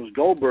 First off, it was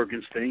Goldberg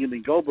and Sting, and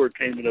then Goldberg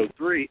came in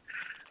 2003.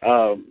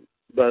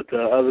 But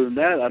other than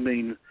that, I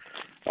mean,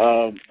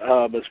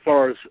 as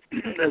far as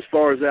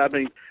that, I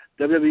mean,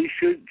 WWE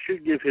should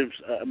give him.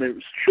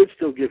 Should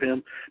still give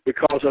him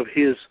because of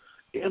his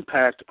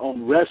impact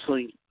on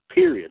wrestling.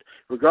 Period.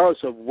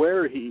 Regardless of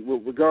wherever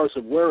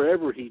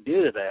he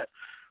did it at,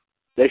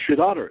 they should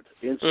honor it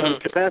in some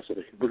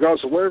capacity.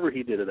 Regardless of wherever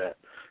he did it at,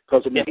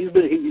 because I mean he's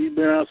been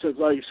around since,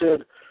 like you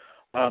said.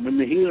 I mean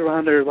he was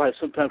around there like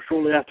sometime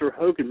shortly after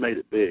Hogan made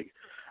it big.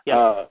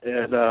 Yeah.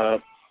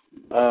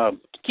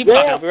 Keep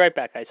talking. I'll be right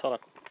back, guys. Hold on.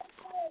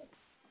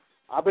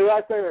 I'll be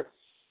right there.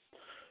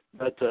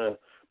 But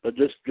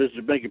just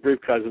to make it brief,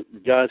 guys,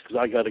 because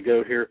I got to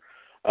go here.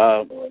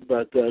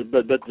 But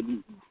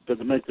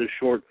to make this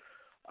short,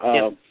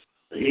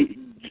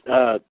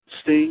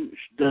 Sting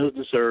does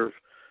deserve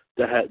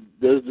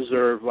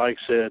like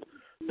I said,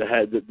 to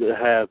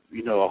have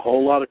a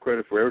whole lot of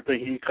credit for everything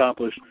he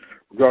accomplished,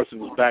 regardless if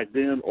it was back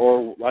then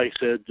or like I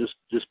said,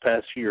 just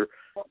past year,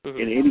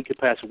 in any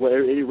capacity,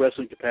 any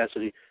wrestling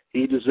capacity.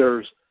 He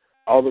deserves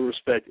all the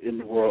respect in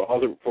the world,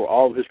 for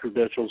all of his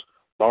credentials,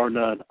 bar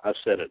none. I've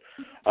said it.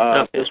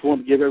 Just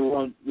want to give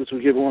everyone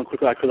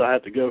quickly because I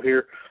have to go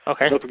here.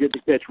 Okay. Don't forget to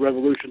catch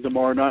Revolution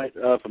tomorrow night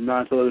from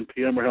 9 to 11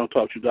 p.m. right here on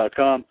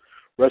TalkShoe.com.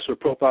 Wrestler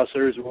Profile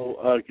Series will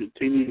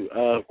continue.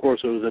 Of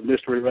course, it was a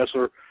mystery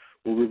wrestler.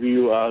 We'll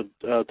review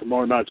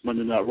tomorrow night's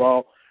Monday Night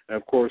Raw. And,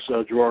 of course,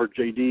 Gerard,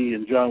 J.D.,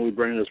 and John will be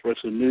bringing us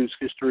wrestling news,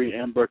 history,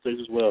 and birthdays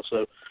as well.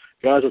 So,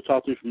 guys, I'll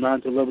talk to you from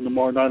 9 to 11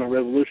 tomorrow night on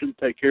Revolution.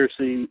 Take care.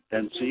 See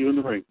you in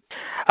the ring.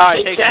 All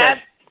right, thanks, Chad.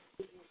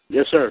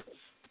 Yes, sir.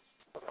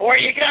 Before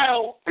you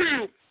go,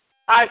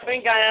 I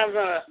think I have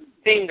a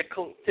thing to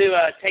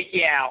take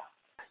you out.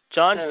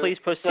 John, please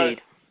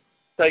proceed.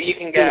 So you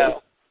can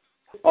go.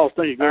 Oh,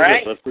 thank you. Go All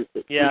ahead. right?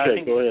 Yeah, appreciate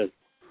it. Go ahead.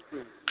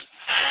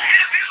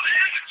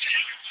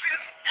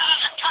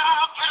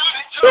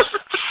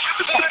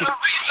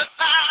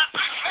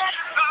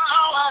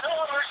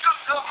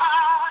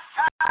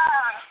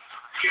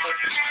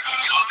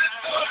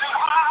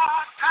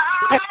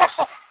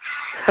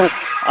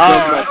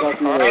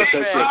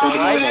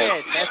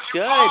 That's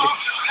good.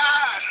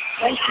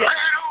 Thank you.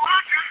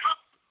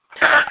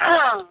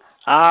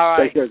 All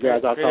right. Take care,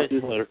 guys. I'll talk to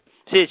you later.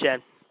 See you,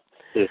 Chad.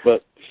 Yes,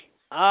 but.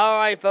 All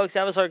right, folks,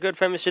 that was our good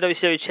friend, Mr.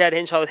 WCW, Chad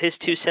Hinshaw, with his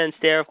 2 cents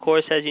there. Of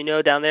course, as you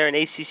know, down there in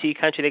ACC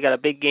country, they got a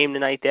big game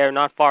tonight there,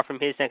 not far from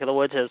his neck of the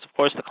woods, as, of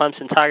course, the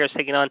Clemson Tigers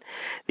taking on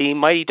the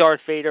mighty Darth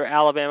Vader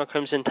Alabama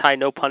Crimson Tide,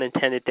 no pun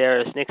intended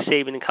there, as Nick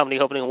Saban and company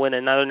hoping to win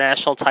another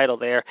national title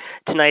there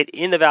tonight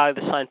in the Valley of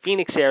the Sun,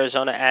 Phoenix,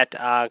 Arizona,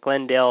 at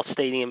Glendale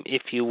Stadium,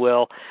 if you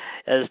will,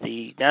 as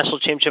the National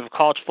Championship of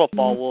College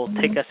Football will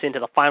take us into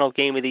the final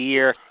game of the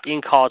year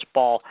in college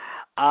ball.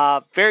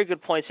 Very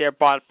good points there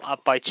brought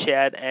up by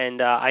Chad,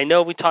 and I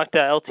know we talked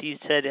to LT,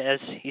 as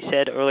he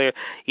said earlier,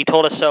 he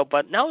told us so,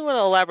 but now we want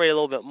to elaborate a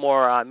little bit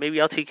more.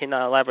 Maybe LT can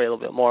elaborate a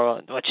little bit more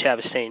on what Chad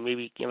was saying,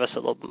 maybe give us a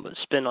little bit of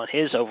spin on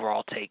his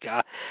overall take.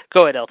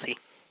 Go ahead, LT.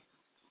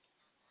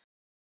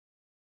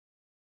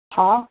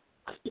 Huh?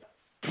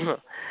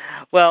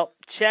 Well,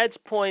 Chad's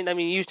point, I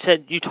mean, you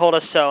told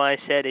us so, and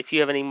I said if you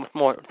have any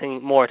more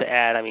to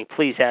add, I mean,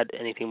 please add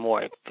anything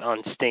more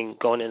on Sting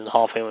going into the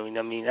Hall of Fame.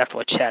 I mean, after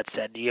what Chad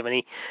said, do you have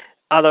any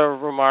other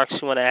remarks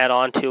you want to add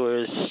on to, or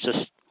is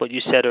just what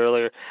you said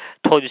earlier,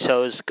 told you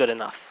so, is good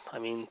enough? I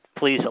mean,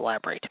 please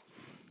elaborate.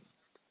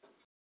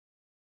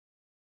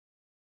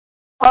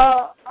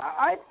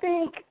 I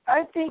think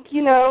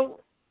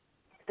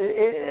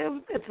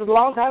it's a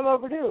long time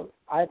overdue.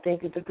 I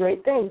think it's a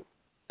great thing.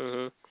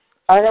 Mm-hmm.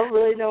 I don't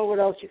really know what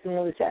else you can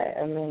really say.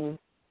 I mean,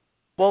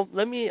 well,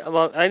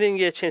 I didn't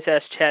get a chance to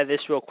ask Chad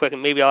this real quick,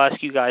 and maybe I'll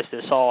ask you guys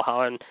this all.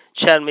 And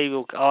Chad,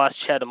 I'll ask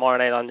Chad tomorrow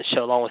night on the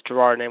show, along with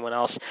Gerard and anyone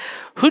else.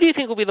 Who do you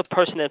think will be the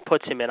person that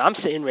puts him in? I'm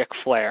saying Ric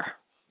Flair.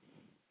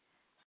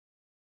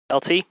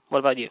 LT, what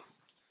about you?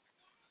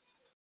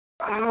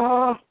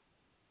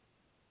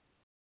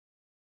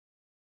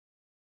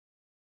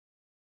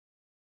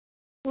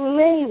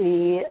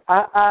 Maybe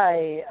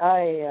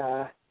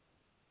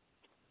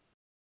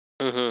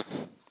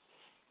Mm-hmm.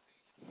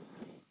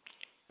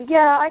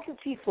 Yeah, I can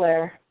see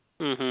Flair.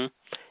 Mm-hmm.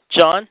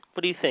 John,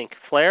 what do you think?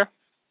 Flair?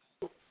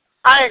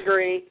 I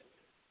agree.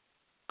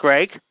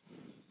 Greg?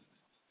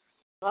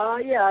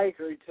 Yeah, I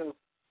agree too.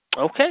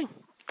 Okay.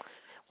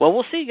 Well,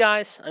 we'll see,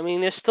 guys. I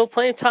mean, there's still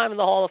plenty of time in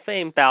the Hall of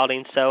Fame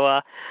bouting, so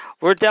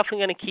we're definitely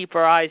going to keep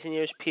our eyes and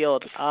ears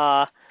peeled.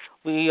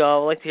 We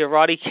like to hear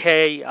Roddy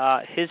K,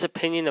 his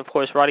opinion. Of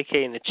course, Roddy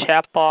K in the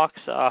chat box.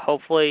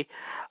 Hopefully,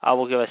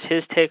 will give us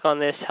his take on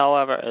this,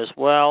 however, as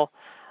well.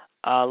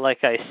 Like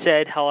I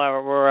said,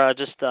 however, we're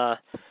just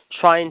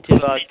trying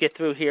to get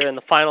through here in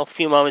the final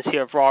few moments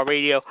here of Raw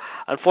Radio.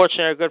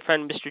 Unfortunately, our good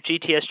friend Mr.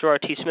 GTS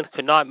Gerard T. Smith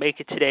could not make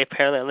it today,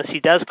 apparently, unless he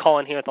does call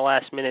in here at the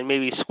last minute and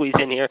maybe squeeze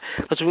in here,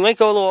 because we might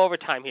go a little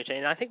overtime here today,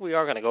 and I think we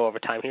are going to go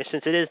overtime here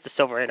since it is the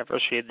silver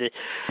anniversary of the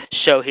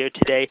show here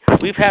today.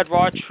 We've had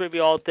Raw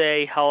Trivia all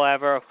day,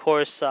 however, of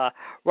course,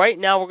 right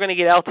now we're going to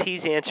get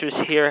LT's answers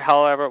here,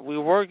 however, we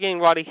were getting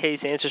Roddy K's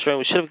answers right.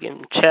 We should have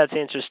given Chad's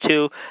answers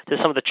too to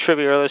some of the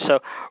trivia earlier, so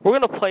we're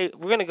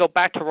going to go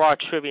back to Raw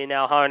Trivia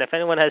now, however, and if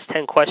anyone has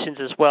 10 questions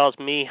as well as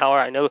me,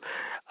 however, I know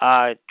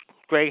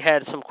Greg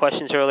had some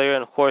questions earlier,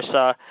 and of course,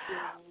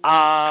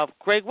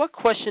 Greg, what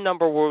question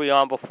number were we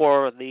on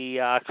before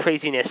the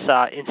craziness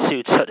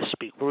ensued, so to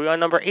speak? Were we on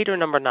number 8 or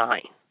number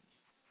 9?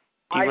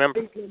 Do you remember?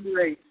 I think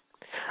number 8.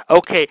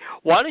 Okay,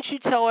 why don't you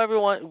tell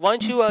everyone, why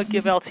don't you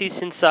give LT,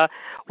 since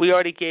we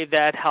already gave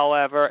that,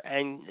 however,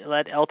 and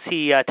let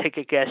LT take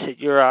a guess at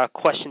your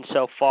question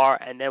so far,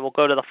 and then we'll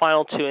go to the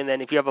final 2, and then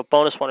if you have a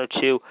bonus 1 or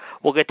 2,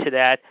 we'll get to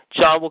that.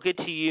 John, we'll get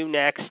to you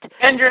next.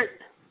 Kendrick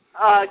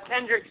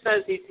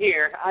says he's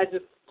here. I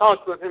just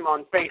talked with him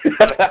on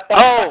Facebook.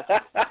 Oh,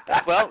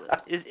 well,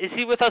 is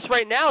he with us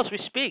right now as we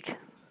speak?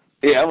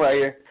 Yeah, I'm right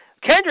here.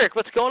 Kendrick,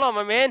 what's going on,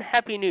 my man?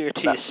 Happy New Year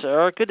to you,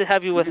 sir. Good to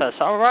have you with us.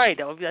 All right.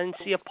 I didn't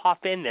see you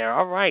pop in there.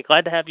 All right.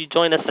 Glad to have you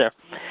join us there.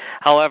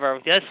 However,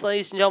 yes,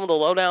 ladies and gentlemen, the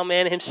lowdown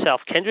man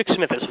himself, Kendrick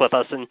Smith, is with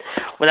us. And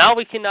now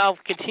we can now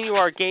continue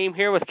our game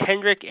here with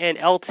Kendrick and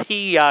LT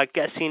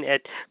guessing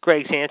at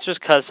Greg's answers,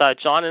 because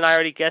John and I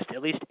already guessed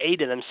at least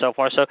 8 of them so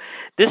far. So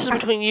this is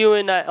between you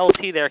and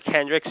LT there,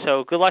 Kendrick.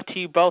 So good luck to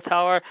you both,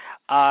 however.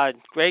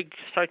 Greg,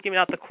 start giving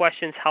out the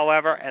questions,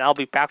 however, and I'll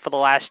be back for the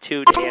last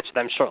 2 to answer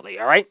them shortly.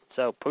 All right?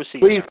 So proceed.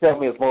 Please tell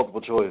me it's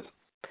multiple choice.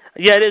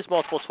 Yeah, it is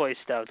multiple choice,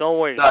 though. Don't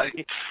worry.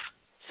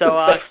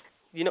 So,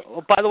 you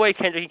know, by the way,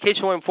 Kendrick, in case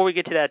you're wondering, before we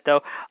get to that, though,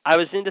 I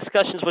was in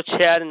discussions with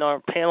Chad and our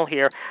panel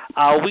here.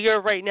 We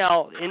are right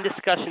now in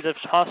discussions of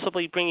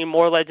possibly bringing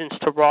more legends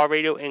to Raw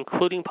Radio,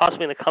 including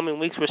possibly in the coming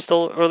weeks. We're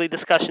still early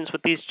discussions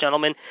with these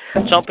gentlemen.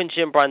 Jumpin'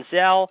 Jim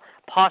Brunzell,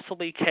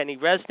 possibly Kenny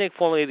Resnick,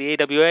 formerly of the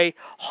AWA.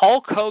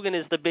 Hulk Hogan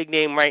is the big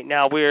name right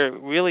now. We're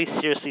really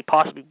seriously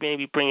possibly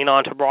maybe bringing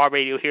on to Raw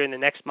Radio here in the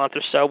next month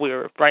or so.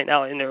 We're right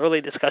now in the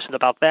early discussions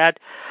about that.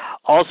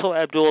 Also,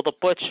 Abdul the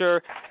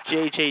Butcher,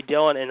 J.J.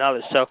 Dillon, and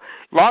others. So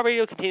Raw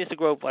Radio continues to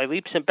grow by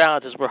leaps and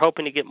bounds as we're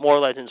hoping to get more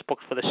legends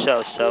booked for the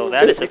show. So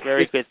that is a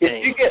very good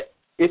thing.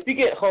 If you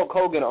get Hulk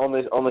Hogan on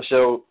the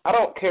show, I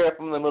don't care if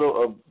I'm in the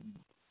middle of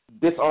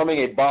disarming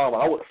a bomb.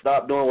 I would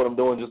stop doing what I'm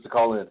doing just to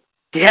call in.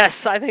 Yes,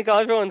 I think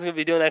everyone's going to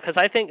be doing that, because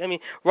I mean,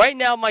 right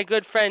now my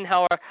good friend,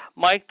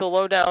 Mike the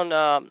Lowdown,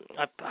 I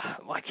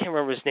can't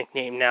remember his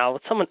nickname now.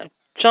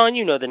 John,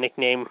 you know the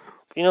nickname.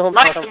 You know who I'm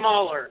Mike talking the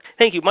Mauler.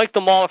 Thank you, Mike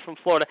the Mauler from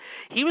Florida.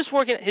 He's been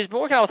working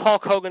out with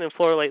Hulk Hogan in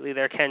Florida lately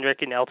there,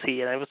 Kendrick and LT,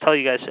 and I will tell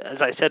you guys, as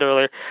I said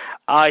earlier,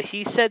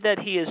 he said that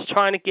he is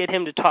trying to get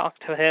him to talk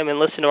to him and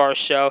listen to our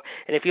show,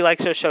 and if he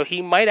likes our show,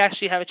 he might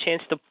actually have a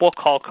chance to book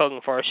Hulk Hogan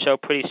for our show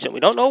pretty soon. We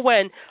don't know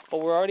when, but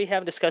we're already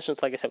having discussions,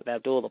 like I said, with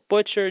Abdul the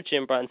Butcher,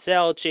 Jim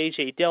Brunzell,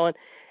 J.J. Dillon,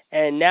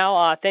 and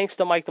now, thanks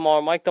to Mike the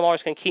Mauler, Mike the Mauler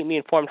is going to keep me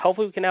informed.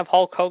 Hopefully we can have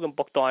Hulk Hogan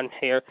booked on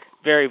here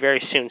very,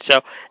 very soon. So,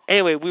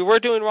 anyway, we were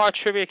doing Raw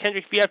Trivia.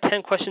 Kendrick, if you have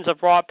 10 questions of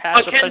Raw,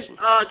 pass the question.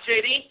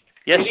 JD?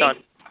 Yes, JD? John.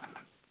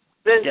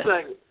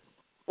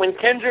 If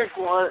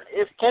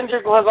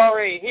Kendrick was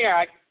already here,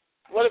 I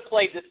would have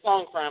played this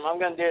song for him. I'm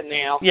going to do it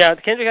now. Yeah,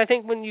 Kendrick, I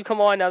think when you come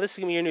on now, this is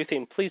going to be your new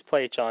theme. Please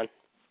play it, John.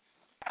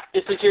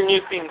 This is your new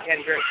theme,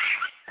 Kendrick.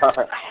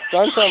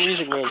 John's on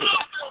Music Man here.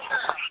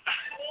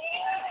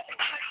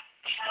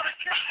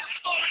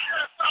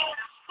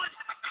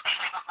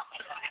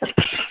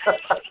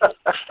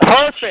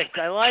 Perfect.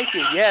 I like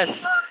it. Yes,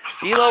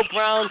 D'Lo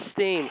Brown's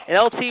theme. And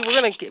LT,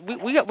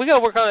 we got to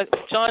work on it.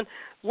 John,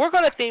 work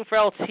on a theme for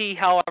LT.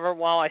 However,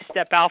 while I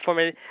step out for a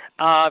minute,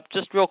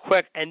 just real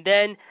quick, and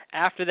then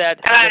after that,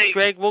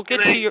 Greg, we'll get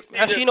to your.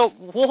 Actually,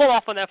 we'll hold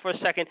off on that for a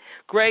second.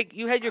 Greg,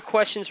 you had your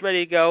questions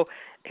ready to go.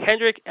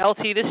 Kendrick,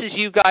 LT, this is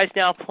you guys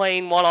now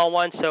playing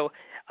one-on-one. So.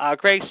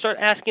 Greg, start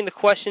asking the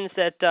questions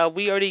that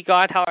we already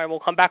got, however, we'll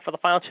come back for the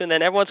final 2, and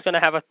then everyone's going to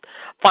have a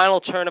final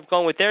turn of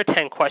going with their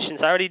 10 questions.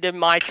 I already did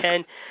my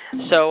 10,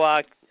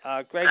 so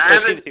Greg, I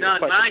haven't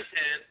done my 10.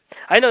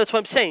 I know, that's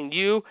what I'm saying.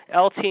 You,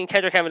 LT, and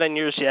Kendrick haven't done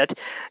yours yet.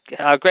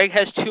 Greg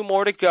has 2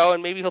 more to go,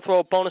 and maybe he'll throw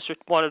a bonus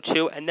 1 or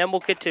 2, and then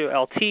we'll get to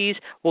LT's.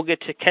 We'll get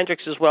to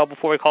Kendrick's as well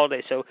before we call it a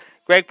day. So,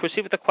 Greg,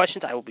 proceed with the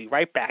questions. I will be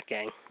right back,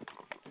 gang.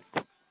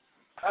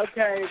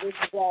 Okay, this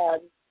is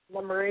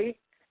number 8.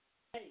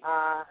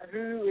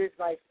 Who is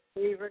my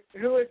favorite?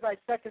 Who is my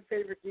second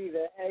favorite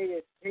diva? A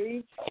is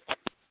Paige.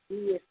 B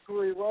is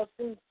Tori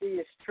Wilson. C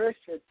is Trish.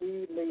 Or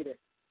D, Lita.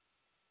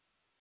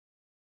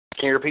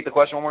 Can you repeat the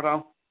question one more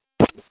time?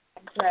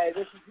 Okay,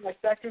 this is my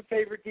second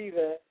favorite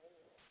diva.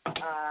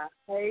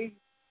 A,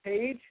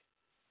 Paige.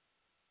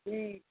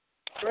 B,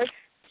 Trish.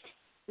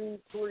 C,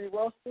 Tori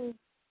Wilson.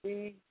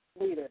 D,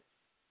 Lita.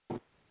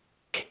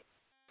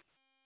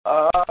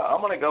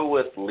 I'm going to go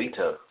with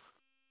Lita.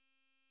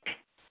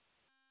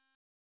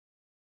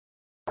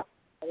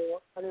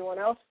 Anyone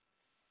else?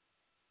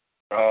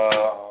 I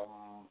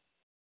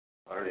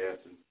already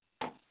answered.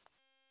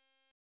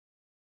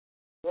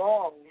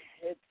 Wrong.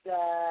 It's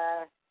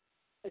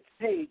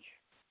Paige.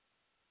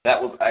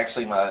 That was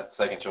actually my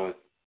second choice.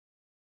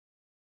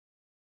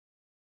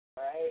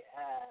 All right.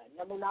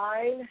 Number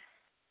 9.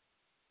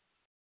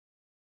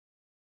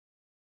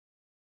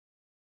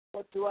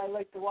 What do I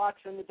like to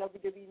watch on the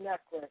WWE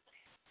Network?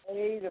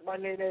 A, the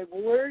Monday Night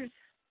Wars.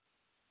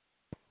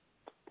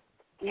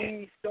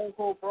 B, Stone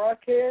Cold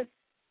Broadcast.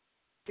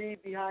 C,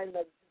 Behind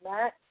the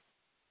Mat.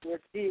 Or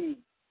D,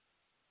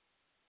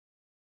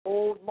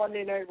 Old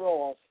Monday Night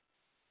Raws.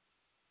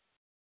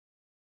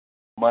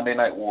 Monday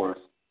Night Wars.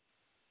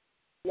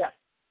 Yes.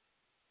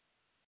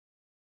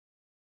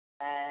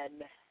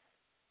 And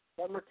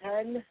number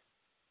 10.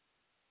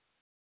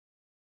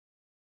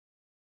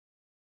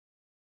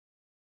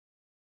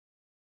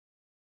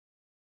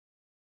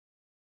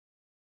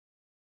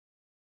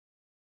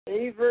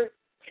 Favorite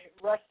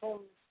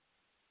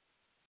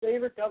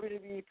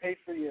WWE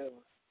pay-per-view.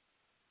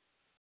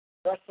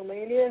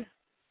 WrestleMania,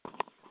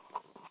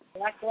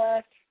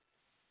 Backlash,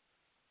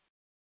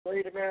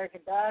 Great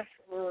American Bash,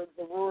 or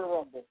the Royal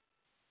Rumble?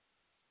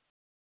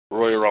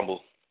 Royal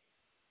Rumble.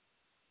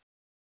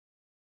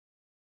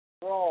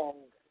 Wrong.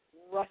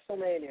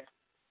 WrestleMania.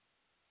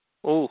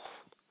 Ooh.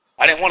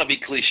 I didn't want to be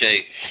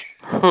cliche.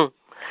 All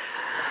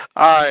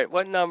right,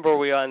 what number are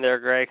we on there,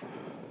 Greg?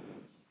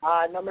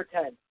 Number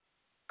 10.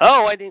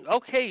 Oh, I didn't.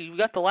 Okay, you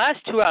got the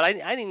last two out. I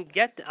didn't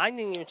get. I didn't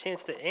even have a chance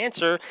to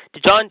answer.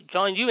 John,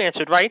 you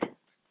answered right.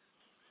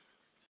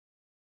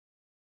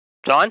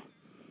 John.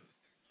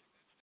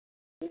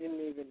 We didn't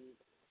even.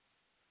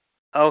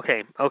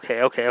 Okay.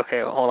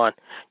 Hold on,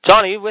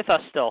 John, are you with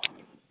us still?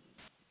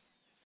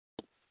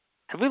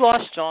 Have we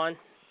lost John?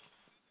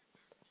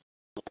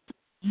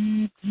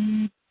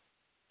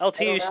 LT,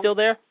 are you still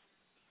there?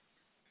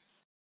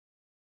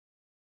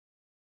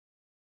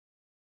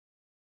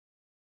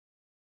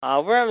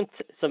 We're having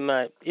some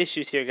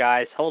issues here,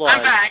 guys. Hold on.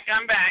 I'm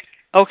back.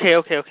 Okay.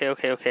 I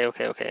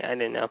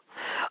didn't know.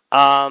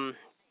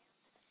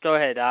 Go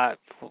ahead. I'm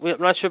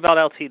not sure about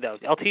LT, though.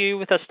 LT, are you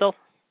with us still?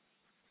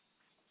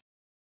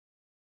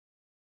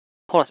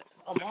 Hold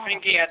on. I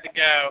think he had to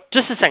go.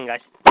 Just a second,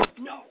 guys.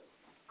 No.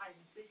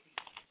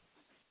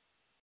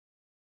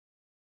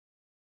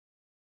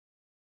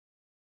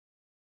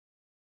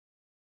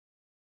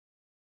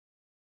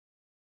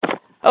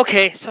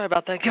 Okay, sorry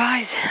about that,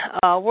 guys.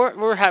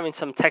 We're having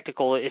some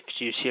technical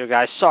issues here,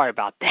 guys. Sorry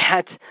about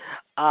that.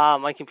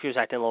 My computer's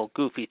acting a little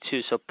goofy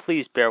too, so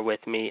please bear with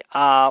me.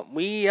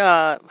 We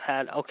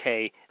had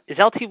Is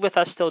LT with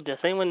us still? Does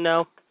anyone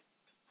know?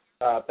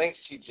 I think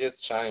she just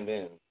chimed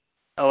in.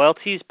 Oh,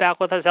 LT's back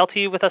with us. LT,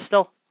 you with us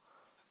still?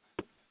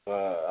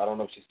 I don't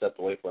know if she stepped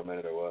away for a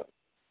minute or what.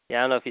 Yeah,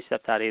 I don't know if he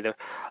stepped out either.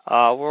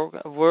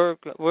 We're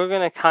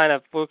gonna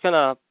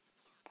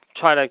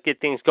try to get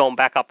things going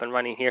back up and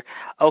running here.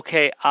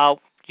 Okay,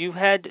 you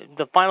had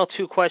the final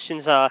two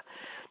questions.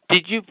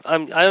 Did you? I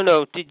don't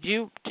know. Did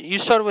you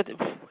start with?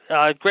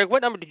 Greg,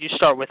 what number did you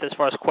start with as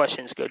far as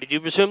questions go? Did you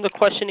resume the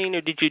questioning,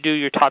 or did you do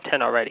your top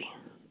 10 already?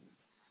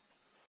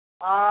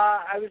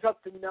 I was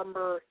up to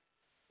number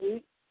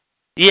 8.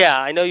 Yeah,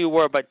 I know you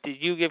were, but did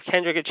you give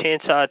Kendrick a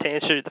chance to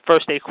answer the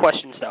first 8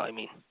 questions, though, I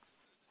mean?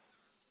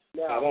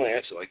 No. I've only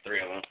answered like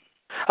 3 of them.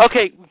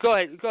 Okay, go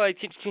ahead.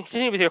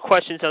 Continue with your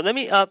questions, though. Let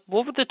me,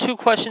 what were the 2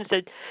 questions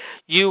that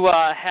you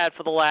had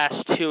for the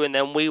last 2, and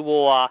then we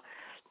will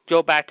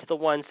go back to the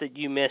ones that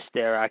you missed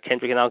there,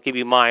 Kendrick, and I'll give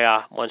you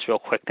my ones real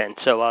quick then.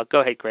 So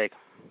go ahead, Greg.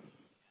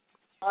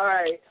 All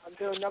right, I'm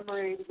doing number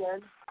 8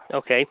 again.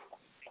 Okay.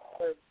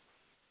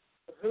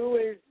 Who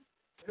is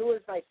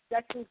my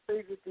second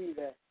favorite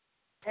diva?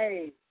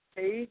 A,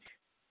 Paige.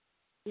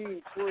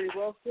 B, Tori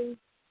Wilson.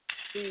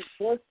 C,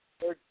 Bush.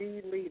 Or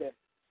D, Lita.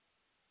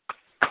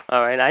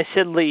 All right, I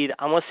said lead.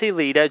 I'm going to say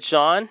Lita.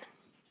 John?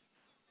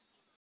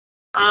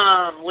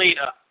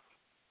 Lita.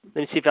 Let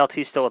me see if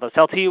LT's still with us.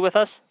 LT, you with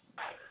us?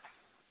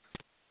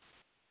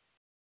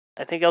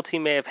 I think LT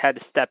may have had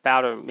to step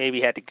out or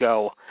maybe had to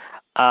go.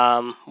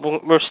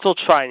 We're still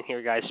trying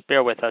here, guys.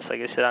 Bear with us.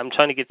 Like I said, I'm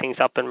trying to get things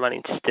up and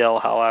running still,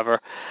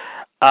 however.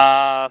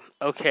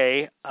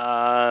 Okay.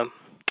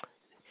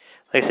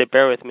 Like I said,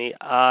 bear with me.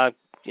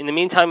 In the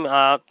meantime,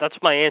 that's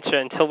my answer.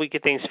 Until we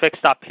get things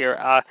fixed up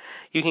here,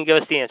 you can give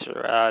us the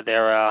answer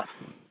there.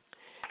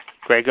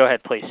 Greg, go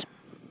ahead, please.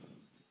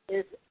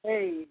 It's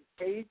A,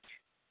 Paige.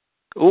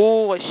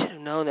 Ooh, I should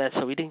have known that,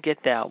 so we didn't get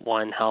that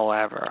one,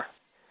 however.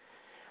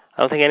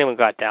 I don't think anyone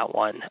got that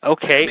one.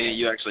 Okay. Me and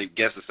you actually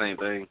guessed the same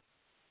thing.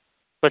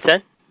 What's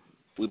that?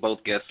 We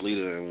both guessed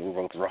Lita, and we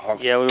were both wrong.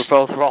 Yeah, we were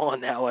both wrong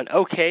on that one.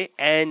 Okay,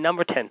 and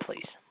number 10,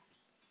 please.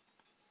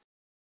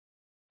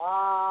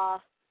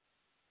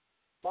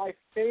 My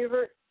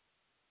favorite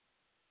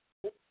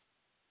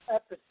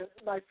episode,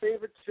 my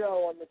favorite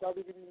show on the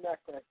WWE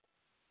Network.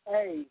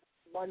 A,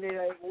 Monday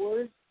Night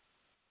Wars.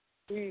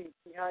 B,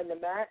 Behind the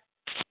Mat.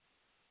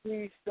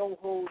 C, Stone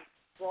Cold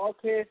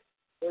Broadcast.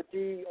 Or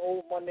D,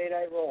 Old Monday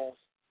Night Raws.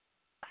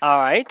 All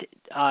right.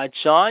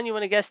 John, you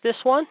want to guess this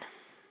one?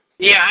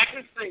 Yeah, I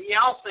can say.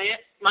 Yeah, I'll say it.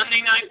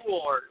 Monday Night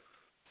Wars.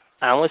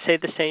 I want to say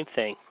the same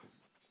thing.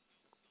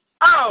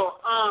 Oh,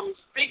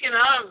 speaking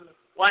of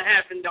what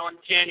happened on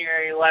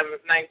January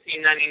 11th,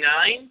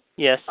 1999.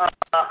 Yes.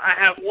 I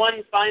have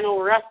one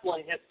final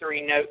wrestling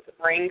history note to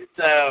bring,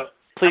 so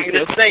Please I'm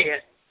going to say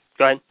it.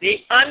 Go ahead. The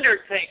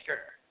Undertaker.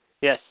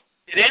 Yes.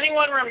 Did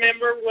anyone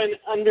remember when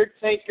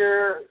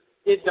Undertaker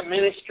did the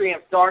Ministry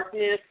of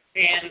Darkness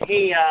and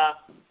he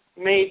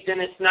made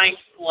Dennis Knight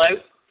float?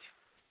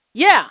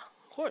 Yeah,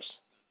 of course.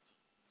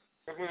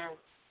 Mm-hmm.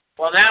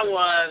 Well, that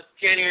was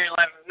January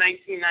 11th,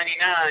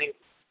 1999.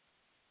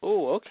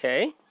 Oh,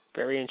 okay.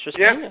 Very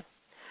interesting. Yeah.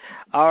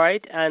 All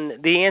right,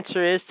 and the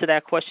answer is to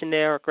that question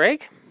there, Greg?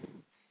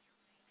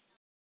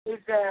 Is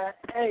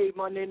A,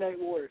 Monday Night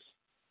Wars.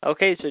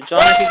 Okay, so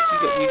John, I think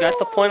you got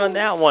the point on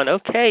that one.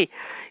 Okay.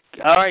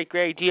 All right,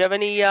 Greg, do you have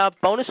any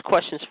bonus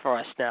questions for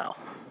us now?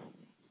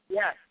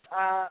 Yes.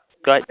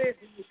 Go ahead. What is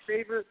your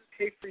favorite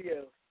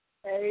pay-per-view?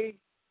 A,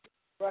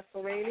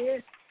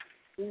 WrestleMania.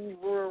 B,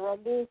 Royal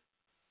Rumble.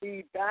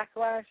 C,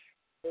 Backlash.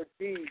 Or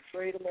D,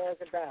 Great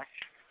American Bash.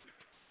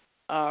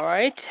 All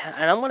right,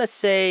 and I'm gonna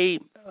say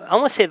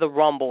the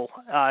Rumble.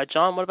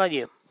 John, what about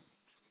you?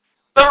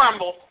 The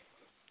Rumble.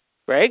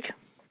 Greg?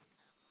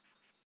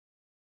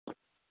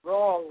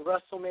 Wrong.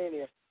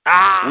 WrestleMania.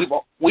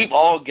 We've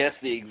all guessed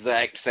the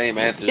exact same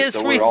answer. Yes,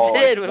 so we we're all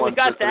did. Like we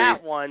got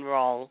that one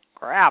wrong.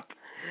 Crap.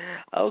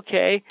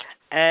 Okay,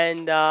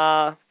 and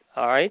all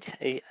right,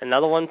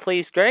 another one,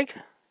 please, Greg.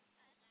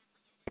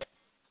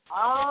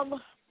 I'm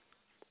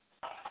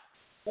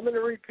going to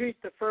repeat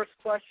the first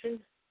question.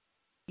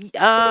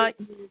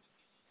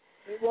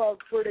 Well,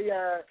 for the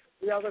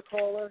other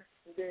caller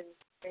who didn't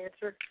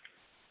answer.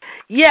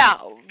 Yeah,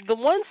 the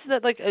ones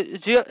that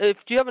do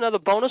you have another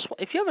bonus?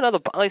 If you have another,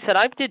 like I said,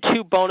 I did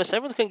two bonus.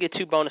 Everyone's gonna get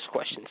two bonus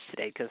questions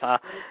today because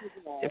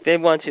if they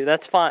want to,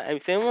 that's fine.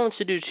 If anyone wants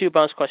to do two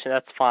bonus questions,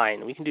 that's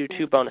fine. We can do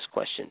two bonus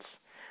questions.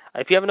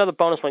 If you have another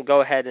bonus one,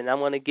 go ahead, and I'm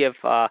gonna give,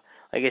 like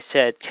I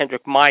said,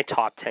 Kendrick my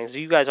top 10. So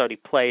you guys already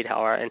played,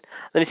 however. And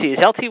let me see, is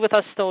LT with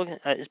us still?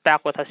 Is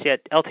back with us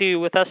yet? LT, you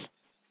with us?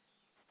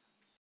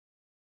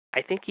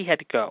 I think he had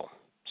to go.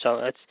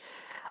 So that's.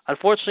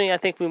 Unfortunately, I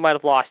think we might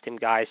have lost him,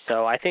 guys.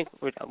 So I think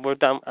we're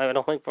done. I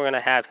don't think we're going to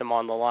have him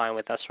on the line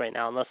with us right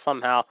now, unless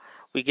somehow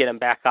we get him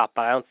back up.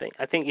 But I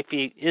think if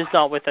he is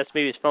not with us,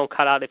 maybe his phone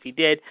cut out. If he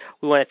did,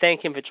 we want to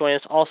thank him for joining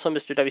us. Also,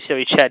 Mr.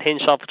 WCW Chad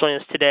Hinshaw for joining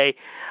us today.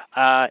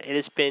 It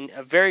has been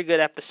a very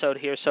good episode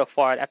here so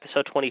far at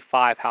episode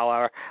 25.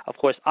 However, of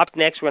course, up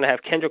next we're going to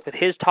have Kendrick with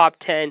his top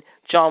 10,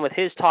 John with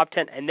his top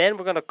 10, and then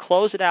we're going to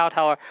close it out,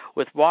 however,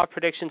 with Raw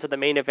predictions of the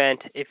main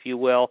event, if you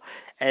will,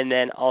 and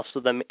then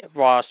also the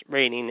Raw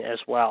rating as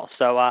well.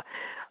 So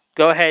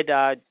go ahead,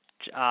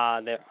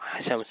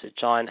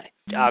 John.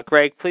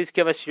 Greg, please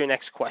give us your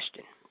next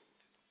question.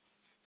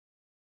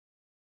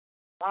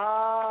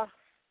 My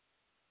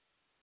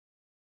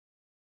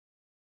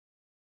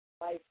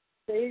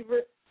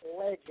favorite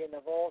legend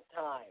of all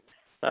time.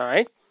 All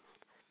right.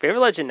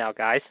 Favorite legend now,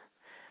 guys.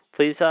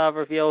 Please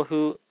reveal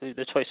who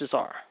the choices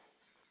are.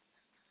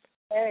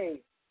 A,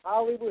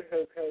 Hollywood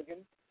Hulk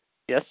Hogan.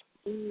 Yes.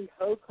 B,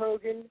 Hulk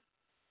Hogan.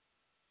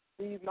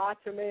 C,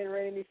 Macho Man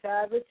Randy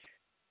Savage.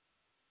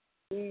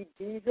 D,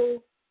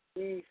 Diesel.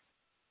 D,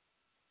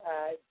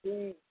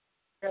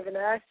 Kevin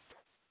Nash.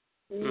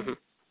 E,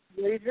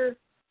 Razor.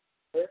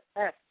 Or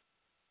F,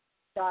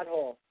 Scott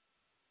Hall.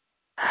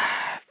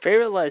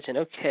 Favorite legend,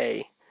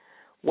 okay.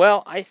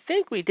 Well, I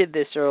think we did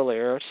this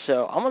earlier,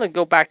 so I'm going to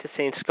go back to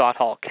saying Scott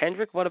Hall.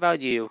 Kendrick, what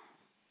about you?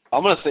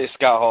 I'm going to say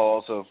Scott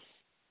Hall also.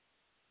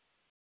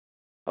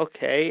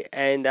 Okay,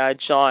 and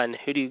John,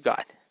 who do you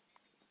got?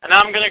 And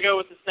I'm going to go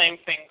with the same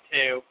thing,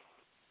 too.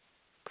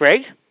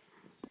 Greg?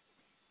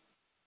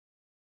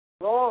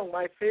 Wrong.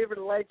 My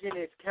favorite legend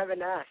is Kevin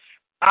Nash.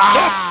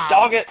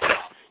 Dog it.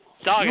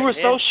 You were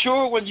so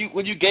sure when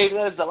you gave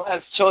that as the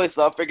last choice,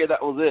 so I figured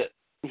that was it.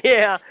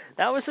 Yeah,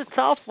 that was a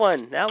tough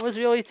one. That was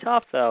really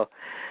tough, though.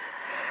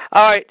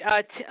 All right,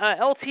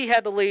 LT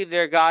had to leave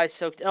there, guys.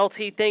 So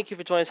LT, thank you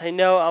for joining us. I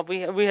know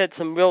we had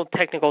some real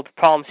technical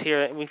problems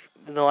here, and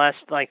in the last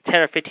 10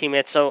 or 15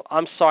 minutes, so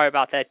I'm sorry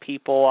about that,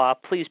 people.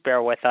 Please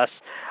bear with us.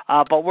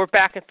 But we're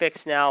back and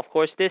fixed now. Of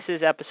course, this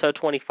is episode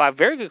 25.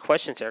 Very good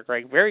questions there,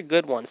 Greg. Very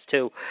good ones,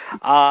 too.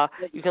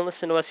 You can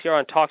listen to us here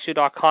on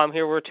TalkShoe.com.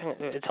 Here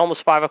it's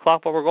almost 5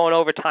 o'clock, but we're going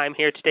overtime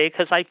here today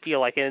because I feel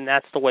like it, and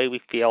that's the way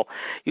we feel.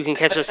 You can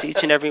catch us each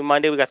and every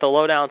Monday. We got the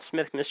Lowdown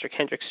Smith, Mr.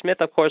 Kendrick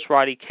Smith, of course.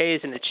 Roddy K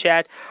is in the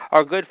chat.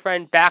 Our good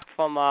friend back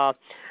from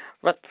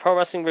Pro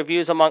Wrestling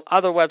Reviews, among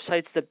other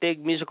websites, the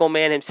big musical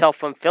man himself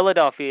from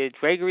Philadelphia,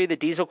 Gregory the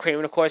Diesel Kramer,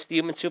 and of course the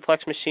Human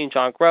Suplex Machine,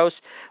 John Gross.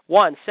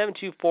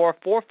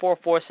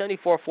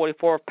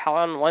 1-724-444-7444,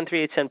 pound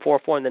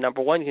 138-744, and the number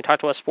 1. You can talk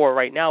to us for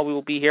right now. We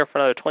will be here for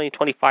another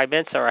 20-25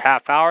 minutes or a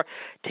half hour,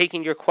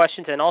 taking your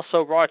questions and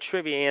also raw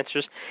trivia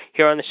answers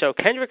here on the show.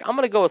 Kendrick, I'm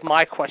going to go with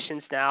my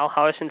questions now,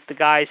 however, since the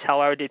guys,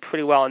 however, did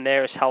pretty well in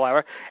theirs,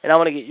 however, and I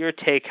want to get your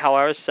take,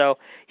 however. So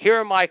here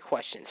are my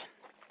questions.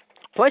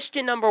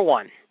 Question number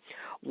 1.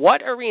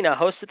 What arena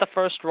hosted the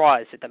first Raw?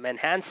 Is it the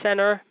Manhattan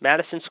Center,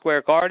 Madison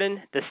Square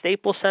Garden, the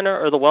Staples Center,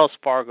 or the Wells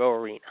Fargo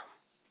Arena?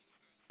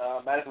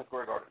 Madison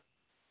Square Garden.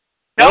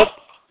 Nope.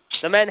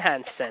 The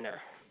Manhattan Center.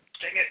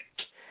 Dang it.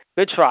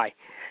 Good try.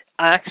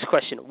 Next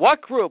question.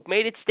 What group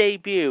made its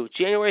debut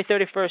January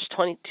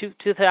 31st,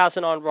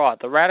 2000 on Raw?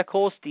 The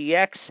Radicals,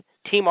 DX,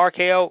 Team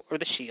RKO, or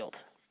The Shield?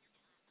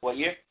 What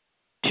year?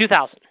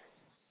 2000.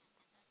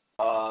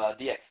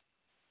 DX.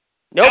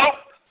 Nope.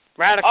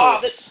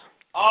 Radicals.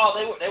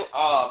 They were.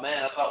 Oh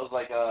man, I thought it was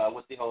like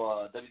with the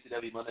whole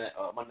WCW Monday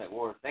Night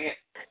Wars. Dang it!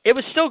 It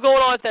was still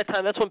going on at that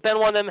time. That's when Ben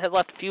one of them had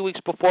left a few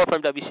weeks before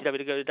from WCW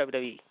to go to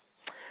WWE.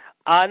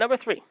 Number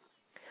 3.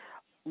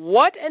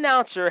 What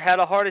announcer had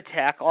a heart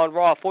attack on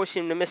Raw,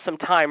 forcing him to miss some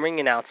time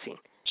ring announcing?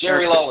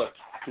 Jerry Lawler.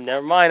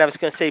 Never mind. I was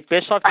going to say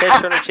Bischoff, Ted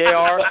Turner,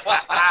 JR,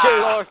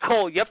 Jerry Lawler,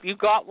 Cole. Yep, you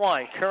got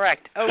one.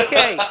 Correct.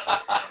 Okay.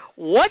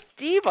 What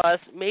divas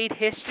made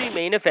history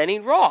main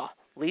eventing Raw?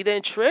 Lita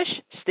and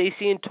Trish,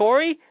 Stacey and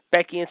Tori,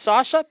 Becky and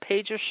Sasha,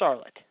 Paige or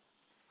Charlotte?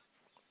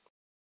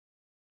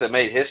 That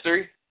made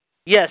history?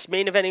 Yes,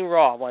 main eventing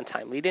Raw one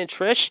time. Lita and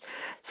Trish,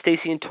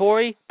 Stacey and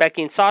Tori,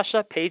 Becky and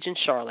Sasha, Paige and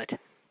Charlotte.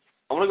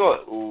 I'm gonna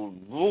go.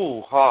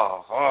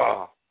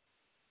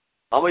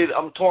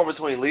 I'm torn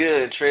between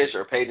Lita and Trish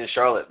or Paige and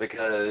Charlotte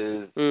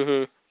because.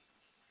 I'm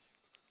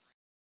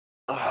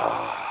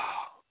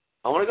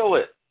gonna go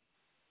with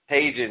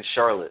Paige and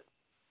Charlotte.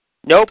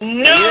 Nope.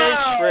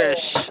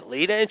 No!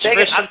 Lita and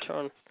Trish.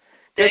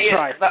 Good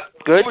try.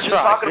 We were just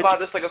talking about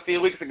this like a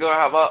few weeks ago.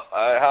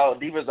 How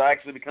divas are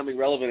actually becoming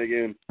relevant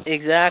again.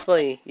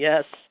 Exactly.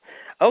 Yes.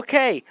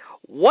 Okay.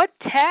 What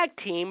tag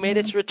team made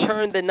its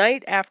return the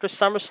night after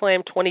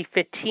SummerSlam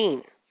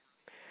 2015?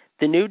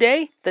 The New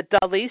Day, the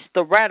Dudleys,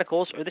 the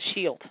Radicals, or the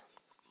Shield?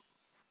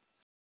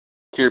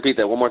 Can you repeat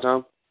that one more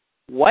time?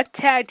 What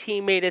tag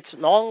team made its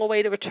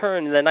long-awaited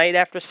return the night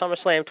after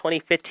SummerSlam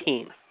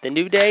 2015? The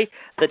New Day,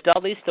 the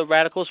Dudleys, the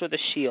Radicals, or the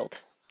Shield?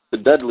 The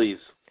Dudleys.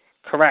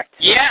 Correct.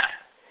 Yeah.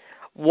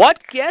 What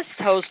guest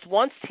host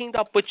once teamed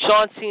up with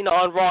John Cena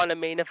on Raw in a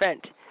main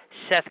event?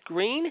 Seth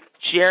Green,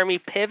 Jeremy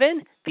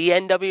Piven, the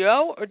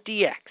NWO, or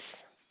DX?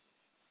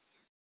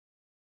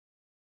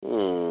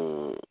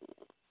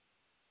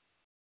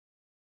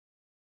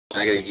 Can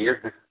I get a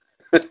year?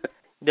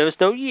 There's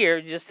no year.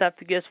 You just have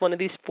to guess one of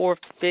these 4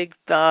 big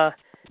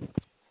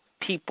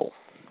people.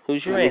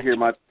 Who's your answer?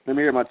 Let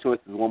me hear my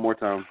choices one more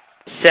time.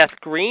 Seth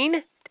Green,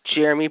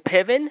 Jeremy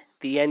Piven,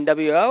 the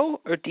NWO,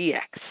 or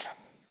DX?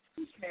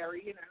 Who's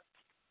Mary, you know.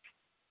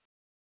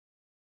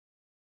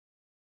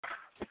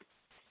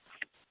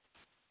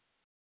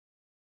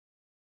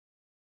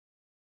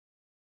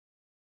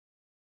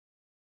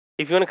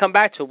 If you want to come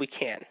back to it, we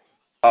can.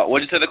 What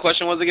did you say the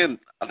question was again?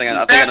 I think I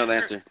know the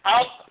answer.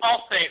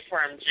 I'll say it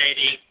for him,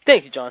 JD.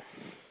 Thank you, John.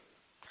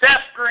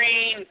 Seth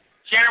Green,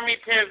 Jeremy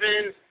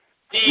Piven,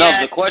 DX.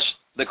 No, the question.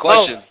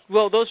 Oh,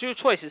 well, those are your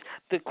choices.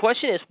 The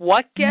question is,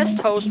 what guest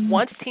host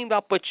once teamed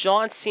up with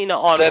John Cena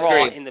on Seth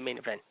Raw Green. in the main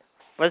event?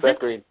 Was Seth it?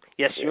 Green.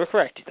 Yes, you were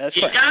correct. That's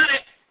You correct. got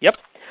it. Yep.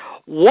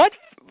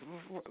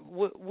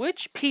 Which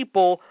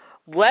people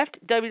left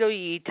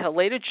WWE to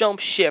later jump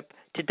ship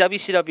to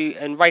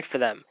WCW and write for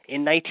them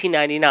in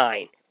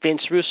 1999?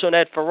 Vince Russo and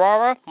Ed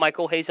Ferrara,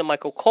 Michael Hayes and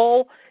Michael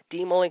Cole,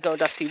 Dean Malenko and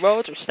Dusty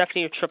Rhodes, or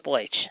Stephanie or Triple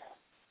H?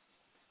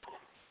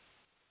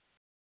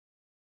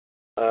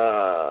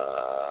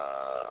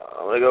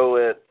 I'm going to go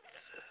with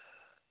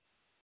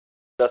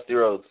Dusty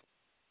Rhodes.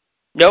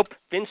 Nope.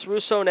 Vince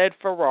Russo and Ed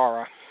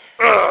Ferrara.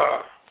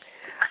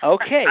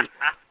 Okay.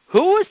 Who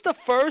was the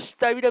first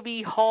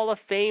WWE Hall of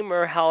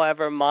Famer,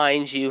 however,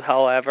 mind you,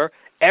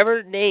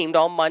 ever named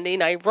on Monday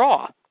Night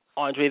Raw?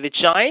 Andre the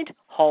Giant,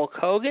 Hulk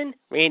Hogan,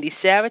 Randy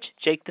Savage,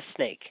 Jake the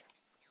Snake?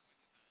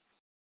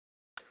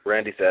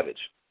 Randy Savage.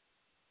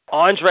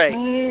 Andre.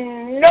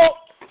 Nope.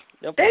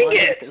 Dang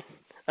it.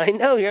 I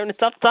know you're having a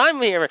tough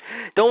time here.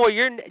 Don't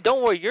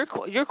worry. Your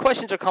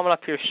questions are coming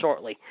up here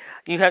shortly.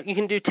 You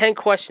can do 10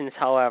 questions,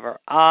 however.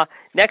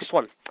 Next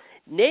one.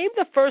 Name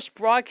the first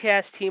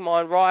broadcast team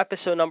on Raw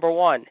episode number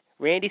 1.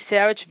 Randy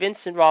Savage, Vince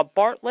and Rob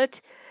Bartlett,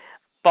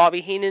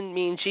 Bobby Heenan,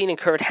 Mean Gene, and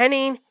Kurt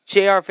Hennig,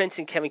 J.R. Vince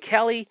and Kevin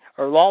Kelly,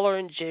 or Lawler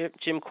and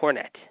Jim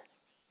Cornette?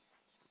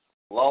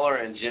 Lawler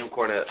and Jim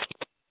Cornette.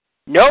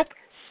 Nope.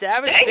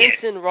 Savage Vince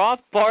and Rob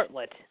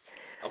Bartlett.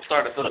 I'm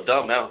starting to feel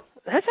dumb now.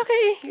 That's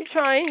okay. You're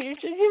trying. You're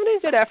giving a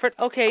good effort.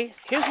 Okay,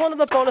 here's one of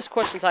the bonus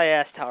questions I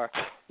asked her.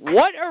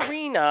 What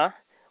arena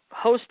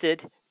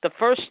hosted the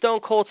first Stone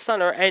Cold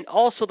Stunner and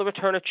also the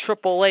return of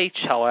Triple H,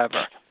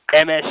 however?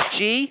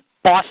 MSG,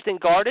 Boston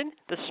Garden,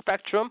 the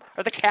Spectrum,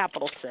 or the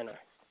Capitol Center?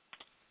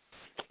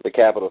 The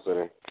Capitol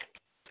Center.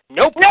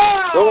 Nope.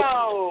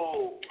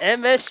 No!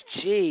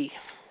 MSG,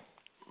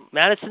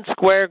 Madison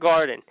Square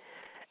Garden.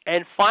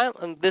 And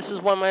finally, this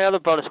is one of my other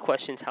bonus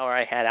questions, however,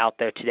 I had out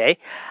there today.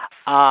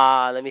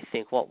 Let me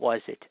think. What was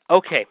it?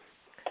 Okay.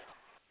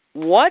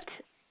 What?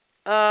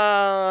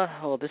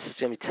 This is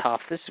going to be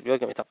tough. This is really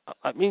going to be tough.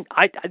 I mean,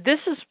 this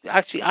is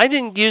actually, I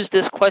didn't use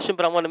this question,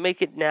 but I want to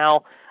make it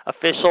now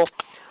official.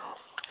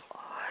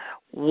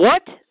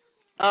 What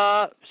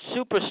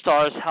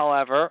superstars,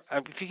 however,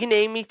 if you can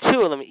name me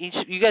two of them,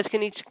 you guys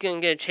can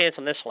get a chance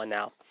on this one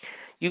now.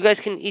 You guys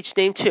can each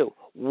name two.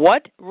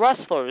 What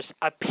wrestlers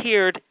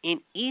appeared in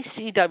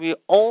ECW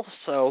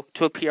also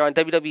to appear on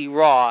WWE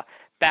Raw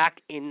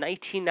back in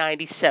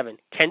 1997?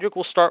 Kendrick,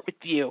 we'll start with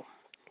you.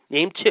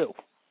 Name two.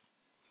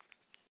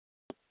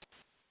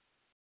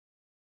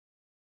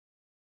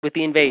 With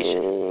the Invasion.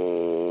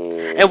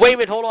 And wait a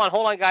minute, hold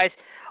on, guys.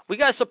 We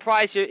got to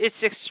surprise you. It's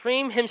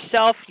Extreme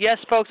himself. Yes,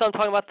 folks, I'm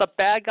talking about the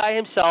bad guy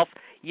himself.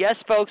 Yes,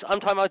 folks, I'm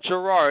talking about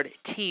Gerard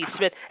T.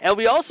 Smith. And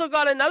we also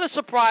got another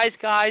surprise,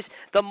 guys.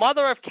 The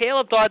mother of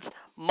Caleb Dodd's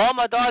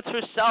Mama Dodds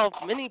herself,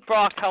 Minnie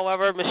Brock,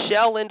 however,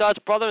 Michelle Lynn Dodd's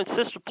brother and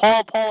sister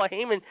Paula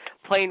Heyman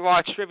playing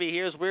Raw Trivia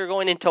here as we're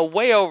going into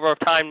way over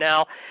time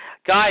now.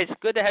 Guys,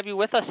 good to have you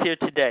with us here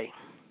today.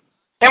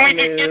 Can we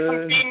just get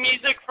some theme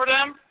music for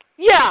them?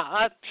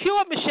 Yeah, cue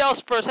up Michelle's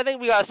first. I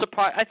think we got a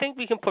surprise. I think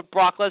we can put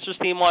Brock Lesnar's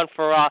theme on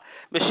for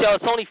Michelle.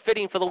 It's only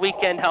fitting for the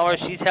weekend, however,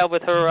 she's held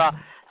with her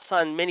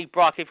son, Minnie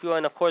Brock, if you will,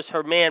 and, of course,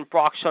 her man,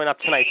 Brock, showing up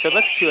tonight. So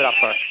let's cue it up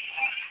first.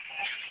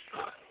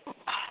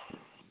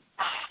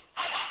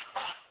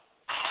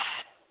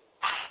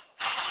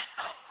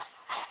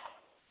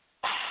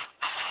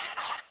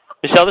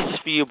 Michelle, this is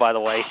for you, by the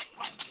way.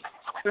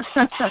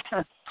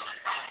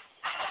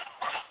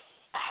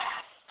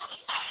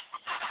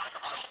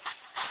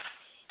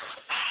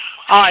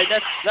 All right,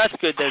 that's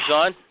good there,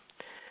 John.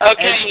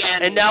 Okay,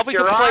 and now we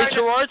can play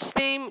Gerard's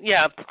theme.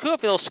 Yeah, cue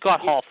up a little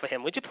Scott Hall for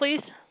him, would you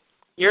please?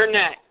 You're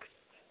next.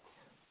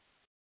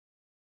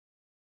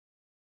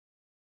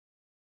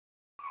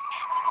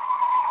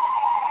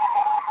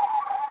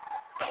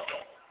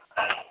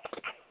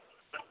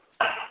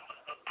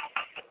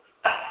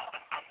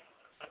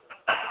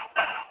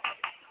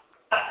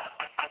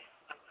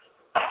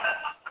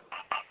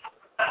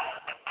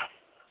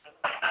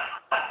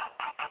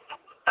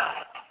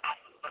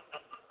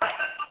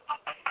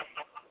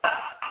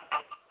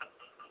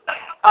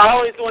 I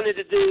always wanted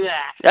to do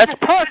that. That's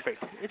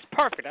perfect. It's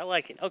perfect. I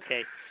like it.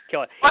 Okay,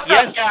 kill it. What's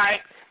up, guys?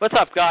 What's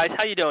up, guys?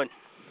 How you doing?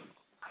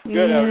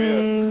 Good. How are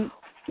you?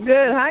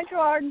 Good. Hi,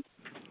 Jordan.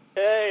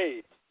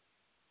 Hey.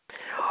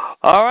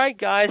 All right,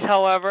 guys.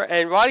 However,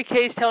 and Roddy K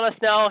is telling us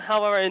now,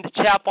 however, in the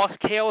chat box,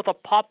 KO with a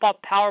pop-up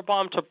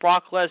powerbomb to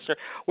Brock Lesnar.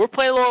 We're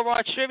playing a little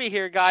Raw Trivia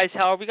here, guys.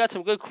 However, we got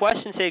some good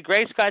questions here.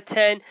 Greg's got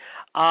 10.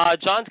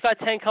 John's got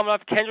 10 coming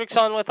up. Kendrick's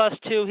on with us,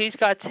 too. He's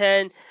got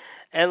 10.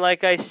 And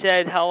like I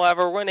said,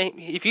 however,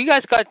 if you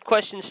guys got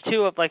questions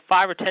too of like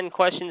 5 or 10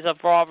 questions of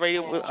Raw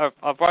Radio,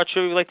 of Raw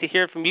Trivia, we'd like to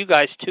hear from you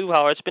guys too.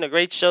 However, it's been a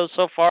great show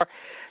so far.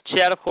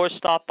 Chad, of course,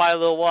 stopped by a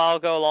little while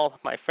ago along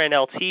with my friend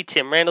LT,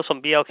 Tim Randall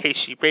from BLK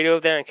Sheep Radio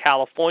there in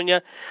California.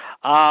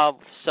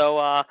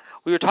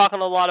 We were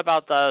talking a lot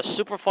about the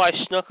Superfly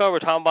Snuka. We're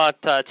talking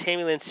about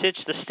Tammy Lynn Sitch,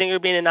 the Stinger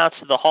being announced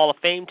to the Hall of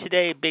Fame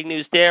today. Big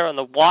news there on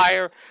the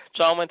wire.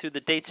 John went through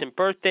the dates and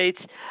birth dates.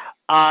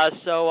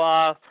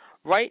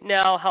 Right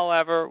now,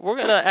 however, we're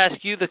going to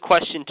ask you the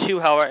question, too,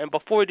 however. And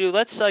before we do,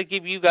 let's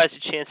give you guys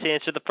a chance to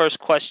answer the first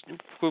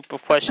group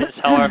of questions,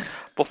 however,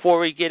 before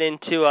we get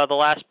into the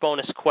last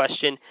bonus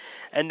question.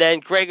 And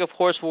then Greg, of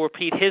course, will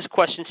repeat his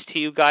questions to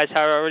you guys.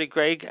 However, already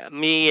Greg,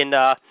 me, and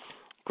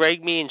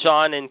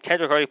John, and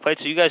Kendrick already played,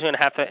 so you guys are going to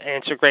have to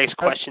answer Greg's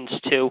questions,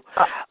 too.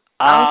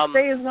 I'll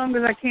stay as long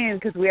as I can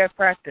because we have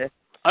practice.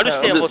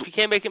 Understandable. If you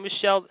can't make it,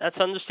 Michelle, that's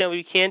understandable.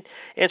 You can't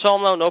answer all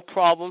of them, no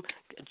problem.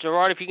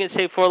 Gerard, if you can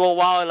stay for a little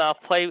while and I'll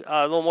play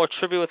a little more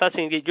trivia with us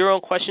and get your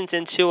own questions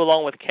in, too,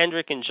 along with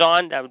Kendrick and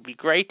John, that would be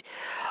great.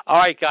 All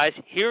right, guys,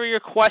 here are your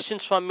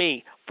questions from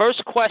me.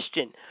 First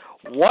question,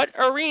 what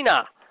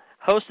arena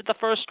hosted the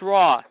first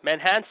Raw?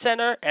 Manhattan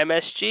Center,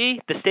 MSG,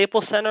 the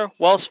Staples Center,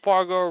 Wells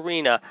Fargo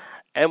Arena.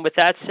 And with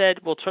that said,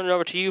 we'll turn it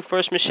over to you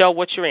first, Michelle.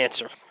 What's your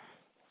answer?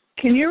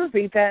 Can you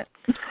repeat that?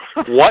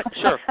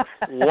 Sure.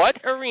 What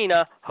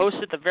arena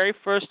hosted the very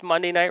first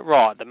Monday Night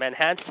Raw? The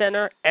Manhattan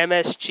Center,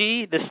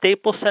 MSG, the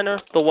Staples Center,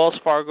 the Wells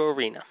Fargo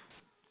Arena.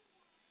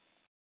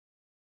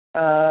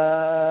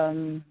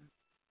 The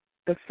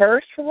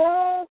first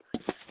Raw?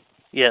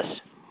 Yes.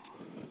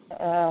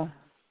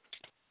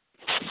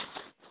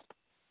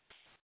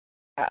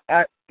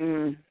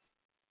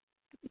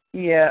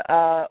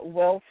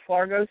 Wells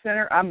Fargo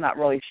Center. I'm not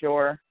really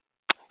sure.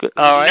 Good.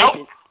 All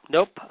right.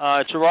 Nope.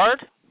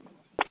 Gerard?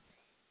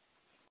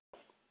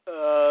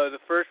 The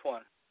first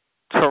one.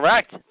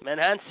 Correct.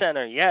 Manhattan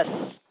Center. Yes,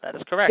 that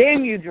is correct.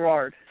 Damn you,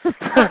 Gerard.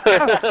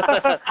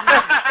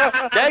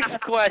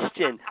 Next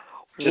question.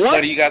 Just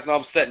letting you guys know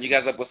I'm setting you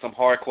guys up with some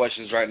hard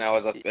questions right now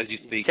as you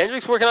speak.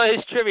 Kendrick's working on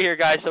his trivia here,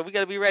 guys, so we got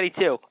to be ready,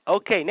 too.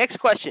 Okay, next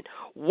question.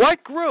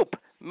 What group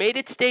made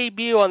its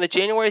debut on the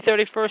January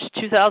 31st,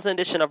 2000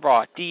 edition of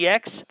Raw?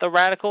 DX, The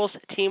Radicals,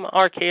 Team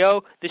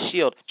RKO, The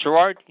Shield.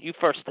 Gerard, you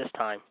first this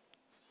time.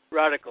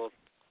 Radicals.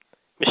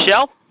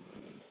 Michelle?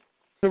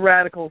 The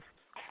Radicals.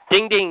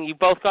 Ding, ding. You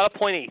both got a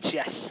point each,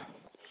 yes.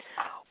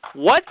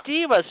 What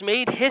divas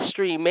made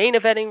history main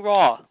eventing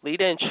Raw?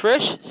 Lita and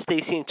Trish,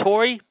 Stacey and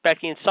Tori,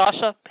 Becky and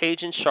Sasha,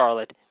 Paige and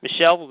Charlotte.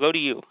 Michelle, we'll go to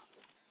you.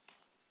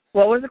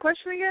 What was the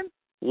question again?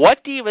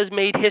 What divas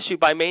made history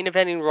by main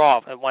eventing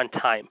Raw at one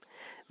time?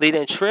 Lita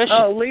and Trish?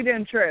 Oh, Lita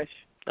and Trish.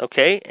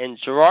 Okay, and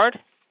Gerard?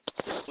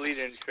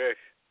 Lita and Trish.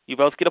 You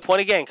both get a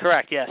point again,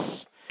 correct, yes.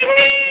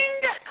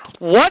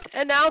 What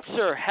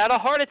announcer had a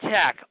heart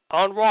attack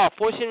on Raw,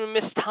 forcing him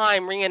to miss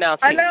time ring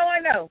announcing? I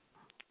know.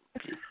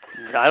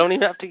 I don't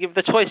even have to give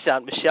the choice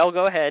out. Michelle,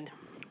 go ahead.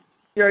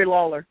 Jerry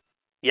Lawler.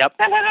 Yep.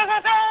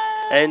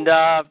 And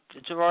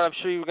Gerard, I'm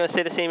sure you were going to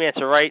say the same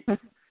answer, right?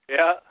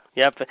 Yeah.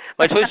 Yep.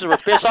 My choices were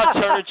Bischoff,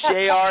 Turner,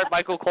 JR,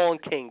 Michael Cole,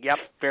 and King. Yep,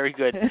 very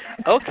good.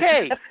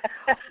 Okay.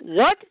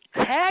 What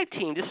tag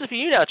team, this is for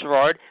you now,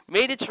 Gerard,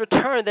 made its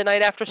return the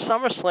night after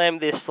SummerSlam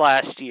this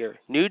last year?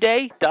 New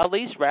Day,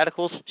 Dudley's,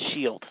 Radicals,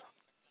 Shield.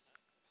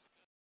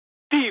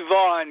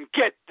 Devon,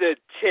 get the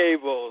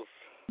tables.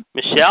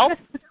 Michelle?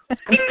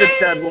 The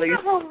Dudleys.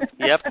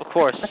 Yep, of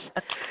course.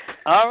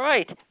 All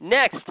right.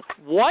 Next,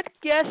 what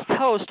guest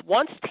host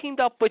once teamed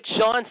up with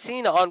John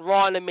Cena on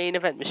Raw in the main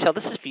event? Michelle,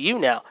 this is for you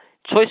now.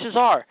 Choices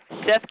are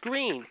Seth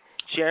Green,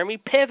 Jeremy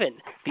Piven,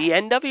 the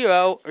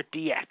NWO, or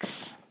DX.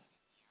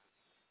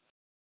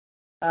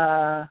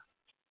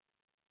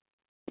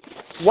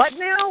 What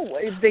now?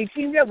 They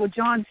teamed up with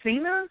John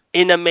Cena?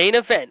 In the main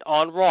event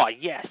on Raw,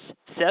 yes.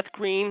 Seth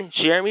Green,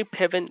 Jeremy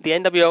Piven, the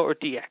NWO, or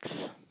DX.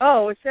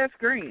 Oh, it's Seth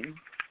Green.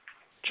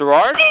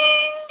 Gerard?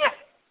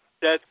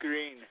 Seth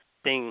Green.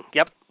 Ding.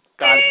 Yep.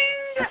 Got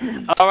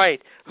it. All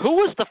right. Who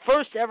was the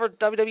first ever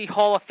WWE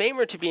Hall of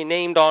Famer to be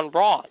named on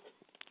Raw?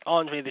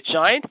 Andre the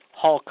Giant,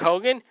 Hulk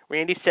Hogan,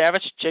 Randy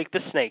Savage, Jake the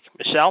Snake.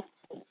 Michelle?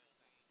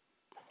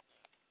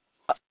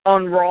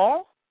 On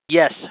Raw?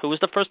 Yes. Who was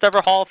the first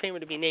ever Hall of Famer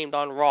to be named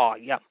on Raw?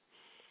 Yep.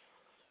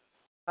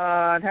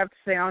 I'd have to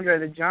say Andre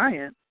the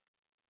Giant.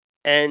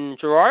 And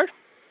Gerard?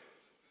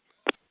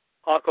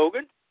 Hulk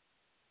Hogan?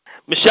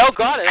 Michelle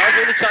got it.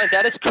 Andre the Giant.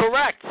 That is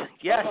correct.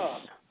 Yes.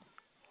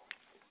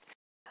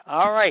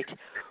 All right.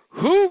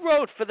 Who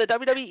wrote for the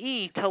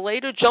WWE to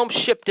later jump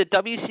ship to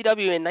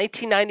WCW in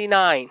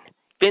 1999?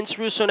 Vince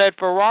Russo and Ed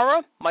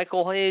Ferrara,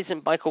 Michael Hayes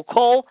and Michael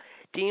Cole,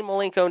 Dean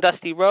Malenko and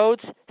Dusty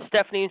Rhodes,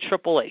 Stephanie and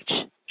Triple H.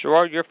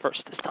 Gerard, you're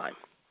first this time.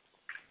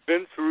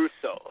 Vince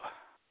Russo.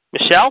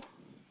 Michelle?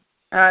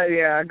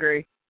 Yeah, I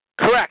agree.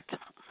 Correct.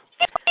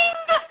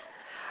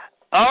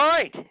 All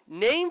right.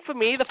 Name for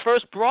me the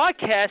first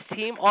broadcast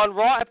team on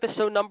Raw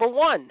episode number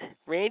 1.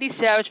 Randy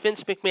Savage, Vince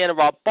McMahon, and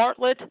Rob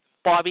Bartlett,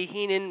 Bobby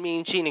Heenan,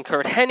 Mean Gene, and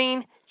Kurt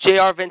Hennig,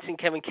 JR, Vince, and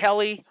Kevin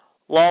Kelly,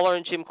 Lawler,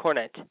 and Jim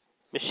Cornette.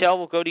 Michelle,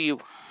 we'll go to you.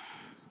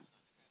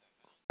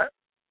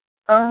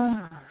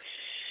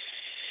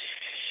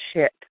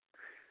 Shit.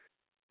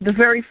 The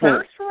very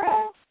first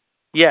Raw?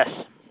 Yes.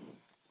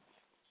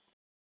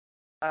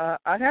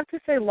 I'd have to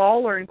say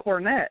Lawler and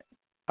Cornette.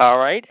 All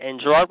right. And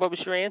Gerard, what was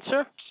your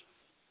answer?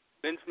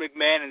 Vince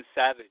McMahon and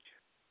Savage.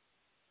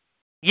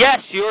 Yes,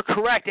 you're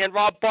correct. And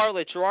Rob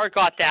Bartlett. Gerard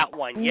got that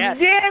one. Yes.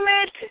 Damn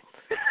it!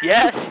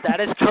 Yes, that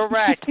is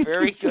correct.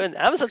 Very good.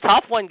 That was a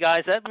tough one,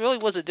 guys. That really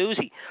was a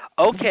doozy.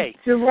 Okay.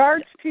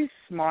 Gerard's too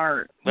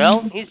smart.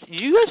 Well,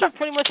 you guys are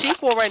pretty much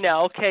equal right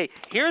now. Okay,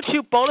 here are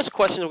 2 bonus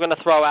questions we're going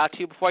to throw out to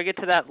you before I get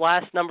to that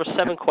last number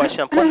 7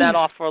 question. I'm putting that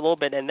off for a little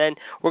bit, and then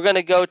we're going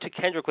to go to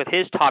Kendrick with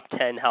his top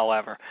 10,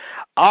 however.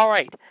 All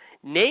right.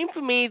 Name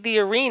for me the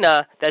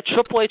arena that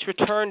Triple H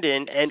returned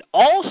in and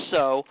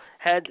also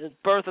had the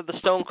birth of the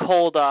Stone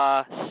Cold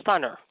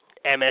Stunner.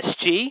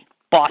 MSG,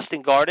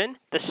 Boston Garden,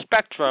 the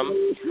Spectrum,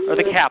 or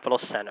the Capitol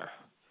Center?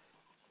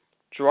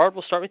 Gerard,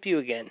 we'll start with you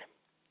again.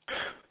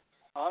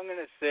 I'm going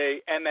to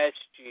say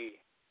MSG.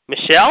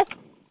 Michelle?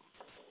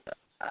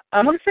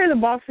 I'm going to say the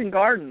Boston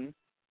Garden.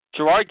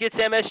 Gerard gets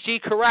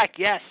MSG correct,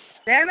 yes.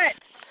 Damn it.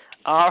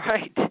 All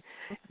right.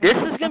 This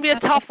is going to be a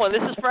tough one.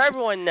 This is for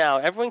everyone now.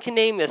 Everyone can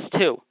name this,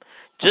 too.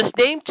 Just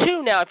name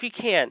 2 now if you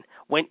can.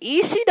 When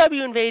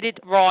ECW invaded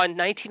Raw in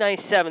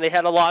 1997, they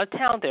had a lot of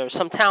talent there,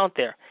 some talent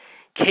there.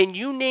 Can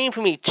you name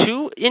for me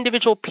 2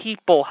 individual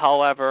people,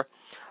 however,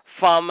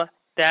 from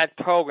that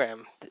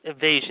program,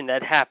 invasion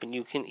that happened?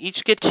 You can each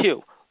get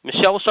 2.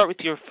 Michelle, we'll start with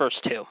your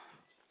first 2.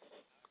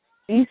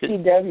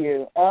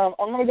 ECW. I'm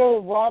going to go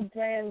with Rob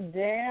Van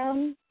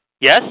Dam.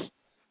 Yes?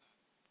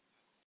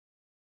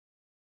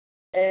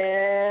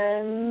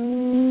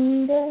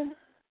 And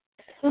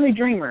Tommy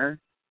Dreamer.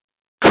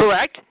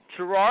 Correct.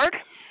 Gerard?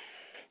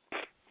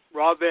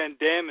 Rob Van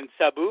Dam and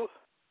Sabu.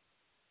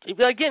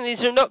 Again, these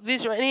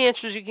are any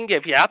answers you can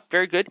give. Yeah,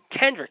 very good.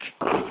 Kendrick?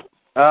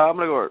 I'm going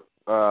to go with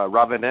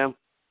Rob Van Dam.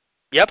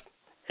 Yep.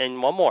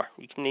 And one more.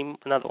 You can name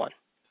another one.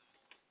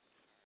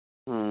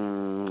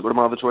 What are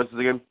my other choices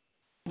again?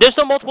 There's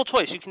no multiple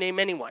choice. You can name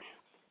anyone.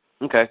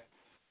 Okay.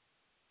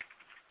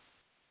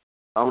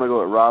 I'm going to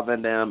go with Rob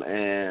Van Dam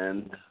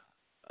and...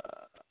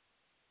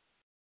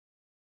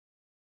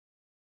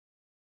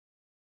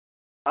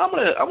 I'm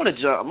gonna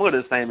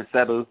the same as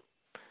Sabu.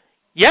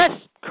 Yes,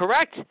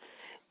 correct.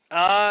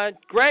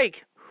 Greg,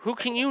 who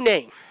can you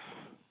name?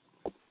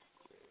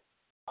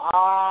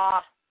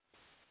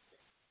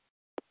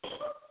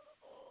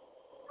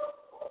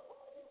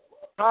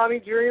 Tommy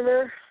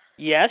Dreamer.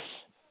 Yes.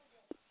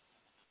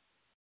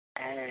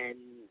 And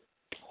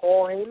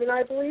Paul Heyman,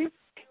 I believe.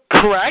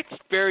 Correct.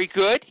 Very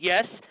good.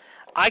 Yes.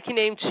 I can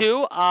name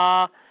two.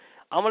 I'm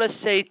going to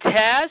say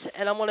Taz,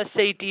 and I'm going to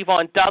say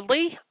Devon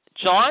Dudley.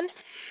 John?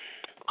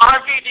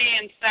 RVD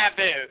and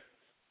Sabu.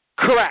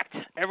 Correct.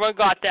 Everyone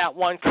got that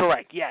one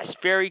correct. Yes,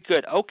 very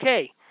good.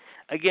 Okay.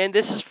 Again,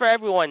 this is for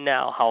everyone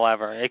now,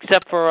 however,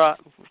 except for,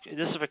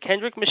 this is for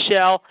Kendrick,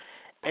 Michelle,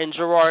 and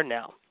Gerard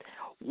now.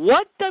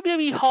 What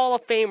WWE Hall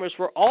of Famers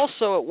were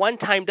also at one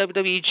time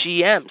WWE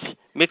GMs?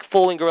 Mick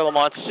Foley and Gorilla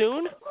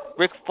Monsoon,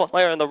 Ric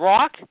Flair and The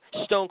Rock,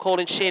 Stone Cold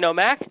and Shane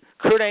O'Mac,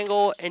 Kurt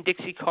Angle and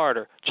Dixie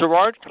Carter.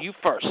 Gerard, you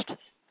first.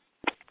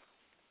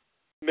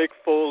 Mick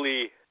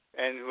Foley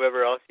and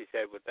whoever else you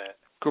said with that.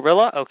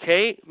 Gorilla,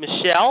 okay.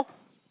 Michelle?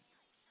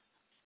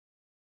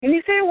 Can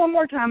you say it one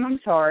more time? I'm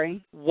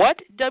sorry. What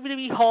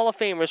WWE Hall of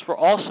Famers were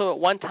also at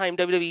one time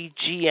WWE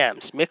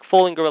GMs? Mick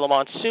Foley and Gorilla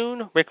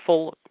Monsoon, Ric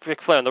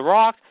Flair and The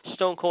Rock,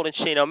 Stone Cold and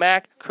Shane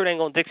O'Mac, Kurt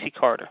Angle and Dixie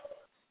Carter.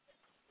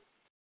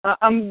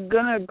 I'm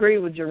going to agree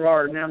with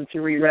Gerard now that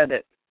you reread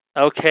it.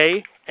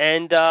 Okay,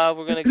 and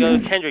we're going to go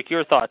to Kendrick.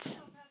 Your thoughts?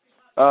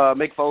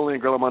 Mick Foley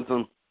and Gorilla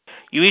Monsoon.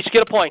 You each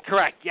get a point.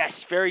 Correct. Yes,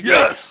 very good.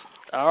 Yes.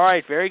 All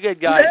right, very good,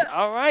 guys. Yeah.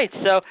 All right,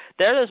 so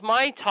there is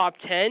my top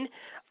 10.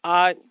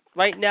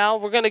 Right now,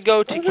 we're going to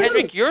go to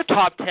Kendrick, your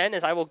top 10,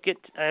 as I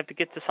have to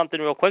get to something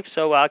real quick.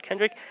 So,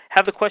 Kendrick,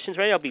 have the questions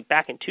ready. I'll be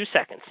back in 2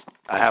 seconds.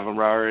 I have them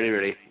already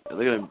ready.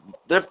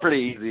 They're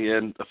pretty easy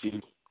and a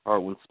few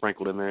hard ones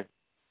sprinkled in there.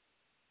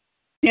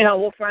 You know,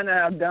 we'll find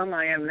out how dumb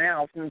I am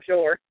now, I'm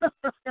sure.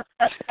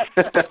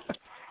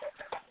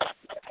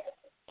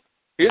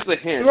 Here's a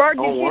hint. Gerard,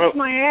 you kicked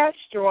my ass,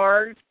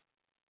 Gerard.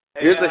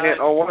 Here's a hint.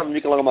 On one of them,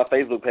 you can look on my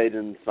Facebook page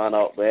and find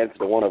out the answer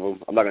to one of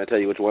them. I'm not going to tell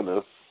you which one,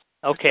 though.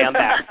 Okay, I'm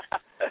back.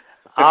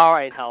 All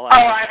right, I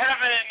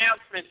have an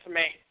announcement to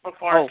make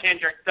before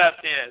Kendrick does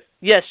his.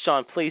 Yes,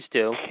 Sean, please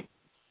do.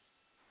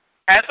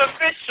 As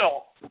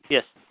official,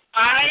 yes,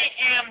 I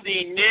am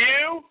the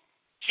new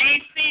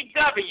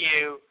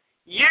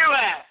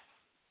WCWUS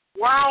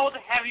World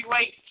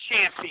Heavyweight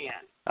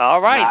Champion. All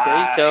right, there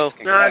you go.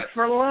 Not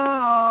for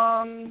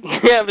long.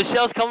 Yeah,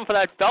 Michelle's coming for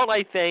that belt,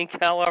 I think,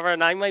 however,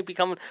 and I might be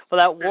coming for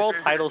that world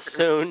title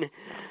soon.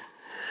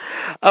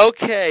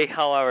 Okay,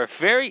 however,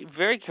 very,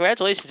 very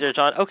congratulations there,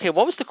 John. Okay,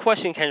 what was the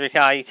question, Kendrick?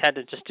 I had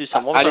to just do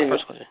something. What was our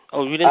first question?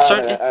 Oh, you didn't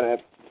start?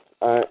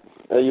 All right.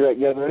 Are you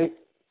guys ready?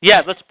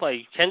 Yeah, let's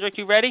play. Kendrick,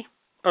 you ready?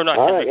 Or not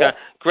Kendrick. Right, yeah.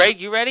 Greg,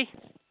 you ready?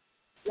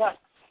 Yeah.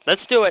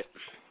 Let's do it.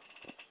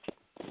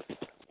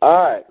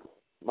 All right.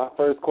 My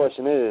first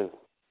question is,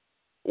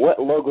 what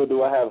logo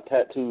do I have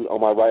tattooed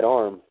on my right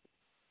arm?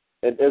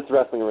 It's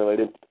wrestling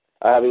related.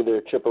 I have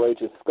either Triple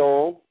H's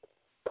skull,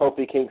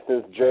 Kofi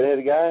Kingston's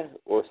dreadhead guy,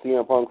 or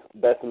CM Punk's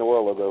Best in the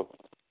World logo.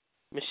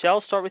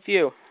 Michelle, start with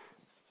you.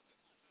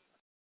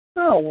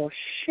 Oh, well,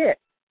 shit.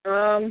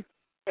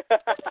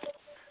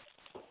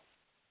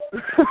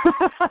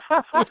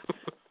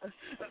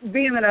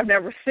 Being that I've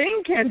never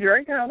seen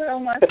Kendrick, how the hell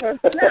am I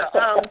supposed to know?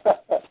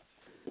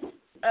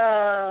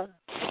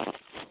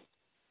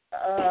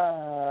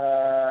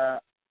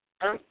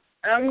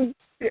 I'm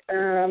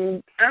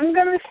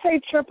gonna say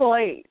Triple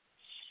H.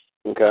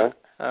 Okay.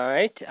 All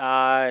right.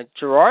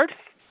 Gerard?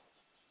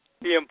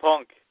 CM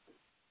Punk.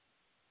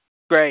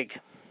 Greg?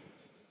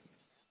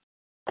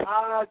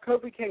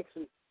 Kofi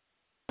Kingston.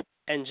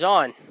 And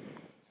John?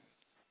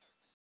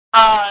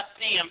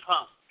 CM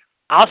Punk.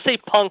 I'll say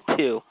Punk,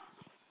 too.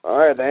 All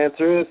right, the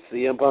answer is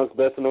CM Punk's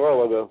Best in the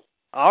World logo.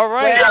 All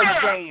right.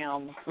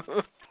 Damn.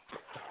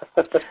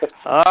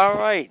 All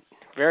right.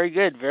 Very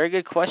good. Very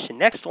good question.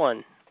 Next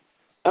one.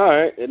 All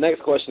right. The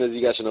next question is,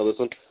 you guys should know this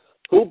one.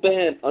 Who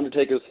banned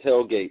Undertaker's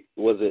Hellgate?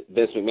 Was it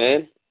Vince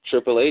McMahon,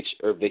 Triple H,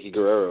 or Vicky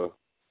Guerrero?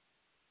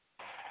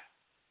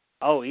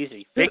 Oh,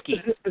 easy.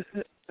 Vicky.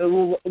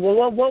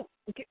 Well,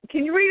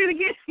 can you read it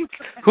again?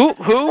 Who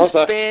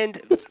banned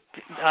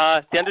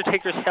The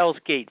Undertaker's Hell's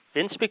Gate?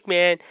 Vince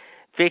McMahon,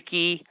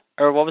 Vicky,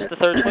 or what was the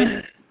third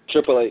choice?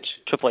 Triple H.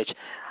 Triple H.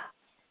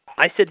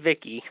 I said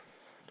Vicky.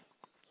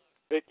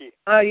 Vicky.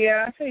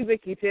 Yeah, I say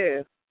Vicky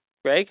too.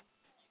 Greg?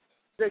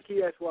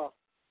 Vicky as well.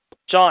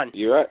 John?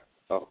 You're right.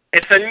 Oh.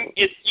 It's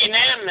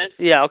unanimous.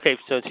 Yeah, okay,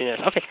 so it's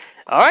unanimous. Okay.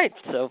 All right,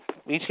 so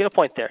we each get a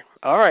point there.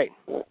 All right.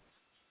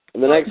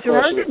 And the next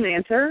Gerard question. didn't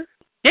answer.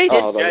 Yeah, he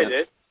did. Oh, Yeah, I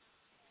did.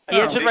 He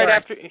answered right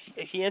after.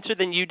 He answered,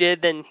 then you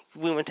did, then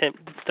we went to him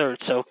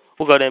third. So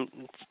we'll go to him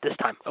this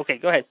time. Okay,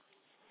 go ahead.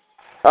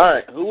 All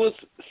right. Who was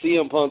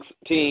CM Punk's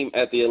team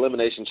at the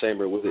Elimination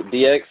Chamber? Was it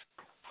DX,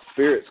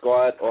 Spirit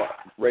Squad, or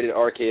Rated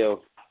RKO?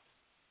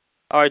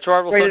 All right,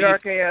 Gerard. We'll Rated go to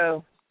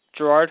RKO.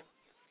 Gerard.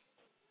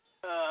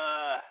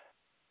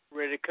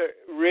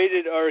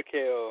 Rated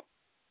RKO.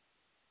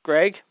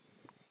 Greg.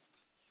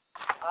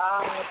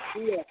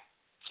 DX.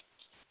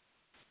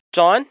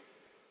 John.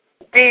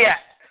 DX.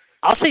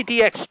 I'll say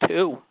DX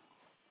too.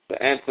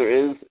 The answer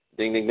is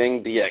ding, ding,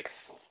 ding, DX.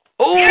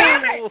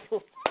 Oh!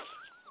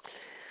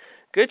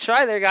 Good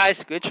try there, guys.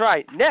 Good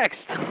try. Next.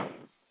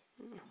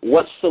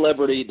 What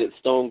celebrity did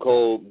Stone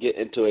Cold get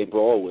into a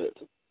brawl with?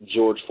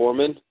 George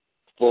Foreman,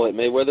 Floyd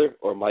Mayweather,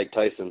 or Mike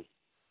Tyson?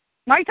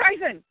 Mike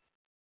Tyson.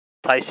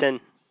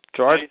 Tyson.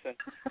 Gerard.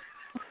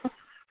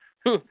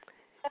 Tyson.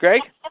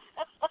 Greg.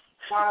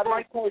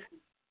 Mike Tyson.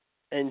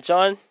 And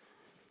John.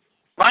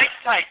 Mike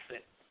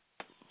Tyson.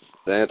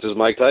 The answer is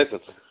Mike Tyson.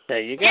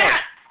 There you go. Yeah.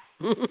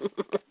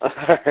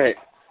 All right.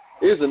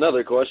 Here's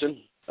another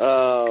question.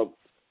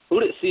 Who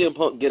did CM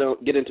Punk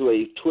get into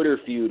a Twitter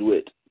feud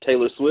with?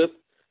 Taylor Swift,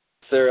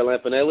 Sarah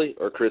Lampanelli,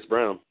 or Chris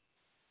Brown?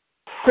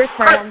 Chris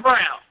Brown.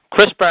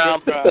 Chris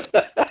Brown.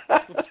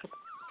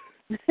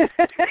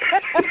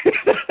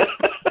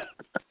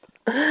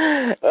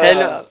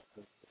 And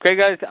Greg,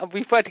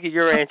 we've got to get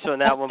your answer on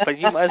that one, but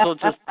you might as well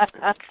just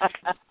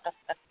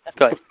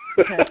go ahead.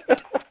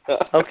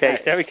 Okay,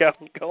 there we go.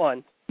 Go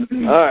on.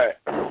 All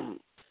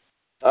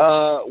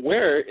right.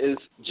 Where is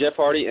Jeff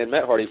Hardy and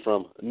Matt Hardy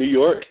from? New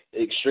York,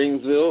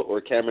 Extremesville,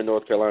 or Cameron,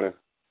 North Carolina?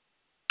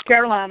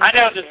 Carolina. I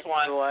know this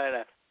one.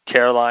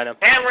 Carolina.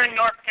 Cameron,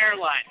 North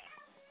Carolina.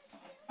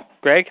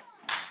 Greg?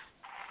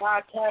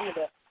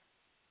 Canada.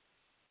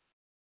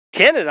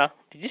 Canada?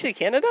 Did you say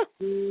Canada?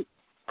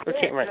 Or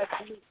Cameron?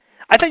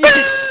 I thought you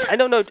said... I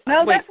don't know.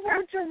 No, wait. that's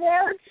where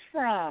Gerard's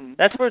from.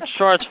 That's where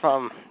Gerard's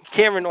from.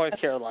 Cameron, North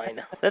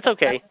Carolina. That's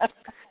okay.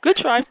 Good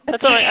try.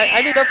 That's all right.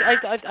 I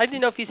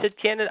didn't know if he said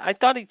Canada. I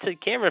thought he said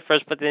Cameron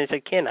first, but then he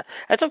said Canada.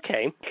 That's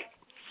okay.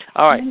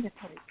 All right.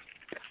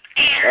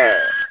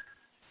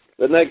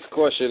 The next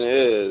question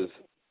is,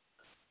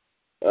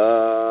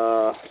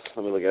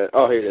 let me look at it.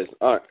 Oh, here it is.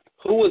 All right.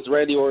 Who was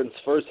Randy Orton's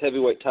first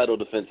heavyweight title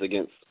defense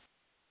against?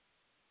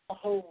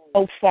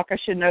 Oh, fuck, I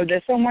should know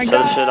this. Oh, my So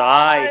God. should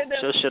I.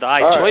 So should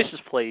I. All right. Choices,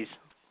 please.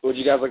 Would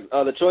you guys like?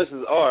 The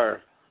choices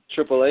are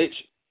Triple H,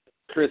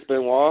 Chris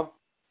Benoit,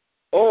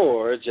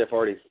 or Jeff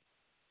Hardy.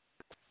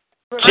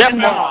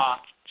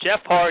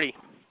 Jeff Hardy.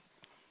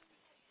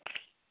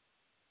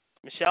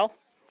 Michelle?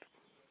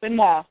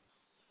 Benoit.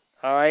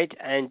 All right.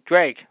 And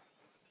Greg?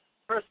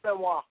 Chris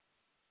Benoit.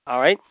 All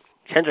right.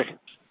 Kendrick?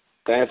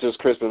 The answer is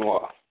Chris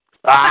Benoit.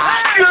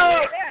 Ah!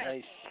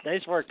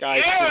 Nice work, guys.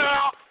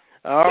 Yeah.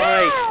 All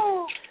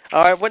right.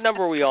 All right. What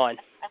number are we on?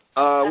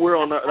 We're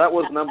on. That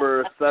was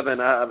number 7.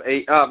 I have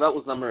 8. That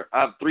was number. I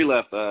have 3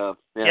 left. Yeah.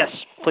 Yes,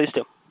 please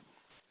do.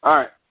 All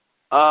right.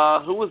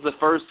 Who was the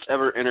first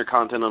ever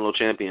Intercontinental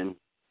Champion?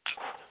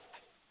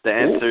 The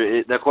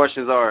answer. The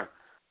questions are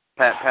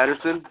Pat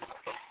Patterson,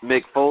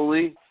 Mick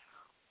Foley,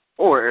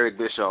 or Eric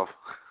Bischoff.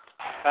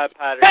 Pat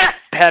Patterson.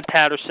 Pat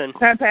Patterson.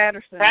 Pat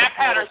Patterson. Pat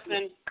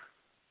Patterson.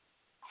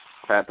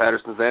 Pat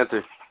Patterson's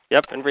answer.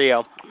 Yep, and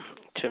Rio.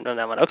 Shouldn't have done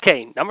that one.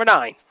 Okay, number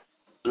 9.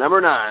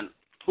 Number 9.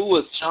 Who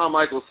was Shawn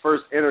Michaels'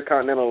 first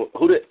Intercontinental?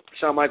 Who did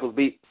Shawn Michaels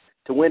beat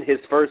to win his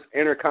first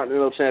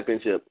Intercontinental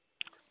Championship?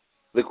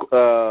 The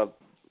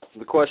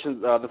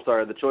questions.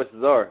 The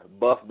choices are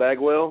Buff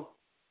Bagwell,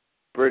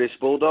 British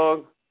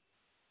Bulldog,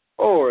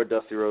 or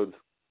Dusty Rhodes.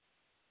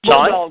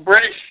 John?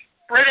 British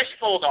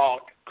Bulldog.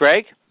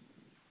 Greg?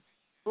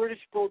 British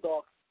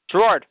Bulldog.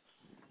 Gerard?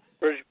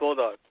 British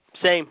Bulldog.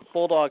 Same,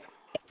 Bulldog.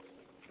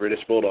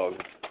 British Bulldog.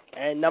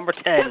 And number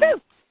 10.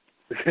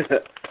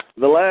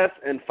 The last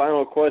and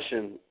final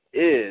question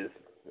is,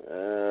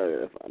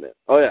 find it.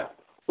 Oh yeah,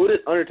 who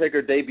did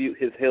Undertaker debut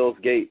his Hell's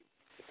Gate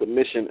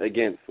submission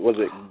against? Was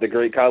it the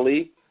Great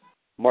Khali,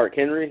 Mark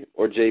Henry,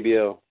 or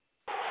JBL?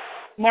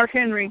 Mark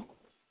Henry.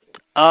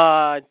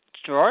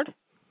 Gerard?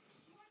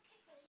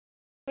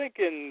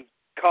 Thinking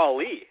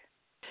Khali.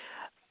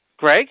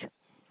 Greg?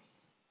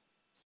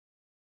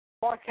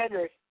 Mark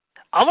Henry.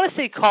 I'm going to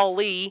say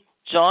Khali.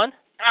 John?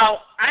 Oh,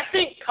 I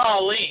think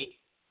Khali.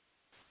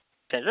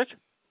 Kendrick?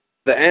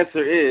 The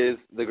answer is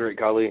the Great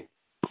Khali.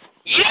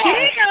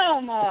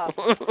 Damn! All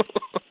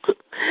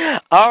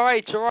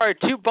right, Gerard,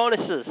 2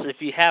 bonuses if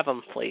you have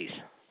them, please.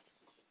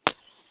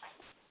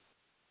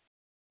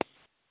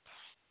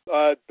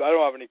 I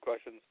don't have any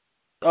questions.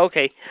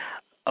 Okay.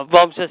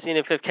 Well, I'm just seeing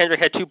if Kendrick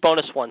had 2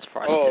 bonus ones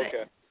for us today.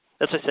 Okay.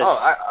 That's what I said.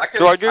 I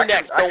can, Gerard, you're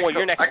next. Don't worry,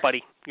 you're next,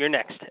 buddy. You're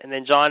next. And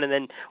then John, and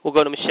then we'll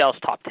go to Michelle's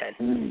top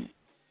 10.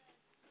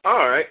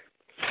 All right.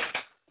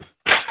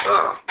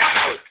 Oh,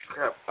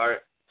 crap. All right.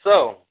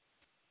 So,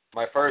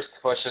 my first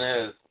question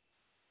is,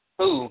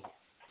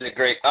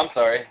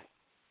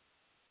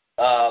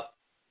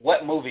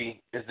 what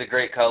movie is the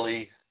Great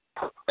Khali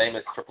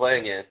famous for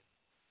playing in?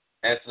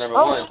 Answer number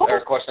one,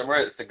 or question number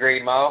one, it's the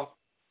Green Mile.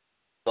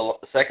 The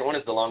second one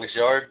is the Longest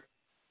Yard.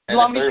 And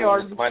the third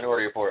one is the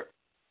Minority Report.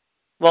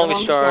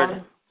 Longest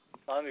Yard.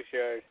 Longest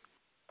Yard.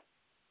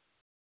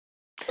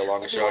 The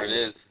Longest Yard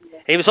it is.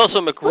 He was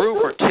also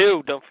MacGruber,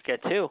 too. Don't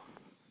forget, too.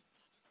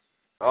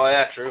 Oh,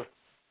 yeah, true.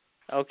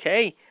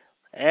 Okay.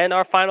 And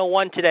our final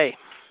one today.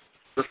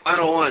 The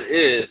final one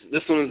is,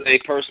 this one is a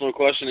personal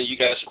question, and you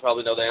guys should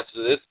probably know the answer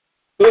to this.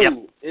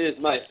 Who is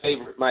my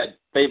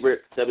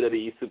favorite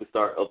WWE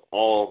superstar of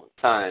all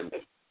time?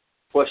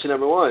 Question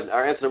number one,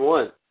 our answer number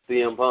one,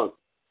 CM Punk.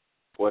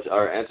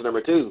 Our answer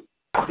number two,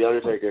 The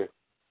Undertaker.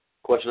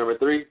 Question number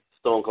three,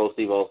 Stone Cold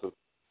Steve Austin.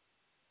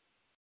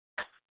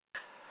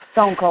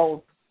 Stone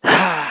Cold.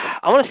 I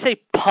want to say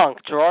Punk,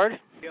 Gerard.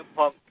 CM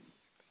Punk.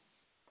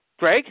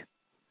 Greg?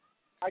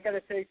 I got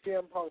to say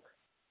CM Punk.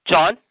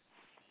 John?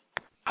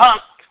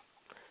 Punk.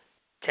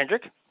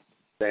 Kendrick?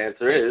 The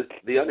answer is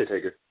The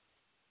Undertaker.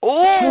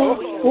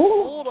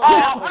 Oh,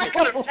 I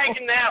could have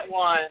taken that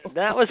one.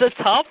 That was a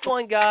tough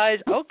one, guys.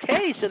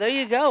 Okay, so there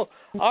you go.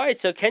 All right,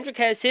 so Kendrick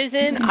has his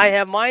in. I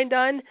have mine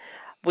done.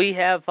 We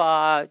have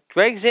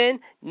Greg's in.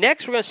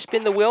 Next, we're going to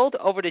spin the wheel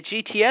over to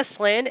GTS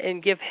land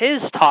and give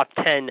his top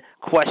 10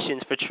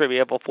 questions for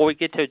trivia before we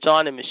get to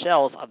John and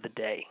Michelle's of the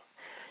day.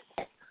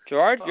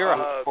 Gerard, you're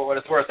up. For what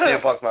it's worth,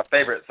 CM Punk's my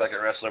favorite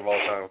second wrestler of all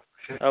time.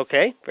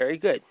 Okay, very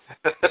good.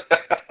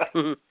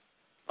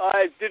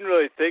 I didn't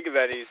really think of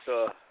any,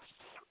 so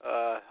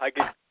I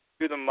could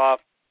do them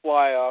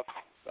fly off,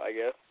 I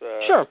guess.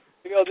 Sure.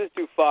 Maybe I'll just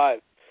do 5.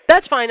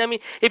 That's fine. I mean,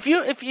 if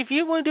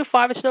you want to do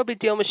 5, it's no big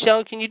deal.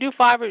 Michelle, can you do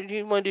 5 or do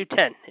you want to do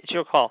 10? It's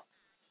your call.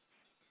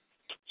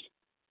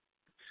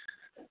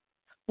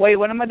 Wait,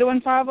 what am I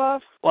doing 5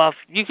 of? Well,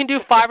 you can do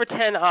 5 or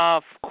 10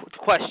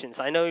 questions.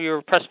 I know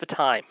you're pressed for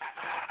time.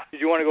 Did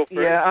you want to go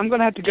first? Yeah, I'm going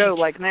to have to go,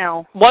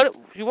 now. What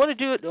you want to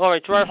do it? All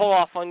right, Gerard, hold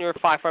off on your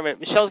 5 for a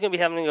minute. Michelle's going to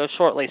be having to go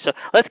shortly, so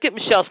let's get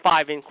Michelle's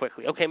 5 in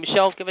quickly. Okay,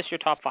 Michelle, give us your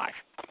top 5.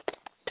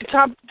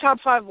 Top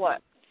 5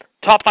 what?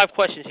 Top 5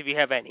 questions, if you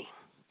have any.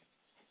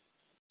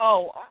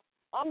 Oh,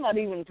 I'm not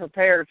even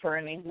prepared for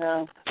any,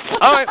 no.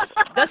 All right,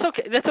 that's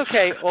okay. That's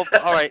okay. Well,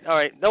 all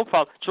right, no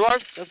problem.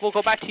 Gerard, we'll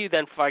go back to you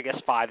then for, I guess,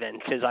 5 then,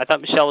 because I thought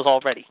Michelle was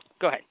all ready.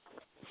 Go ahead.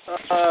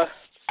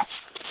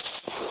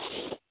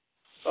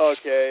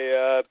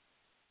 Okay,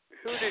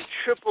 who did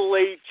Triple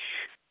H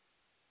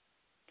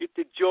get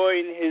to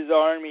join his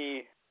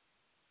army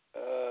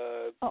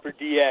for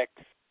DX?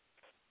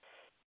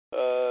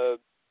 The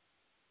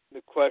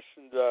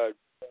questions are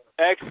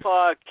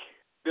X-Pac,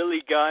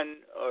 Billy Gunn,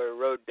 or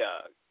Road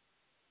Dogg?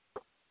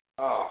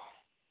 Oh.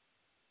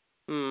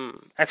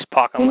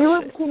 X-Pac. Can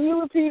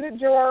you repeat it,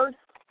 Gerard?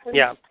 Please?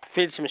 Yeah,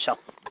 feed it to Michelle.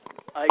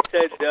 I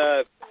said,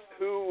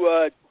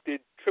 who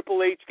did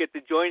Triple H get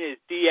to join his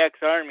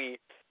DX army?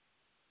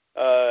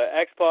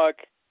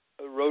 X-Pac,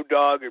 Road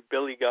Dogg, or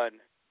Billy Gunn?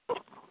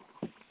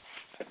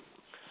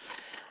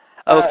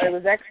 Okay. It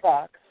was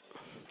X-Pac.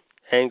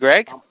 And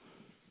Greg?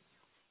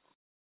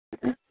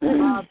 Billy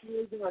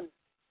Gunn.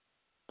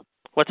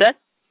 What's that?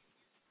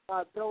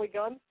 Billy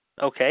Gunn.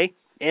 Okay.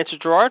 Answer,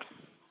 Gerard?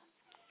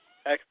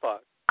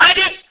 X-Pac. I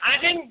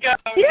didn't go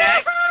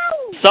next.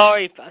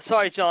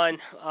 Sorry, John.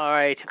 All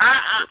right.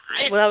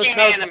 It's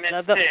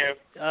unanimous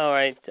too. All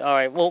right.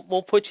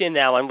 We'll put you in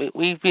that one. I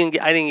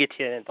didn't get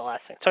you in the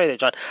last thing. Sorry there,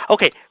 John.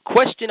 Okay.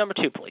 Question number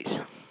 2, please.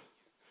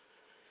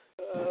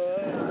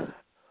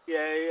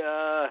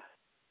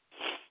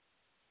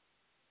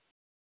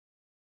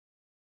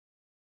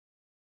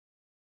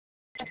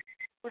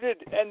 Who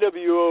did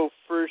NWO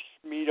first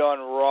meet on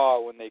Raw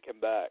when they come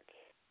back?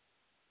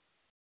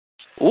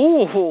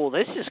 Ooh,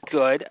 this is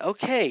good.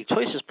 Okay,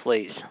 choices,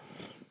 please.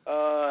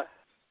 I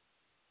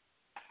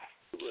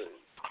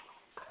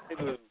think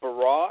it was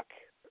Barack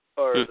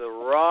or The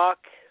Rock.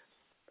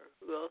 Or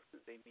who else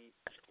did they meet?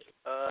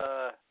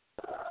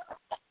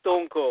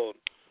 Stone Cold.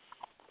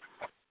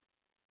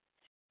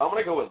 I'm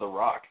going to go with The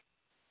Rock.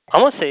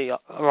 I'm going to say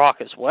Rock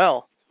as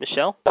well.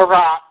 Michelle? The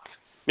Rock.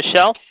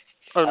 Michelle?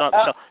 Oh, not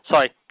Michelle.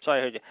 Sorry, I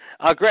heard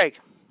you. Greg?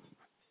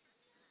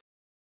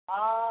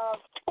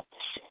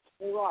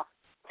 The Rock.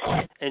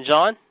 And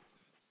John?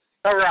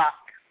 The Rock.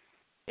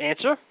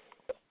 Answer?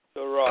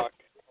 The Rock.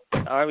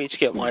 All right, we each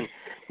get one.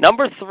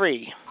 Number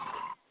 3.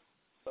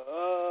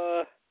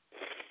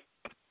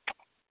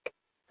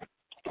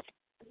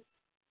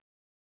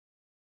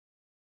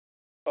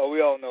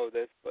 We all know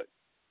this, but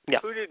yeah.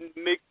 Who did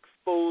Mick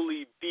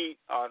Foley beat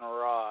on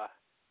Raw?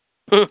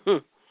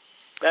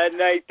 That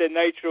night, the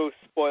Nitro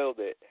spoiled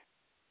it.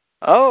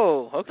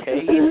 Oh,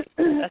 okay.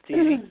 That's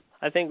easy.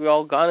 I think we're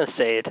all gonna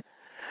say it.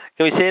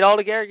 Can we say it all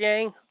together,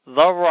 gang?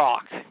 The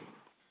Rock.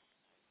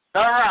 The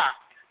Rock.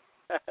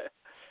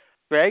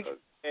 Greg?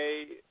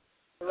 Okay.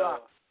 The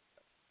Rock.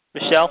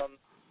 Michelle?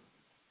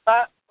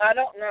 I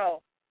don't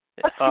know.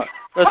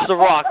 That's The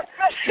Rock.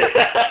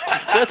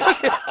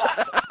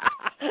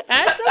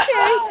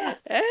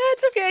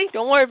 That's okay.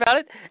 Don't worry about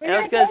it. I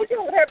was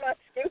gonna have my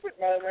stupid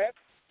moment.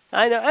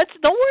 I know.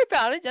 Don't worry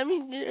about it. I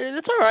mean,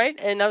 that's all right.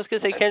 And I was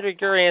going to say,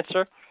 Kendrick, your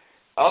answer.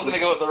 I was going to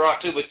go with The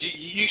Rock, too, but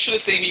you should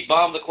have seen me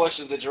bomb the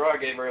questions that Gerard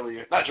gave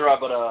earlier. Not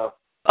Gerard, but... Oh.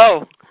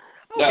 Okay.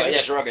 No,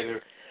 yeah, Gerard gave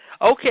it.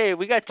 Okay,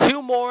 we got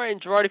 2 more,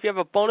 and Gerard, if you have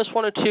a bonus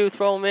 1 or 2,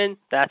 throw them in.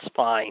 That's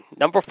fine.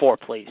 Number 4,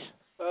 please.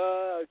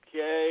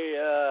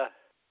 Okay,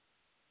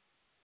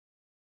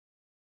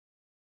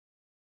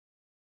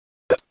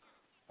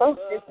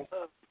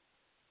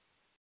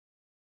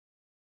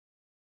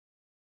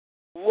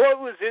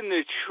 what was in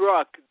the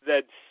truck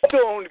that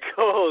Stone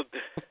Cold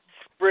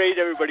sprayed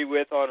everybody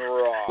with on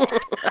Raw?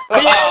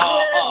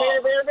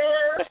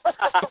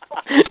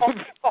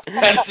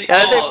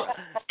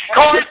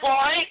 Coors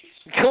Light.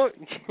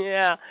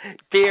 Yeah,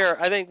 beer.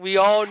 I think we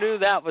all knew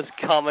that was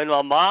coming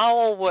a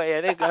mile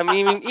away. I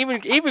mean,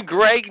 even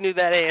Greg knew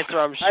that answer.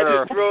 I'm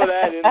sure. I just throw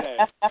that in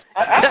there.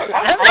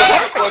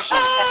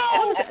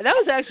 That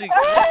was actually.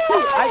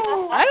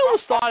 I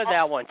almost thought of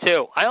that one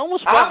too. I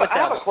almost went with that. I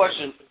have a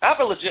question. I have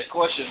a legit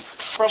question.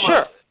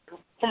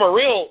 From a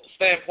real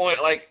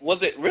standpoint, like, was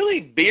it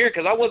really beer?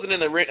 Because I wasn't in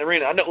the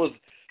arena. I know it was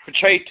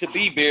portrayed to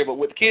be beer, but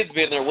with kids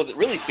being there, was it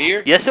really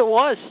beer? Yes, it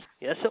was.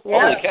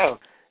 Holy cow.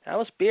 That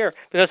was beer.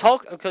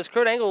 Because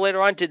Kurt Angle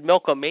later on did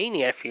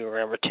Milkomania, if you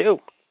remember, too.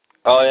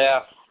 Oh,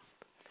 yeah.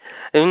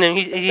 And then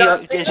he's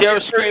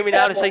screaming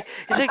out, he's like,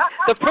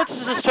 the princess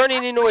is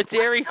turning into a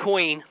Dairy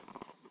Queen.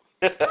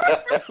 I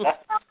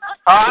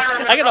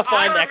gotta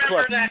find that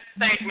clip. That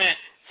statement.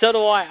 So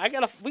do I.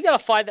 We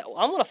gotta find that.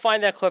 I'm gonna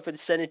find that clip and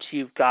send it to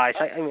you guys.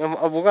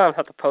 We're gonna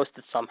have to post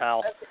it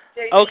somehow.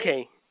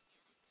 Okay.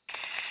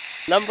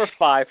 Number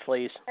 5,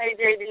 please. Hey,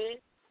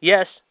 JD.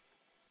 Yes.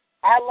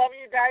 I love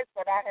you guys,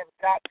 but I have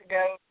got to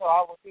go, so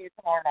I will see you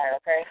tomorrow night,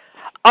 okay?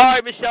 All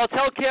right, Michelle,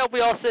 tell Caleb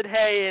we all said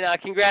hey,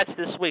 and congrats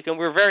this week, and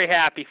we're very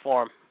happy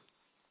for him.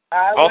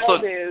 I will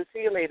do.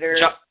 See you later.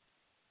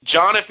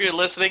 John, if you're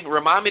listening,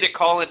 remind me to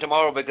call in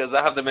tomorrow because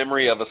I have the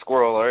memory of a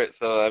squirrel, all right?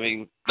 So, I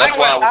mean, that's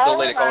why I was so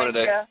late calling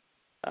today.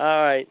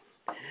 All right.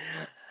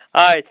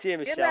 All right, see you,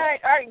 Michelle. Good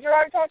night. All right,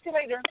 Gerard, talk to you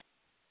later.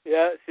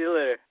 Yeah, see you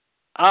later.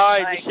 All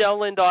right, Bye. Michelle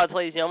Lindahl,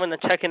 ladies and gentlemen,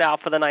 checking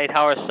out for the night,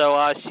 Howard.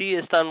 So she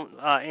is done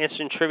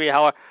answering trivia,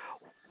 Howard.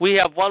 We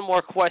have one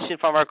more question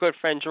from our good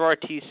friend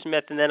Gerard T.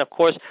 Smith, and then, of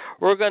course,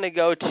 we're going to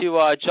go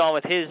to John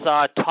with his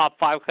top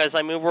 5 because,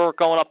 I mean, we're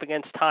going up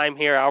against time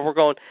here. We're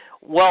going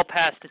well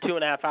past the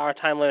 2.5-hour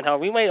time limit.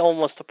 However, we may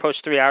almost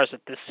approach 3 hours if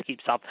this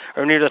keeps up,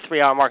 or near the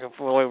 3-hour mark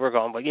from the way we're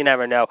going, but you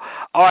never know.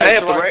 All right, hey,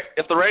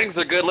 if the ratings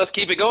are good, let's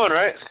keep it going,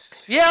 right?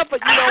 Yeah, but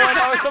you know what,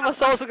 Howard, some of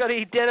us also got to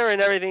eat dinner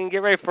and everything and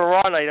get ready for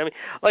Raw night. I mean,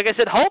 like I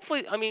said,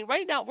 hopefully, I mean,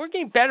 right now, we're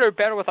getting better and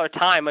better with our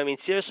time. I mean,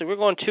 seriously, we're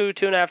going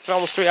 2.5,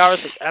 almost 3 hours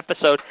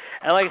episode.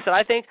 And like I said,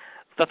 I think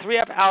the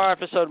 3.5-hour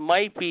episode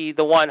might be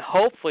the one,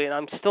 hopefully, and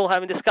I'm still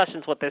having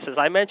discussions with this, as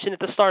I mentioned at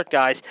the start,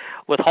 guys,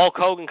 with Hulk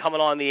Hogan coming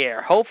on the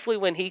air. Hopefully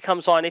when he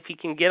comes on, if he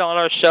can get on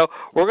our show,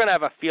 we're going to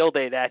have a field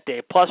day that day.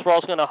 Plus, we're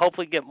also going to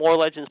hopefully get more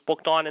legends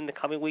booked on in the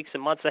coming weeks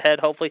and months ahead.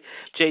 Hopefully,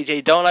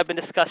 J.J. Doan, I've been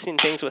discussing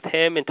things with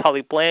him, and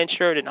Tully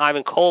Blanchard, and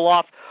Ivan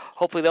Koloff.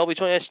 Hopefully they'll be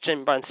joining us.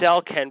 Jim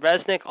Brunzell, Ken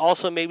Resnick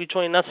also may be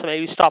joining us, so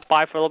maybe stop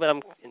by for a little bit.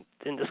 I'm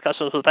in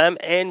discussions with them,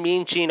 and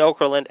Mean Gene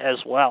Okerlund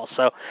as well.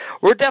 So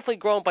we're definitely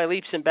growing by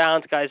leaps and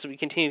bounds, guys, as we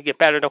continue to get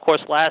better. And, of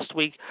course, last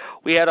week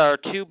we had our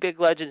 2 big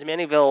legends,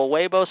 Manny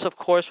Villanueva, of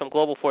course, from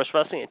Global Force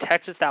Wrestling in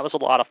Texas. That was a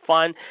lot of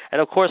fun.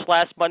 And, of course,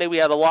 last Monday we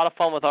had a lot of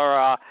fun with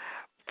our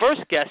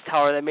first guest,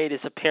 however, that made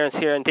his appearance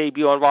here and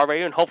debut on Raw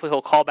Radio, and hopefully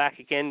he'll call back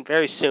again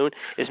very soon,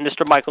 is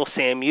Mr. Michael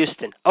Sam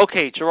Houston.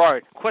 Okay,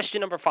 Gerard,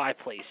 question number 5,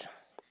 please.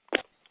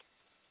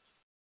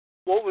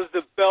 What was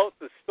the belt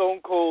that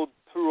Stone Cold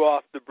threw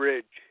off the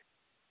bridge?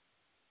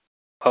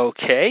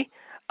 Okay.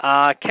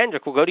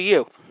 Kendrick, we'll go to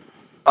you.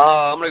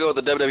 I'm going to go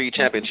with the WWE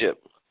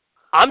Championship.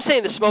 I'm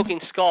saying the Smoking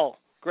Skull.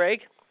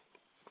 Greg?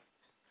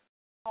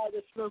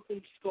 The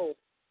Smoking Skull.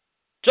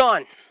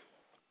 John?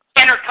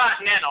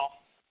 Intercontinental.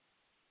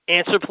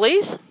 Answer,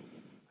 please.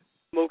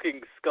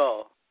 Smoking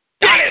Skull.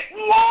 Got it.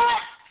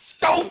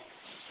 Stone.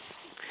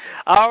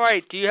 All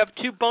right. Do you have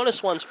 2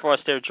 bonus ones for us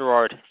there,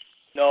 Gerard?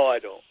 No, I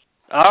don't.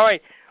 All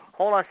right.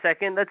 Hold on a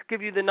second. Let's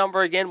give you the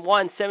number again.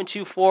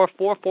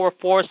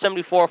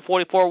 1-724-444-7444,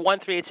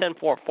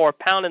 1-387-44,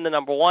 pound in the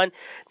number 1.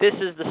 This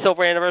is the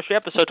Silver Anniversary,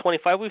 episode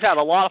 25. We've had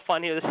a lot of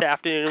fun here this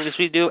afternoon, as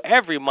we do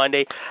every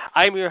Monday.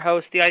 I'm your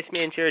host, the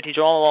Iceman, Jared T.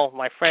 Joel, along with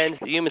my friends,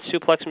 the Human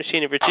Suplex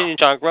Machine of Virginia,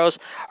 John Gross,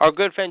 our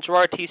good friend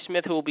Gerard T.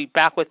 Smith, who will be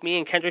back with me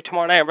and Kendrick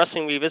tomorrow night on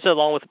Wrestling Revisit,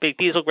 along with Big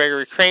Diesel,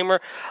 Gregory Kramer.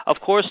 Of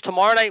course,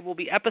 tomorrow night will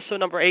be episode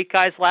number 8,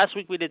 guys. Last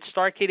week we did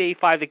Starrcade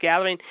 85, The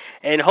Gathering,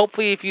 and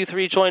hopefully if you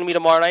 3 join me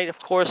tomorrow night, of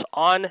course,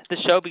 on the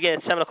show,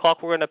 beginning at 7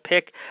 o'clock, we're going to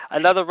pick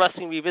another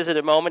Wrestling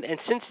Revisited moment. And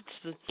since it's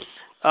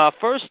the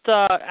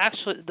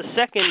actually the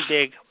second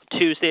big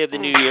Tuesday of the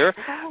new year.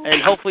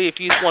 And hopefully if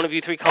one of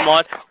you three come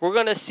on, we're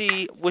going to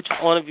see which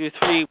one of you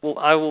three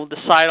I will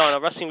decide on a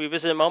Wrestling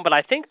Revisited in a moment. But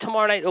I think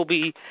tomorrow night it'll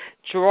be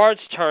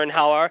Gerard's turn,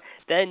 however.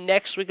 Then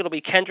next week it'll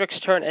be Kendrick's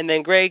turn. And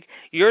then, Greg,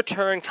 your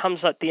turn comes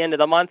at the end of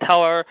the month,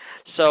 however.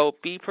 So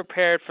be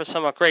prepared for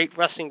some great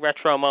wrestling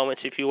retro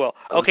moments, if you will.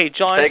 Okay,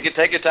 John.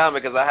 Take your time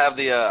because I have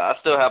I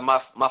still have my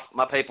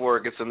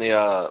paperwork. It's in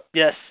the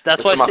yes,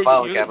 that's what I said.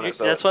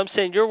 That's what I'm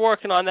saying. You're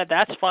working on that.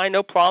 That's fine,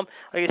 no problem.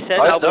 Like I said,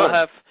 we'll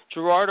have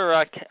Gerard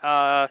or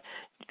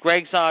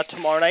Greg's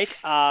tomorrow night,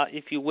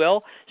 if you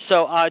will.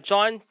 So,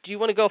 John, do you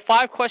want to go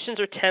 5 questions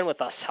or 10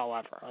 with us,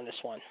 however, on this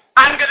one?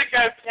 I'm going to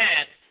go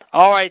 10.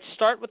 All right,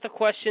 start with the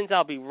questions.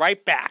 I'll be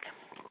right back.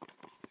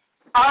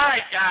 All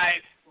right,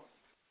 guys.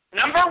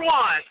 Number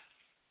one.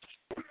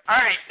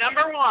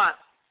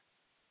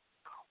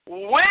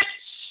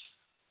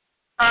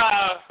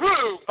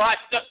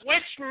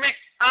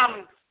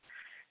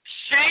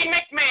 Shane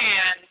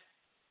McMahon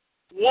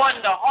won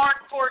the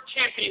Hardcore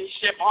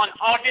Championship on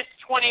August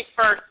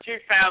 21st,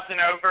 2000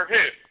 over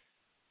who?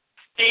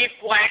 Steve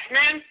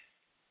Blackman,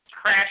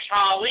 Crash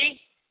Holly,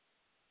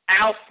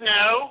 Al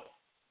Snow,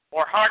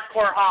 or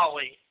Hardcore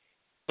Holly?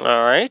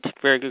 All right,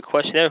 very good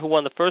question there. Who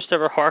won the first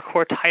ever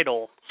Hardcore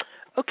title?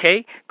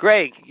 Okay,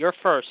 Greg, you're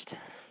first.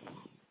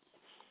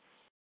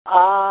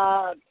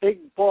 Big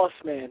Boss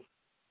Man.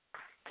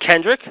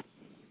 Kendrick?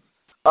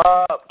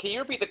 Can you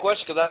repeat the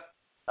question? Because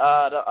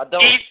I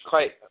don't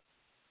quite...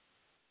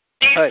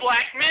 Steve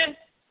Blackman,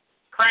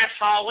 Crash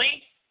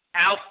Holly,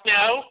 Al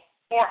Snow,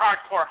 or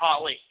Hardcore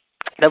Holly?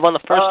 That won the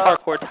first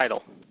Hardcore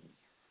title.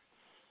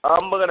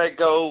 I'm going to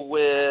go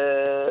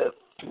with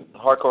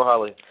Hardcore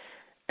Holly.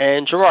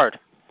 And Gerard?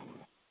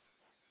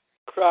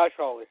 Crash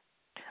Holly.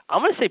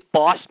 I'm going to say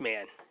Boss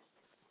Man.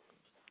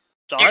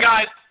 John? You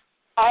guys,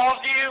 all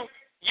of you,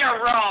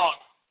 you're wrong.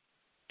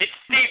 It's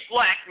Steve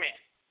Blackman.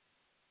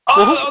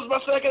 Oh, that was my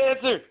second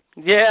answer.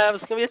 Yeah, it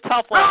was going to be a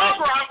tough one.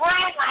 Wrong.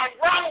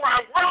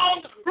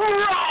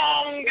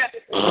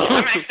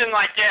 I'm acting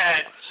like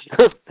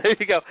Edge. There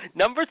you go.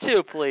 Number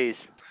 2, please.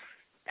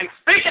 And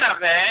speaking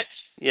of Edge,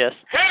 yes.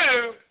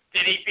 Who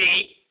did he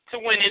beat to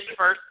win his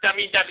first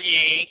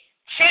WWE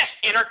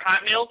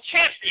Intercontinental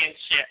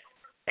Championship?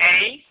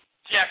 A,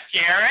 Jeff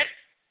Jarrett,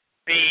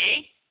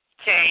 B,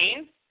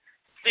 Kane,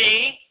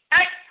 C,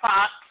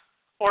 X-Pac,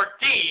 or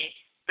D,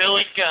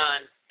 Billy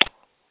Gunn?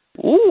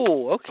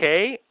 Ooh,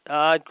 okay.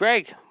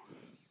 Greg?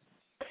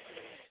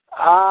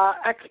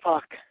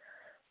 X-Pac.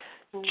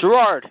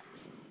 Gerard?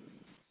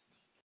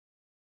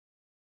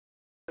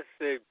 Let's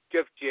say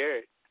Jeff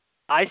Jarrett.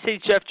 I say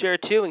Jeff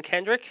Jarrett too, and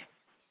Kendrick?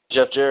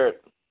 Jeff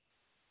Jarrett.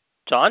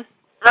 John?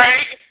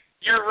 Greg,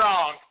 you're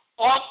wrong.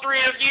 All 3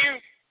 of you,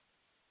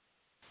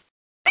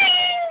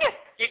 ding!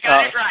 You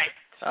got it right.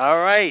 All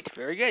right,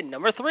 very good.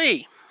 Number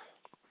 3.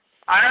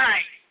 All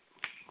right.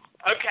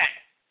 Okay.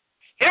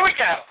 Here we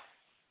go.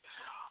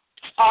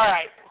 All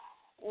right.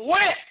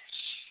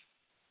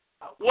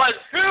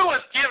 Who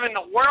was given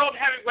the World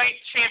Heavyweight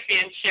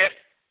Championship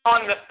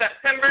on the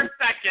September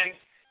 2nd,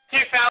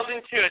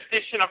 2002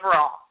 edition of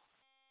Raw?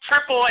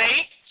 Triple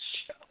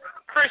H,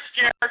 Chris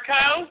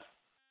Jericho,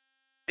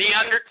 The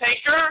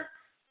Undertaker,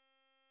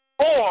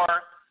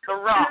 or The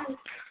Rock?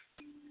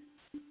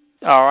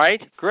 All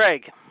right.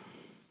 Greg?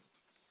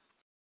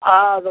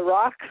 The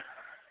Rock.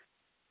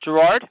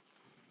 Gerard?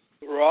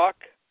 The Rock.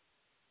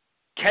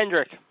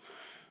 Kendrick?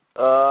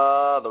 The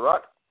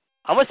Rock.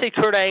 I'm going to say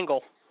Kurt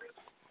Angle.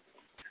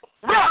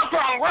 Wrong.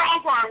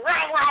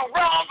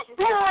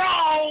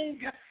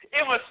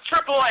 It was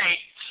Triple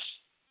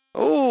H.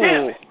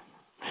 Ooh.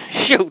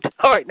 Shoot.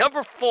 All right,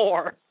 number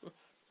 4.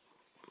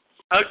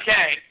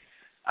 Okay.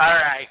 All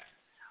right.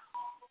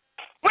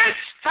 Which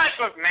type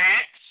of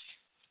match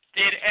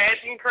did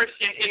Edge and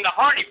Christian in the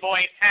Hardy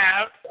Boys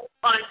have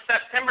on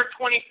September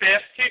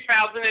 25th,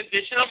 2000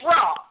 edition of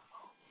Raw?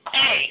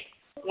 A,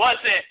 was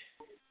it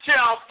 2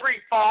 out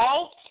 3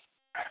 falls?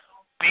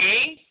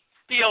 B,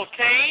 steel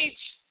cage?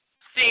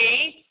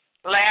 C,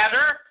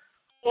 ladder?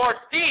 Or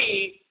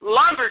D,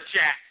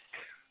 lumberjack?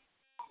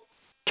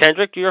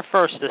 Kendrick, you're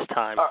first this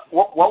time.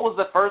 What was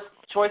the first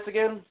choice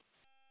again?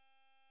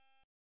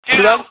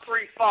 2 out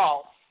 3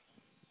 falls.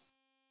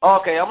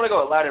 Okay, I'm going to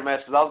go with ladder match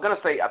because I was going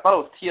to say, I thought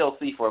it was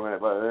TLC for a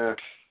minute, but...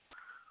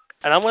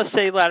 And I'm going to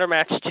say ladder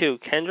match too.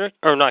 Kendrick?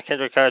 Or not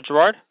Kendrick,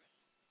 Gerard?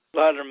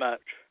 Ladder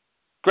match.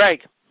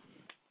 Greg?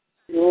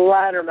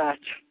 Ladder match.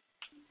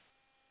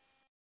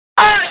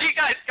 You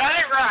guys got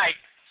it right.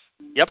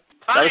 Yep.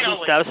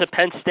 Finally. That was at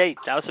Penn State.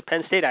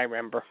 I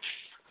remember.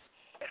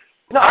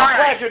 No, I'm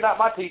glad you're not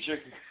my teacher.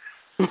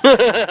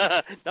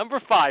 Number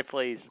 5,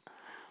 please.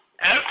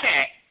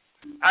 Okay.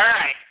 All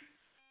right.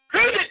 Who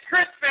did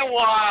Chris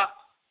Benoit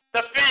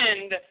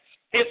defend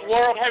his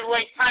World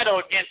Heavyweight title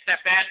against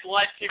at Bad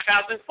Blood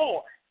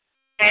 2004?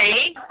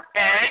 A,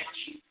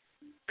 Edge,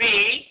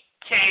 B,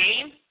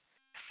 Kane,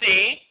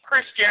 C,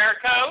 Chris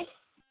Jericho,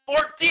 or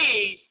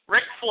D,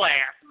 Ric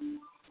Flair?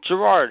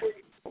 Gerard.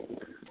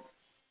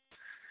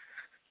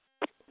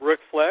 Ric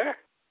Flair?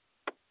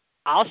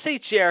 I'll say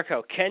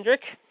Jericho.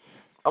 Kendrick?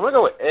 I'm going to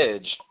go with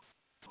Edge.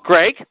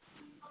 Greg?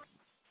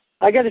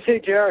 I got to say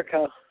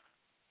Jericho.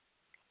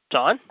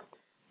 John?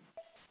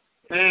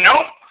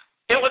 Nope.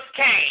 It was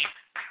Kane.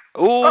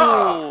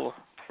 Ooh.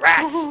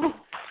 Rat.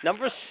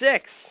 Number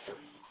 6.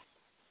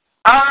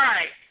 All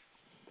right.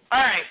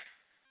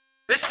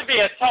 This should be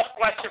a tough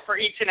question for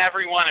each and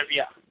every one of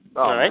you.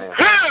 All right.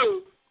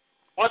 Who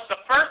was the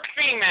first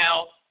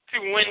female to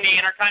win the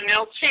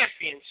Intercontinental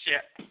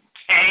Championship?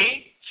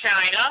 A,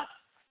 China,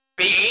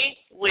 B,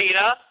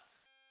 Lita,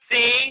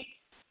 C,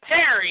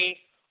 Terry,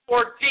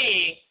 or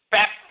D,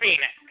 Beth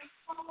Phoenix?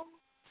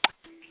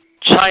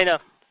 China.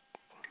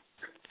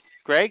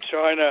 Greg?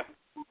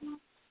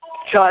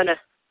 China.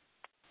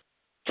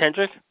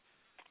 Kendrick?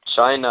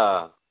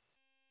 China.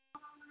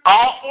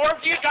 All 4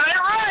 of you got it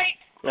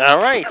right. All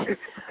right.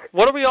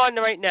 What are we on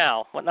right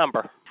now? What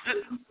number?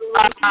 7.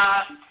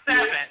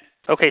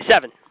 Okay,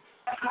 7.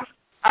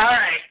 All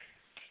right.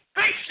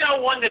 Big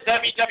Show won the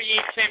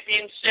WWE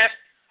Championship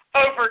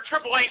over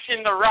Triple H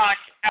and The Rock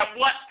at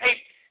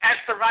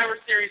Survivor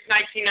Series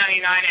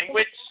 1999 in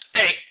which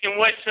state? In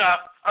which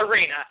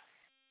arena?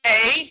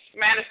 A,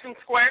 Madison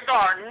Square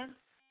Garden.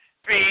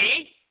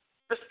 B,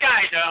 the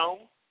Sky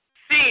Dome.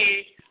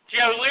 C,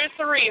 Joe Louis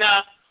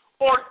Arena.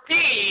 Or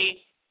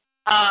D,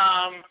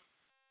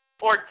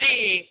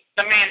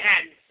 the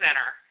Manhattan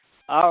Center.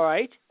 All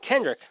right.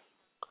 Kendrick?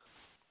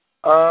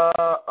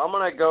 I'm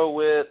going to go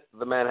with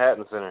the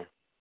Manhattan Center.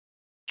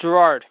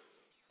 Gerard?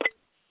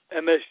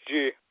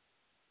 MSG.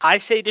 I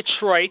say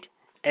Detroit.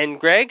 And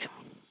Greg?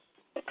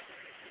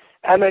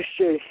 MSG.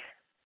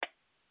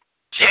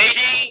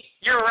 JD,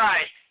 you're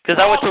right. Because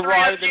I went to All 3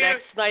 Raw of the you-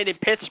 next night in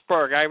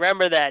Pittsburgh. I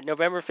remember that,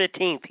 November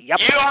 15th. Yep.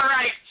 You are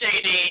right,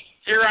 JD.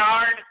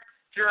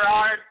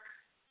 Gerard,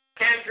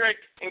 Kendrick,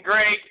 and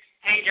Greg,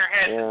 hang your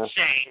heads in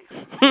shame.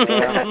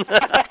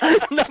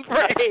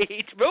 Number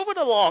 8. Moving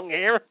along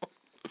here.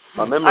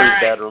 My memory's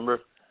bad,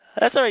 remember?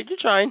 That's all right. You're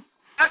trying.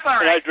 That's all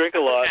right. And I drink a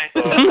lot.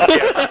 So.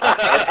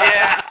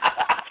 Yeah.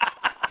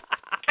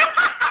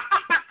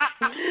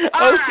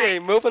 Okay,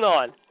 moving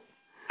on.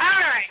 All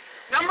right.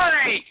 Number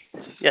 8.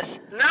 Yes.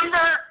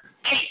 Number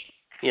 8.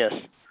 Yes.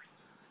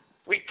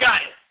 We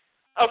got it.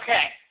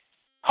 Okay.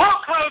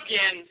 Hulk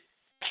Hogan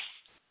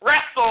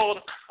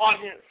wrestled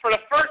for the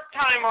first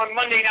time on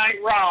Monday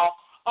Night Raw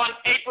on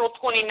April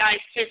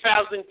 29th,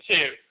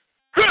 2002.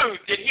 Who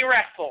did he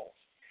wrestle?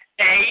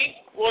 A,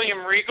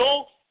 William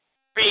Regal.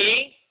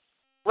 B,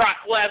 Brock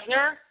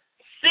Lesnar.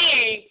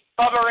 C,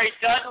 Bubba Ray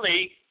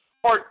Dudley.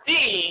 Or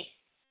D,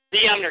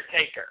 The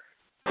Undertaker.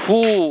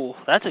 Ooh,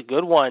 that's a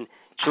good one.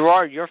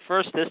 Gerard, you're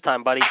first this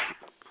time, buddy.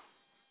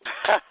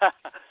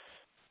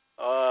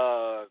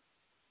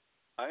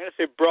 I'm going to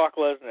say Brock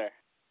Lesnar.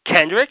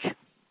 Kendrick?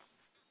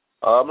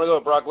 I'm going to go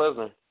with Brock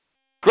Lesnar.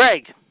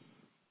 Greg?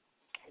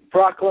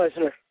 Brock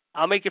Lesnar.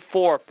 I'll make it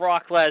 4.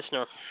 Brock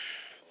Lesnar.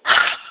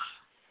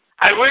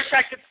 I wish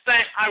I could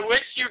say, I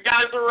wish you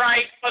guys were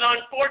right, but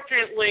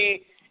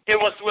unfortunately, it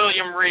was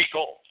William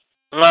Regal.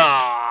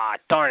 Ah,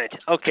 darn it.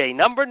 Okay,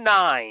 number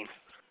 9.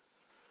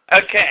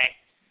 Okay.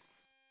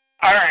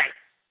 All right.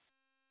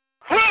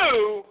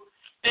 Who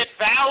did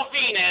Val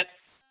Venus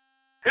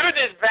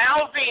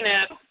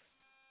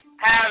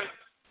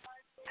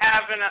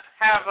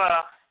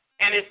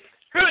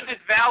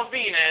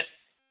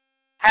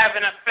have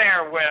an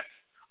affair with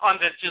on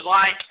the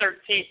July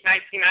 13th,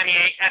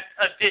 1998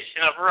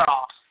 edition of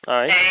Raw? All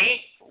right.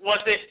 A, was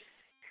it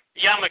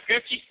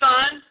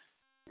Yamaguchi-san?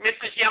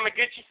 Mrs.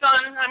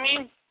 Yamaguchi-san, I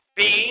mean.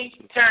 B,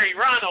 Terry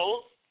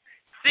Runnels.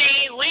 C,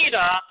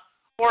 Lita.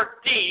 Or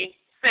D,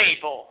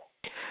 Sable.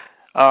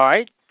 All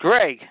right.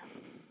 Greg.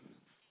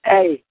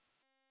 A.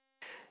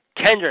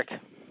 Kendrick. I'm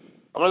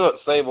going to go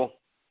with Sable.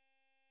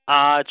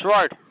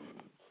 Gerard.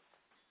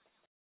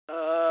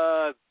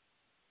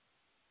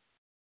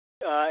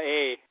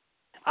 A.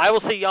 I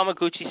will say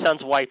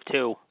Yamaguchi-san's wife,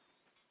 too.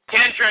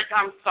 Kendrick,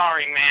 I'm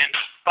sorry, man.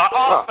 But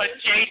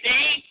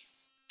JD,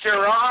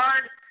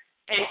 Gerard,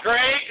 and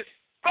Greg,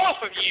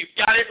 both of you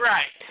got it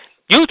right.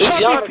 You took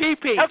your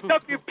pee-pee. Tough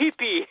up your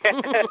pee-pee.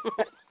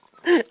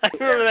 I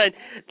remember that.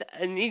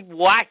 And he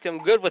whacked him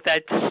good with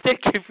that stick,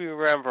 if you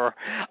remember.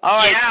 All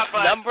right, yeah,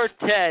 but, number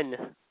 10.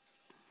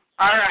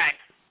 All right.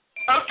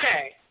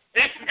 Okay.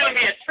 This is going to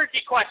be a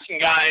tricky question,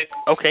 guys.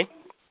 Okay.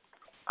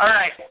 All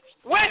right.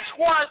 Which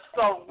was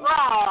the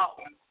Raw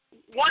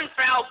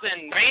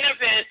 1000 main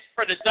event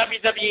for the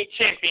WWE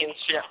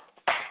Championship?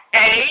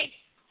 A,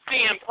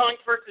 CM Punk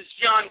versus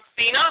John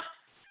Cena.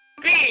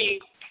 B,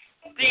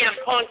 CM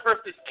Punk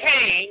versus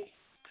Kane.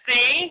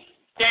 C,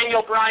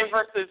 Daniel Bryan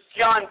versus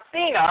John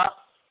Cena.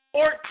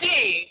 Or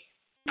D,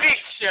 Big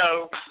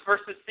Show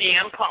versus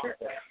CM Punk.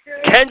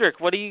 Kendrick,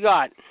 what do you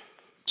got?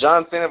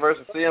 John Cena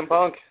versus CM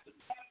Punk.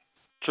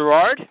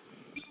 Gerard?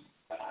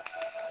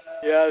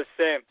 Yeah, the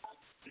same.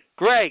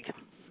 Greg?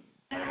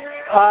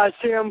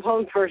 CM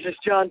Punk versus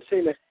John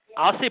Cena.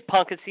 I'll say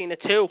Punk and Cena,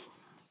 too.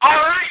 All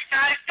right,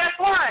 guys, guess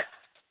what?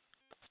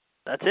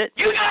 That's it.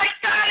 You guys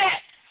got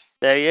it!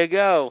 There you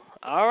go.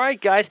 All right,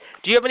 guys.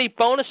 Do you have any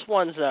bonus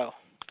ones, though?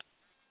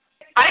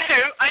 I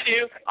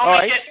do. I'll All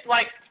make right. it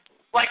like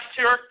like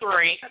 2 or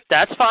 3.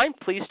 That's fine.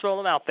 Please throw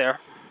them out there.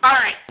 All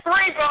right,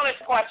 3 bonus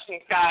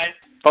questions, guys.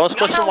 Bonus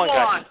question 1,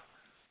 guys.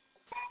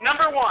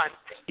 Number 1.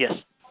 Yes.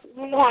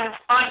 On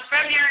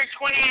February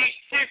 28,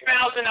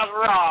 2000 of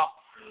Raw,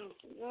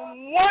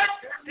 what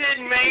did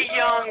Mae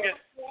Young,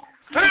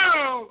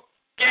 who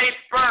gave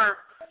birth,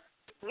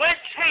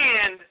 which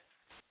hand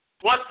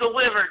was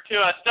delivered to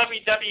a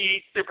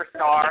WWE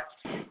superstar?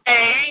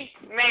 A,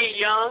 Mae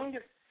Young,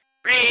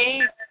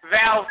 B,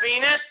 Val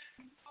Venus,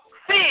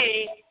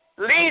 C,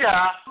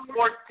 Lita,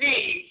 or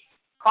D,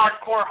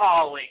 Hardcore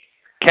Holly?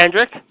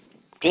 Kendrick?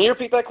 Can you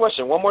repeat that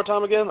question one more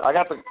time again? I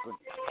got the...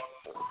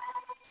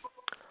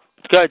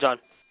 Go ahead, John.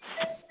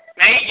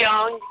 Mae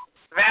Young,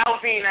 Val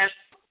Venus,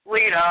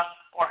 Lita,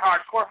 or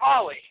Hardcore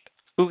Holly?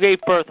 Who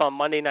gave birth on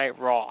Monday Night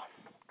Raw?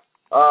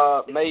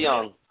 Mae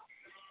Young.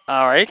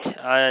 All right.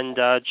 And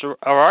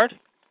Gerard?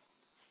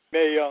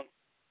 Mae Young.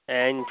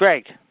 And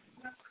Greg?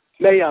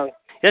 Mae Young.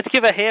 Let's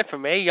give a hand for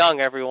Mae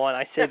Young, everyone.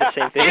 I say the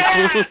same thing.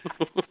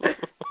 The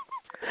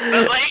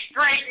late,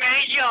 great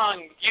Mae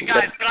Young. You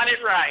guys got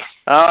it right.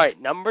 All right.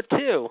 Number 2.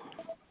 All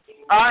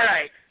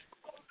right.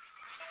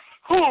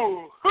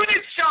 Who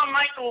did Shawn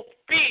Michaels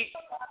beat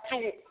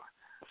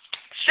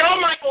Shawn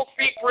Michaels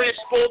beat British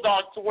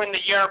Bulldog to win the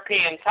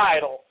European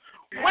title?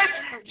 Which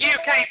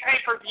UK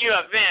pay-per-view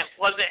event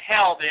was it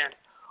held in?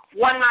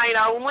 One Night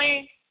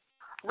Only,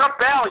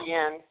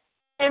 Rebellion,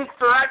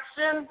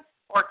 Insurrection,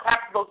 or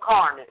Capital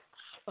Carnage?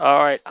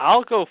 All right.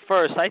 I'll go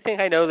first. I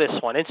think I know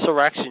this one.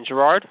 Insurrection.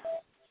 Gerard?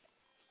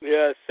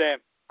 Yeah, Sam.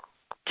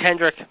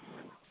 Kendrick?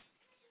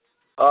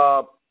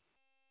 Can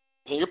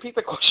you repeat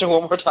the question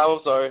one more time?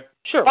 I'm sorry.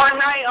 Sure. One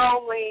Night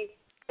Only,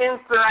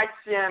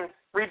 Insurrection,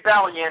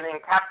 Rebellion,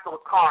 and Capital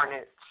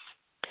Carnage.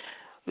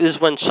 This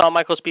is when Shawn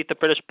Michaels beat the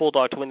British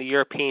Bulldog to win the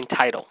European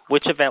title.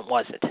 Which event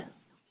was it?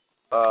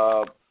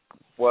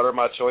 What are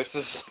my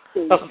choices?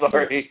 I'm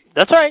sorry.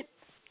 That's all right.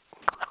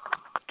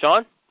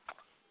 John?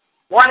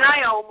 One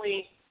Night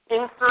Only,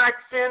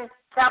 Insurrection,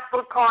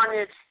 Capital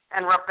Carnage,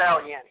 and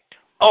Rebellion.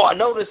 Oh, I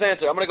know this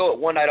answer. I'm going to go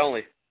with One Night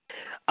Only.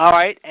 All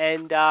right.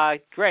 And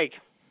Greg?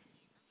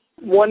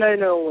 One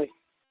Night Only.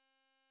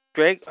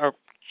 Greg or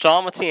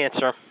John, what's the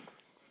answer?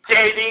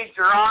 JD,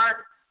 Gerard,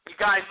 you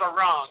guys are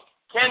wrong.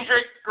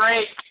 Kendrick,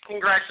 great.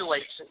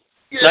 Congratulations.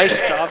 Yeah. Nice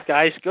job,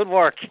 guys. Good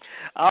work.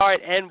 All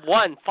right, and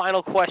one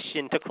final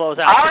question to close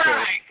out the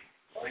game.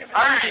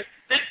 All right.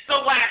 This is the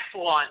last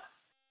one.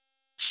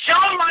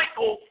 Shawn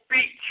Michaels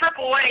beat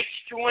Triple H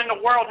to win the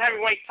World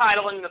Heavyweight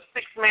title in the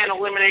 6-man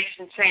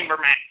Elimination Chamber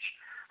match.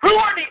 Who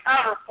are the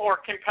other 4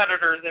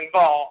 competitors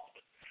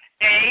involved?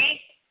 A,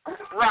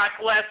 Brock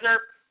Lesnar,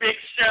 Big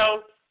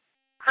Show,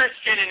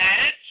 Christian and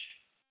Edge.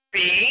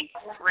 B,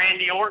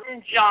 Randy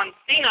Orton, John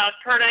Cena,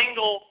 Kurt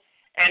Angle,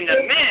 and The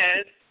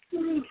Miz.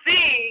 C,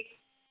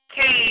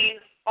 Kane,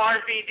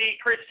 RVD,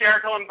 Chris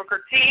Jericho, and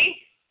Booker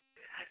T.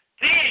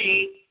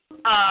 D,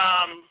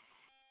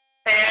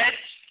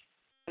 Edge.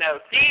 No,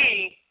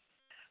 D,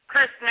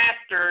 Chris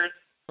Masters.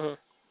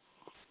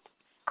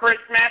 Chris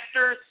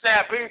Masters,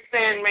 Sabu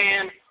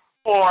Sandman,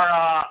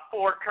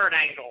 or Kurt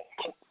Angle.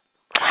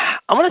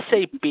 I'm going to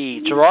say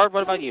B. Gerard,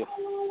 what about you?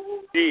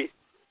 D.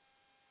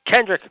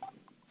 Kendrick?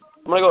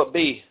 I'm going to go with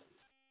B.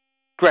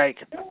 Greg?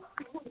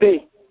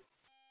 B.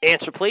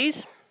 Answer, please.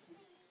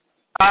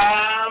 B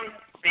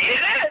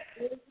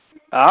it is.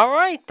 All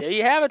right, there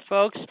you have it,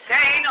 folks.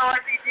 Kane,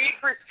 RVD,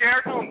 Chris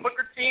Jericho, and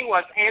Booker T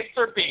was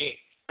answer B.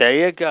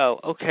 There you go.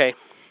 Okay.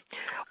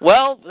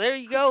 Well, there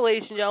you go,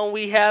 ladies and gentlemen.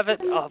 We have a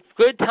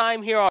good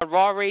time here on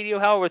Raw Radio,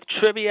 however, with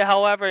trivia,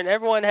 however, and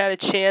everyone had a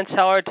chance,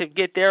 however, to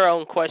get their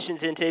own questions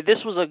in today.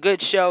 This was a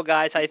good show,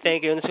 guys, I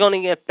think, and it's going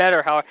to get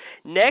better, however.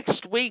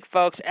 Next week,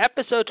 folks,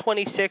 episode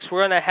 26,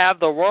 we're going to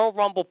have the Royal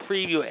Rumble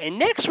preview, and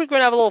next week we're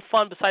going to have a little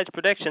fun besides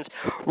predictions.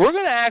 We're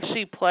going to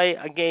actually play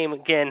a game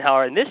again,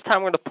 however, and this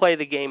time we're going to play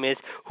the game is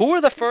who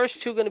are the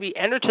first 2 going to be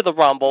entered to the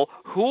Rumble,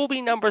 who will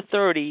be number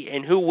 30,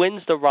 and who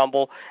wins the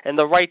Rumble, and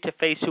the right to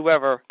face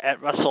whoever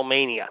at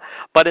WrestleMania.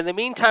 But in the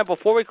meantime,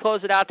 before we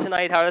close it out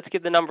tonight, let's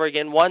give the number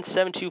again,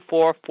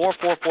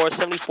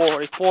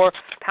 1-724-444-7444,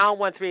 pound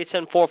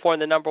 138-744,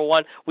 and the number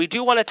 1. We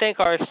do want to thank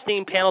our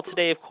esteemed panel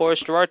today, of course,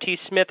 Gerard T.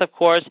 Smith, of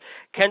course,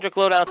 Kendrick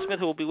Lowdown Smith,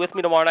 who will be with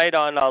me tomorrow night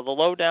on the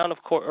Lowdown,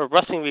 of course, or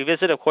Wrestling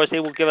Revisit. Of course, they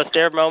will give us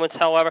their moments,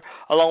 however,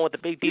 along with the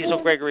Big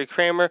Diesel, Gregory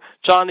Kramer,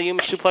 John, the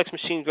Human Suplex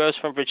Machine Gross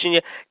from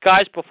Virginia.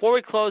 Guys, before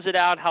we close it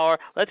out,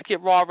 however, let's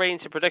get Raw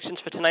ratings and predictions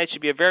for tonight.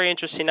 Should be a very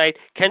interesting night.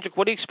 Kendrick,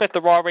 what do you expect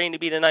the Raw rating to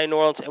be tonight in New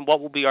Orleans, and what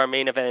will be our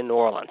main event in New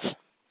Orleans?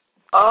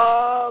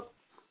 I'm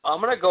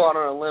going to go out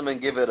on a limb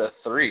and give it a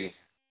 3.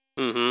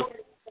 And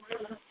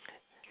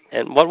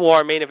what will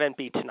our main event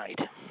be tonight?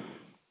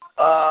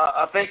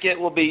 I think it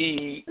will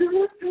be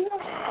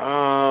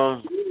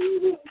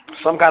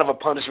some kind of a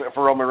punishment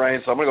for Roman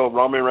Reigns. So I'm going to go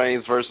Roman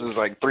Reigns versus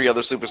like 3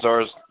 other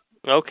superstars.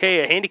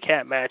 Okay, a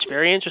handicap match.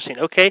 Very interesting.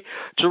 Okay,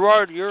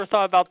 Gerard, your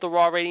thought about the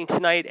Raw rating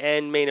tonight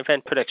and main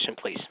event prediction,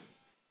 please.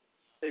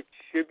 It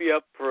should be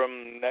up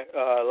from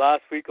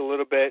last week a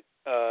little bit,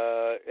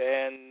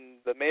 and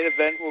the main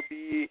event will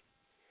be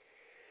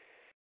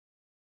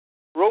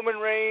Roman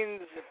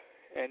Reigns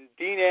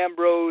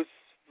Ambrose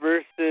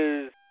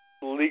versus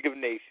League of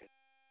Nations.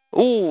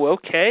 Ooh,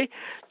 okay.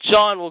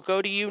 John, we'll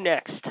go to you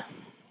next.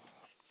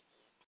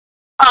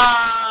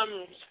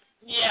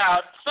 Yeah,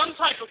 some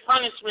type of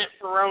punishment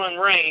for Roman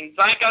Reigns.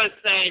 I gotta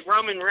say,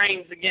 Roman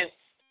Reigns against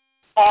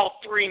all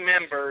 3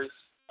 members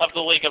of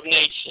the League of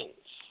Nations.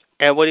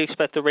 And what do you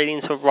expect the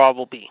ratings of Raw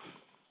will be?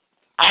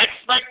 I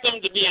expect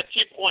them to be a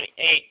 2.8.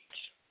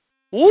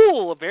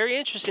 Ooh, very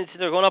interesting. So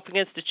they're going up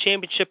against the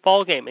championship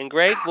ball game. And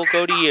Greg, we'll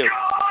go to you.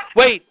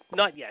 Wait,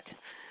 not yet.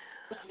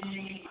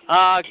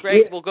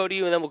 Greg, we'll go to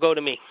you, and then we'll go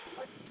to me.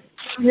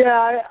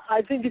 Yeah,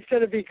 I think it's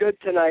going to be good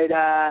tonight.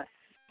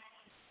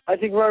 I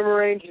think Roman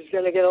Reigns is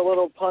going to get a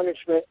little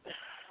punishment.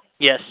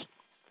 Yes.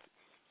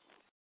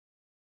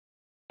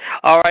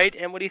 All right,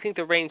 and what do you think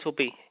the ratings will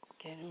be?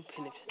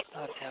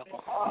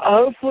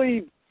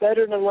 Hopefully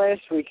better than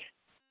last week.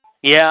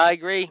 Yeah, I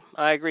agree.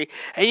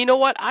 And you know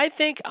what? I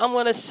think I'm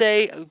going to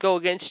say go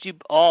against you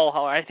all.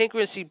 However, I think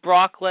we're going to see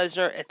Brock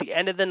Lesnar at the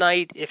end of the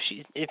night. If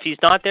he's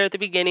not there at the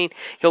beginning,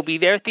 he'll be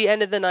there at the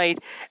end of the night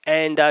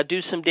and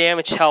do some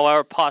damage,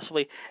 however,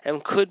 possibly,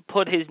 and could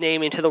put his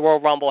name into the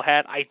Royal Rumble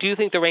hat. I do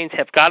think the ratings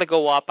have got to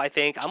go up, I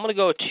think. I'm going to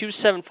go with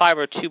 2.75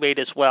 or 2.8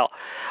 as well.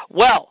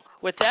 Well,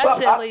 with that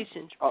said, ladies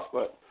and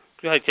gentlemen.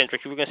 Go ahead,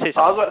 Kendrick. You were going to say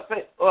something. I was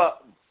going to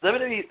say,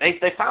 WWE,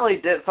 they finally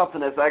did something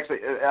that's actually,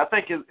 I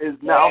think, is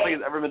now, I don't think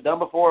it's ever been done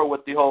before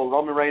with the whole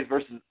Roman Reigns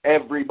versus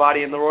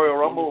everybody in the Royal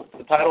Rumble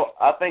title.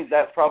 I think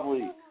that's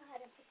probably,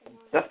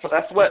 that's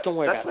what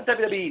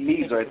WWE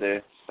needs right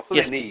there. That's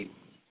what they need.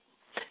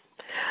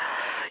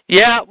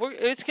 Yeah,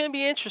 it's going to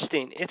be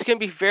interesting. It's going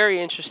to be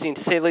very interesting,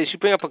 to say the least. You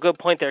bring up a good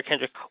point there,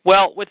 Kendrick.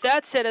 Well, with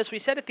that said, as we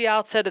said at the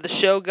outset of the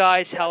show,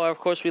 guys, however, of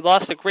course, we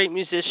lost a great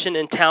musician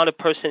and talented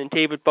person in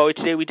David Bowie.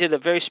 Today we did a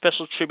very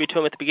special tribute to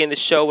him at the beginning of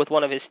the show with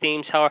one of his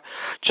themes. However,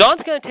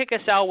 John's going to take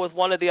us out with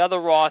one of the other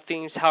Raw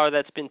themes, however,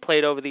 that's been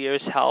played over the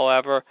years,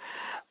 however.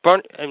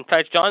 In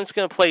fact, John's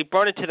going to play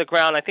Burn It to the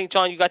Ground. I think,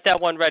 John, you got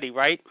that one ready,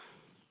 right?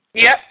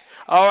 Yep.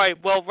 All right,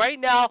 well, right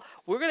now,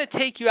 we're going to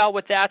take you out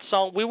with that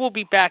song. We will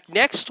be back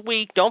next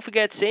week. Don't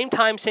forget, same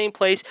time, same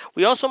place.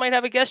 We also might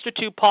have a guest or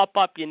two pop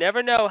up. You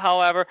never know,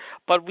 however.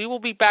 But we will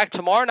be back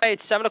tomorrow night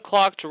at 7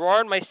 o'clock.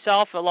 Gerard and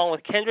myself, along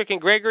with Kendrick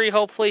and Gregory,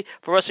 hopefully,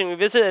 for Wrestling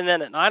Revisited. And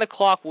then at 9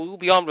 o'clock, we will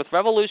be on with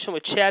Revolution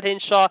with Chad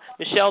Hinshaw,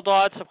 Michelle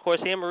Dodds, of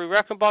course, Anne-Marie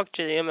Reckenbach,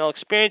 JML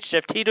Experience,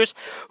 Jeff Teeters,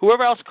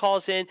 whoever else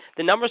calls in.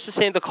 The number's the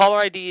same. The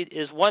caller ID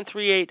is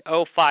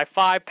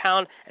 138055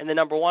 #, and the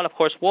number 1, of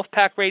course,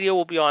 Wolfpack Radio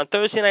will be on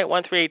Thursday night,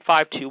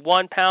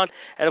 138521 #.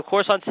 And, of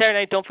course, on Saturday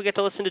night, don't forget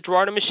to listen to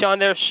Gerard and Michelle on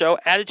their show,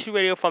 Attitude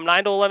Radio, from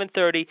 9 to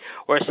 11:30,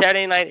 or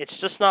Saturday night, it's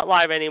just not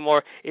live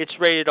anymore. It's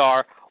rated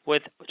R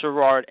with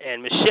Gerard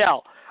and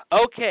Michelle.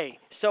 Okay,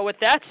 so with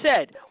that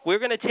said, we're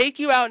going to take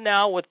you out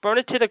now with Burn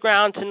It to the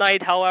Ground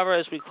tonight, however,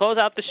 as we close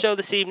out the show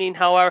this evening.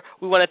 However,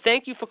 we want to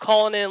thank you for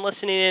calling in and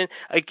listening in.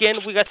 Again,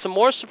 we got some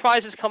more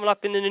surprises coming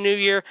up in the new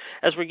year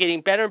as we're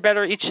getting better and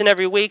better each and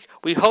every week.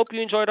 We hope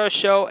you enjoyed our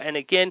show, and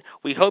again,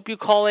 we hope you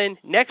call in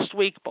next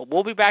week, but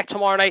we'll be back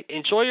tomorrow night.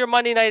 Enjoy your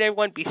Monday night,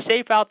 everyone. Be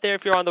safe out there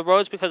if you're on the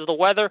roads because of the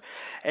weather,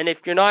 and if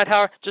you're not,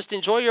 however, just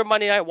enjoy your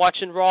Monday night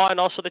watching Raw and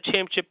also the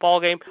championship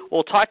ball game.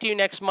 We'll talk to you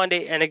next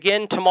Monday, and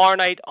again tomorrow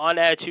night on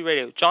Attitude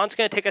Radio. John's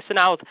going to take us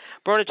out with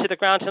Burn It to the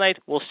Ground tonight.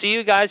 We'll see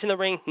you guys in the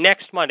ring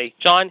next Monday.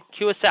 John,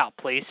 cue us out,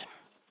 please.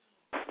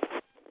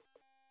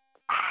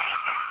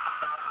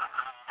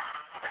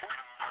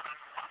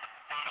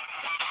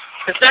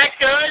 Is that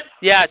good?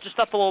 Yeah, just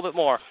up a little bit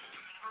more.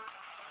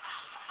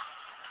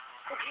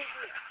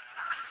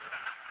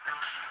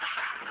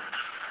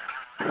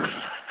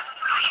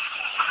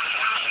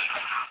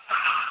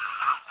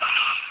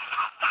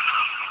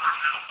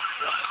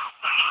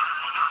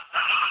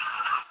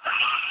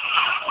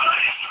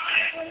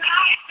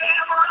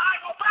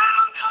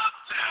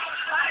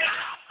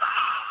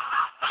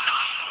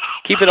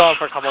 Keep it on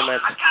for a couple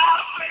minutes.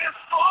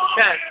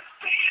 Okay.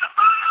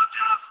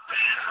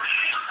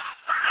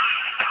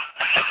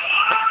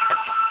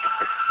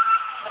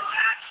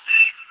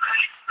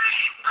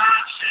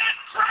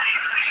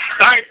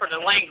 Sorry for the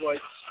language.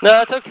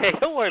 No, it's okay.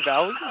 Don't worry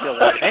about it. We can deal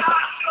with it.